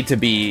be made to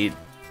be,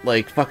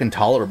 like, fucking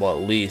tolerable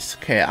at least.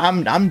 Okay,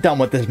 I'm done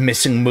with this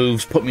missing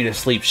moves, put me to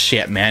sleep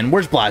shit, man.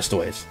 Where's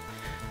Blastoise?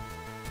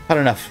 Had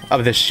enough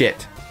of this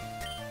shit.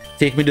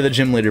 Take me to the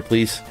gym later,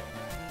 please.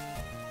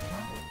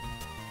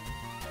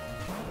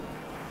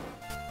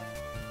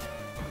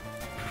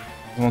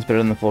 Almost better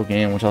than the full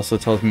game, which also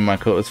tells me my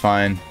code is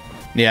fine.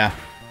 Yeah.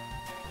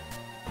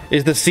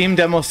 Is the Steam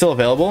demo still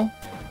available?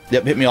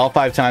 Yep, hit me all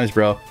 5 times,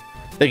 bro.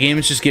 The game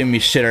is just giving me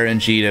shit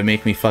RNG to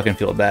make me fucking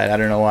feel bad. I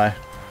don't know why.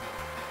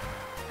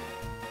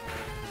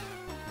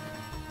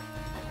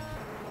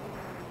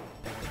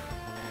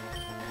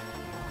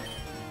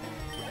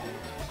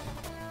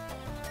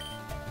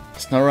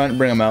 Snow run,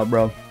 bring them out,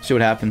 bro. See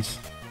what happens.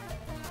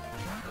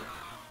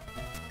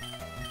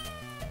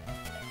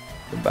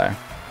 Goodbye.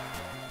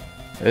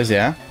 It is,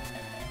 yeah?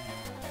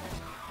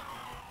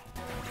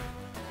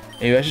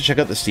 Maybe I should check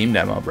out the Steam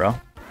demo, bro.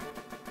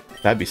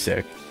 That'd be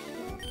sick.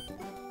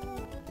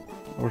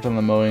 I worked on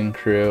the mowing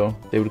crew.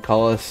 They would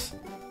call us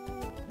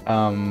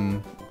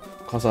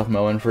off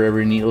mowing for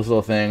every needless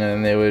little thing, and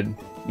then they would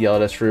yell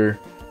at us for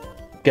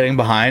getting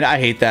behind. I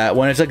hate that.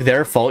 When it's like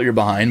their fault you're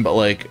behind, but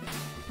like,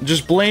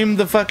 just blame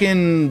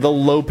the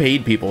low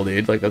paid people,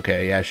 dude. Like,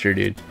 okay, yeah, sure,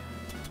 dude.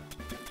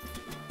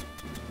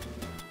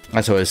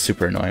 That's always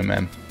super annoying,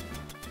 man.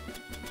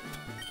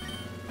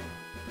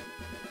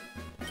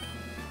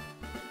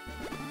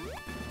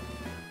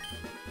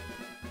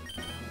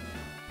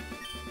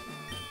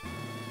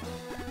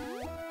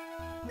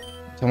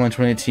 Someone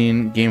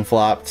 2018 game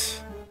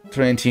flopped.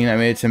 2018 I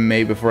made it to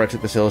May before I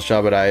took the sales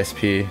job at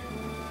ISP.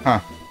 Huh.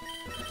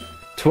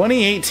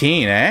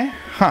 2018, eh?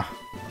 Huh.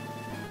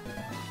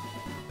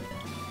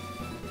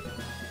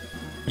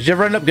 Did you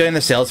ever end up getting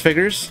the sales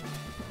figures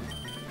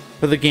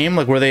for the game?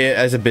 Like, were they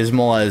as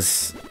abysmal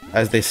as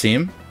they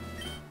seem?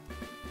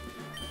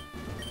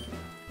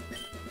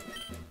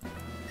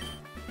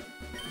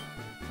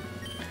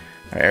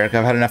 Alright, Eric,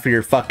 I've had enough of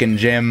your fucking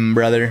gym,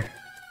 brother.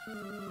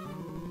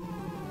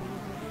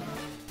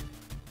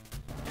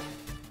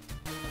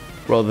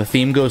 Bro, the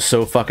theme goes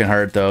so fucking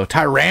hard, though.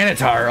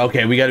 Tyranitar!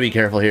 Okay, we gotta be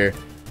careful here.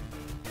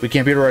 We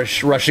can't be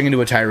rushing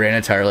into a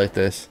Tyranitar like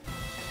this.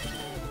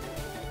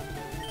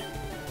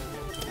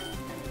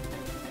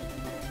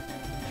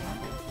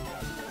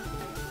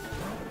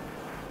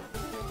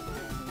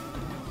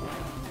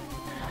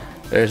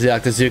 There's the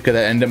Octazooka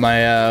that ended my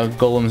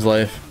Golem's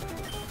life.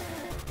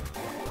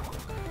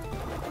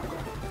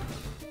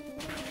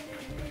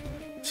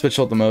 Switch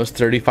ult the most,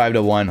 35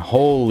 to 1.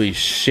 Holy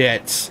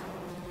shit.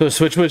 So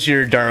Switch was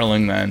your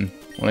darling then,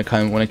 when it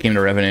came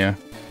to revenue.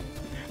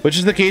 Which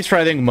is the case for,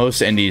 I think,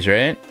 most indies,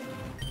 right?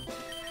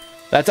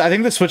 I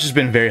think the Switch has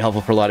been very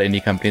helpful for a lot of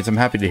indie companies. I'm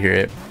happy to hear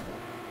it.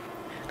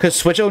 Because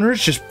Switch owners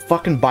just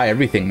fucking buy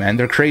everything, man.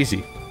 They're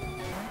crazy.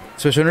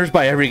 Switch owners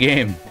buy every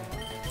game.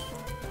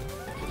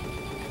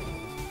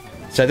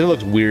 So I think it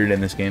looks weird in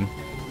this game.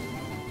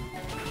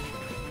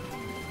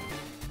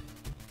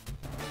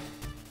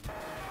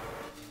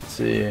 Let's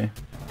see.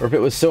 Or if it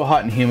was so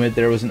hot and humid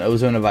there was an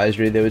ozone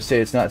advisory, they would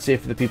say it's not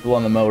safe for the people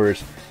on the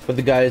mowers, but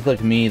the guys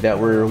like me that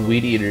were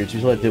weed eaters.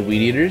 You selected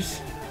weed eaters?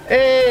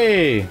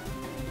 Hey!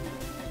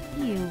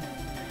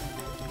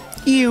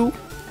 You.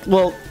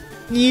 Well,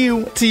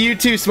 you. To you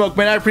too, Smoke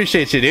Man. I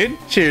appreciate you, dude.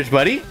 Cheers,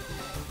 buddy.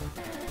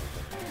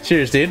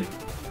 Cheers, dude.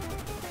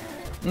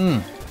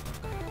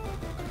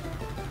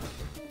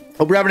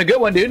 Hope you're having a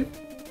good one, dude.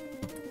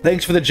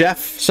 Thanks for the Jeff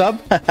sub.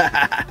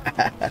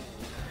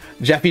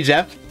 Jeffy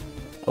Jeff.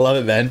 I love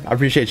it, man. I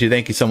appreciate you.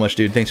 Thank you so much,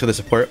 dude. Thanks for the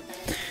support.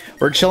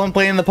 We're chilling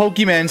playing the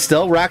Pokemon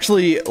still. We're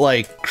actually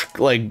like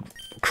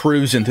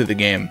cruising through the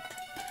game.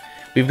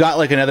 We've got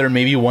like another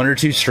maybe 1 or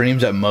 2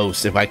 streams at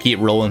most if I keep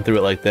rolling through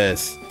it like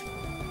this.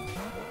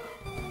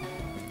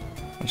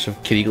 Bunch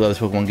of kitty gloves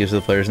Pokemon gives to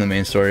the players in the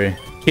main story.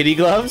 Kitty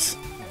gloves?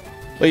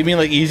 What, you mean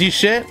like easy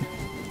shit?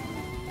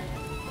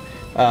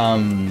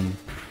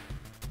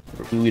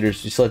 Weed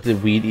eaters. You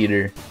selected weed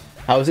eater.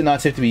 How is it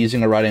not safe to be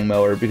using a riding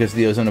mower because of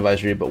the ozone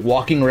advisory, but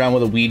walking around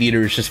with a weed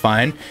eater is just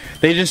fine?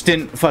 They just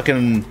didn't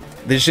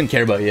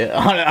care about you.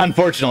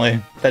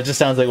 Unfortunately. That just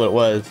sounds like what it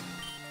was.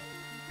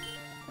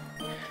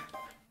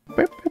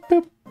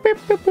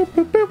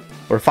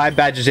 We're 5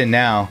 badges in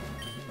now.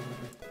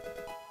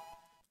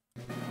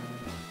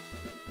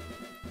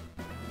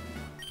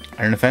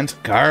 Iron Defense?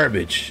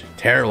 Garbage.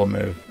 Terrible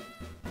move.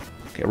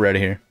 Get rid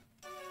of here.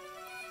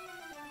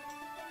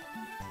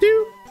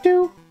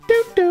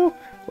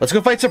 Let's go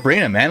fight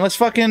Sabrina, man. Let's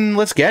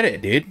get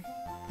it, dude.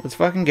 Let's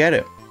fucking get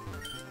it.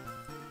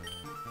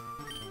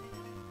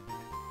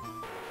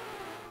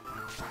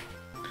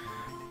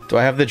 Do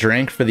I have the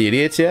drink for the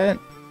idiots yet?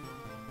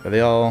 Are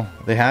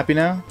they happy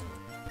now?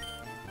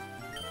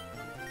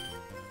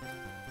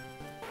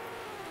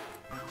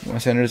 My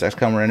senators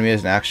XCOM or enemy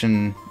as an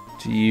action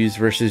to use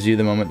versus you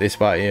the moment they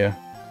spot you.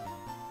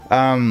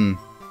 Well,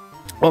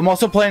 I'm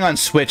also playing on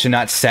Switch and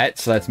not set,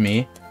 so that's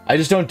me. I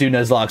just don't do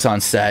Nuzlocks on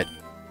set.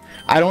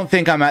 I don't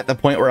think I'm at the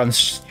point where I'm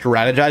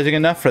strategizing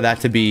enough for that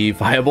to be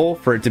viable,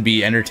 for it to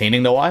be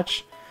entertaining to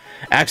watch.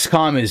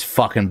 XCOM is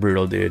fucking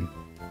brutal, dude.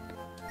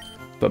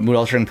 But mood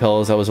altering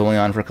pills, I was only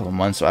on for a couple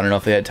months, so I don't know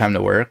if they had time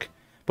to work.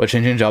 But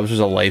changing jobs was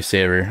a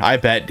lifesaver. I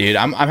bet, dude.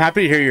 I'm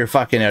happy to hear you're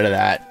fucking out of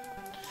that.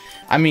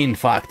 I mean,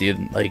 fuck,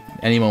 dude. Like,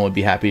 anyone would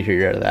be happy to hear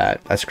you're out of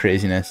that. That's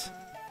craziness.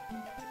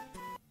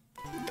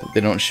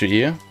 They don't shoot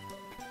you?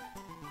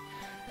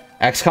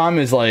 XCOM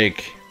is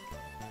like...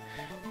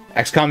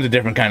 XCOM's a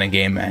different kind of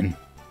game, man.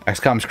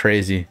 XCOM's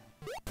crazy.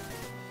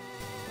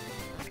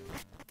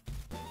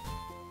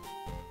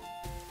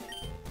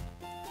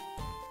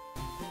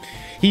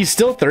 He's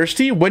still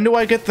thirsty? When do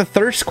I get the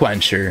thirst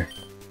quencher?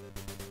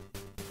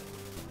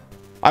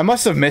 I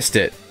must have missed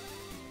it.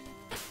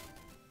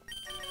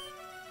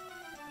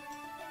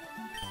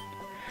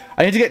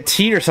 I need to get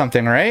T or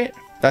something, right?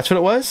 That's what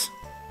it was?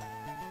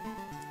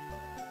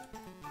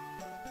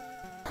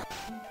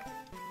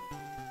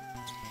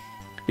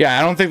 Yeah,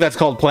 I don't think that's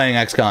called playing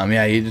XCOM.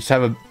 Yeah, you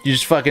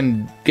just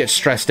fucking get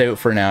stressed out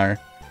for an hour.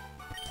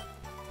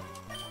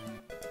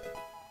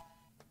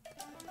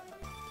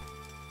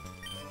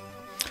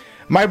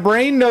 My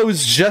brain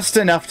knows just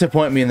enough to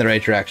point me in the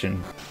right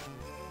direction.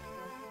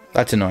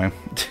 That's annoying.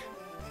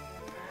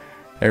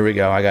 There we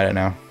go, I got it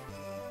now.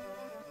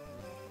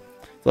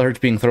 It hurts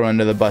being thrown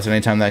under the bus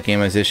anytime that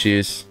game has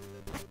issues.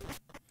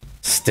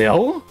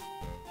 Still?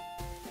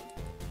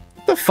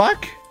 What the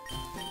fuck?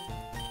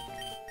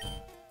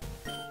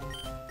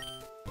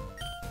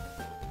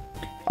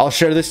 I'll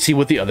share this tea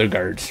with the other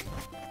guards.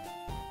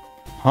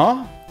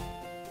 Huh?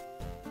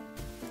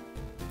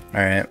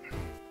 Alright.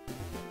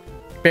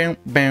 Boom,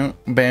 boom,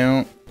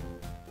 boom.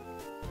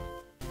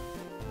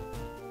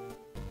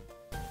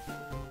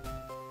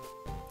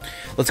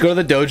 Let's go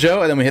to the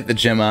dojo and then we hit the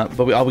gym up.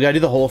 But we gotta do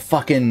the whole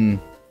fucking...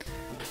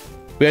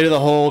 We gotta do the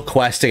whole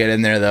quest to get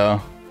in there though.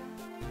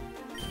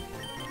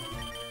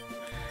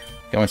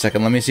 Okay, 1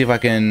 second. Let me see if I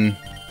can...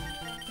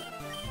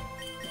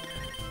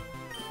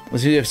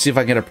 Let's see if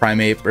I can get a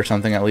primate or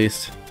something at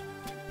least.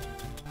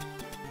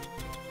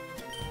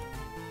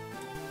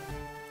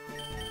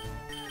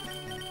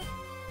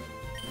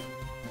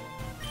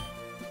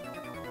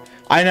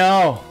 I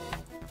know.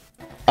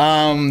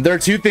 There are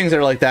two things that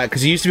are like that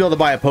because you used to be able to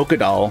buy a Poké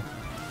Doll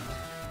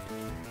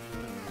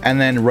and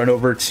then run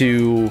over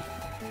to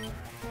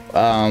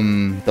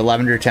the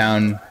Lavender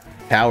Town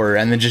Tower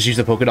and then just use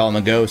the Poké Doll and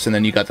the ghost and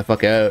then you got the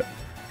fuck out.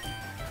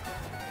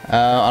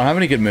 I don't have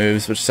any good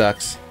moves, which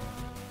sucks.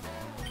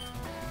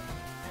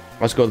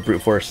 Let's go with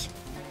brute force.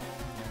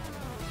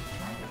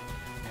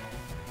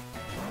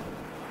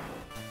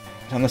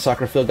 On the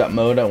soccer field got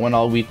mowed. I went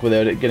all week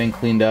without it getting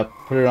cleaned up.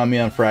 Put it on me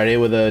on Friday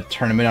with a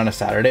tournament on a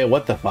Saturday.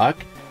 What the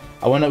fuck?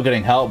 I wound up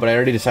getting help, but I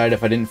already decided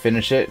if I didn't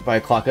finish it by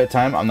clock out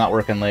time, I'm not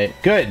working late.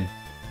 Good.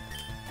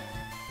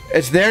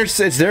 It's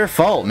their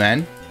fault,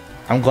 man.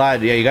 I'm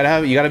glad. Yeah, you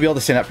gotta be able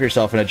to stand up for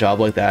yourself in a job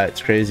like that.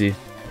 It's crazy.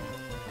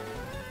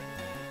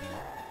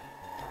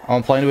 I'm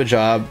applying to a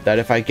job that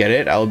if I get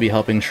it, I will be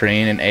helping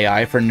train an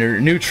AI for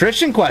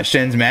nutrition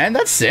questions, man.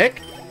 That's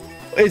sick.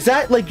 Is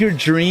that like your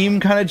dream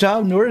kind of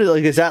job, Noor?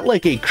 Like, is that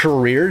like a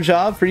career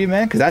job for you,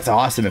 man? Because that's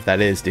awesome if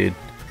that is, dude.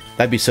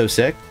 That'd be so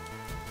sick.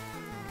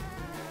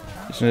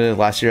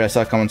 Last year I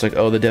saw comments like,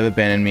 oh, the dev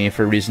abandoned me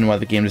for a reason why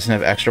the game doesn't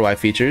have extra Y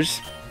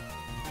features.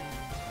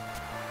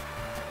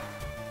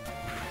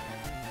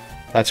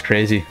 That's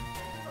crazy.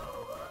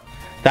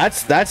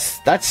 That's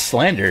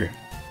slander.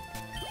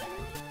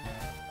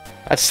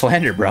 That's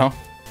slander, bro.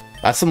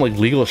 That's some like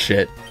legal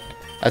shit.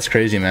 That's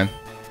crazy, man.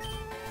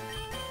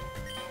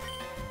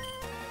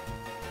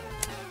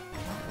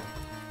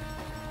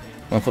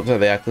 On the flip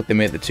side, they act like they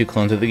made the two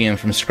clones of the game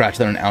from scratch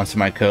without an ounce of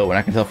my code, when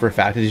I can tell for a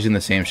fact it's using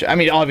the same shit. I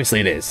mean, obviously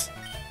it is.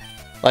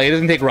 Like, it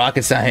doesn't take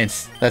rocket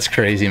science. That's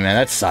crazy, man.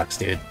 That sucks,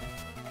 dude.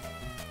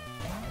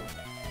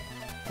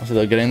 Also,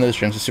 though, getting those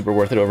drinks is super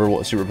worth it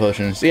over super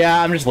potions.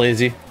 Yeah, I'm just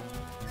lazy.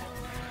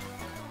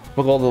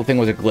 The little thing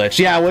was a glitch.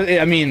 Yeah,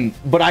 I mean,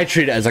 but I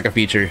treat it as like a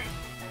feature.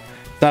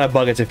 It's not a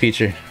bug, it's a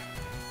feature.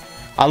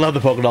 I love the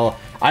Poké Doll.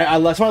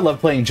 That's why I love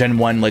playing Gen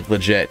 1 like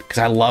legit, because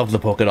I love the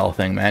Poké Doll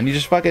thing, man. You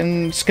just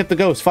fucking skip the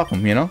ghost, fuck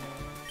them, you know?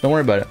 Don't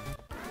worry about it.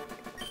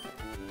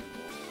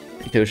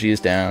 Itoshi is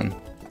down.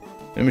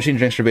 The machine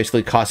drinks are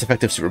basically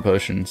cost-effective super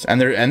potions,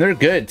 and they're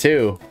good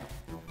too.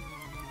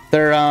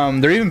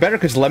 They're even better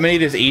because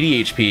lemonade is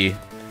 80 HP,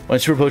 when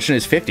super potion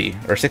is 50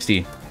 or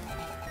 60,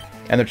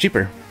 and they're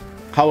cheaper.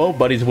 Ho-Oh,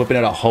 buddy's whipping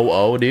out a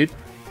Ho-Oh, dude. A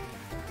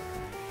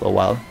little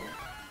wild.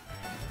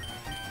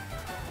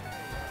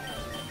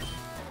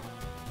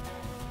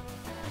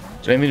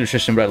 So maybe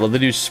nutrition, but I'd love to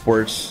do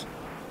sports,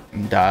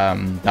 and,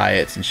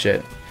 diets and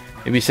shit.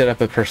 Maybe set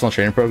up a personal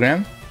training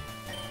program.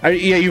 Yeah,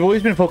 you've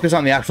always been focused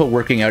on the actual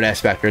working out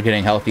aspect or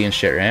getting healthy and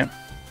shit, right?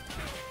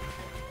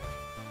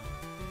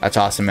 That's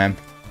awesome, man.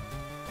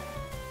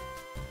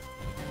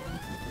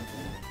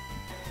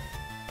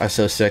 That's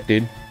so sick,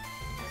 dude.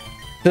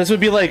 This would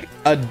be like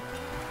a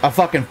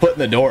fucking foot in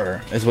the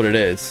door, is what it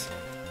is.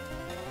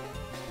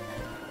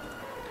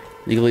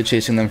 Legally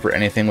chasing them for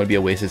anything would be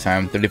a waste of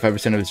time.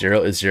 35% of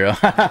 0 is 0.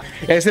 I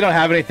guess they don't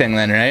have anything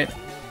then, right?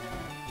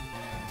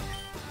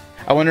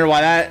 I wonder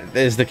why that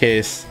is the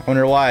case. I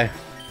wonder why.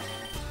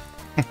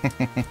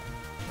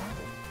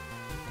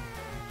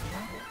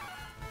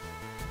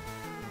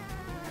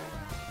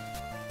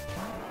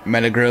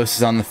 Metagross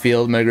is on the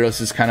field.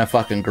 Metagross is kind of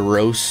fucking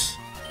gross.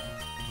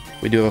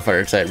 We do have a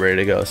fire type ready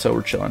to go, so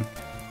we're chilling.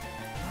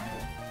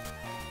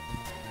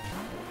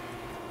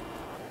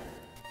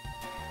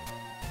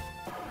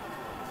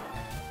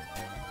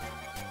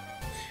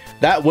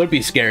 That would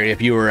be scary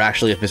if you were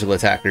actually a physical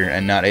attacker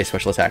and not a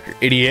special attacker.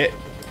 Idiot.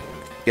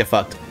 Get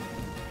fucked.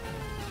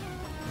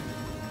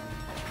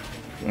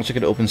 I wish I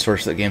could open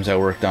source the games I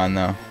worked on,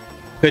 though.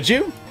 Could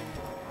you?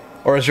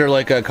 Or is there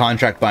like a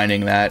contract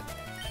binding that?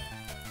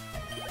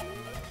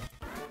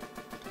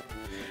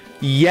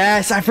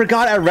 Yes, I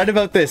forgot. I read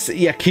about this.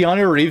 Yeah,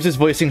 Keanu Reeves is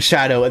voicing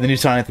Shadow in the new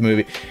Sonic the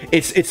movie.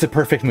 It's the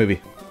perfect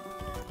movie.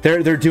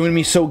 They're doing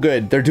me so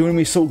good. They're doing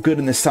me so good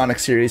in this Sonic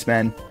series,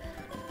 man.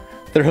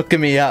 They're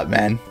hooking me up,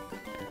 man.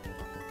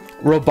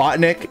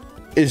 Robotnik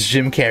is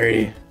Jim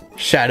Carrey.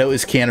 Shadow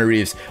is Keanu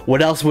Reeves.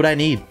 What else would I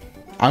need?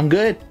 I'm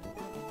good.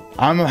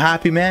 I'm a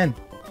happy man.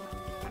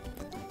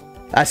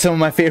 That's some of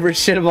my favorite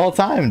shit of all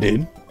time,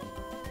 dude.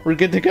 We're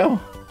good to go.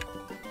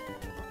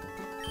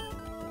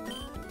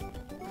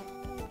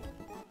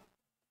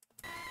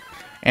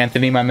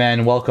 Anthony, my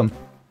man, welcome.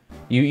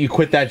 You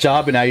quit that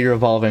job and now you're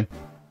evolving.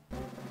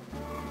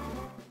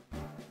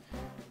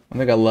 One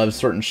thing I love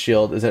Sword and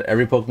Shield is that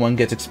every Pokemon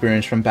gets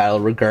experience from battle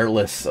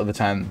regardless of the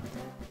time.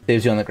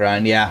 Saves you on the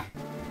grind, yeah.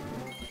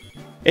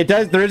 It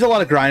does. There is a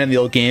lot of grind in the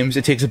old games.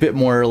 It takes a bit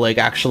more like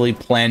actually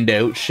planned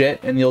out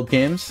shit in the old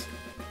games.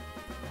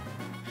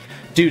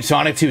 Dude,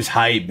 Sonic 2 is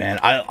hype, man.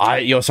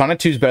 Yo, Sonic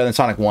 2 is better than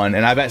Sonic 1,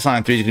 and I bet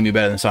Sonic 3 is gonna be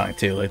better than Sonic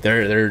 2. Like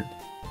they're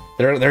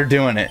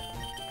doing it.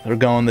 They're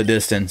going the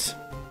distance.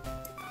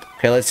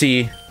 Okay, let's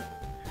see.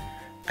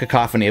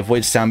 Cacophony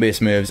avoids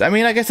sound-based moves. I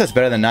mean, I guess that's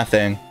better than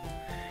nothing.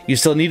 You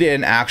still need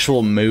an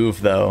actual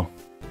move, though.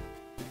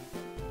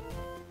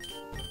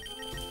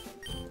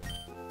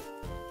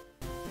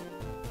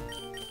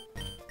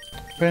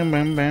 Bam,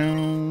 bam,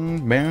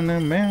 bam, bam,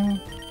 bam,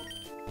 bam.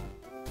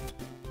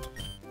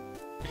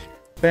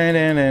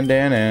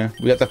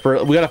 We got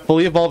a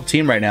fully evolved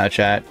team right now,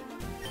 chat,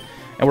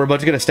 and we're about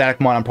to get a static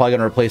mod. I'm probably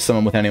gonna replace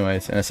someone with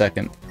anyways in a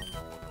second.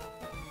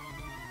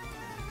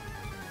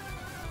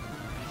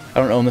 I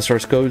don't own the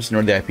source codes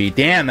nor the IP.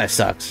 Damn, that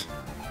sucks.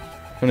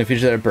 So many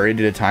features that are buried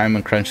due to time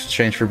and crunch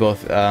constraints for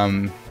both.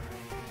 I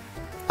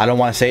don't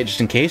want to say it just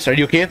in case. Are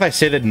you okay if I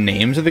say the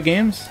names of the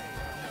games?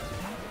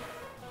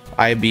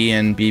 IB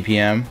and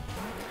BPM.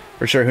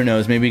 For sure, who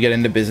knows? Maybe get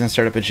into business,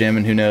 start up a gym,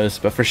 and who knows?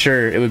 But for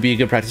sure, it would be a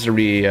good practice to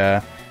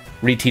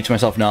reteach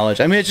myself knowledge.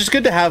 I mean, it's just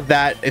good to have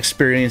that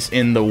experience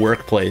in the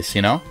workplace,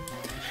 you know?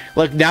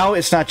 Like, now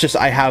it's not just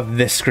I have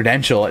this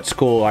credential at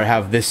school, or I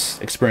have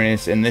this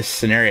experience in this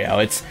scenario.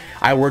 It's,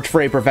 I worked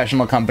for a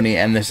professional company,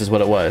 and this is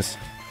what it was.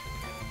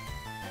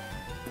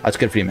 That's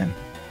good for you, man.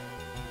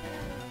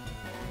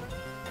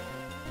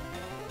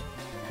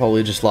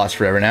 Holy, just lost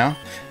forever now.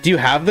 Do you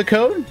have the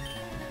code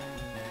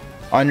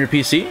on your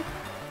PC?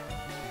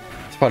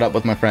 It's put up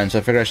with my friends, so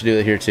I figured I should do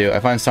it here too. I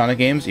find Sonic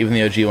games, even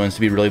the OG ones,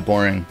 to be really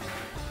boring.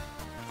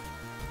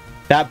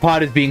 That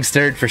pot is being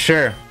stirred for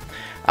sure.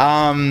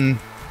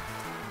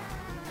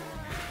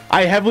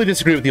 I heavily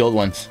disagree with the old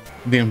ones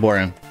being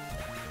boring.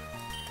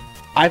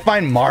 I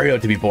find Mario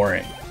to be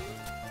boring.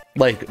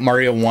 Like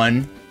Mario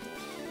 1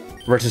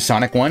 versus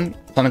Sonic 1.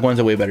 Sonic 1's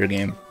a way better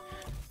game.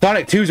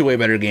 Sonic 2 is a way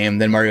better game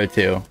than Mario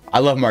 2. I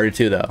love Mario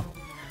 2 though.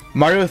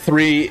 Mario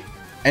 3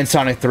 and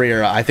Sonic 3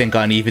 are, I think,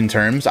 on even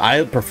terms.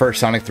 I prefer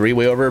Sonic 3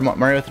 way over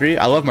Mario 3.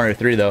 I love Mario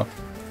 3 though.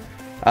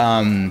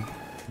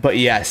 But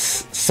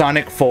yes,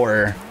 Sonic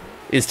 4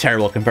 is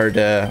terrible compared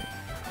to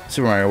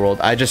Super Mario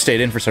World. I just stayed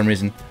in for some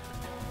reason.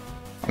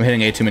 I'm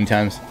hitting A too many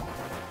times.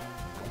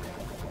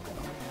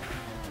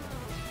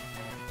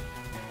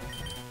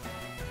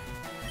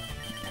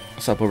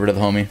 Let's hop over to the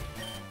homie.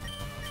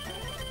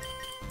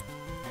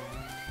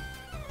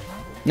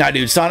 Nah,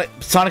 dude,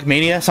 Sonic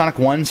Mania, Sonic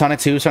 1, Sonic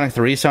 2, Sonic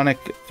 3, Sonic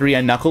 3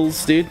 and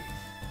Knuckles, dude.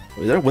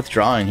 They're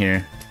withdrawing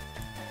here.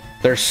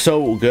 They're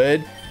so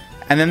good.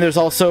 And then there's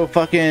also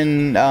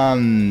fucking,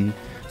 some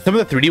of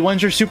the 3D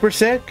ones are super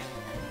sick.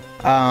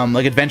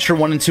 Like Adventure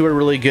 1 and 2 are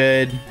really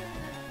good.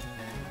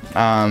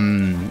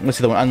 What's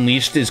the other one?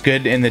 Unleashed is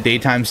good in the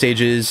daytime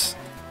stages.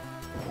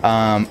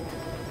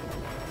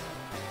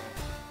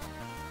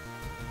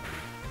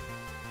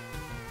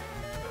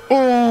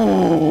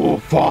 Oh,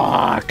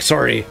 fuck.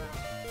 Sorry.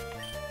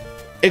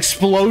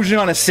 Explosion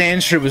on a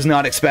sand strip was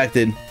not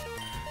expected.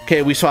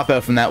 Okay, we swap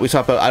out from that. We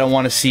swap out. I don't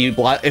want to see... If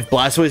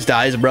Blastoise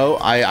dies, bro,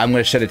 I'm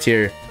going to shed a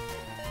tear.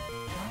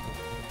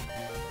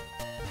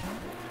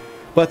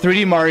 But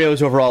 3D Mario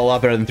is overall a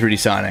lot better than 3D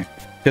Sonic.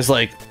 Because,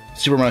 like,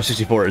 Super Mario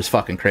 64 is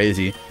fucking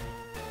crazy.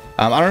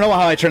 I don't know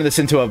how I turned this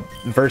into a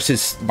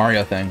versus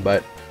Mario thing,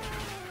 but...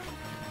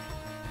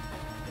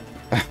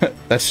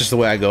 that's just the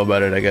way I go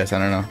about it, I guess. I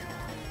don't know.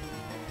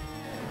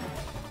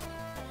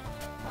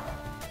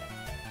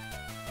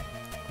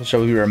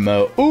 Shall we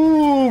remote?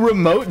 Ooh,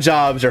 remote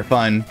jobs are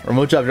fun.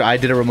 Remote jobs. I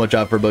did a remote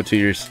job for about 2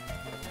 years.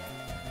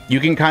 You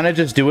can kind of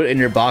just do it in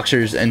your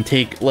boxers and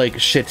take like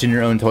shit in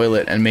your own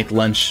toilet and make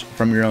lunch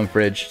from your own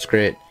fridge. It's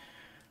great.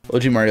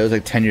 OG Mario was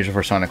like 10 years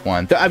before Sonic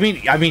 1. I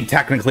mean,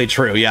 technically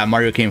true. Yeah,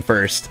 Mario came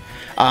first.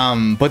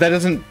 But that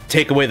doesn't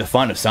take away the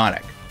fun of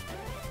Sonic.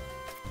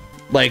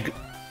 Like,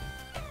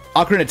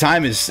 Ocarina of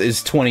Time is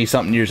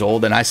 20-something years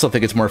old, and I still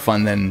think it's more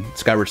fun than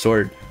Skyward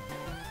Sword.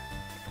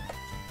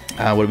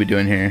 What are we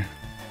doing here?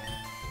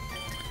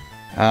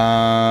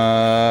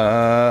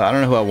 I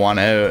don't know who I want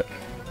out.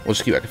 We'll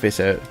just keep back to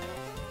face out.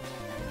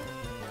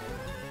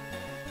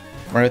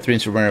 Mario 3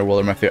 and Super Mario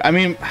World are my favorite. I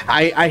mean,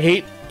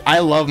 I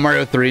love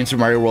Mario 3 and Super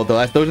Mario World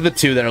though. Those are the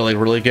two that are like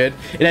really good.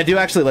 And I do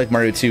actually like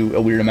Mario 2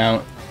 a weird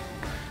amount.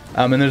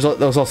 And there's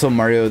also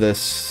Mario the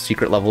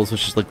Secret Levels,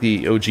 which is like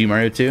the OG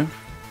Mario 2.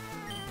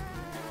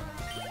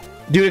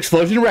 Dude,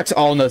 Explosion wrecks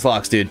all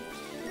Nuzlocks, dude.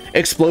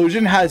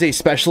 Explosion has a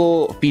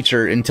special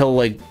feature until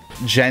like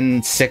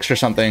Gen 6 or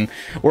something,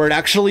 where it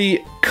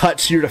actually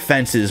cuts your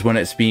defenses when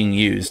it's being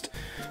used.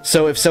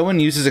 So if someone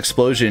uses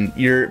Explosion,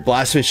 your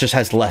Blastoise just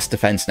has less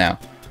defense now.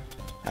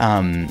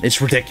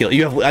 It's ridiculous.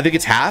 You have, I think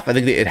it's half. I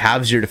think it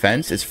halves your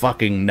defense. It's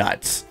fucking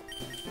nuts.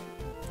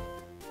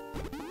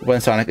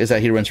 When Sonic is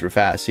that he runs super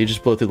fast, so you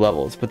just blow through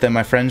levels. But then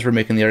my friends were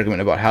making the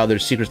argument about how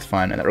there's secrets to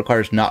find, and that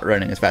requires not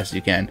running as fast as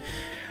you can.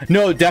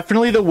 No,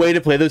 definitely the way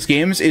to play those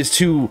games is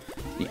to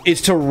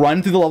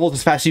run through the levels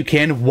as fast as you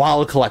can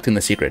while collecting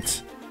the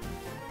secrets.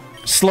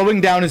 Slowing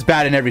down is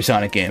bad in every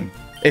Sonic game.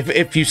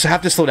 If you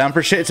have to slow down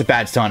for shit, it's a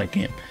bad Sonic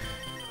game.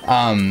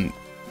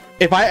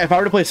 If I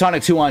were to play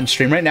Sonic 2 on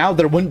stream right now,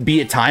 there wouldn't be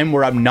a time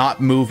where I'm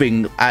not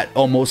moving at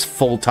almost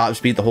full top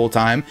speed the whole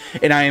time,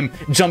 and I am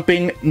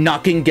jumping,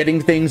 knocking, getting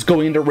things,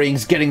 going into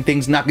rings, getting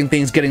things, knocking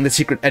things, getting the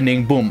secret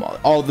ending, boom,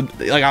 all the,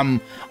 like,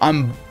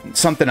 I'm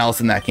something else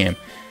in that game.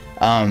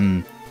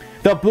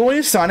 The point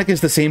of Sonic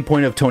is the same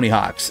point of Tony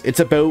Hawk's. It's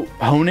about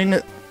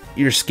honing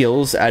your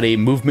skills at a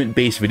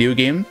movement-based video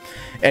game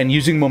and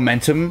using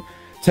momentum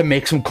to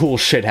make some cool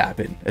shit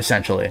happen,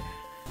 essentially.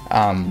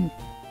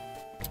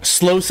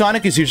 Slow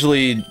Sonic is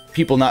usually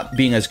people not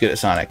being as good at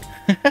Sonic.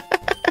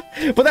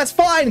 But that's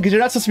fine, because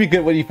you're not supposed to be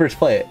good when you first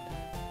play it.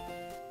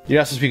 You're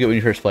not supposed to be good when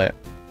you first play it.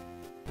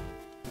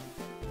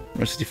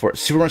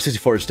 Super Mario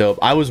 64 is dope.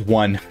 I was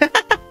 1.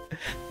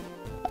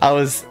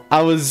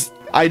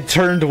 I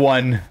turned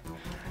 1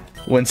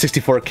 when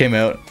 64 came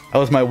out. That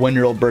was my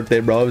 1-year-old birthday,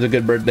 bro. It was a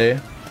good birthday.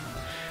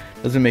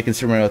 I've been making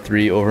Super Mario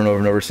 3 over and over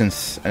and over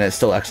since, and it's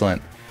still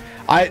excellent.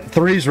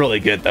 3 is really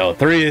good, though.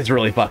 3 is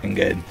really fucking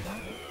good.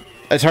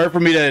 It's hard for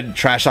me to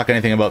trash talk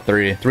anything about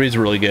 3. 3 is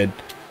really good.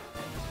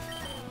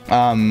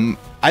 I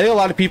think a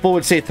lot of people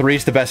would say 3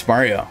 is the best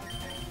Mario.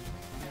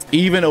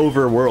 Even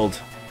over World.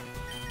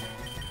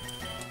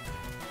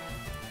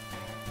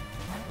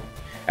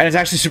 And it's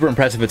actually super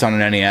impressive it's on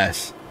an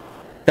NES.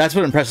 That's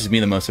what impresses me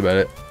the most about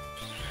it.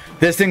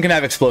 This thing can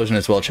have Explosion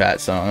as well,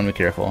 chat, so I'm gonna be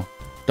careful.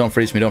 Don't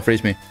freeze me, don't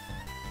freeze me.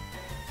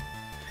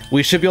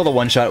 We should be able to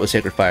one-shot it with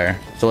Sacred Fire,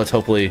 so let's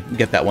hopefully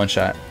get that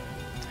one-shot.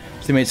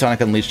 So they made Sonic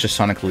Unleashed just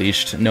Sonic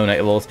Leashed, no Night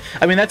Levels.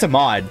 I mean, that's a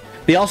mod.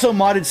 They also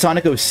modded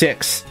Sonic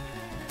 06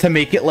 to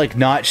make it, like,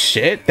 not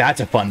shit. That's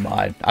a fun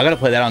mod. I gotta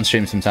play that on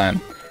stream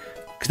sometime.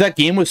 Because that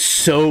game was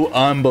so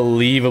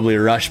unbelievably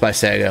rushed by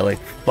Sega. Like,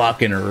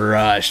 fucking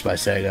rushed by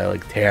Sega.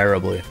 Like,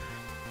 terribly.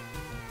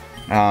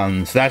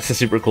 So that's a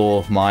super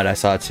cool mod I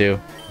saw, too.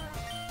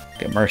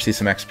 Get Mercy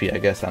some XP, I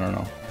guess. I don't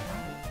know.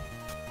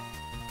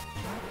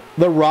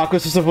 The Rock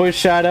was just a voice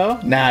Shadow?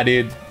 Nah,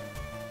 dude.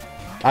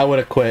 I would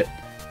have quit.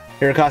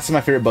 Hiraka's is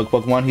my favorite bug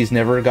Pokemon. He's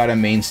never got a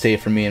mainstay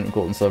for me in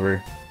Gold and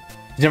Silver.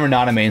 He's never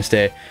not a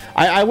mainstay.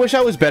 I wish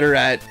I was better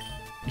at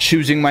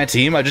choosing my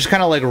team. I just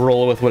kind of like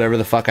roll with whatever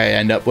the fuck I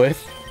end up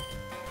with.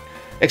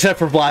 Except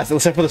for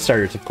except for the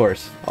starters, of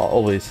course.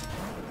 Always.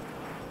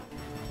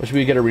 Wish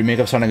we could get a remake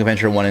of Sonic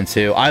Adventure 1 and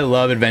 2. I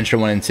love Adventure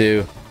 1 and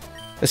 2.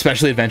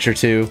 Especially Adventure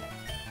 2.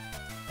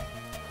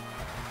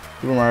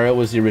 Super Mario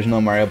was the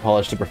original Mario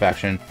polished to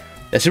perfection.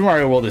 The Super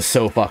Mario World is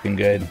so fucking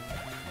good.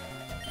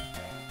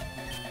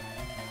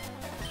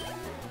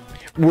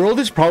 World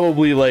is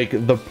probably like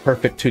the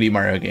perfect 2D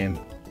Mario game.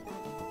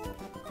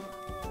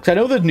 Cause I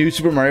know the new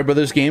Super Mario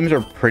Brothers games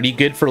are pretty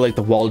good for like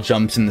the wall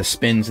jumps and the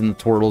spins and the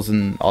twirls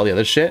and all the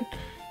other shit.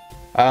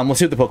 Let's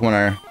see what the Pokemon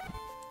are.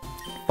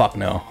 Fuck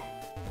no.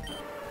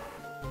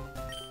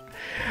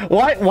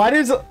 Why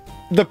does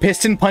the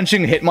piston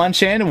punching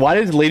Hitmonchan? Why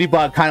does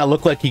Ladybug kind of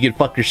look like he could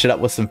fuck your shit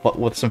up with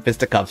some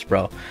fisticuffs,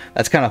 bro?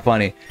 That's kind of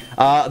funny.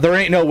 There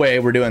ain't no way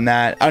we're doing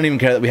that. I don't even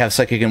care that we have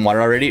Psychic and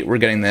Water already. We're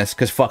getting this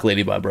because fuck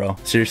Ladybug, bro.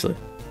 Seriously.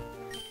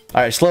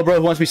 All right, Slow Bro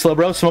who wants to be Slow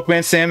Bro. Smoke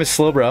Man Sam is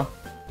Slow Bro.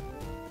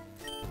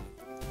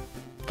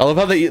 I love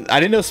how I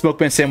didn't know Smoke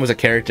Man Sam was a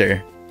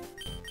character.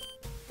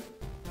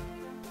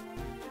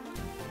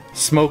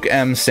 Smoke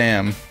M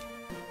Sam.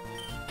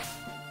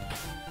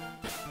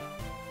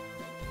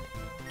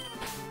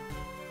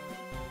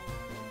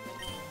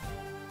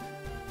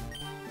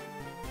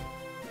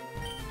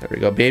 There we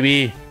go,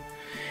 baby.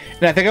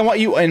 And I think I want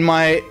you in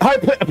my... I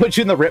put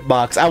you in the rip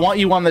box. I want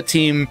you on the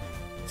team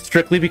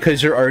strictly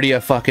because you're already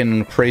a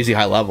fucking crazy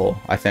high level,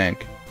 I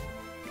think.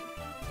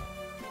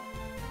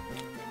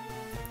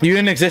 You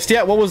didn't exist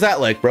yet? What was that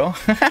like, bro?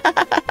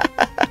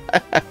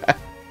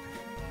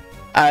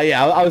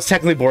 Yeah, I was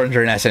technically born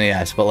during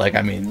SNES, but like,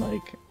 I mean,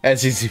 like,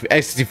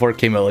 N64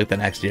 came out like the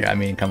next year. I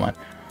mean, come on.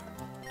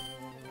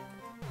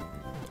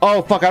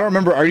 Oh, fuck, I don't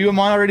remember. Are you a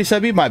mon already,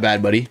 Subby? My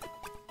bad, buddy.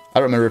 I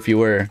don't remember if you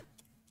were.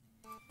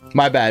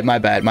 My bad, my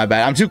bad, my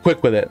bad. I'm too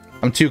quick with it.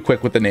 I'm too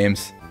quick with the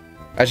names.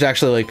 I should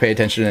actually like pay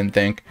attention and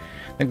think.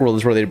 I think World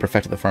is where they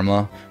perfected the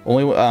formula.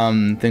 Only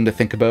thing to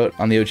think about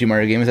on the OG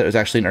Mario game is that it was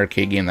actually an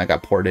arcade game that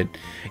got ported.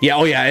 Yeah,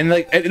 oh yeah, and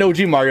like an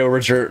OG Mario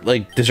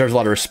deserves a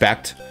lot of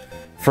respect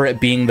for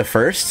it being the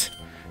first.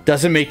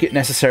 Doesn't make it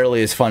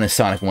necessarily as fun as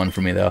Sonic 1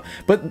 for me, though.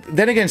 But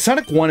then again,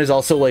 Sonic 1 is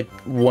also, like,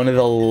 one of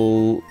the...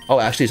 Oh,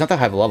 actually, it's not that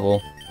high of a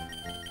level.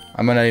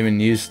 I might not even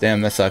use...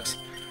 Damn, that sucks.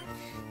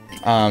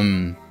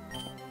 Damn,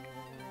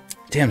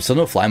 still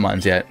no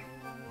Flymons yet.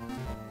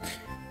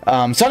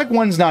 Sonic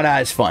 1's not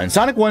as fun.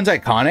 Sonic 1's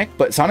iconic,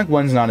 but Sonic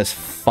 1's not as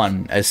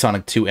fun as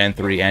Sonic 2 and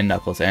 3 and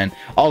Knuckles and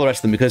all the rest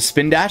of them, because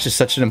Spin Dash is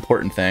such an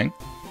important thing.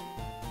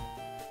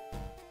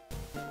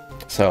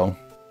 So,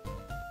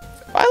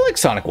 I like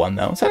Sonic 1,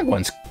 though. Sonic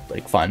 1's,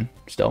 like, fun,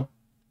 still.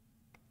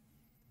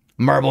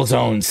 Marble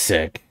Zone's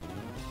sick.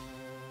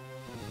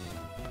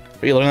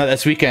 You learned that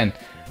this weekend.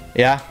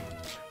 Yeah.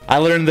 I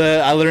learned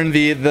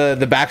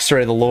the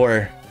backstory, the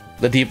lore.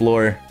 The deep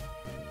lore.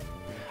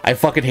 I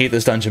fucking hate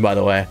this dungeon, by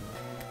the way.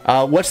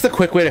 What's the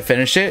quick way to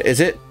finish it? Is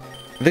it...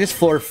 I think it's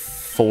floor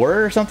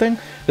 4 or something?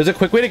 There's a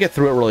quick way to get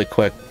through it really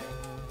quick.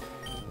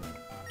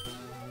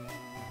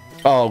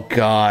 Oh,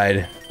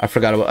 God. I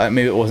forgot about...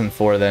 maybe it wasn't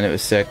 4 then, it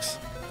was 6.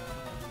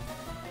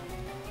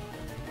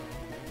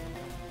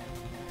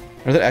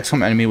 Or that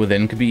XCOM enemy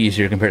within could be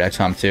easier compared to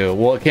XCOM 2.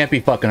 Well, it can't be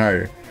fucking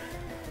harder.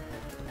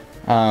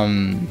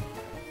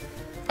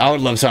 I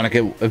would love Sonic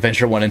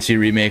Adventure 1 and 2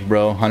 remake,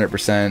 bro.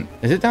 100%.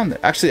 Is it down there?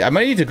 Actually, I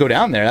might need to go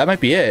down there. That might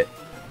be it.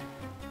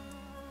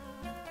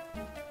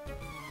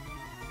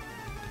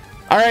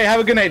 Alright, have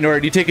a good night,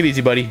 Nord. You take it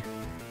easy, buddy.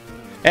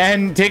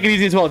 And take it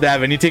easy as well,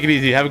 Davin. You take it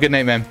easy. Have a good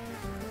night, man.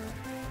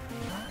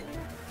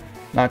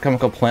 Not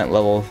chemical plant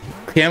level.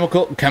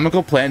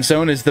 Chemical plant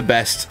zone is the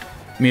best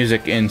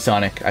music in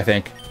Sonic, I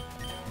think.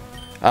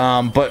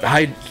 But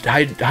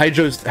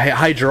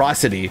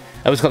Hydrocity.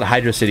 That was called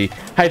Hydrocity.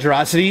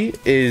 Hydrocity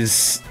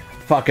is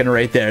fucking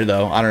right there,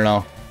 though. I don't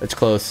know. It's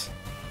close.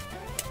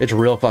 It's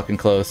real fucking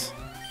close.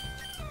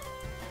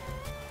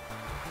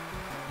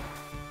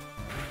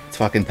 It's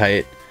fucking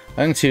tight.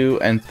 I think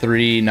 2 and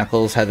 3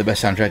 Knuckles had the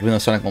best soundtrack, even though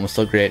Sonic 1 was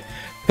still great.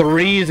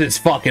 3's is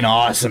fucking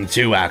awesome,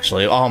 too,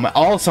 actually.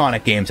 All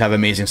Sonic games have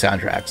amazing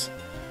soundtracks.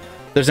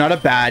 There's not a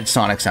bad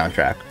Sonic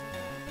soundtrack.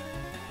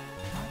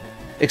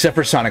 Except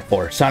for Sonic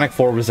 4. Sonic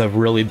 4 was a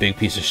really big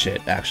piece of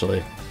shit,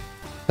 actually.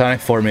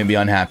 Sonic 4 made me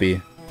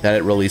unhappy that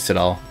it released it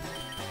all.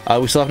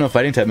 We still have no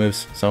fighting type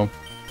moves, so...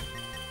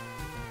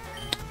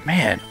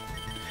 Man.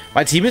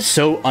 My team is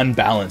so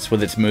unbalanced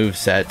with its move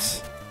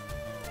sets.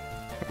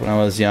 When I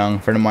was young, a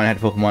friend of mine had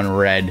Pokemon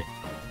Red.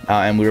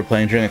 And we were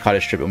playing during a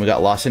cottage trip, and we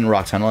got lost in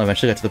Rock Tunnel. And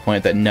eventually got to the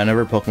point that none of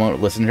our Pokemon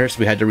would listen to her, so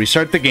we had to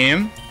restart the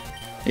game.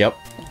 Yep.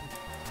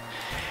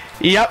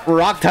 Yep,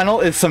 Rock Tunnel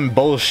is some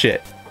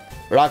bullshit.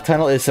 Rock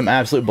Tunnel is some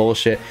absolute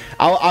bullshit.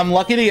 I'm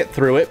lucky to get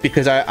through it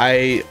because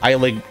I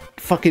like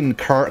fucking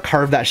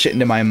carve that shit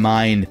into my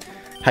mind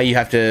how you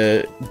have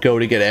to go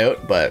to get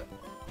out, but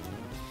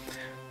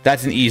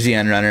that's an easy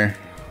end runner.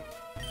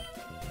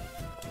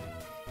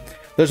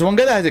 There's one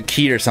guy that has a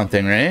key or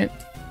something, right?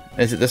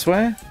 Is it this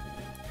way?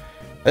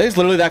 I think it's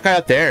literally that guy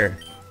out there.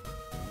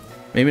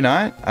 Maybe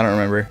not? I don't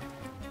remember.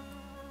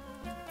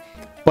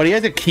 But he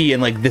has a key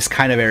in like this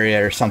kind of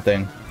area or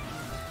something.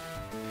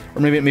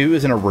 Or maybe it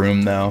was in a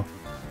room though.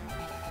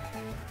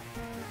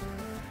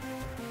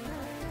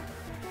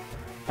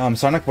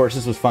 Sonic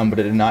Forces was fun, but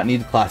it did not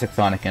need classic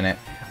Sonic in it.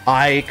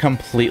 I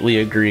completely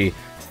agree.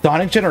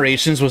 Sonic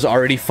Generations was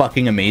already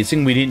fucking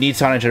amazing. We didn't need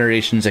Sonic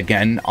Generations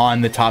again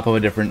on the top of a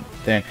different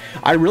thing.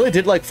 I really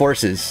did like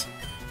Forces.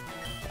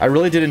 I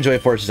really did enjoy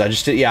Forces. I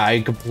just did, yeah,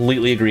 I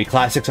completely agree.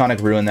 Classic Sonic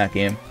ruined that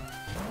game.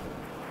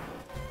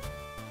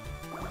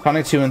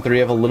 Sonic 2 and 3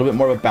 have a little bit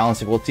more of a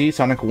balance equality.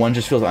 Sonic 1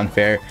 just feels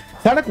unfair.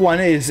 Sonic 1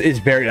 is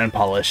very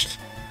unpolished.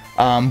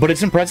 But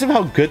it's impressive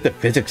how good the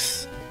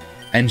physics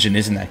engine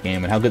is in that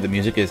game and how good the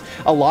music is.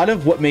 A lot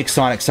of what makes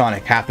Sonic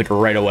Sonic happened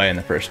right away in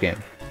the first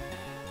game.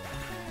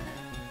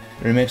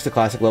 It remakes the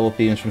classic level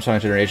themes from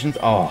Sonic Generations.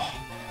 Oh,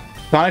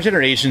 Sonic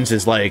Generations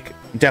is like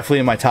definitely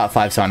in my top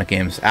 5 Sonic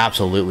games.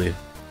 Absolutely.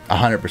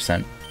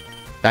 100%.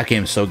 That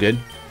game's so good.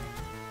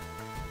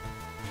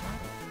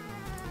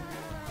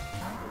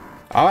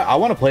 I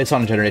want to play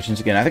Sonic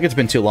Generations again. I think it's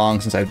been too long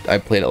since I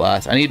played it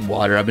last. I need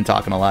water. I've been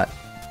talking a lot.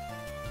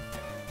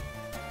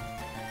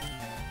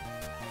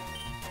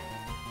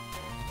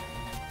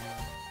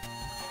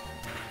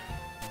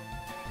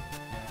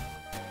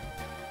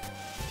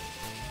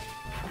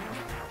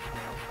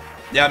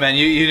 Yeah, man,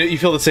 you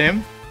feel the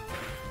same?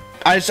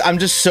 I'm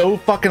just so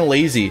fucking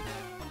lazy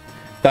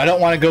that I don't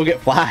want to go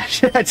get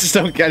Flash. I just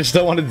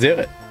don't want to do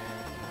it.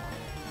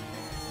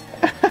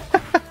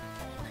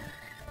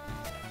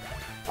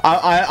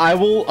 I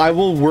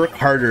will work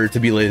harder to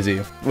be lazy,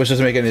 which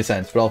doesn't make any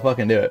sense, but I'll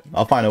fucking do it.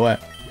 I'll find a way.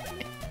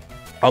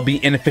 I'll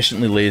be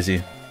inefficiently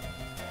lazy.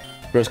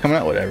 Bro's coming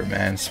out, whatever,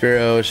 man.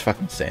 Spiro, just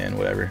fucking saying,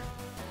 whatever.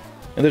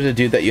 And there's a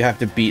dude that you have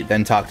to beat,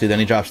 then talk to, then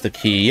he drops the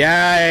key.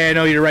 Yeah,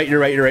 no, you're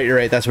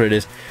right. That's what it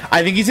is.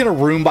 I think he's in a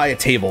room by a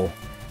table.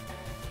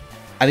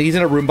 I think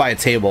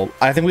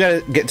we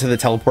gotta get to the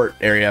teleport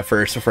area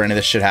first before any of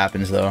this shit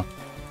happens, though.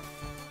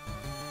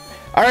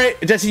 Alright,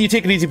 Jesse, you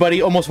take it easy,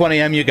 buddy. Almost 1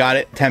 AM, you got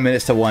it. 10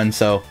 minutes to 1,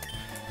 so...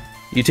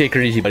 You take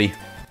it easy, buddy.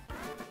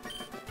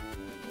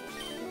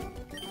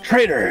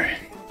 Traitor!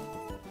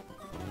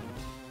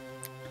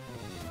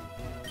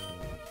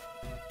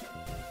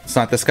 It's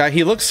not this guy.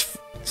 He looks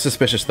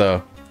suspicious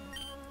though.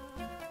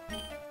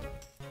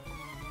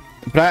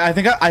 But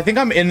I think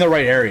I'm in the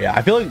right area.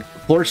 I feel like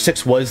floor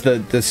 6 was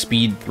the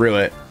speed through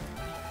it.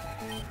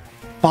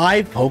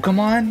 5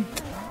 Pokemon?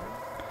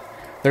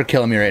 They're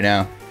killing me right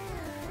now.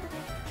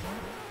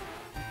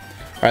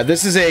 Alright,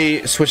 this is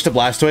a switch to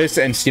Blastoise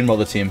and steamroll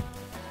the team.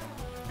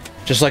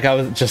 Just like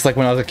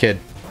when I was a kid.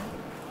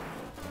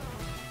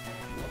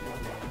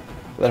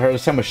 The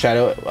hardest time with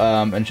Shadow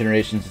and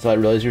Generations until I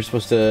realized you're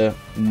supposed to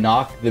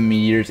knock the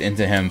meteors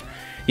into him.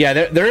 Yeah,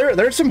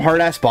 there are some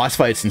hard ass boss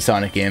fights in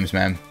Sonic games,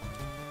 man.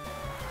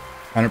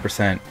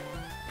 100%.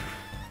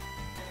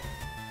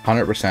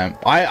 100%.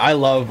 I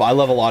love a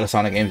lot of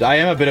Sonic games. I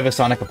am a bit of a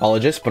Sonic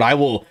apologist, but I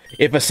will,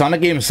 if a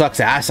Sonic game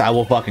sucks ass, I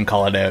will fucking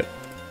call it out.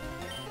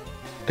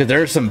 Because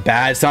there are some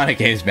bad Sonic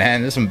games,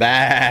 man. There's some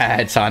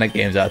bad Sonic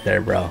games out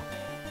there, bro.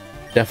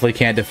 Definitely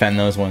can't defend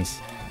those ones.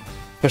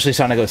 Especially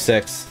Sonic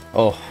 06.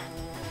 Oh.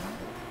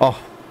 Oh.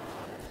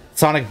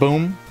 Sonic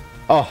Boom.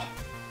 Oh.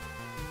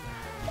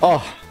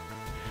 Oh.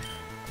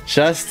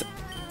 Just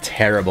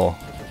terrible.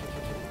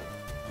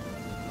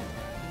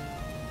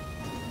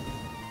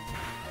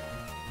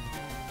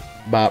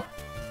 Bop.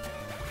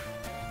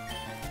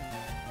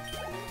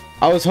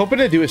 I was hoping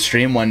to do a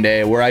stream one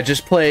day where I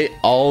just play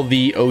all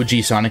the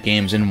OG Sonic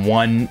games in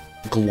one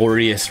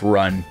glorious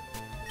run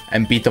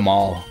and beat them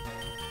all.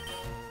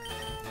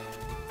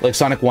 Like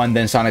Sonic 1,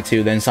 then Sonic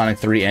 2, then Sonic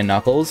 3, and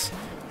Knuckles.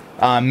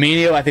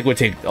 Mania, I think, would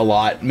take a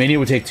lot. Mania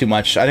would take too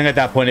much. I think at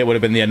that point it would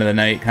have been the end of the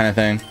night kind of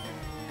thing.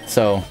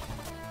 So,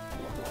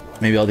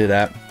 maybe I'll do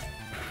that.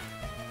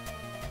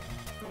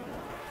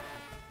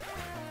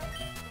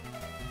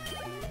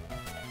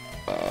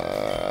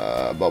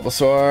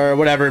 Bulbasaur,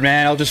 whatever,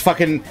 man. I'll just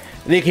fucking...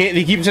 They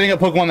keep setting up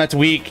Pokemon that's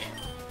weak.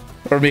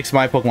 Or makes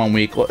my Pokemon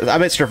weak. Well, I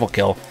bet Surf will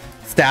kill.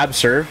 Stab,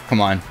 Surf.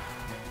 Come on.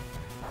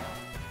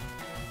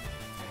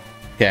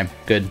 Okay,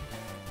 good.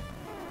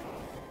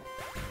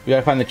 We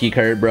gotta find the key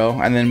card, bro.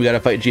 And then we gotta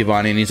fight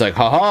Giovanni. And he's like,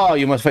 haha,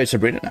 you must fight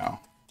Sabrina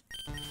now.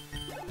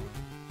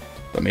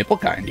 The maple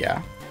kind,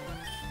 yeah.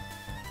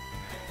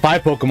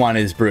 5 Pokemon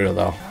is brutal,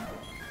 though.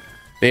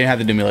 They didn't have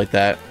to do me like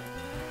that.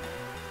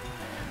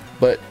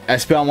 But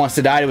Espeon wants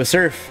to die to a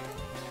Surf.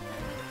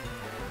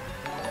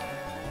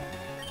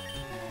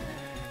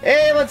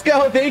 Hey, let's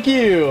go. Thank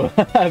you.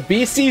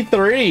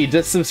 BC3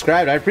 just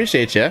subscribed. I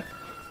appreciate you.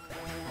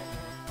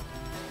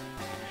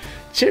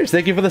 Cheers.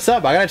 Thank you for the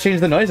sub. I gotta change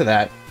the noise of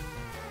that.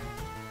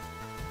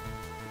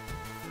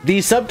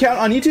 The sub count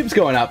on YouTube's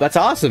going up. That's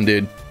awesome,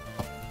 dude.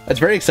 That's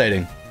very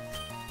exciting.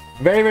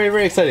 Very, very,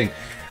 very exciting.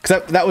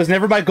 Because that was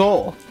never my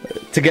goal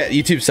to get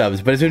YouTube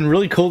subs, but it's been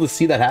really cool to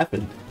see that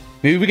happen.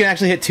 Maybe we can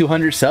actually hit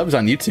 200 subs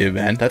on YouTube,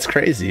 man. That's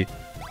crazy.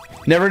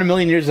 Never in a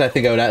million years did I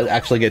think I would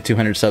actually get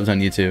 200 subs on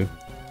YouTube.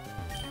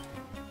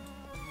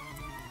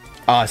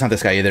 Oh, it's not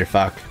this guy either.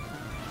 Fuck.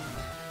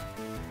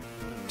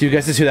 Do you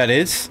guess who that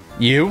is?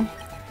 You?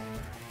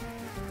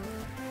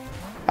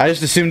 I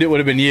just assumed it would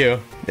have been you.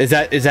 Is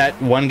that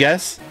one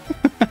guess?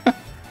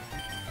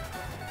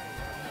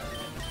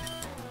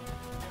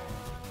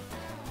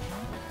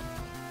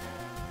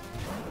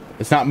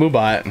 It's not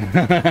Moobot.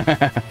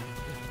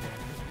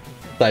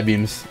 Side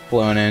beams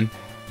blowing in.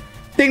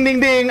 Ding,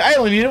 ding, ding! I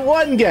only needed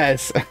one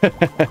guess!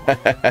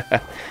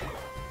 Because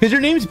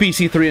your name's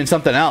BC3 and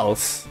something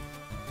else.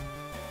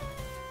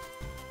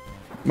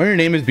 Remember your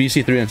name is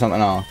BC3 and something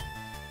else.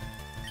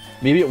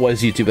 Maybe it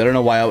was YouTube. I don't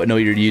know why I would know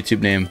your YouTube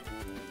name.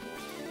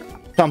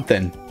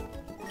 Something.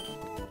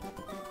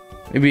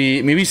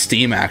 Maybe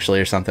Steam, actually,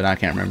 or something. I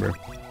can't remember.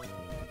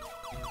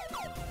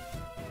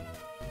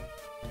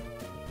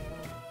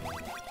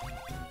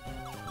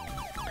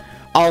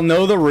 I'll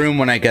know the room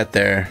when I get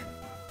there.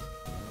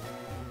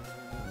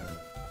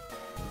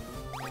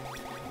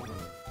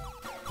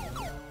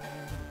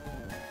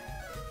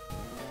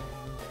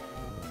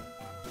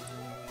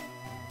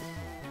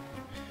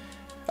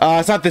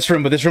 It's not this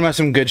room, but this room has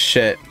some good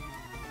shit.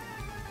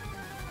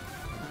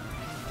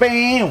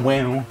 Bam,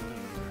 wow.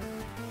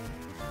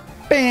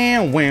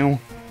 Bam, wow.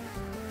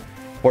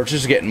 Or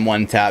just getting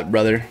one tap,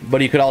 brother.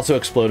 But he could also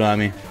explode on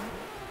me.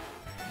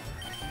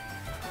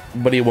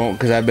 But he won't,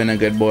 because I've been a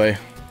good boy.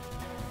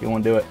 He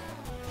won't do it.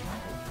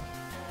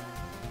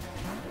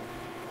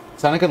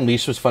 Sonic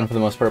Unleashed was fun for the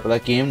most part, but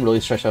that game really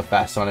stretched how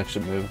fast Sonic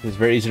should move. It's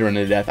very easy to run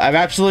to death.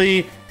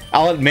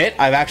 I'll admit,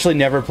 I've actually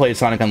never played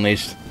Sonic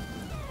Unleashed.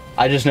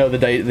 I just know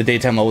the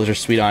daytime levels are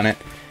sweet on it.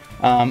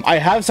 I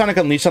have Sonic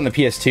Unleashed on the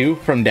PS2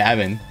 from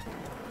Davin,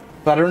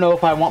 but I don't know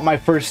if I want my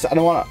first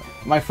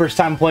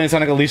time playing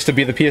Sonic Unleashed to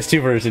be the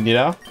PS2 version, you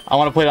know? I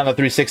want to play it on the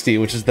 360,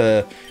 which is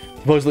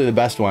supposedly the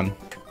best one.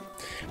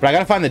 But I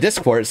gotta find the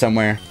disc for it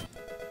somewhere.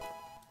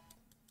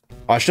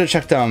 Oh, I should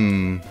have checked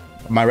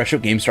my retro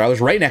game store. I was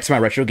right next to my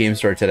retro game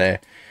store today,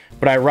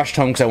 but I rushed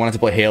home because I wanted to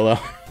play Halo.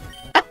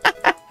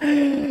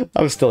 I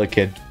was still a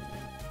kid.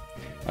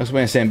 I was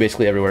going to say I'm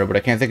basically everywhere, but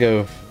I can't think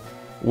of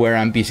where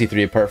I'm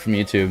BC3 apart from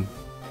YouTube.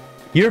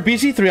 You're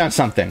BC3 on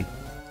something.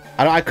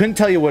 I couldn't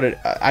tell you what it...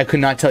 I could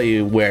not tell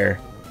you where,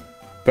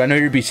 but I know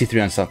you're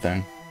BC3 on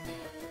something.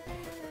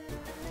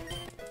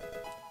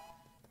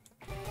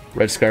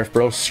 Red Scarf,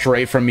 bro.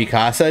 Straight from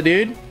Mikasa,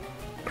 dude.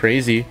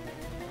 Crazy.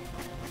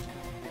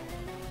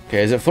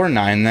 Okay, is it floor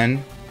 9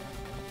 then?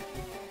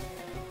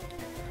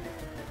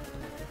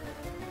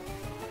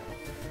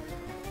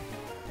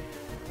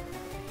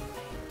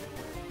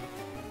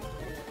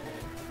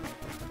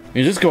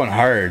 You're just going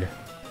hard.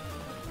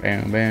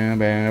 Bam, bam,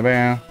 bam,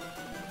 bam.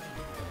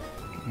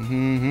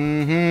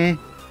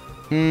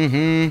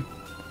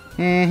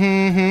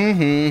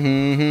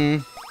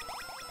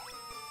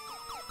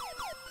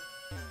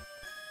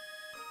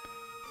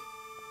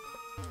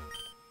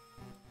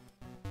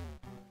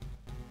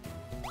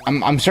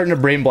 I'm starting to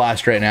brain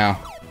blast right now.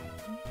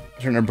 I'm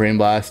starting to brain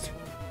blast.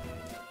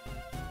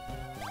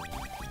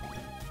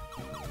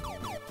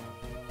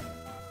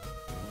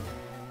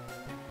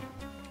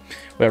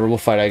 Whatever, we'll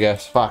fight, I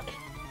guess. Fuck.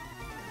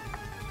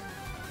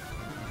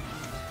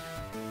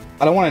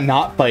 I don't want to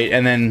not fight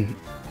and then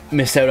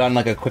miss out on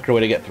like a quicker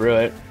way to get through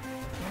it.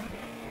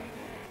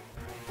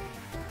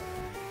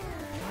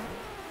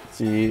 Let's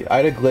see, I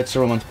had a glitch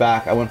several months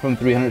back. I went from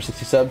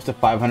 360 subs to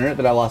 500,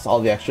 then I lost all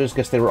the extras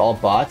because they were all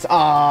bots.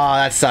 Ah,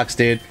 that sucks,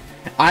 dude.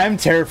 I'm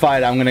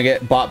terrified I'm gonna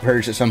get bot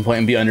purged at some point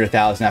and be under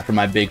 1,000 after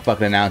my big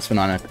fucking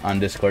announcement on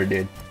Discord,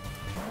 dude.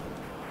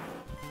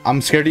 I'm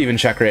scared to even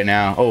check right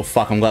now. Oh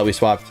fuck, I'm glad we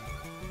swapped.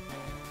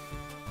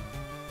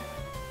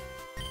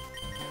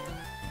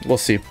 We'll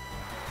see.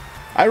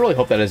 I really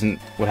hope that isn't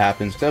what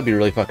happens, because that would be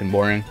really fucking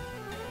boring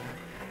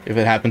if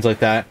it happens like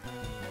that.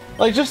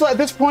 Like, just at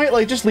this point,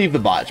 like, just leave the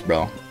bots,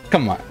 bro.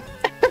 Come on.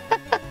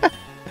 At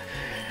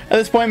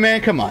this point, man,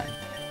 come on.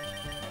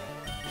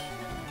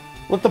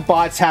 Let the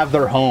bots have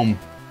their home.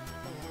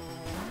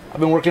 I've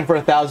been working for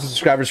 1,000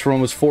 subscribers for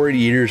almost 40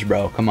 years,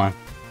 bro. Come on.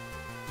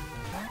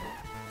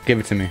 Give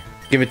it to me.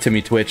 Give it to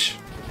me, Twitch.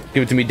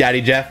 Give it to me,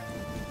 Daddy Jeff.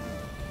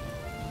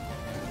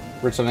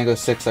 For Sonic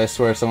 06, I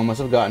swear someone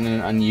must have gotten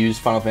an unused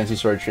Final Fantasy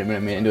sword treatment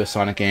and made it into a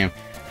Sonic game.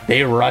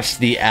 They rushed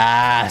the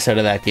ass out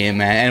of that game,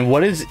 man. And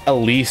what is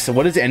Elise?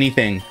 What is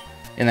anything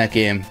in that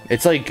game?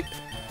 It's like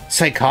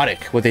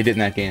psychotic what they did in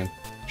that game.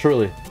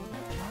 Truly.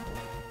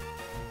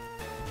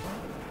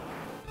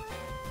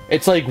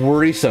 It's like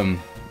worrisome.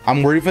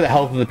 I'm worried for the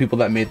health of the people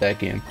that made that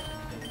game.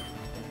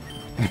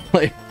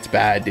 Like, it's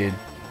bad, dude.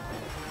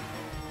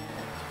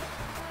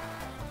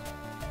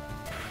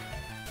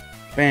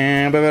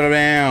 Bam, bam, bam,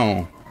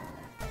 bam.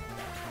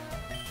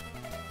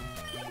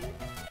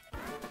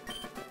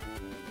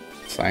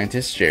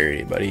 Scientist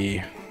Jerry,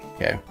 buddy.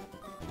 Okay.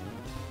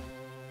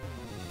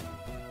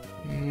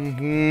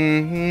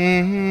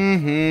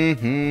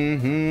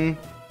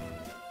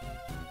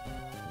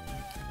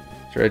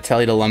 Should I tell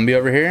you to Lumbee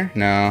over here?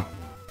 No.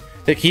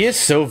 The key is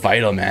so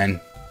vital, man.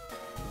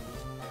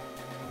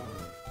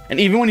 And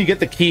even when you get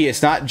the key,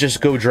 it's not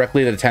just go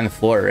directly to the 10th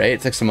floor, right?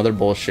 It's like some other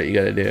bullshit you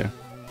gotta do.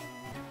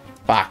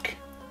 Fuck.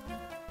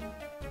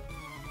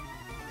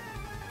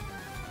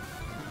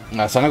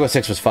 Sonic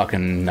 06 was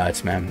fucking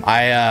nuts, man.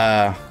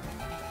 I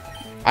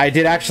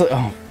did actually...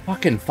 Oh,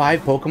 fucking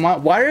 5 Pokemon?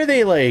 Why are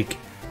they, like...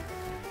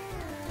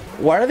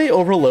 Why are they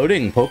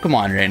overloading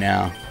Pokemon right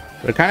now?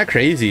 They're kind of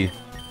crazy.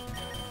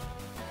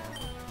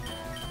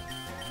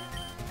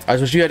 I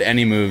just wish you had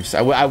any moves.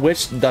 I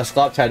wish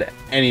Dusclops had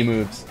any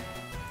moves.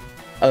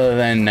 Other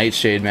than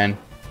Nightshade, man.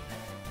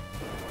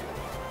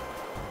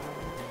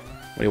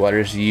 Muddy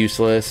Water's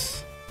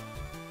useless.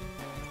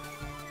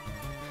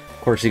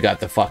 Of course, he got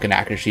the fucking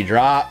accuracy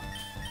drop.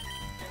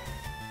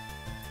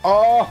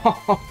 Oh,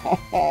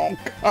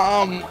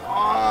 come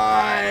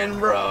on,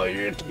 bro.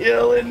 You're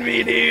killing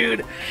me,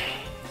 dude.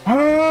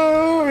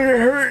 Oh, you're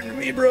hurting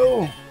me,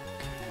 bro.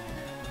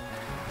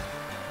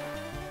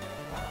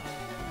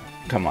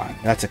 Come on.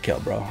 That's a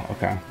kill, bro.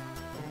 Okay.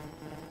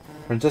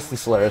 Princess and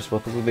Solaris,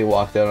 both of them, they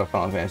walked out of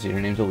Final Fantasy.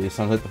 Her name's Elise.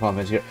 Sounds like the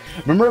Final Fantasy.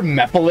 Remember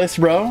Mephiles,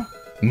 bro?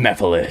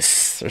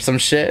 Mephiles. Or some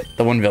shit.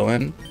 The one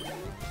villain.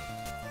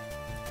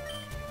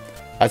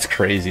 That's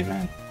crazy,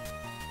 man.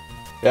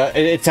 Yeah,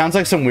 it sounds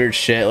like some weird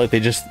shit. Like they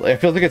just... I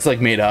feel like it's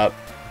like made up.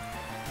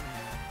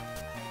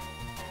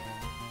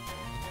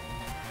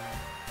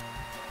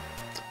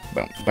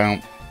 Boom,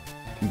 boom.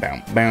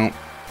 Boom, boom.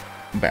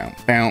 Boom,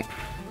 boom.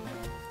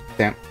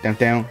 Down, down,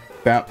 down.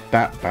 Bow,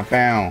 bow, bow,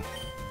 bow.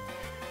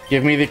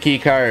 Give me the key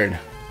card.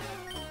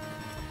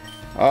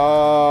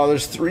 Oh,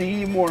 there's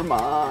 3 more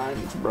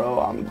mons,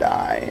 bro. I'm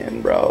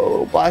dying,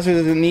 bro. Blaster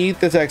doesn't need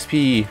this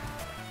XP.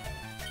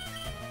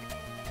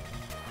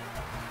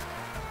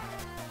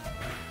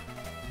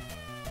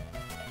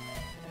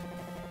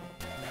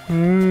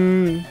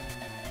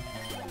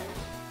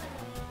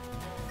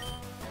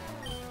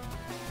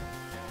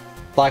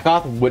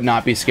 Blackoff would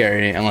not be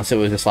scary unless it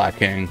was a Slap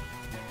King.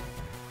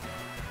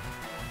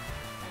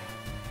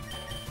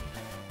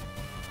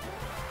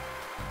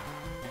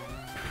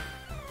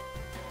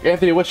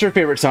 Anthony, what's your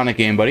favorite Sonic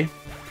game, buddy?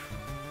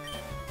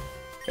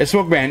 Hey,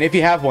 Smokeman, if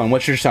you have one,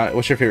 what's your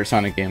favorite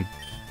Sonic game?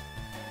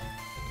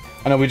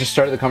 I know we just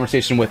started the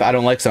conversation with I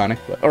don't like Sonic,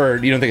 or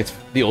you don't think it's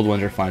the old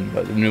ones are fun,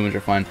 but the new ones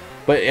are fun.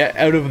 But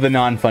out of the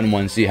non-fun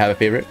ones, do you have a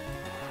favorite?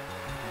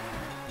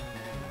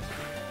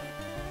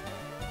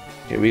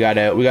 Okay, we got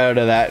out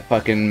of that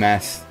fucking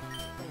mess.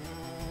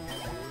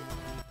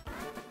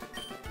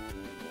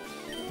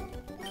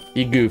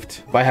 He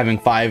goofed by having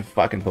 5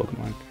 fucking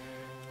Pokemon.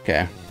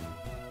 Okay.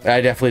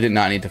 I definitely did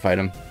not need to fight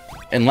him.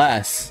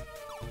 Unless...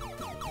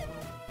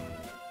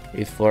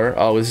 8th floor.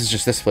 Oh, this is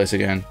just this place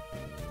again.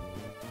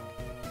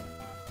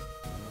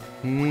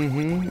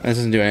 This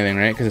doesn't do anything,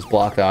 right? Because it's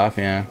blocked off,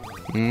 yeah.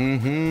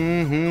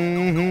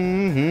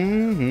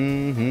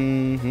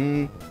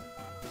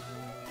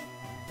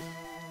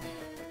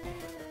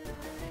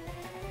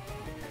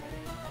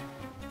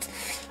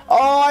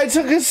 Oh, I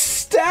took a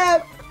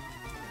step!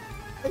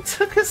 I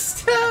took a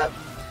step!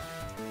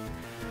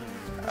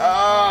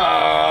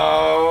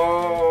 Oh,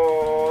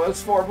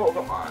 it's 4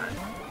 Pokemon.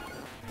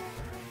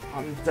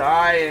 I'm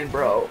dying,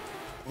 bro.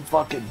 I'm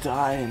fucking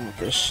dying with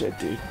this shit,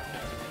 dude.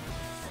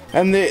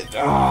 And the...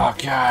 Oh,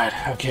 God.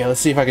 Okay, let's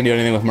see if I can do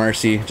anything with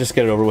Mercy. Just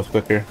get it over with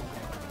quicker.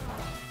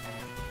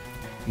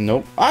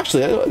 Nope.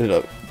 Actually, I did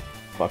a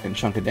fucking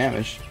chunk of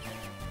damage.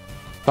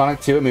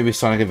 Sonic 2, maybe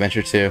Sonic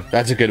Adventure 2.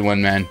 That's a good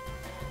one, man.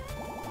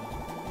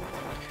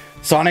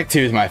 Sonic 2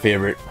 is my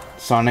favorite.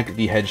 Sonic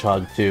the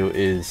Hedgehog 2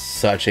 is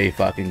such a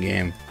fucking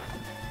game.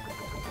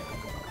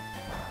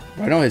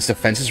 I know his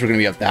defenses were going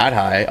to be up that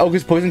high. Oh,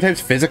 because Poison type's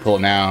physical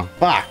now.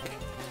 Fuck.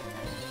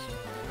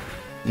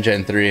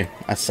 Gen 3.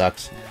 That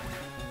sucks.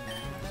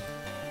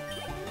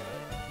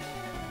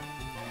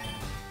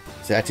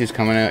 Zatu's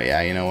coming out?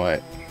 Yeah, you know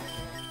what?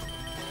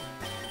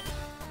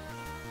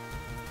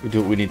 We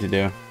do what we need to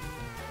do.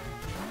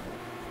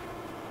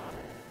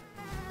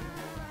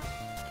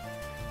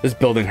 This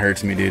building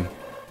hurts me, dude.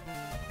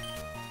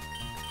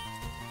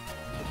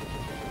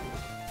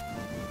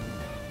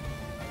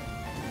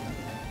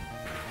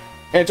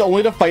 And it's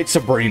only to fight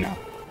Sabrina.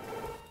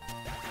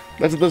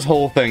 That's what this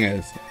whole thing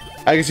is.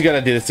 I guess you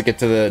gotta do this to get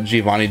to the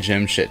Giovanni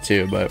Gym shit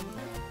too, but...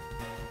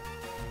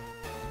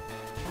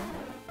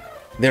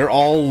 They're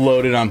all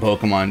loaded on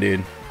Pokemon,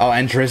 dude. Oh,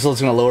 and Drizzle's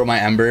gonna lower my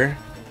Ember.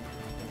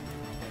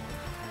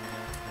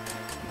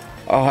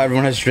 Oh,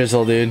 everyone has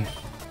Drizzle, dude.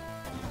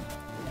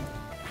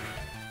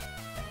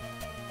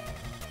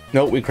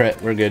 Nope, we crit.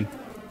 We're good.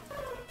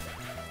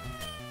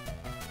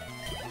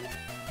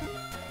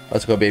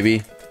 Let's go,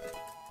 baby.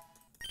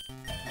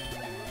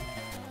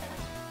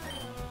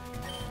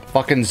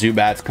 Fucking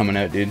Zubat's coming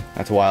out, dude.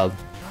 That's wild.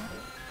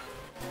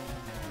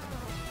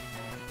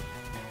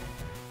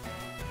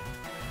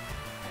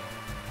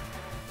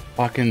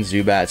 Fucking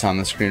Zubat's on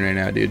the screen right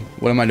now, dude.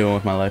 What am I doing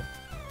with my life?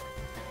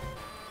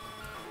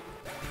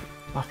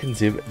 Fucking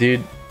Zubat.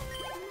 Dude.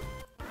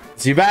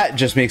 Zubat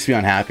just makes me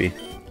unhappy.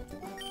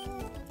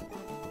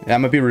 That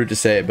might be rude to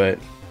say, but...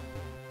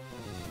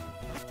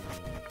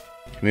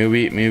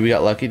 Maybe we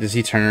got lucky. Does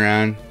he turn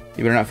around?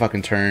 He better not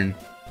fucking turn.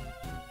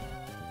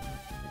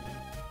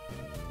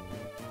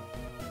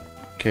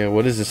 Okay,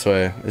 what is this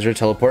way? Is there a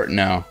teleport?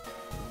 No.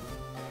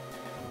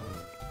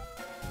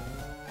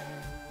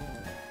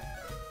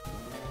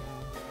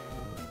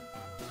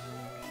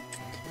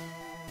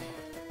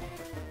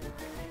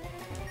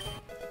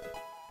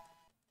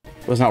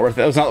 It was not worth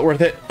it. It was not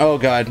worth it. Oh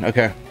god,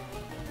 okay.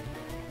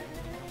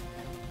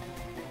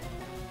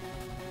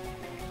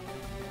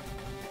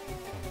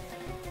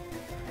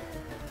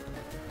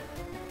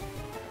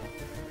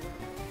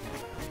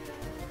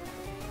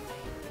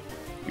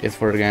 Gets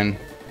for it again.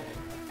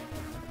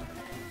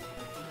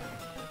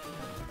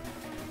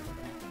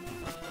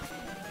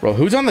 Bro,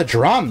 who's on the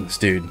drums,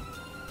 dude?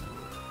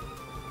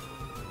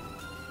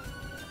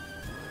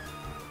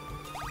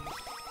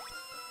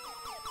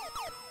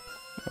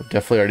 I've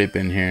definitely already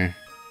been here.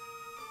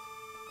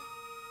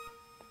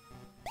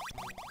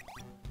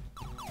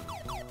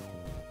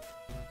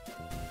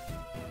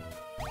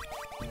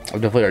 I've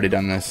definitely already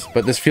done this,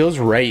 but this feels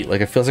right. Like,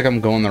 it feels like I'm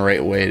going the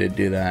right way to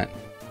do that.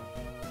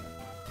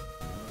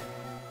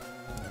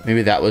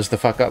 Maybe that was the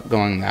fuck up,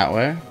 going that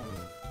way?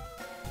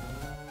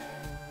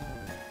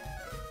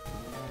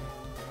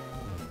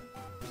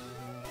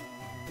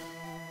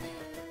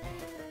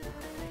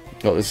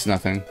 Oh, this is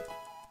nothing.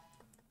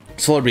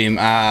 Solar Beam,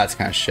 ah, that's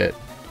kind of shit.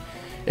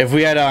 If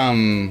we had,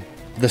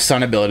 the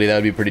Sun ability, that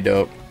would be pretty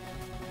dope.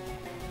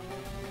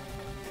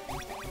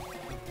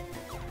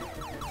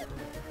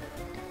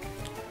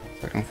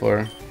 Second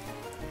floor.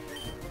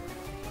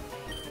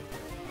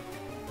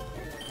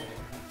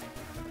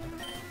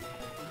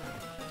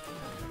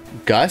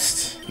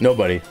 Gust?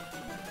 Nobody.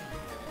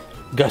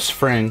 Gust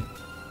Fring.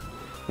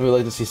 We would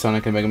like to see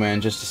Sonic and Mega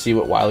Man just to see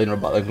what Wily and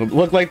Robotnik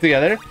look like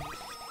together.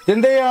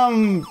 Didn't they,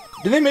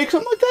 did they make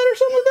something like that or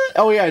something like that?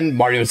 Oh yeah, and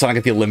Mario and Sonic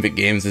at the Olympic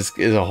Games is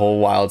a whole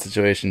wild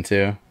situation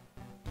too.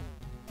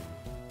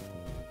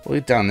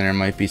 Way down there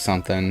might be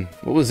something.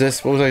 What was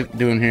this? What was I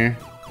doing here?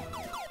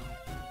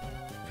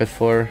 5th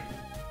floor.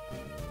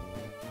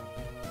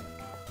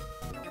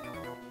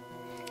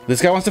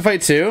 This guy wants to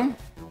fight too?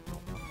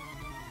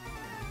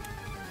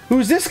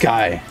 Who's this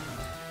guy?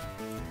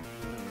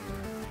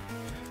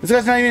 This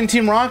guy's not even in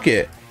Team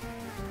Rocket.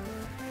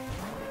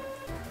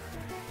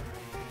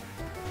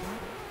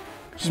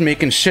 Just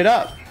making shit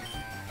up.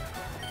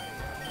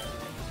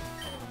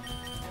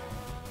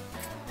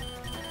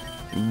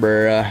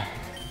 Bruh.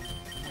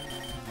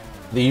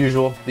 The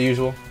usual, the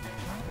usual.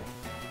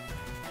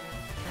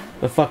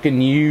 The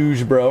fucking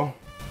huge, bro.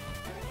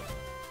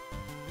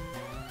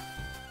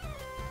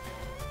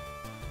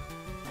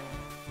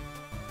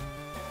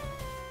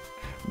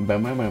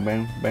 Bam, bam, bam,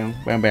 bam, bam,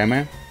 bam, bam,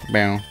 bam,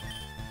 bam.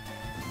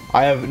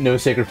 I have no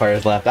Sacred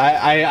Fires left.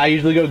 I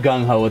usually go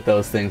gung-ho with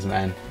those things,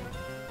 man.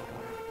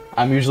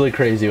 I'm usually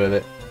crazy with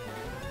it.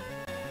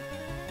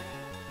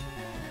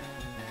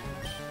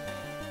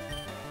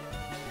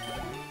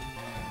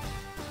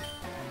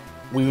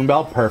 Weaving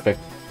Bell, perfect.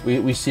 We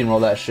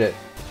steamroll that shit.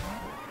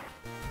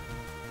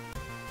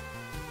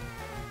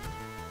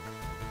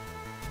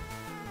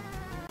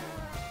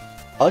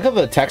 I like how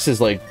the text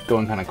is like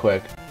going kind of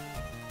quick.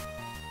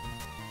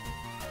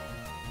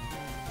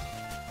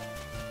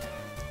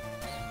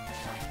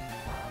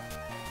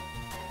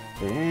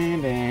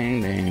 Ding,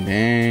 ding, ding,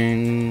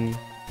 ding.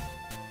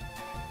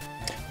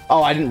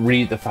 Oh, I didn't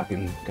read the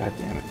fucking... God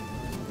damn it.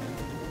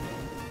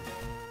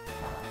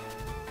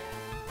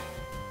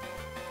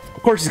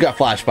 Of course he's got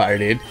Flash Fire,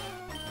 dude.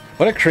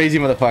 What a crazy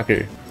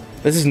motherfucker.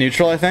 This is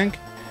neutral, I think?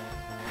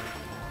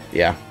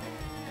 Yeah.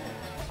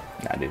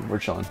 Nah, dude, we're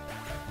chilling.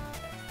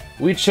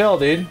 We chill,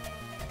 dude.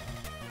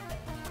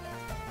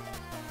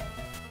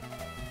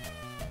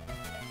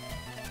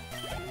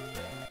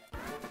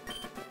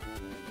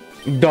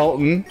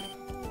 Dalton.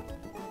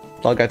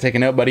 All got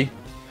taken out, buddy.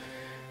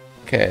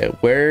 Okay,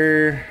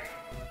 where?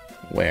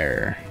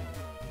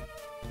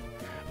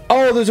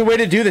 Oh, there's a way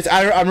to do this.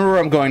 I remember where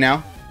I'm going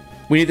now.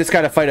 We need this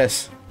guy to fight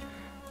us.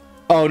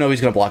 Oh no,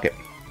 he's gonna block it.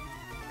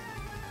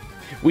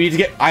 We need to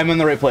get... I'm in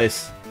the right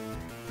place.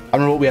 I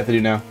remember what we have to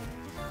do now.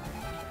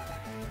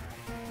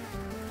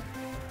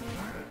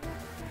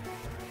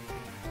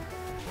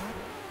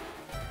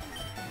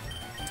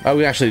 Oh,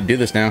 we actually do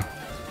this now.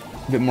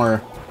 A bit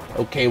more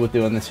okay with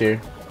doing this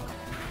here.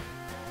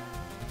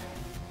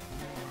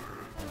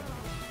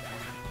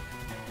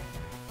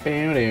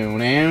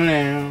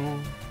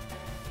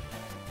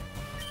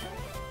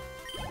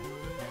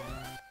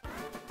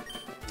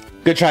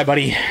 Good try,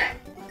 buddy.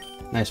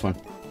 Nice one.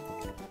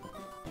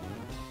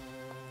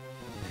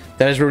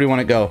 That is where we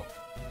want to go.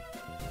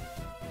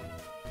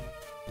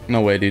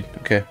 No way, dude.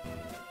 Okay.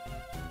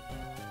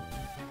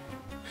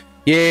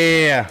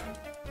 Yeah.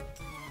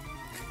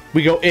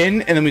 We go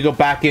in, and then we go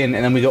back in,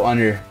 and then we go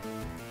under.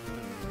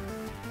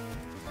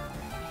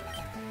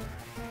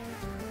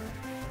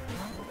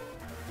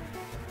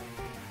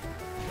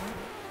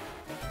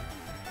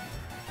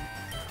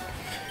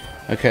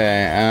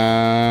 Okay,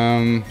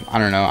 I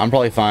don't know. I'm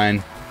probably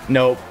fine.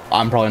 Nope,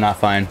 I'm probably not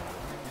fine.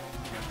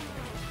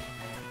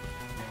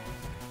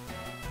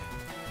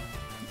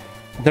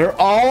 They're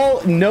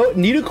all... No,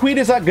 Nidoqueen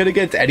is not good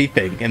against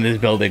anything in this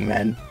building,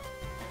 man.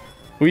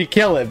 We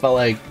kill it, but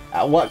like,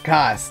 at what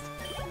cost?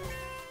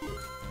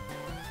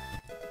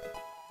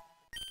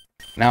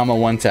 Now I'm a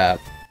one-tap.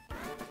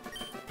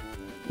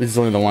 This is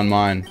only the one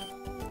mine.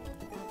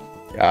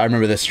 Yeah, I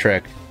remember this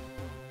trick.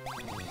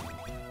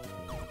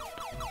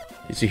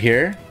 You see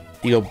here?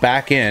 You go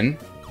back in,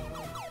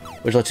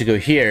 which lets you go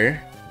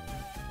here.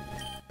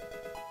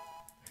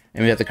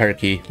 And we got the card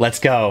key. Let's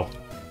go.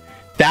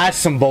 That's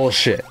some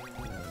bullshit.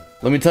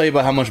 Let me tell you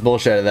about how much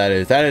bullshit that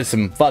is. That is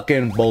some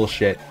fucking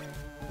bullshit.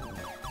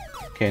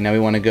 Okay, now we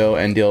want to go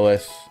and deal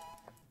with...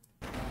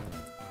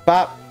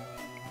 Bop.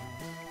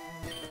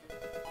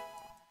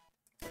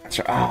 That's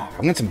right. Ah, I'm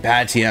getting some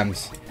bad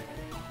TMs.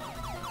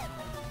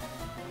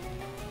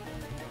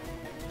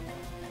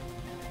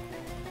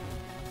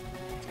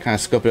 Kind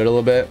of scope it out a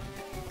little bit.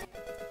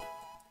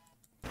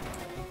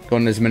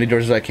 Going as many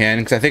doors as I can,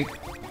 because I think...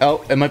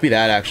 Oh, it might be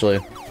that, actually.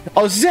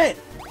 Oh, this is it!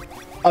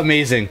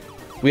 Amazing.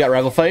 We got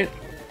Rival Fight.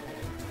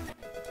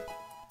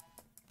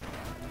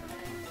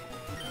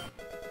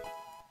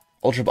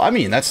 Ultra... I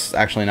mean, that's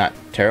actually not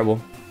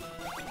terrible.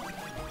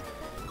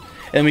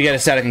 And we get a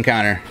static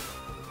encounter.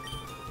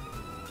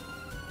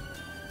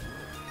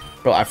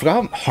 Bro, I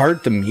forgot how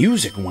hard the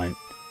music went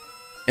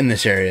in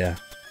this area.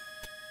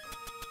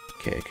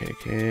 Okay.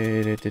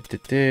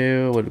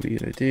 What are we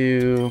gonna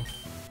do?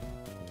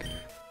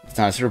 It's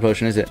not a super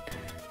potion, is it?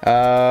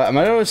 I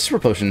might have super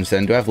potions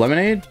then. Do I have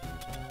lemonade?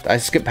 I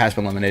skipped past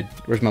my lemonade.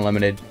 Where's my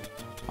lemonade?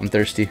 I'm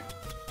thirsty.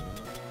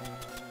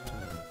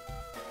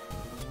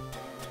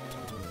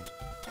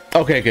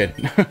 Okay, good.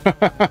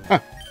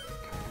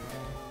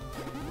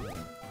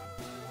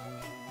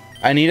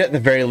 I need at the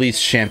very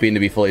least champion to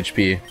be full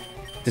HP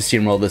to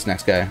steamroll this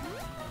next guy.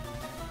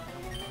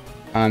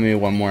 Maybe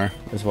one more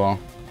as well.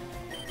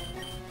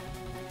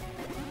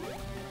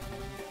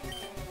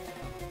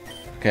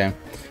 Okay.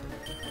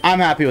 I'm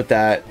happy with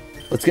that.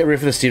 Let's get ready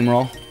for the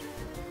steamroll.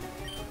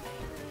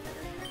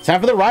 Time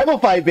for the rival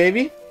fight,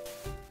 baby!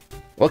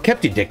 What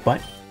kept you, dick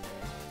butt?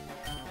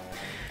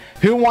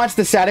 Who wants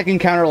the static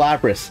encounter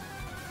Lapras?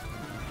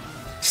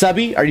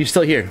 Subby, are you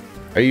still here?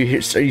 Are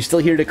you still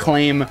here to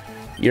claim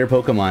your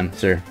Pokemon,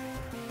 sir?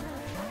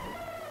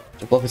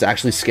 The bluff is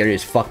actually scary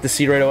as fuck to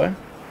see right away.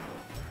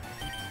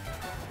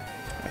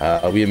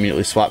 We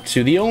immediately swapped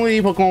to the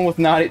only Pokemon with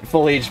not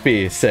full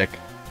HP. Sick.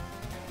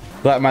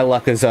 Glad my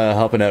luck is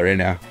helping out right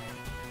now.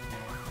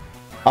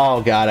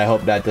 Oh god, I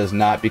hope that does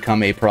not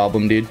become a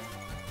problem, dude.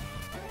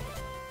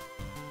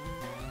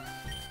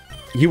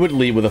 He would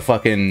lead with a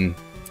fucking...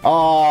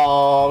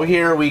 Oh,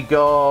 here we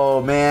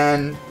go,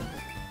 man.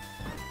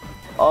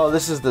 Oh,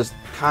 this is the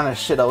kind of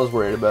shit I was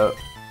worried about.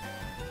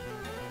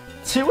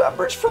 2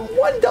 embers from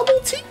 1 double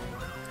T?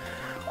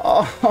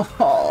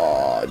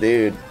 Oh,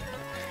 dude.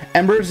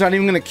 Ember's not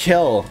even gonna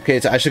kill. Okay,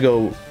 so I should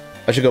go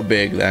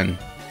big then.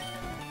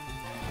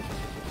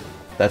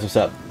 That's what's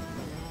up.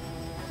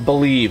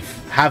 Believe.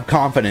 Have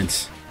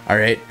confidence.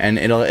 Alright? And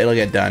it'll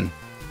get done.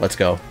 Let's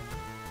go.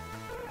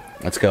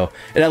 Let's go.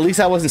 And at least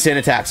I wasn't Sand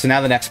Attack, so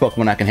now the next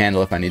Pokemon I can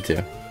handle if I need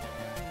to.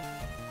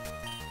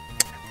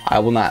 I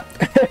will not.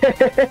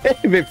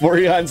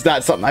 Vaporeon's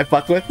not something I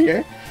fuck with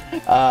here.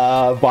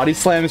 Body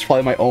Slam is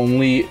probably my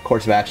only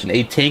course of action.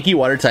 A tanky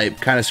water type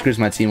kind of screws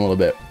my team a little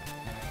bit.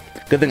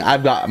 Good thing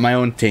I've got my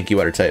own tanky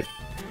water type.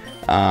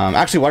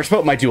 Actually, Water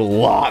Spout might do a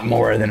lot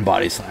more than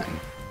Body Slam.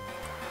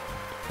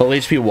 Full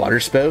HP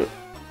Water Spout.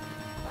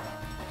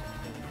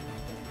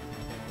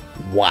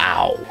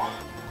 Wow.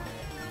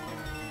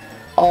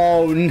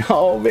 Oh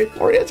no,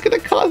 Vaporeon's gonna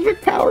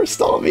Cosmic Power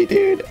stall me,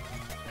 dude.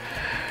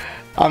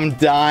 I'm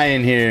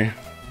dying here.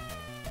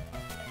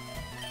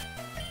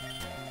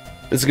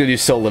 This is gonna do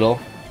so little.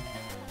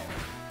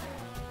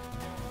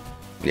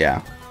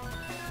 Yeah.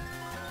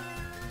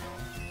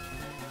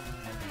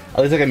 At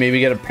least I can maybe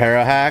get a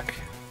Para Hack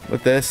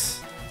with this.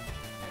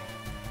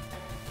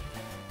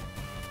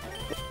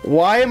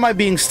 Why am I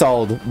being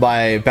stalled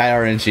by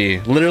Bad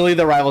RNG? Literally,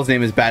 the rival's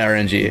name is Bad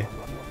RNG.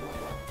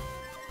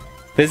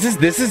 This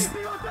is.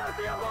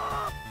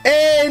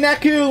 Hey,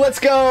 Neku, let's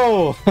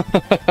go!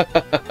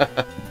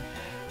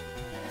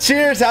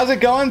 Cheers, how's it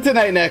going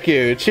tonight,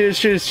 Neku? Cheers,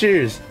 cheers,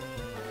 cheers.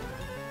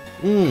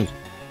 Thank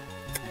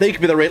you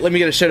for the rate. Let me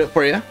get a shout out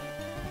for you.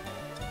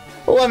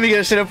 Let me get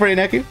a shout out for you,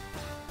 Neku.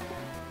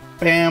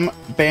 Bam,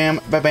 bam,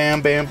 ba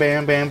bam, bam,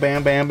 bam, bam,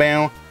 bam, bam,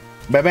 bam,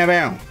 bam, bam,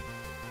 bam.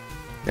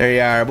 There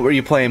you are. What were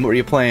you playing? What were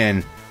you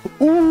playing?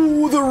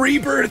 Ooh, the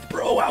Rebirth,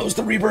 bro. How's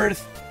the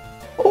Rebirth?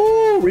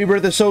 Ooh,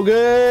 Rebirth is so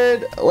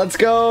good. Let's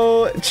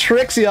go.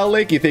 Trixie L.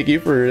 Lakey, thank you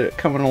for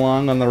coming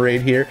along on the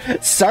raid here.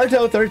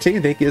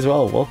 Sarto13, thank you as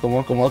well. Welcome,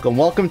 welcome, welcome.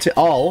 Welcome to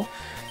all,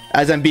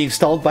 as I'm being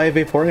stalled by a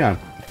Vaporeon.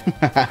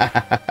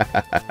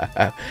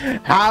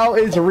 How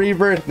is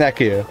Rebirth,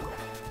 Neku?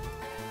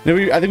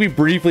 I think we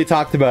briefly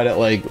talked about it,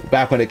 like,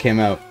 back when it came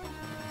out.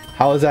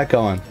 How is that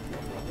going?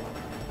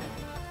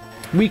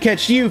 We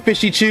catch you,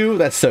 Fishy Chew.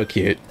 That's so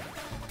cute.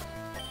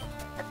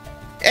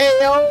 Hey,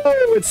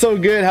 oh, it's so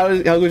good. How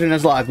goes your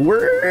Nuzlocke?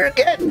 We're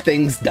getting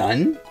things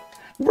done.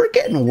 We're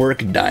getting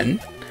work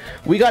done.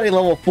 We got a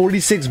level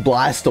 46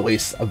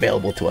 Blastoise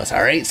available to us.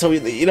 All right, so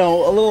you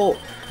know, a little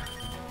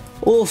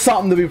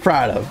something to be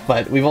proud of.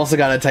 But we've also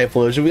got a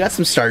Typhlosion. We got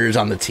some starters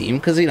on the team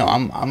because you know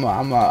I'm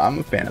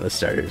a fan of the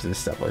starters and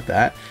stuff like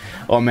that.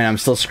 Oh man, I'm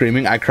still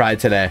screaming. I cried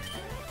today.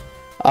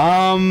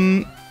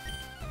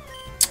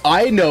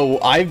 I know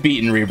I've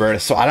beaten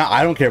Rebirth, so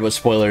I don't care about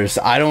spoilers.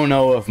 I don't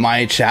know if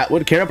my chat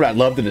would care, but I'd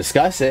love to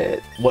discuss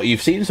it. What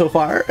you've seen so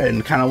far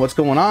and kind of what's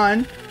going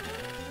on.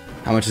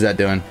 How much is that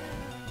doing?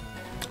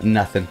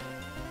 Nothing.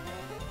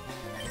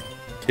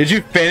 Did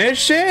you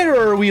finish it,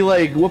 or are we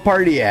like, what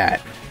party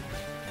at?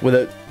 With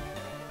it?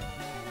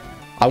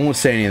 I won't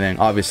say anything,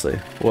 obviously.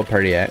 What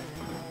party at?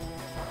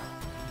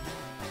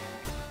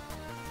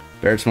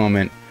 Barrett's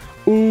moment.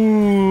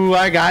 Ooh,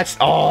 I got.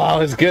 Oh, that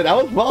was good. That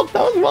was well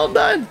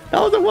done.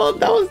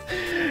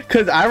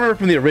 Because I remember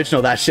from the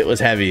original that shit was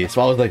heavy.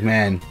 So I was like,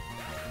 man,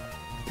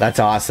 that's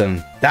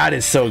awesome. That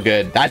is so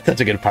good. That's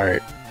such a good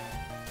part.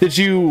 Did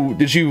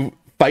you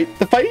fight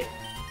the fight?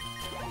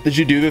 Did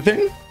you do the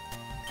thing?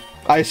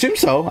 I assume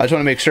so. I just want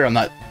to make sure I'm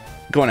not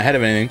going ahead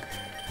of anything.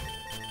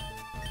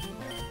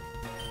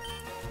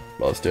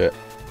 Well, let's do it.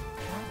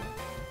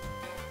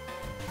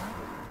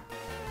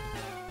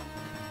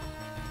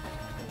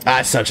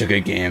 That's such a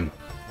good game.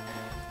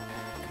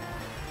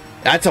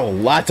 That's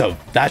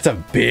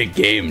a big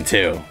game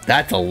too.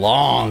 That's a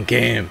long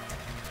game.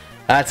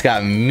 That's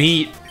got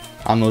meat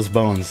on those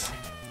bones.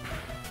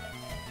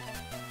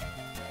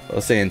 I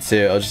was saying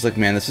too, I was just like,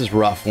 man, this is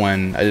rough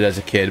when I did as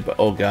a kid, but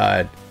oh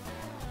god.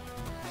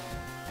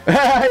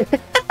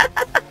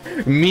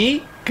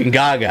 Me?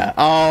 Gongaga.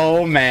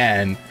 Oh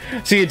man.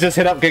 So you just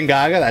hit up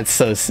Gongaga? That's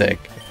so sick.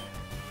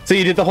 So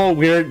you did the whole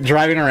weird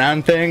driving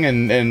around thing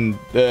and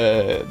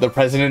the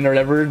president or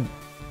whatever,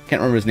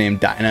 can't remember his name,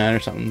 Dinah or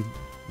something.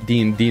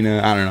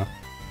 Dina, I don't know.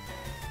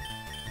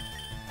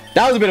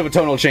 That was a bit of a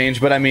tonal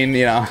change, but I mean,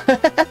 you know,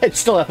 it's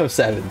still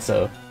FF7,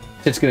 so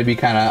it's gonna be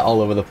kind of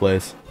all over the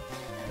place.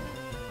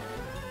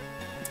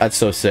 That's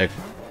so sick.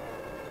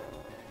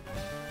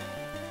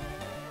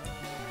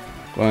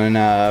 Going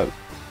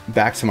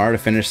back tomorrow to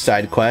finish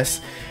side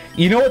quests.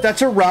 You know what?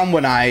 That's around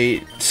when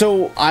I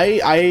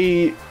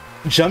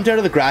jumped out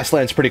of the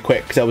grasslands pretty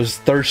quick because I was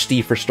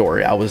thirsty for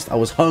story. I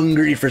was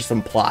hungry for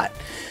some plot.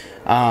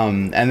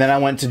 And then I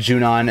went to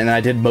Junon and then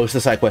I did most of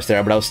the side quests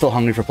there, but I was still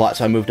hungry for plot,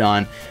 so I moved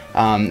on.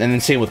 And then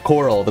same with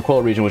Coral, the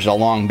Coral region, which is a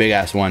long, big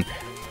ass one.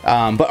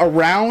 But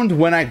around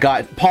when I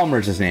got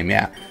Palmer's his name,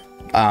 yeah.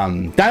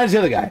 That is the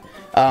other guy.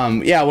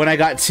 Yeah, when I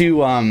got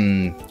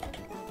to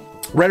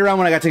right around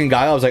when I got to Gaga,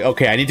 I was like,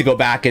 okay, I need to go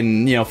back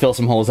and, you know, fill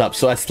some holes up.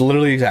 So that's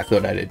literally exactly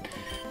what I did.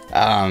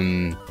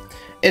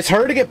 It's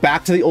hard to get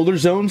back to the older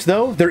zones,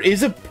 though. There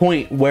is a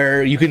point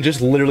where you can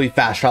just literally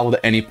fast travel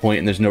to any point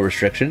and there's no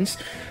restrictions.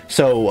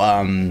 So,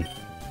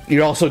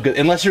 you're also good,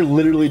 unless you're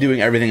literally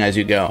doing everything as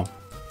you go.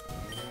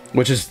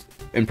 Which is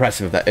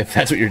impressive if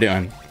that's what you're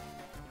doing.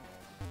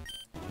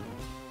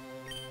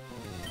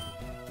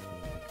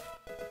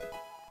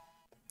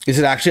 Is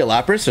it actually a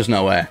Lapras? There's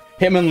no way.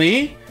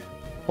 Hitmonlee?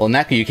 Well,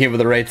 Neko, you came at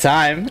the right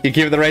time. You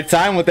came at the right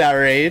time with that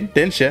raid,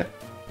 didn't you?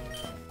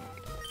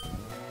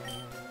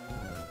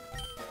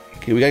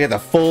 Okay, we gotta get the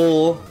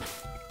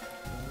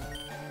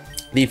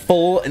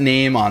full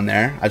name on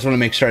there. I just want to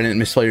make sure I didn't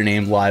misspell your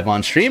name live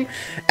on stream.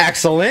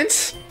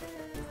 Excellent.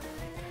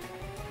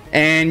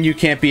 And you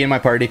can't be in my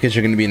party because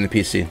you're going to be in the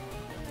PC.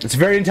 It's a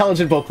very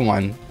intelligent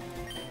Pokemon.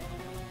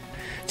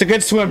 It's a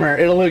good swimmer.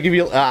 It'll give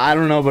you... I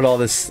don't know about all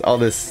this. I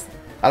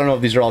don't know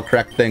if these are all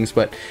correct things,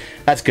 but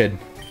that's good.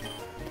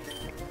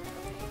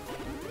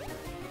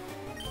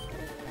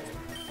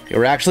 Okay,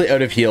 we're actually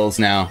out of heals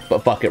now, but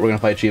fuck it. We're going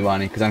to fight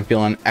Giovanni because I'm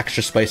feeling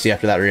extra spicy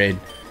after that raid.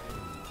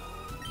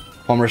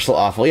 Palmer's still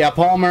awful. Yeah,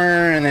 Palmer,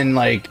 and then,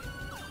 like...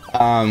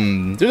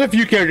 there's a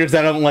few characters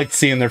that I don't like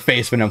seeing their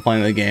face when I'm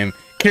playing the game.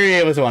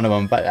 Kyrie was one of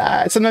them,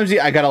 but sometimes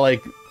I gotta,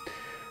 like,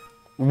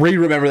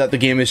 remember that the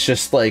game is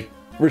just, like,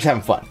 we're just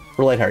having fun.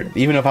 We're lighthearted.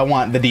 Even if I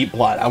want the deep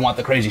plot, I want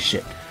the crazy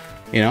shit.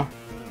 You know?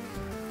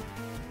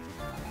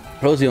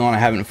 Rose the one I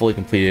haven't fully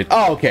completed.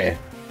 Oh, okay.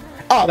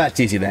 Oh, that's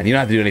easy then. You don't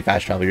have to do any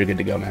fast travel. You're good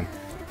to go, man.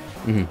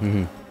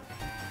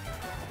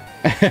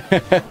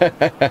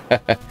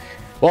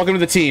 Welcome to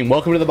the team.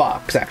 Welcome to the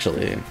box,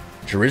 actually.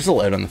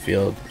 Drizzle out on the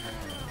field.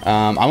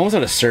 I'm almost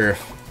out of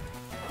Surf.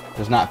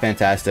 It's not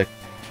fantastic.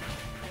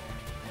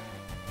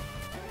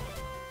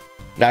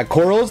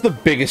 Coral is the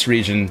biggest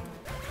region.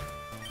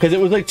 Because it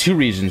was like 2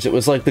 regions. It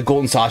was like the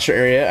Golden Saucer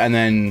area and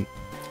then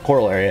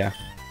Coral area.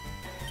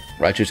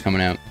 Raichu's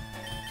coming out.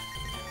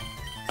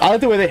 I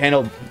like the way they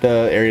handled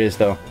the areas,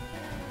 though.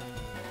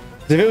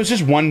 Because if it was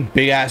just one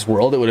big-ass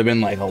world, it would have been,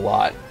 like, a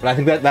lot. But I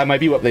think that might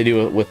be what they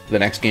do with the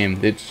next game.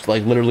 It's,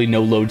 like, literally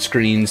no load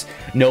screens,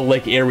 no,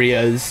 like,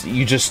 areas.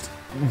 You just...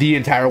 the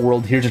entire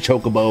world, here's a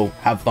Chocobo,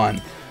 have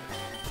fun.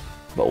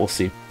 But we'll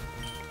see. It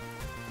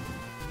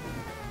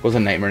was a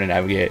nightmare to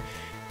navigate.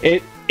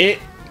 It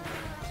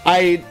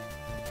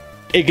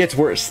gets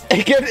worse.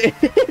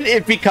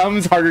 It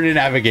becomes harder to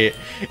navigate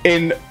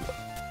in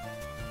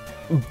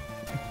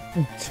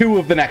 2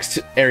 of the next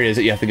areas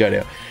that you have to go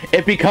to.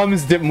 It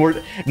becomes more...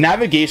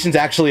 navigation's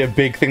actually a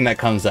big thing that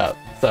comes up.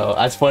 So,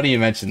 that's funny you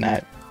mentioned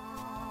that.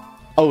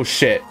 Oh,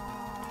 shit.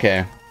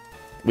 Okay.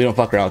 We don't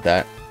fuck around with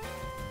that.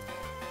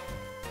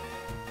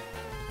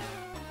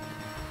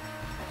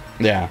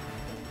 Yeah.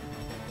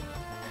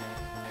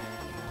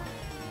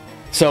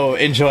 So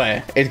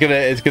enjoy. It's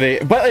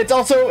gonna, but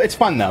it's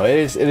fun though.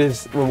 It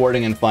is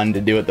rewarding and fun to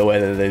do it the way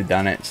that they've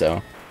done it.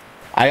 So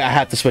I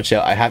have to switch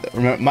out. I have to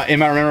remember in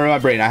my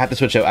brain. I have to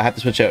switch out.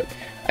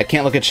 I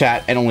can't look at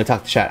chat and only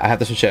talk to chat. I have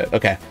to switch out.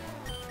 Okay.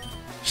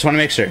 Just want to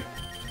make sure.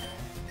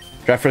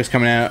 Draft Frig's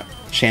coming out.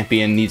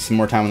 Champion needs some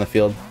more time on the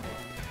field.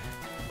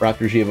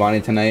 Raptor Giovanni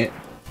tonight.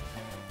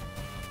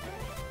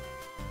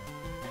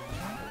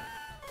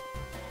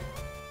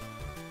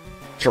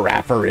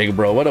 Girafarig,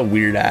 bro. What a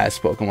weird ass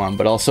Pokemon,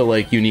 but also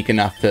like unique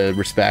enough to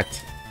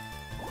respect.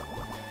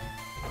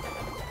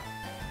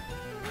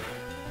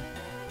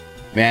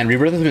 Man,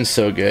 Rebirth has been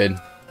so good.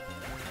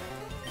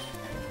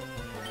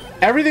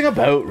 Everything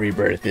about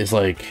Rebirth is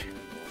like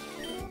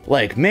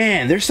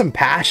man, there's some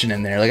passion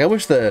in there. Like I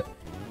wish I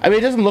mean,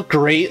 it doesn't look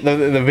great. The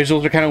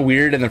visuals are kind of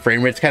weird and the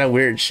frame rate's kind of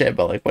weird shit,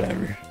 but like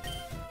whatever.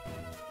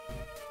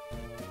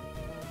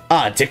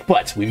 Ah, Dick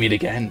Butt, we meet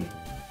again.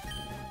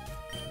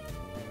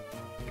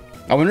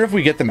 I wonder if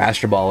we get the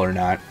Master Ball or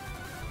not.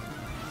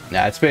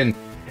 Yeah, it's been...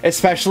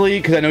 especially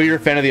because I know you're a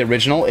fan of the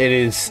original. It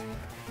is...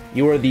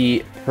 you are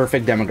the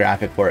perfect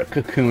demographic for it.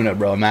 Kakuna,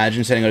 bro.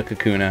 Imagine sending out a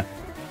Kakuna.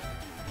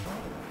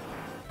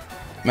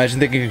 Imagine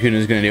thinking Kakuna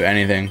is going to do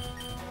anything.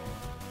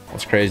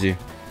 That's crazy.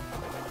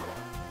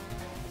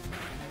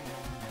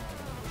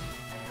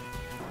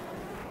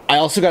 I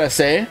also gotta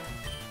say...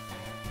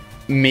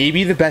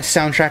 maybe the best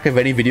soundtrack of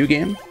any video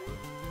game.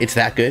 It's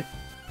that good.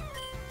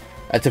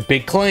 That's a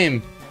big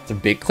claim. It's a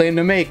big claim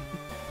to make,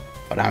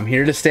 but I'm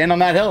here to stand on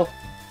that hill.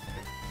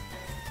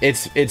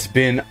 It's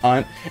been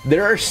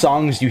there are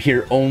songs you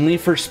hear only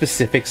for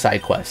specific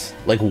side quests,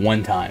 like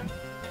one time.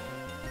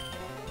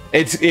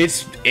 It's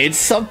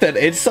something.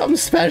 It's something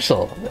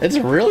special. It's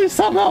really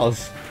something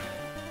else.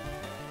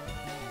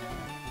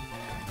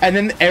 And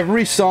then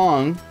every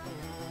song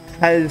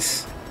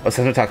has... oh,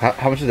 Sensor Talk.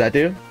 How much does that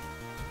do?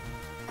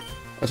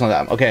 That's not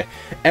that. Okay,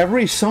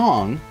 every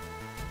song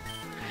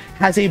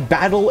has a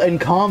battle and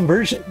calm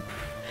version.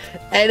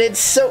 And it's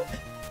so,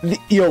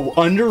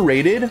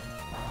 underrated.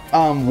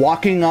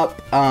 Walking up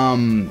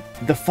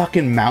the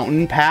fucking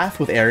mountain path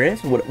with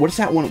Aerith. What's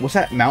that one? What's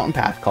that mountain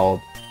path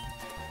called?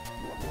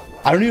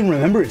 I don't even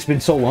remember. It's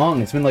been so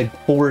long. It's been like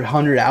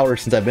 400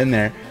 hours since I've been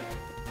there.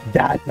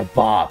 That's a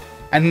bop.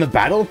 And the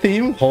battle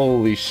theme,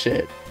 holy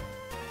shit.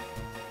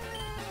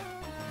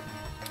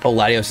 Oh,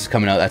 Latios is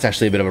coming out. That's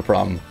actually a bit of a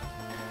problem.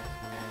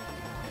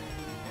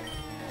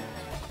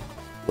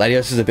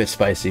 Latios is a bit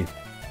spicy.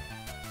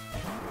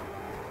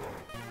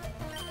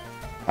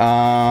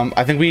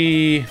 I think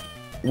we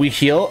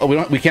heal. Oh,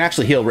 we can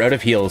actually heal. We're out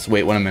of heals.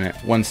 Wait, 1 minute.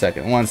 1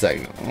 second. 1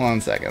 second.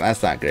 1 second.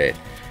 That's not great.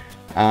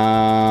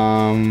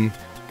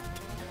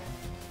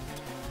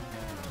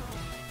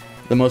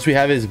 The most we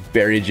have is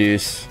berry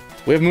juice.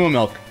 We have Moo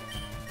Milk.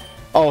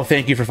 Oh,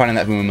 thank you for finding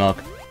that Moo Milk.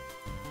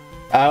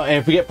 And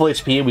if we get full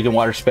HP, we can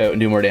water spout and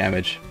do more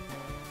damage.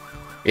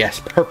 Yes,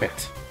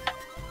 perfect.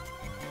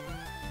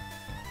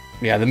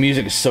 Yeah, the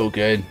music is so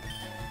good.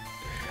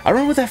 I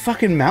don't know what that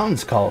fucking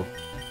mountain's called.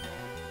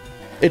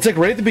 It's like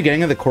right at the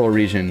beginning of the coral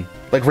region.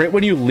 Like right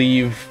when you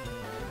leave...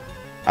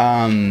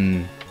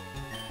 Oh,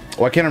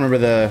 I can't remember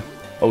the...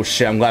 Oh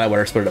shit, I'm glad I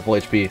water spouted at full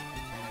HP.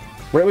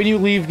 Right when you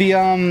leave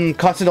the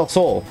Costa del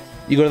Sol.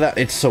 You go to that,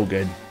 it's so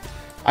good.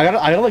 I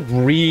gotta like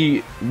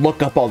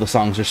look up all the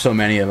songs. There's so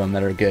many of them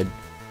that are good.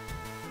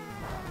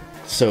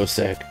 So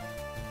sick.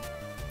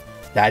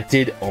 That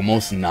did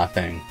almost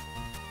nothing.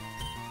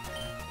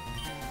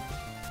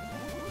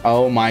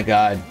 Oh my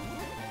god.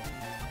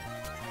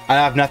 I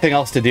have nothing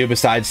else to do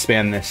besides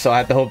spam this, so I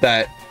have to hope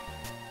that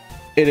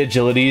it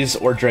agilities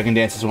or dragon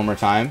dances one more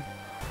time.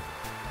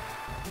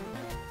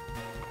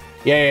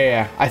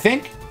 Yeah. I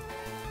think...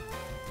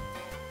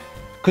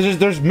 Because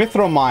there's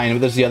Mithril Mine,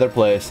 but there's the other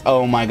place.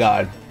 Oh my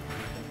god.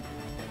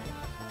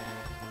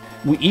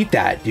 We eat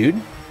that, dude.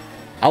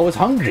 I was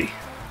hungry.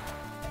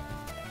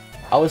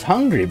 I was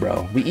hungry,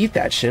 bro. We eat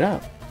that shit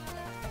up.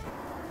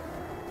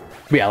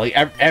 But yeah, like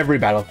every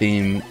battle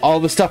theme. All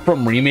the stuff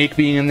from Remake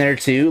being in there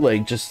too.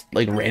 Like, just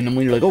like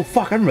randomly, you're like, oh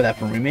fuck, I remember that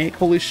from Remake.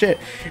 Holy shit.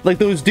 Like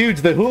those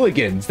dudes, the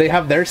hooligans, they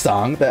have their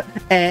song. The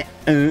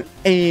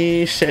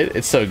shit.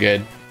 It's so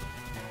good.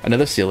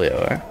 Another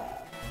Celio, eh?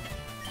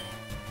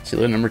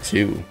 Celio number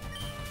 2.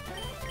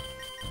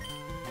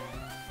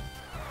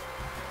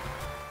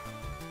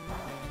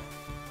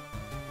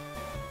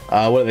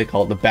 What do they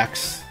call it? The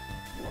Becks.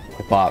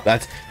 Pop.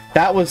 That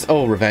was...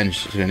 Oh,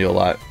 Revenge is gonna do a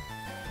lot.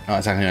 No,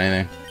 that's not gonna do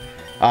anything.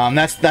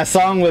 That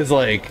song was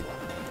like...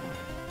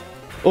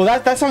 Well,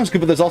 that song's good,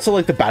 but there's also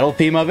like the battle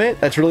theme of it.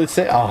 That's really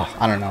sick. Oh,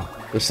 I don't know.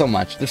 There's so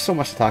much. There's so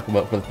much to talk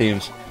about for the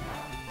themes.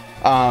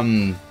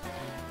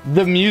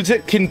 The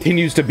music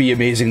continues to be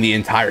amazing the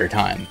entire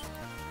time.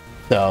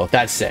 So,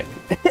 that's sick.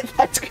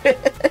 That's good.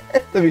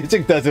 The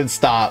music doesn't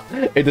stop.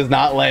 It does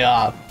not lay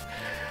off.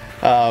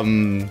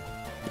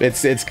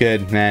 It's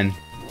good, man.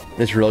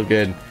 It's real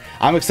good.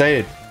 I'm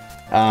excited.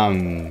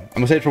 I'm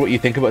excited for what you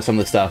think about some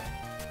of the stuff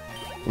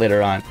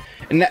later on.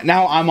 And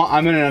now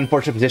I'm in an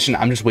unfortunate position.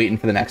 I'm just waiting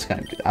for the next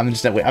kind. I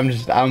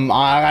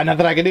got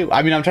nothing I can do.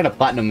 I mean, I'm trying to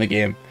platinum the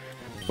game,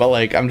 but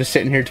like I'm just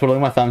sitting here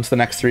twiddling my thumbs the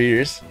next 3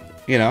 years.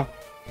 You know.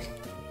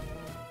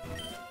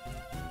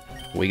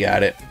 We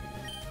got it.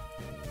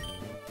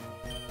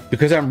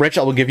 Because I'm rich,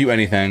 I will give you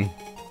anything.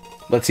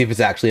 Let's see if it's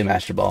actually a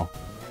Master Ball.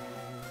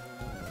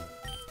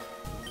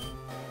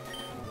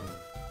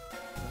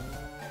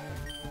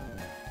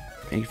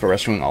 Thank you for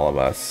rescuing all of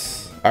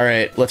us.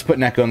 Alright, let's put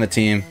Neko on the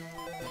team.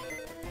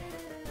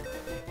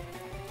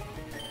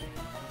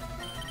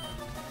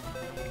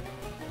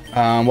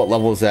 What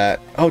level is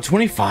that? Oh,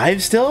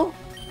 25 still?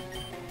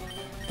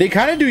 They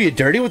kind of do you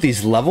dirty with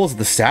these levels of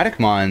the static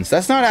mons.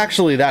 That's not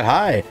actually that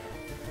high.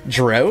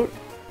 Drought?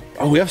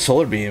 Oh, we have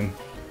Solar Beam.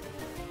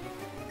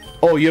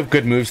 Oh, you have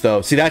good moves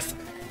though. See, that's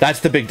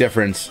the big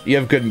difference. You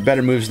have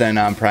better moves than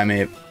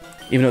Primate,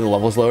 even though the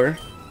level's lower.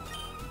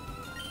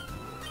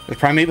 The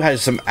Primate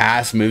has some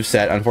ass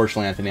moveset.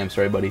 Unfortunately, Anthony, I'm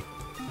sorry, buddy.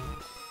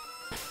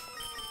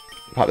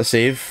 Pop the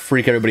save,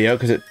 freak everybody out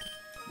because it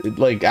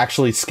like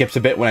actually skips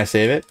a bit when I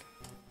save it.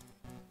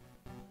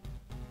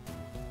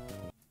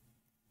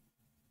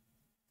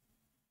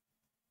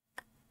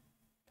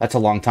 That's a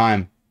long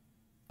time.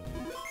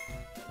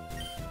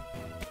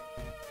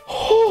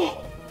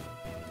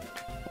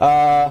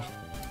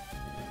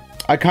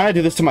 I kind of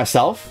do this to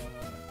myself,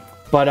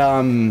 but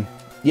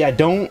yeah,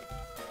 don't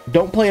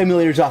play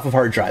emulators off of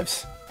hard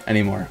drives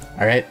anymore.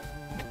 All right,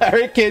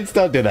 kids,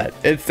 don't do that.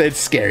 It's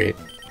scary.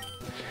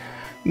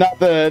 Not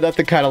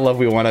the kind of love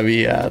we want to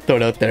be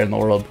thrown out there in the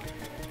world,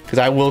 because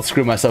I will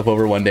screw myself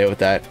over one day with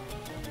that.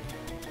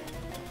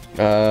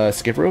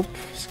 Skip rope.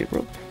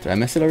 Did I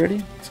miss it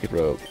already? Skip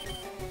rope.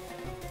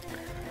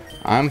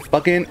 I'm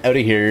fucking out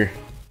of here.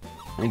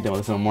 I ain't done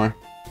with this no more.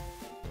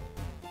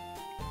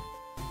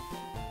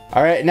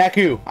 Alright,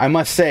 Naku, I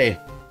must say,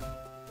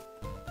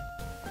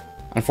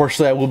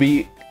 unfortunately, I will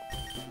be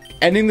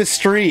ending the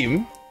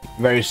stream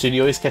very soon.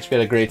 You always catch me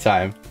at a great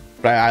time.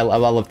 But I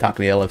love talking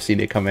to you. I love seeing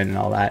you come in and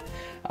all that.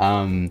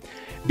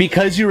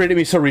 Because you rated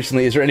me so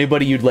recently, is there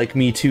anybody you'd like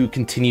me to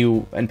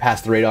continue and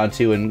pass the raid on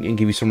to and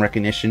give you some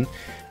recognition?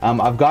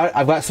 I've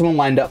got someone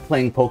lined up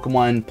playing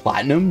Pokemon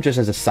Platinum just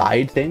as a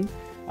side thing.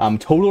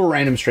 Total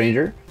random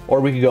stranger.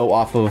 Or we could go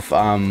off of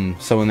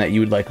someone that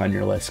you would like on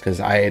your list, because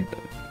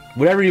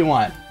whatever you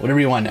want,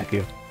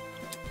 Neku.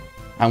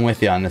 I'm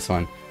with you on this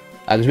one.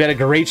 Because we had a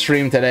great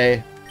stream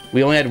today.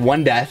 We only had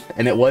one death,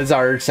 and it was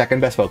our second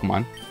best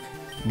Pokemon.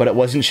 But it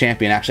wasn't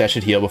champion. Actually, I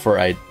should heal before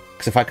I...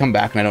 Because if I come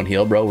back and I don't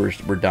heal, bro,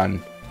 we're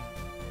done.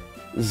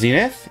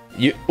 Zenith?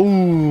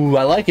 Ooh,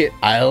 I like it.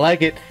 I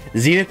like it.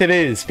 Zenith it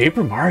is.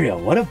 Paper Mario,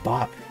 what a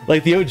bop.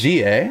 Like the OG,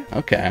 eh?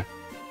 Okay.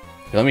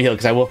 Let me heal,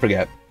 because I will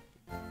forget.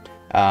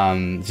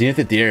 Zenith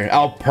the Deer.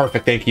 Oh,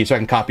 perfect. Thank you. So I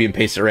can copy and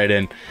paste it right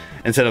in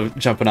instead of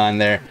jumping on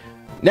there.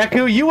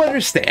 Neku, you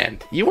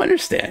understand. You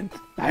understand.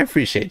 I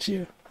appreciate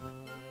you.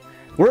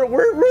 We're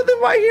the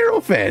My Hero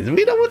fans.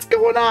 We know what's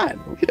going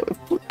on.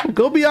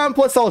 Go beyond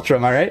plus ultra,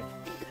 am I right?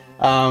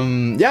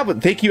 Yeah,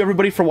 but thank you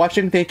everybody for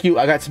watching. Thank you.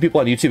 I got some people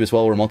on YouTube as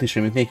well. We're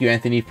multi-streaming. Thank you,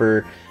 Anthony,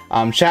 for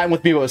chatting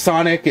with me about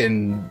Sonic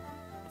and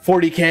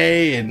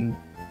 40K and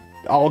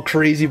all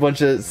crazy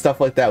bunch of stuff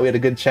like that. We had a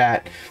good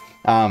chat.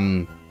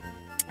 And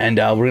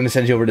we're going to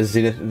send you over to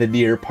Zenith the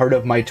Deer, part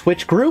of my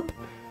Twitch group.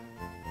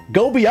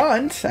 Go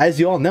Beyond, as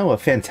you all know, a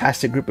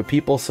fantastic group of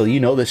people, so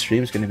you know this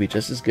stream is going to be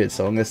just as good.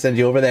 So I'm going to send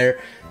you over there.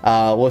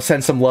 We'll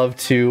send some love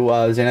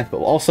to Zenith, but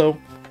we'll also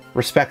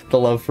respect the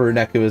love for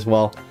Neku as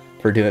well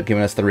for giving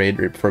us the raid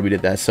right before we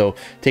did that. So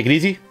take it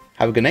easy.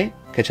 Have a good night.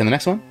 Catch you on the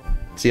next one.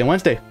 See you on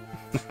Wednesday.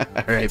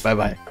 All right,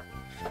 bye-bye.